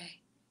it,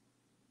 okay?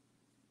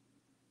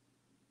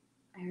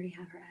 I already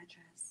have her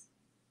address.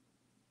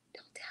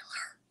 Don't tell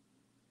her.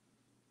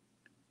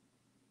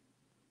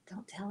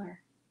 Don't tell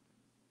her.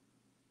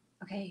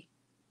 Okay,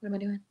 what am I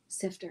doing?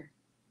 Sifter.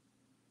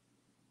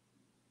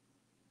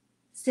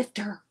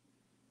 Sifter.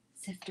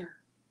 Sifter.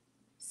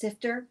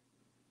 Sifter.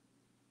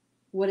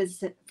 What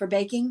is it? For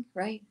baking,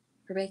 right?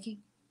 For baking?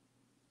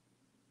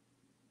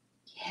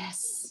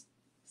 Yes.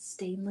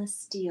 Stainless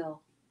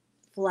steel.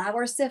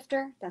 Flour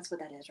sifter? That's what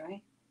that is,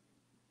 right?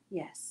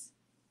 Yes.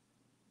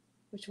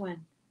 Which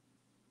one?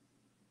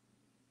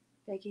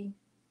 Baking?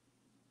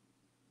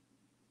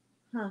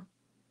 Huh.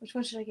 Which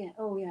one should I get?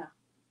 Oh, yeah.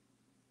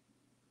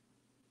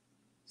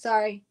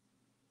 Sorry.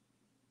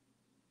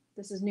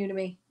 This is new to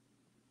me.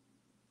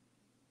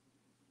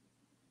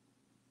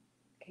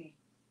 Okay.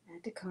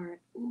 Add to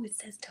cart. Ooh, it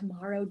says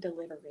tomorrow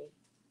delivery.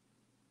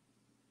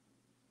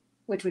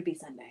 Which would be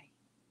Sunday.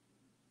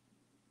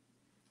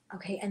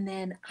 Okay, and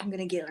then I'm going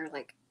to get her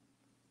like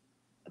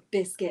a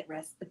biscuit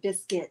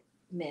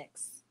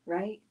mix,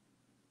 right?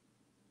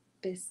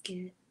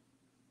 Biscuit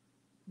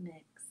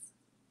mix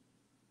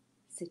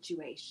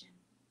situation.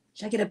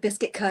 Should I get a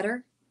biscuit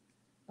cutter?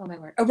 Oh my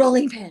word. A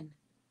rolling pin.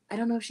 I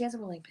don't know if she has a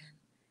rolling pin.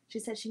 She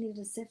said she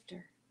needed a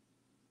sifter.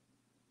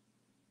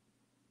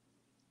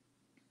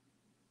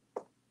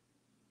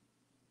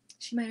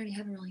 She might already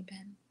have a rolling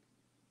pin.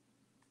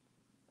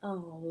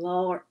 Oh,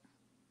 Lord.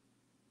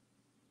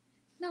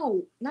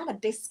 No, not a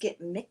biscuit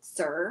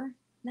mixer.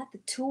 Not the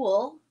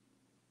tool.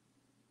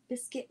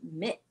 Biscuit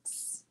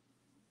mix.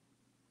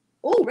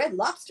 Oh, Red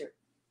Lobster.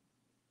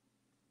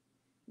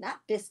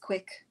 Not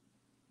Bisquick.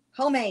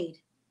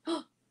 Homemade.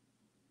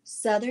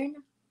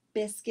 Southern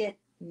biscuit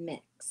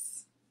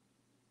mix.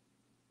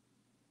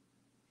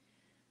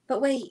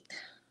 But wait.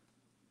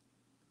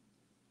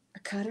 A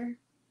cutter?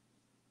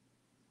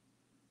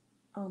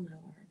 Oh my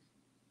word.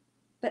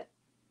 But,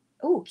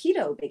 oh,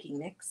 keto baking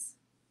mix.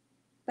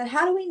 But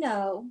how do we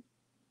know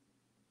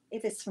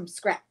if it's from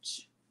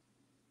scratch?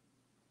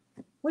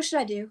 What should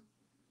I do?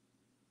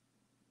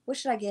 What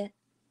should I get?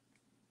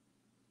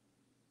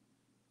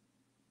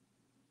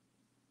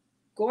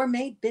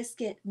 Gourmet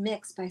biscuit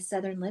mix by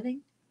Southern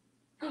Living.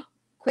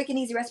 Quick and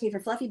easy recipe for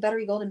fluffy,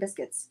 buttery, golden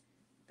biscuits.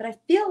 But I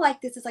feel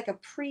like this is like a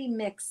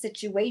pre-mix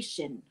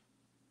situation.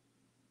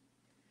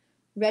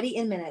 Ready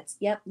in minutes.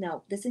 Yep,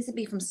 no. This needs to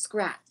be from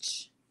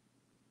scratch.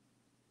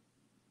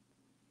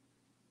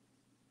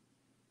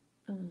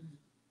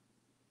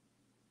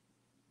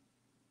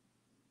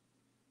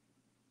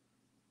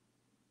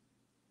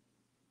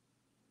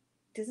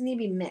 Doesn't need to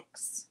be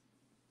mixed.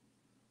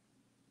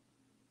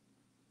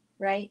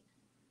 Right?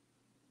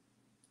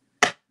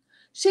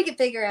 She can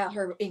figure out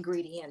her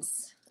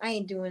ingredients. I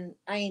ain't doing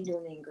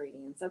the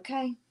ingredients,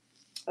 okay?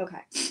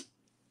 Okay.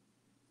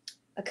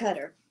 A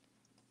cutter.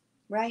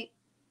 Right?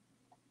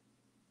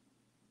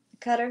 A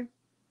cutter.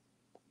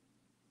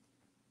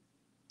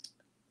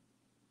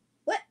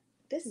 What?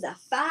 This is a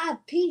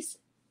 5-piece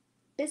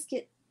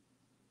biscuit.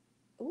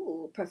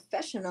 Ooh,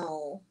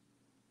 professional.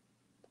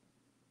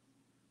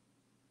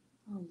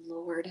 Oh,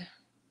 Lord.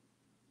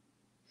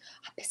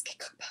 A biscuit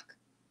cookbook.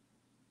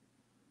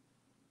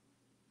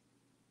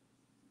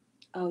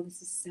 Oh,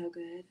 this is so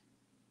good.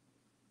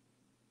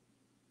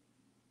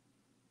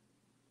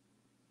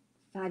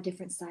 5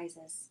 different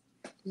sizes.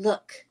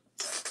 Look.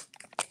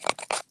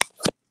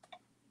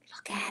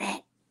 Look at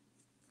it.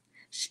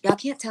 Y'all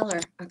can't tell her,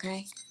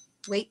 okay?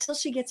 Wait till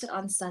she gets it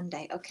on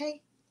Sunday,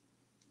 okay?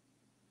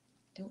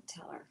 Don't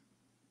tell her.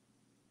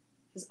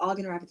 It's all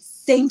going to arrive at the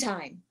same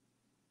time.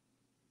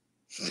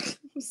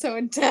 So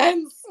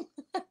intense.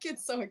 I get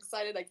so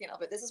excited. I can't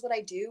help it. This is what I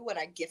do when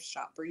I gift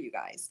shop for you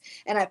guys.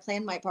 And I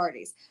plan my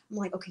parties. I'm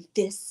like, okay,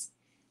 this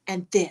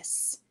and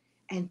this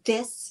and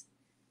this.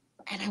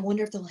 And I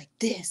wonder if they're like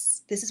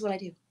this. This is what I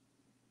do.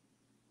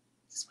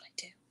 This is what I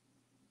do.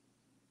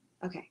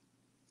 Okay.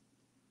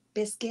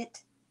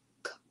 Biscuit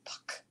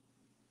cookbook.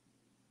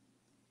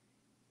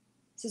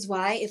 This is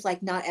why if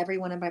like not every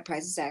one of my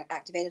prizes are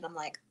activated, I'm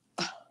like,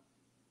 oh,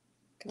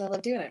 because I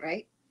love doing it,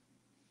 right?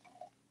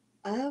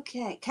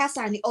 Okay. Cast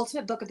Iron, the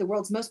ultimate book of the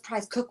world's most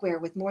prized cookware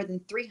with more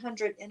than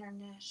 300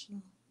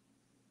 international.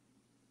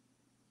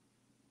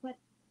 What?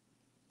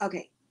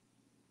 Okay.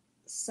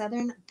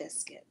 Southern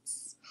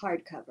Biscuits.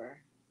 Hardcover.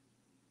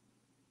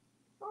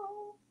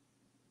 Oh.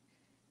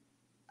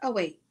 Oh,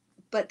 wait.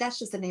 But that's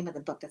just the name of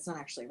the book. That's not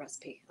actually a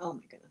recipe. Oh,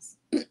 my goodness.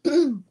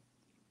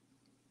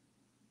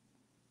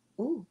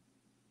 Ooh.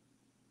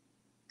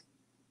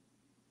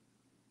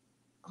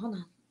 Hold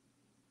on.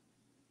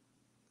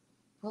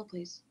 Hold,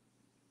 please.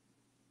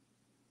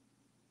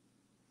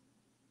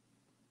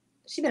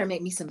 She better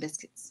make me some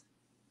biscuits.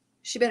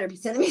 She better be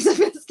sending me some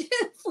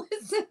biscuits.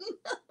 Listen,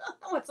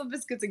 I want some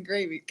biscuits and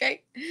gravy,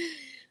 okay?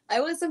 I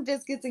want some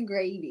biscuits and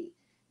gravy.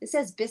 It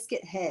says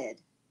Biscuit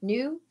Head.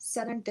 New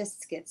Southern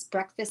Biscuits,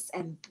 breakfast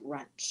and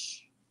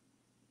brunch.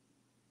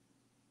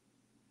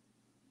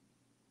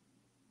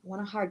 I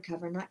want a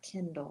hardcover, not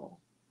Kindle.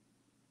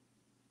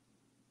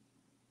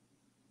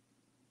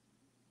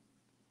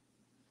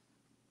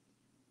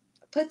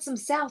 Put some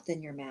South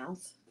in your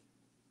mouth.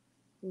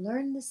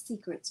 Learn the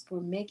secrets for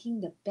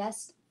making the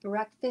best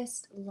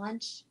breakfast,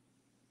 lunch,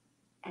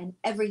 and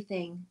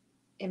everything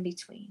in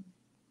between.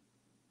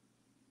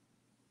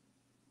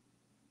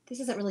 This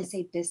doesn't really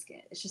say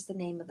biscuit. It's just the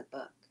name of the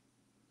book.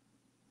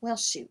 Well,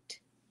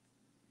 shoot.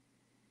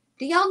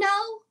 Do y'all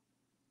know?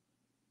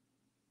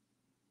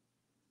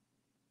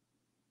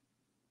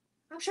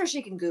 I'm sure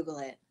she can Google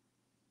it.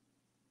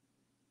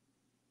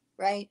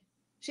 Right?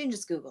 She can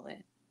just Google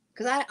it.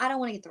 Because I don't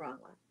want to get the wrong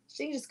one.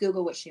 She can just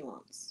Google what she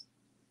wants.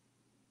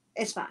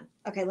 It's fine.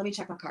 Okay, let me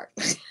check my cart.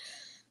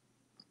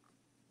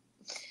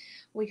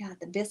 We got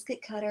the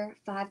biscuit cutter,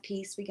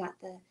 5-piece. We got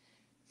the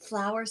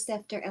flour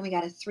sifter, and we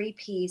got a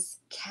 3-piece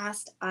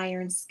cast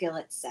iron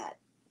skillet set.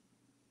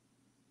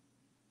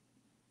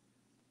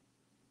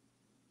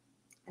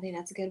 I think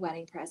that's a good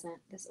wedding present.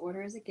 This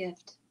order is a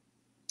gift.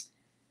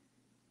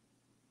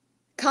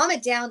 Calm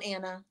it down,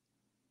 Anna.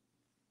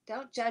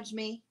 Don't judge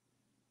me.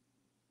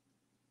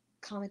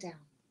 Calm it down.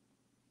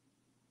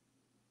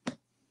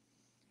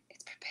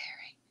 It's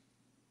preparing.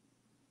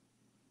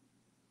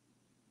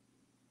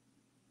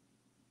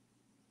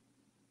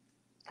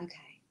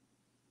 Okay.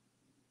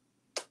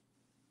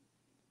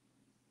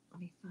 Let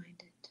me find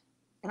it.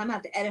 And I'm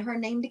going to have to edit her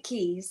name to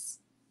Keys.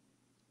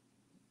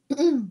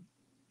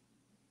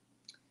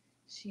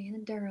 She ain't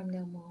in Durham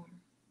no more.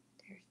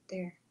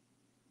 There.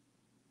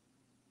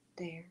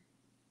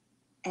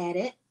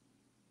 Edit.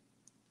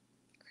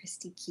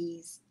 Christy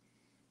Keys.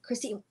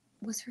 Christy,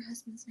 what's her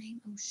husband's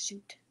name? Oh,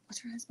 shoot.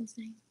 What's her husband's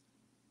name?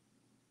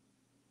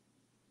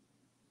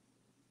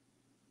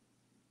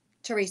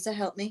 Teresa,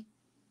 help me.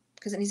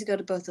 Because it needs to go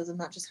to both of them,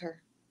 not just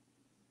her.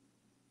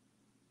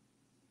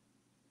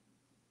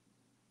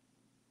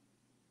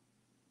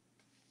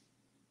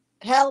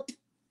 Help.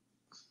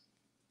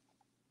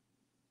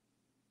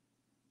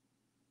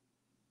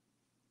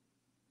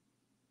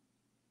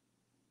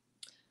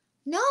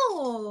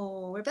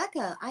 No,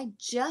 Rebecca, I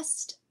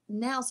just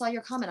now saw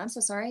your comment. I'm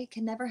so sorry.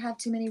 Can never have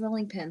too many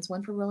rolling pins.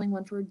 One for rolling,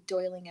 one for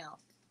doiling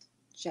out.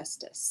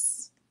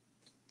 Justice.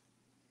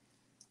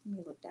 Let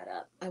me look that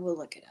up. I will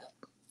look it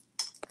up.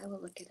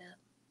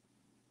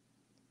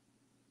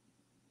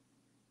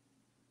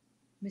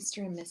 Mr.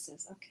 and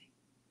Mrs. Okay.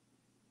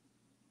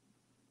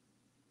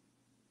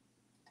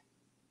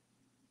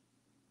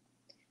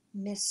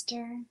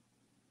 Mr.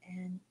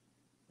 and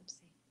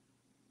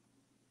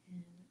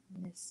and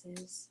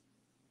Mrs.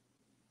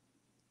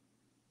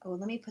 Oh,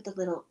 let me put the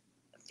little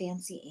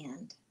fancy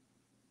and.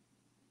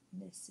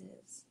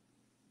 Mrs.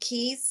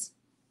 Keys.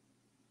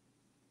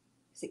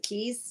 Is it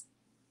Keys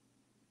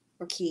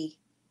or Key?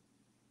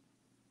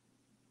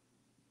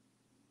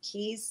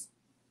 Keys.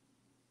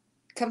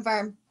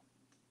 Confirm.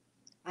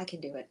 I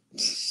can do it.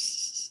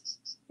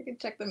 I can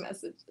check the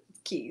message. It's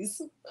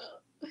Keys.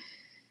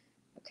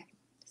 Okay.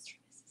 Mr.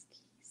 and Mrs.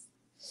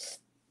 Keys.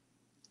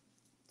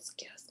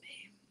 Excuse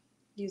me.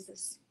 Use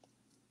this.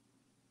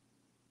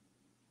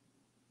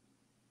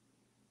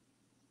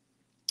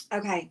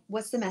 Okay.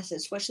 What's the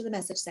message? What should the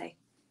message say?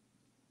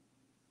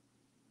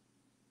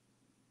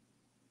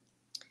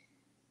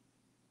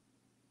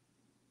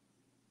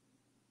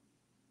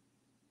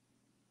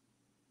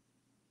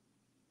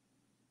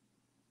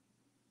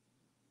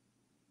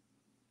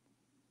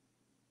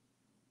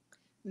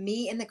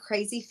 Me and the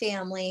Krazy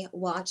family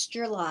watched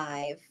your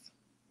live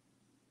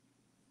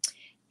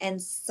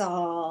and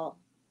saw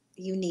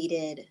you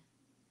needed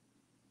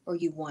or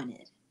you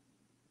wanted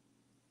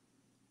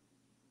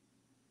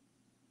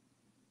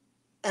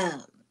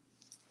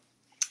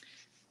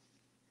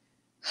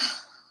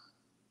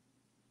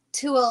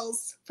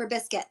tools for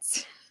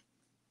biscuits.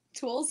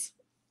 Tools?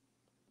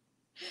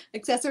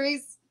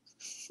 Accessories?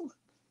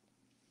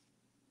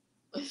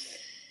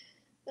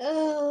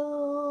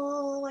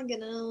 Oh my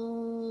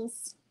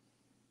goodness.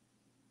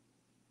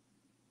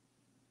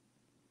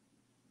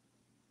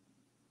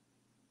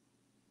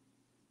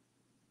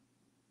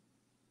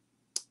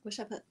 What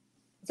should I put?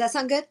 Does that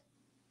sound good?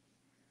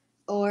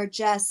 Or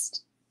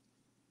just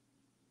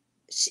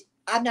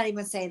I'm not even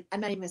gonna say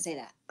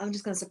that. I'm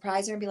just gonna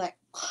surprise her and be like,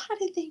 how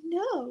did they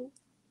know?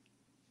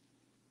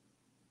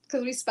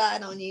 Because we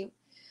spied on you.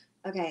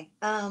 Okay.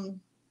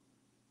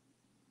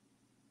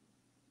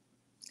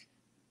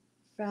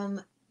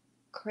 From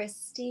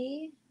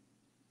Kristy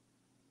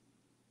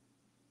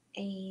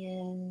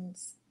and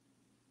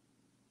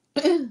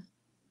the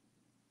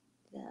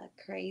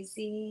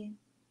Krazy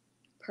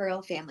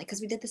Pearl family,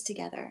 because we did this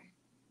together.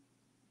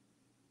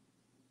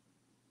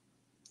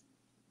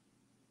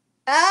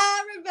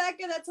 Ah,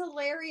 Rebecca, that's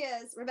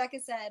hilarious. Rebecca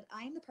said,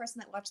 I am the person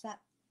that watched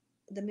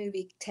the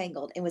movie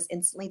Tangled and was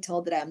instantly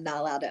told that I'm not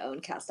allowed to own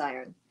cast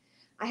iron.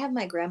 I have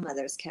my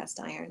grandmother's cast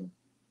iron.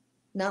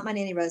 Not my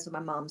Nanny Rose, but my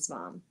mom's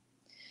mom.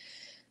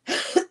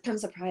 I'm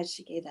surprised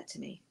she gave that to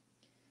me.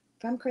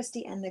 From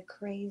Kristy and the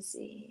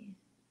Krazy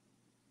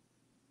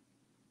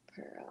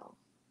Pearl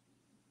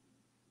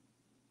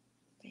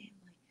family.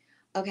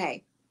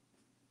 Okay.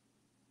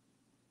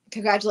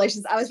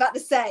 Congratulations. I was about to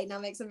say, now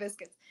make some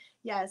biscuits.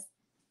 Yes.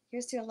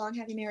 Here's to a long,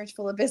 happy marriage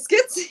full of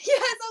biscuits.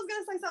 Yes, I was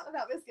going to say something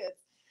about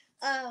biscuits.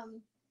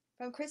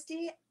 From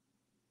Kristy.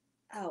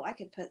 Oh, I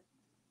could put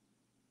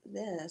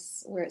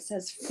this where it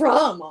says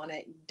from on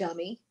it,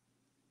 dummy.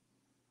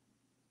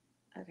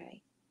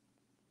 Okay.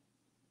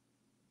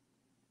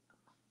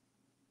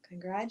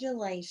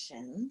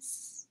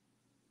 Congratulations.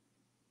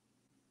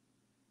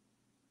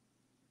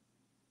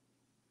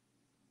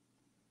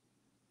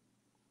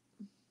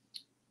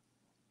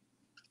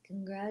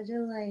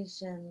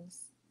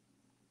 Congratulations.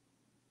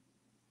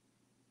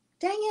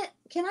 Dang it.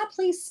 Can I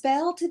please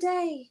spell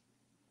today?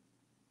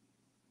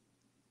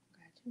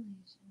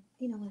 Congratulations.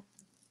 You know what?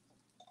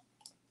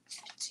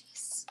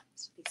 Jeez.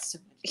 This would be so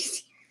much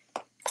easier.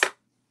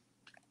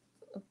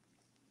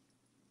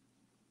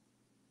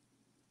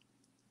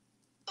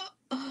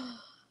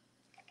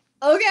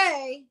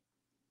 Okay.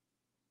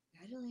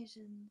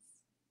 Congratulations.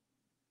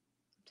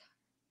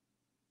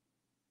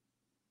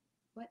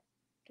 What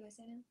do I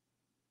say now?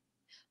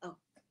 Oh.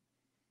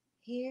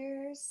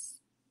 Here's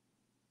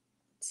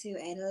to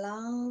a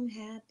long,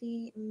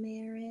 happy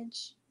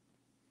marriage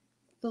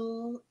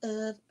full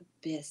of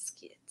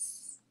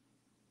biscuits.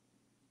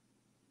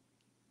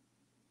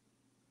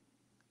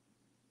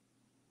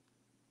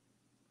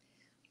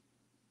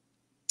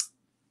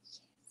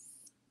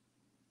 Yes.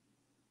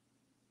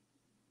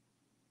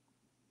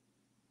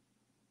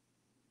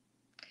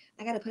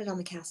 I got to put it on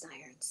the cast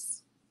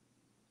irons.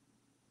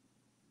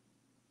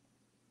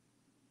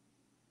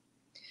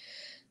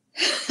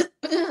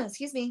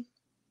 Excuse me.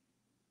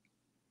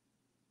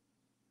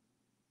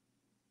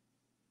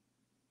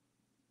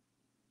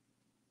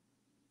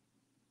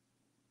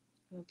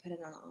 I'm going to put it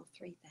on all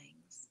three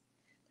things.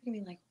 They're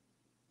going to be like,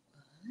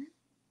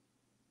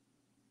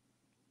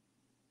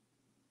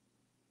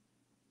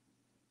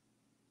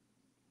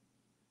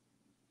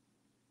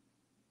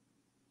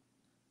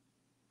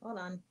 what? Hold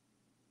on.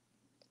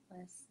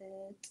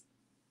 Blessed.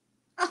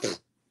 Oh.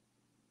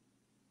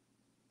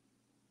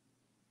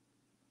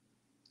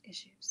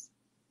 Issues.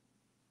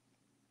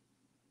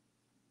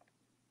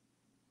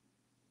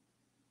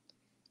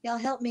 Y'all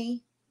help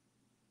me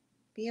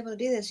be able to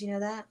do this. You know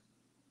that?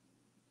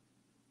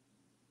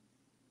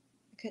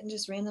 I couldn't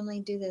just randomly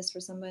do this for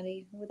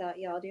somebody without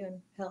y'all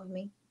helping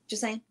me.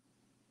 Just saying.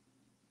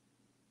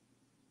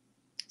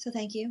 So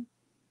thank you.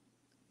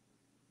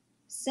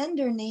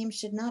 Sender name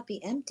should not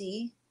be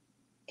empty.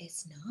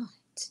 It's not.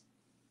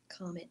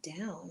 calm it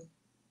down.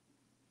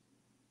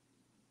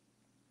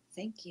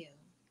 Thank you.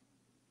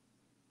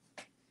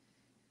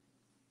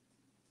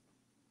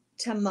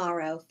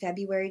 Tomorrow,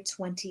 February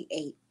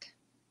 28th.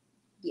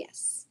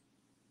 Yes.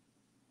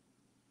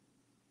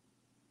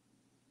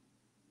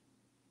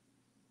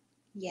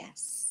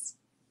 Yes.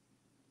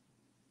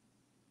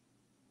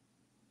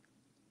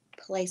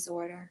 Place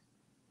order.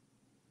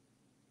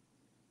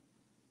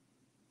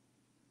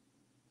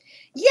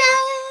 Yay!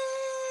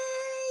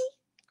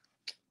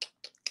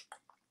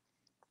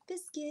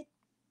 Biscuit,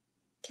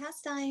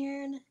 cast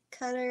iron,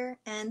 cutter,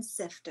 and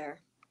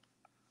sifter.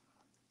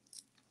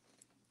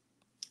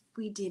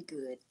 We did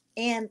good.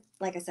 And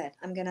like I said,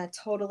 I'm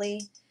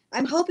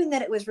hoping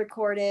that it was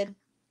recorded.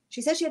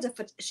 She said she had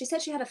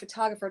a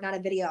photographer, not a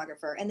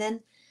videographer. And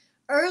then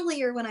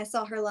earlier when I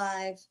saw her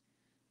live,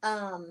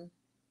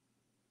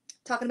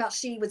 talking about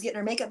she was getting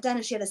her makeup done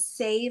and she had to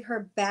save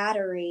her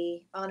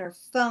battery on her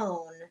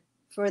phone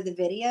for the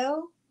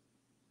video.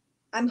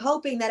 I'm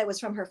hoping that it was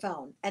from her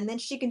phone, and then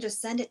she can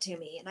just send it to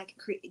me, and I can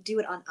do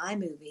it on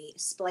iMovie,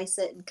 splice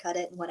it and cut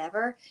it and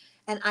whatever,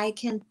 and I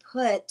can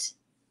put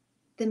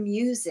the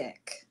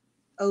music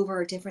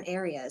over different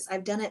areas.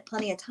 I've done it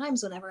plenty of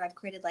times whenever I've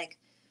created, like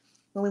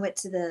when we went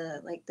to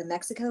the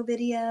Mexico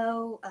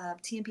video,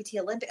 TMPT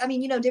Olympic. I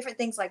mean, different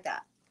things like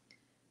that.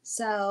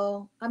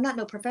 So I'm not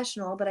no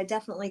professional, but I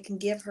definitely can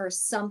give her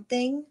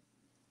something.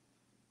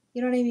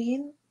 You know what I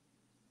mean?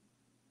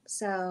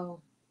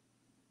 So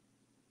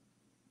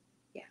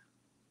yeah.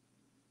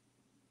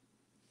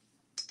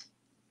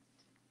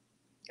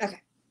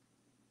 Okay.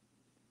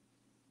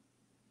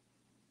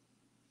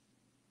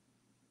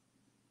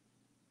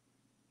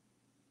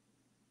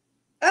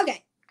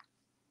 Okay.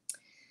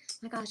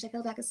 My gosh, I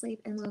fell back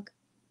asleep and woke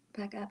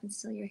back up and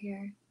still you're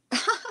here.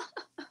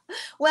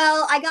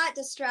 Well, I got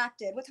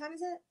distracted. What time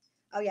is it?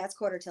 Oh yeah, it's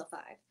 5:45.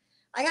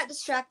 I got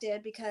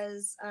distracted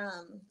because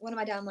one of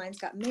my downlines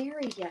got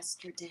married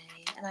yesterday,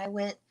 and I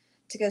went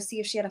to go see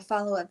if she had a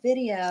follow-up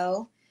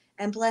video,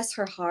 and bless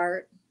her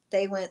heart,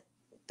 her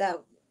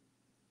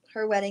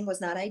wedding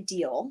was not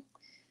ideal.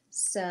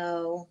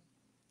 So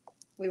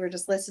we were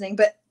just listening,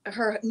 but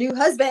her new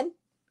husband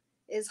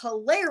is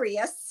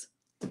hilarious.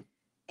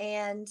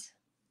 And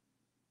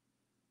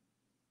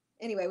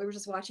anyway, we were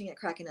just watching it,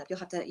 cracking up. You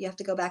have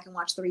to go back and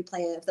watch the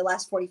replay of the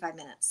last 45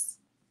 minutes.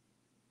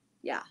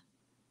 Yeah.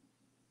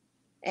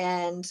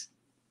 And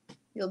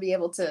you'll be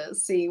able to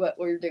see what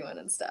we're doing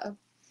and stuff.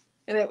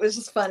 And it was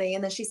just funny.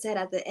 And then she said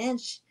at the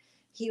end,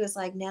 he was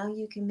like, now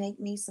you can make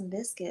me some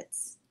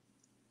biscuits.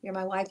 You're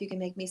my wife. You can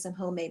make me some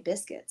homemade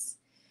biscuits.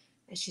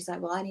 And she's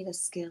like, well, I need a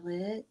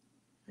skillet.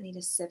 I need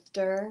a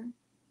sifter.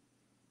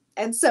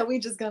 And so we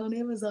just got on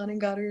Amazon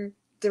and got her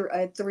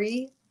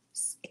 3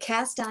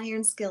 cast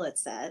iron skillet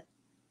set.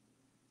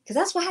 Because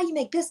that's how you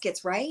make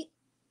biscuits, right?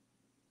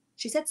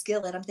 She said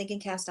skillet. I'm thinking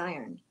cast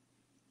iron.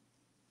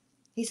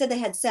 He said they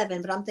had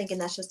 7, but I'm thinking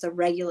that's just the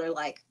regular,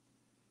 like,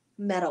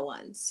 metal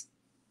ones.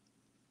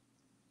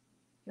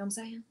 You know what I'm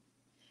saying?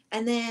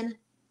 And then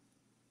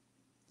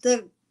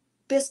the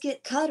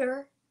biscuit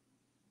cutter,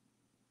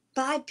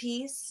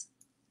 5-piece,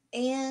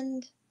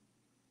 and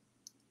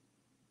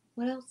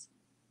what else?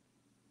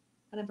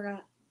 I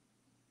forgot.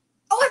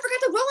 Oh, I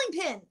forgot the rolling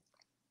pin.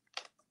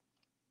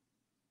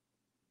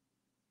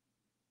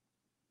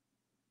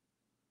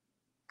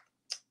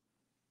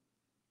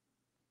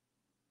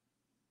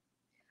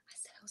 I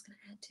said I was going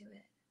to add to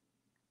it.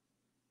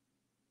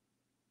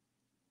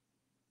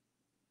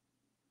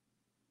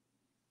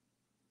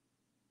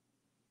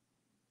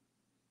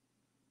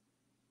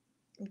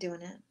 I'm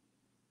doing it.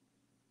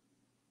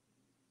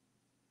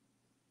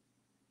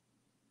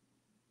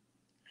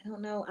 I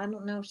don't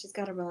know if she's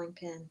got a rolling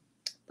pin,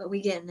 but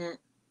we getting it.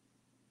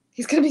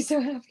 He's going to be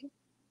so happy.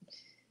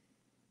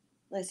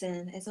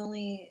 Listen, it's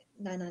only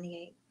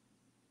 $9.98.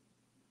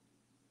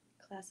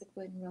 Classic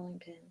wooden rolling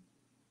pin.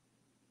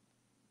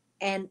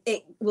 And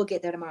it will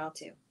get there tomorrow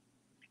too.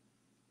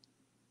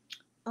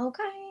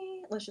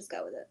 Okay, let's just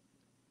go with it.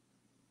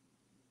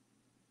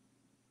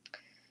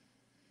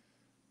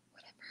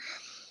 Whatever.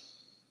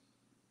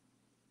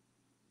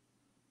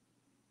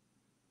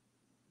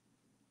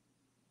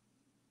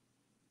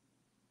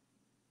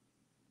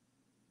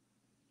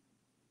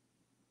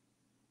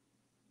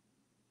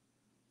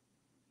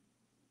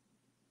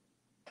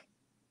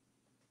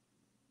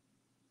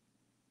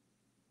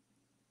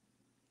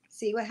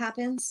 See what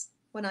happens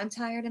when I'm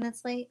tired and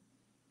it's late?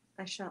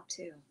 I shop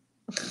too.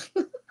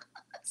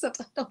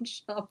 Except I don't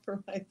shop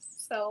for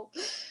myself.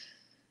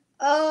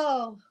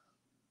 Oh,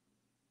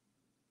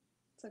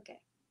 it's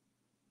okay.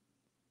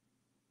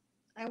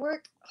 I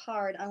work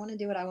hard. I want to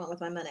do what I want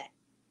with my money.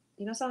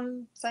 You know what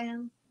I'm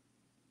saying?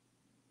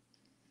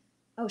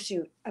 Oh,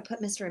 shoot. I put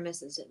Mr. and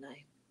Mrs., didn't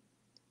I?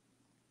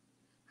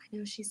 I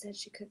know she said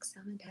she cooks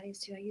salmon patties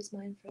too. I use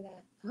mine for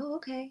that. Oh,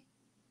 okay.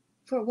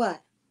 For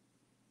what?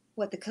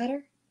 What, the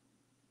cutter?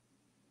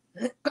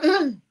 But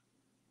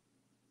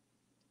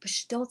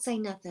don't say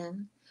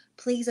nothing.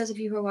 Please, those of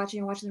you who are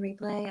watching the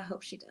replay, I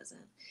hope she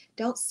doesn't.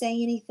 Don't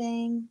say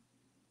anything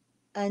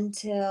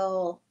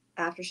until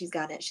after she's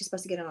gotten it. She's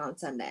supposed to get it on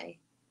Sunday.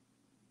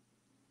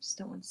 Just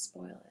don't want to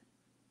spoil it.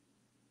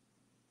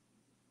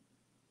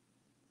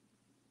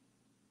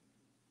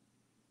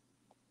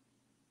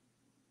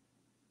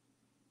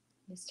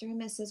 Mr.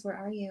 and Mrs., where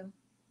are you?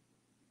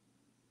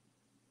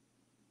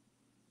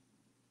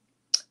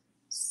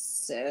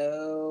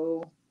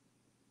 So,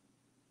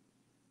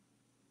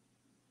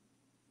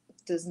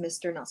 does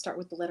Mr. not start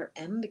with the letter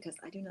M? Because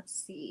I do not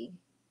see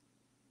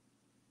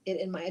it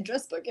in my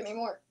address book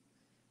anymore.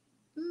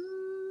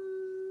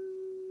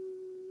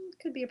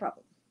 Could be a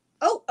problem.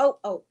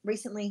 Oh,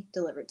 recently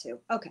delivered to.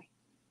 Okay.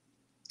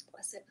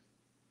 Bless it.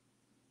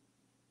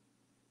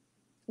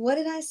 What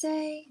did I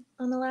say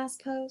on the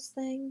last post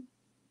thing?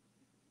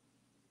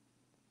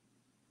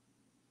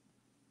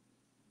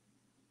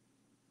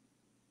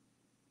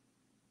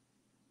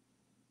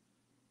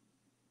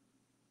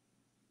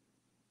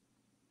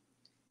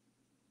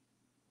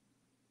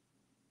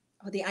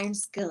 Oh, the iron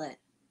skillet.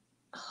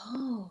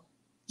 Oh.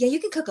 Yeah, you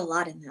can cook a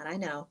lot in that, I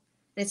know.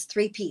 And it's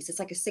 3-piece. It's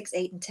like a 6,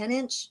 8, and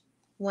 10-inch.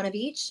 One of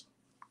each.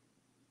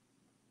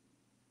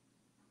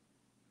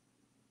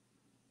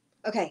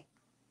 Okay.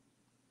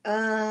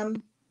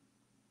 What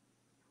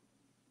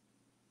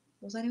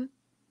was I doing?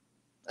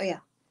 Oh, yeah.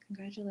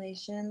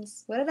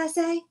 Congratulations. What did I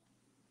say?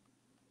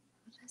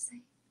 What did I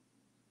say?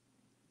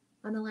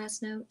 On the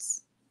last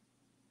notes.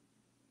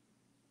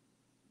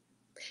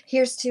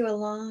 Here's to a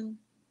long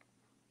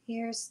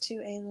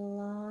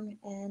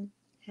and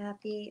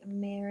happy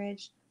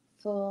marriage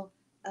full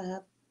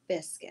of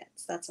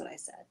biscuits. That's what I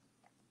said.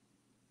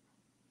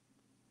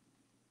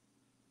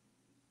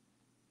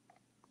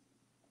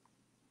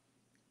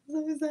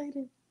 So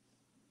excited.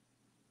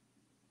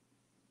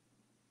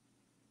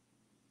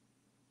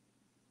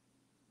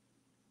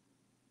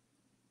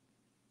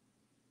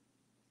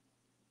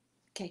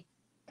 Okay.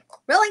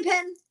 Rolling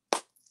pin.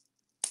 Okay.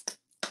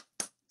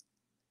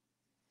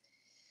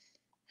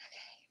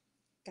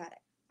 Got it.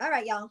 All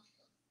right, y'all.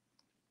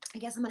 I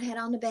guess I'm going to head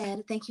on to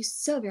bed. Thank you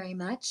so very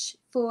much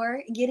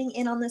for getting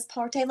in on this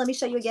party. Let me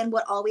show you again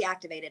what all we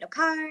activated.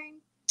 Okay.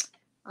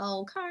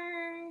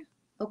 Okay.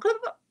 Okay.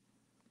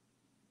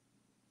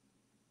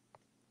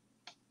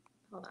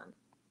 Hold on.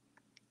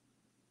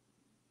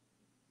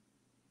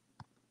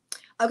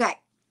 Okay.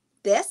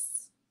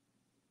 This.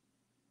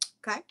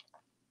 Okay.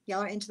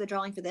 Y'all are into the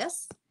drawing for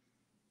this.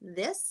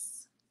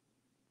 This.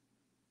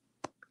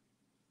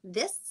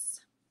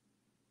 This.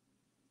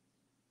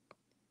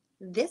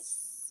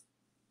 This.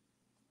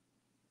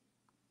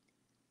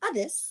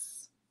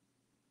 This.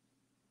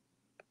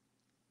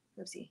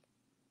 Oopsie.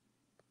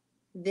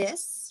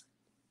 This.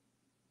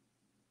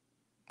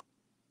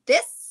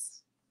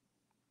 This.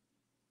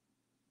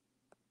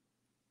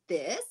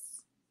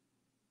 This.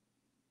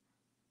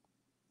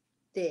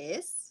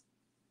 This.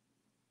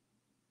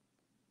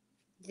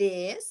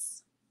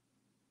 This.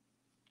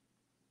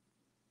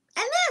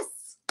 And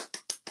this.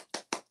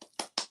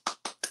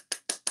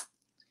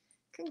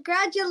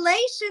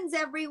 Congratulations,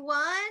 everyone.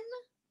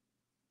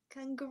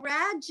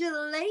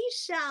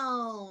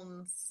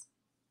 Congratulations.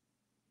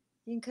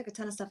 You can cook a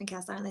ton of stuff in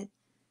cast iron.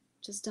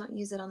 Just don't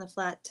use it on the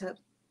flat top.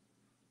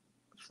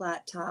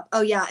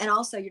 Oh yeah, and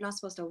also you're not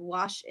supposed to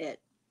wash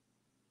it.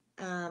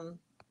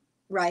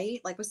 Right?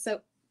 Like with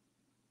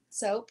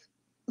soap.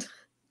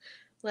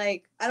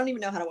 Like, I don't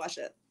even know how to wash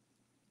it.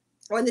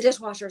 Or in the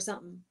dishwasher or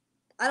something.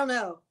 I don't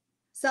know.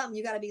 Something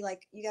you gotta be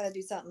like, you gotta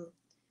do something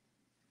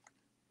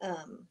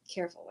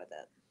careful with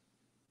it.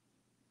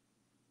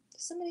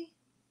 Does somebody?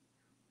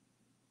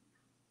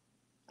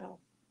 Oh.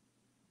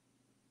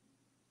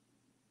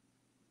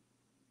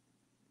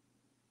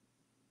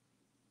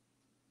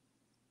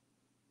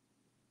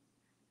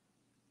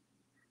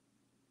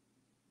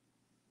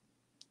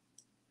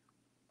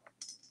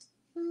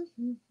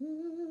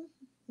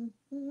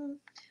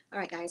 All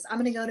right, guys, I'm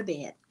gonna go to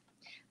bed.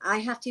 I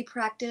have to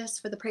practice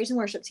for the praise and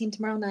worship team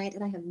tomorrow night,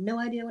 and I have no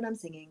idea what I'm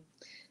singing.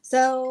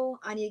 So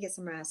I need to get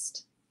some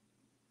rest.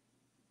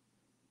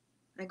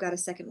 I've got a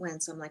second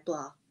wind, so I'm like,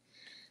 blah.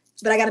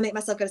 But I got to make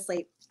myself go to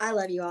sleep. I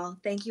love you all.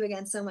 Thank you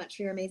again so much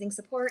for your amazing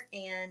support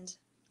and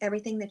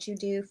everything that you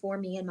do for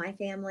me and my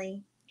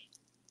family.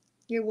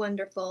 You're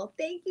wonderful.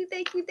 Thank you,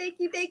 thank you, thank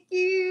you, thank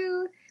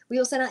you. We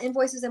will send out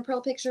invoices and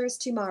pearl pictures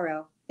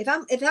tomorrow. If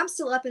I'm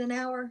still up in an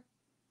hour,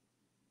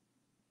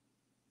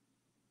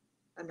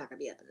 I'm not gonna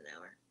be up in an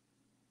hour.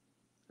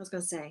 I was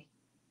gonna say,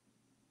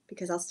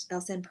 because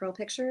I'll send pearl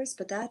pictures,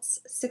 but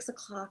that's 6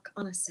 o'clock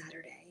on a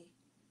Saturday.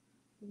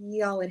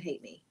 Y'all would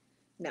hate me.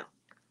 No.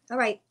 All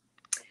right.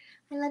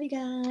 I love you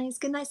guys.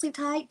 Good night, sleep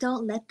tight.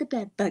 Don't let the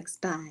bed bugs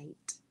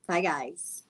bite. Bye, guys.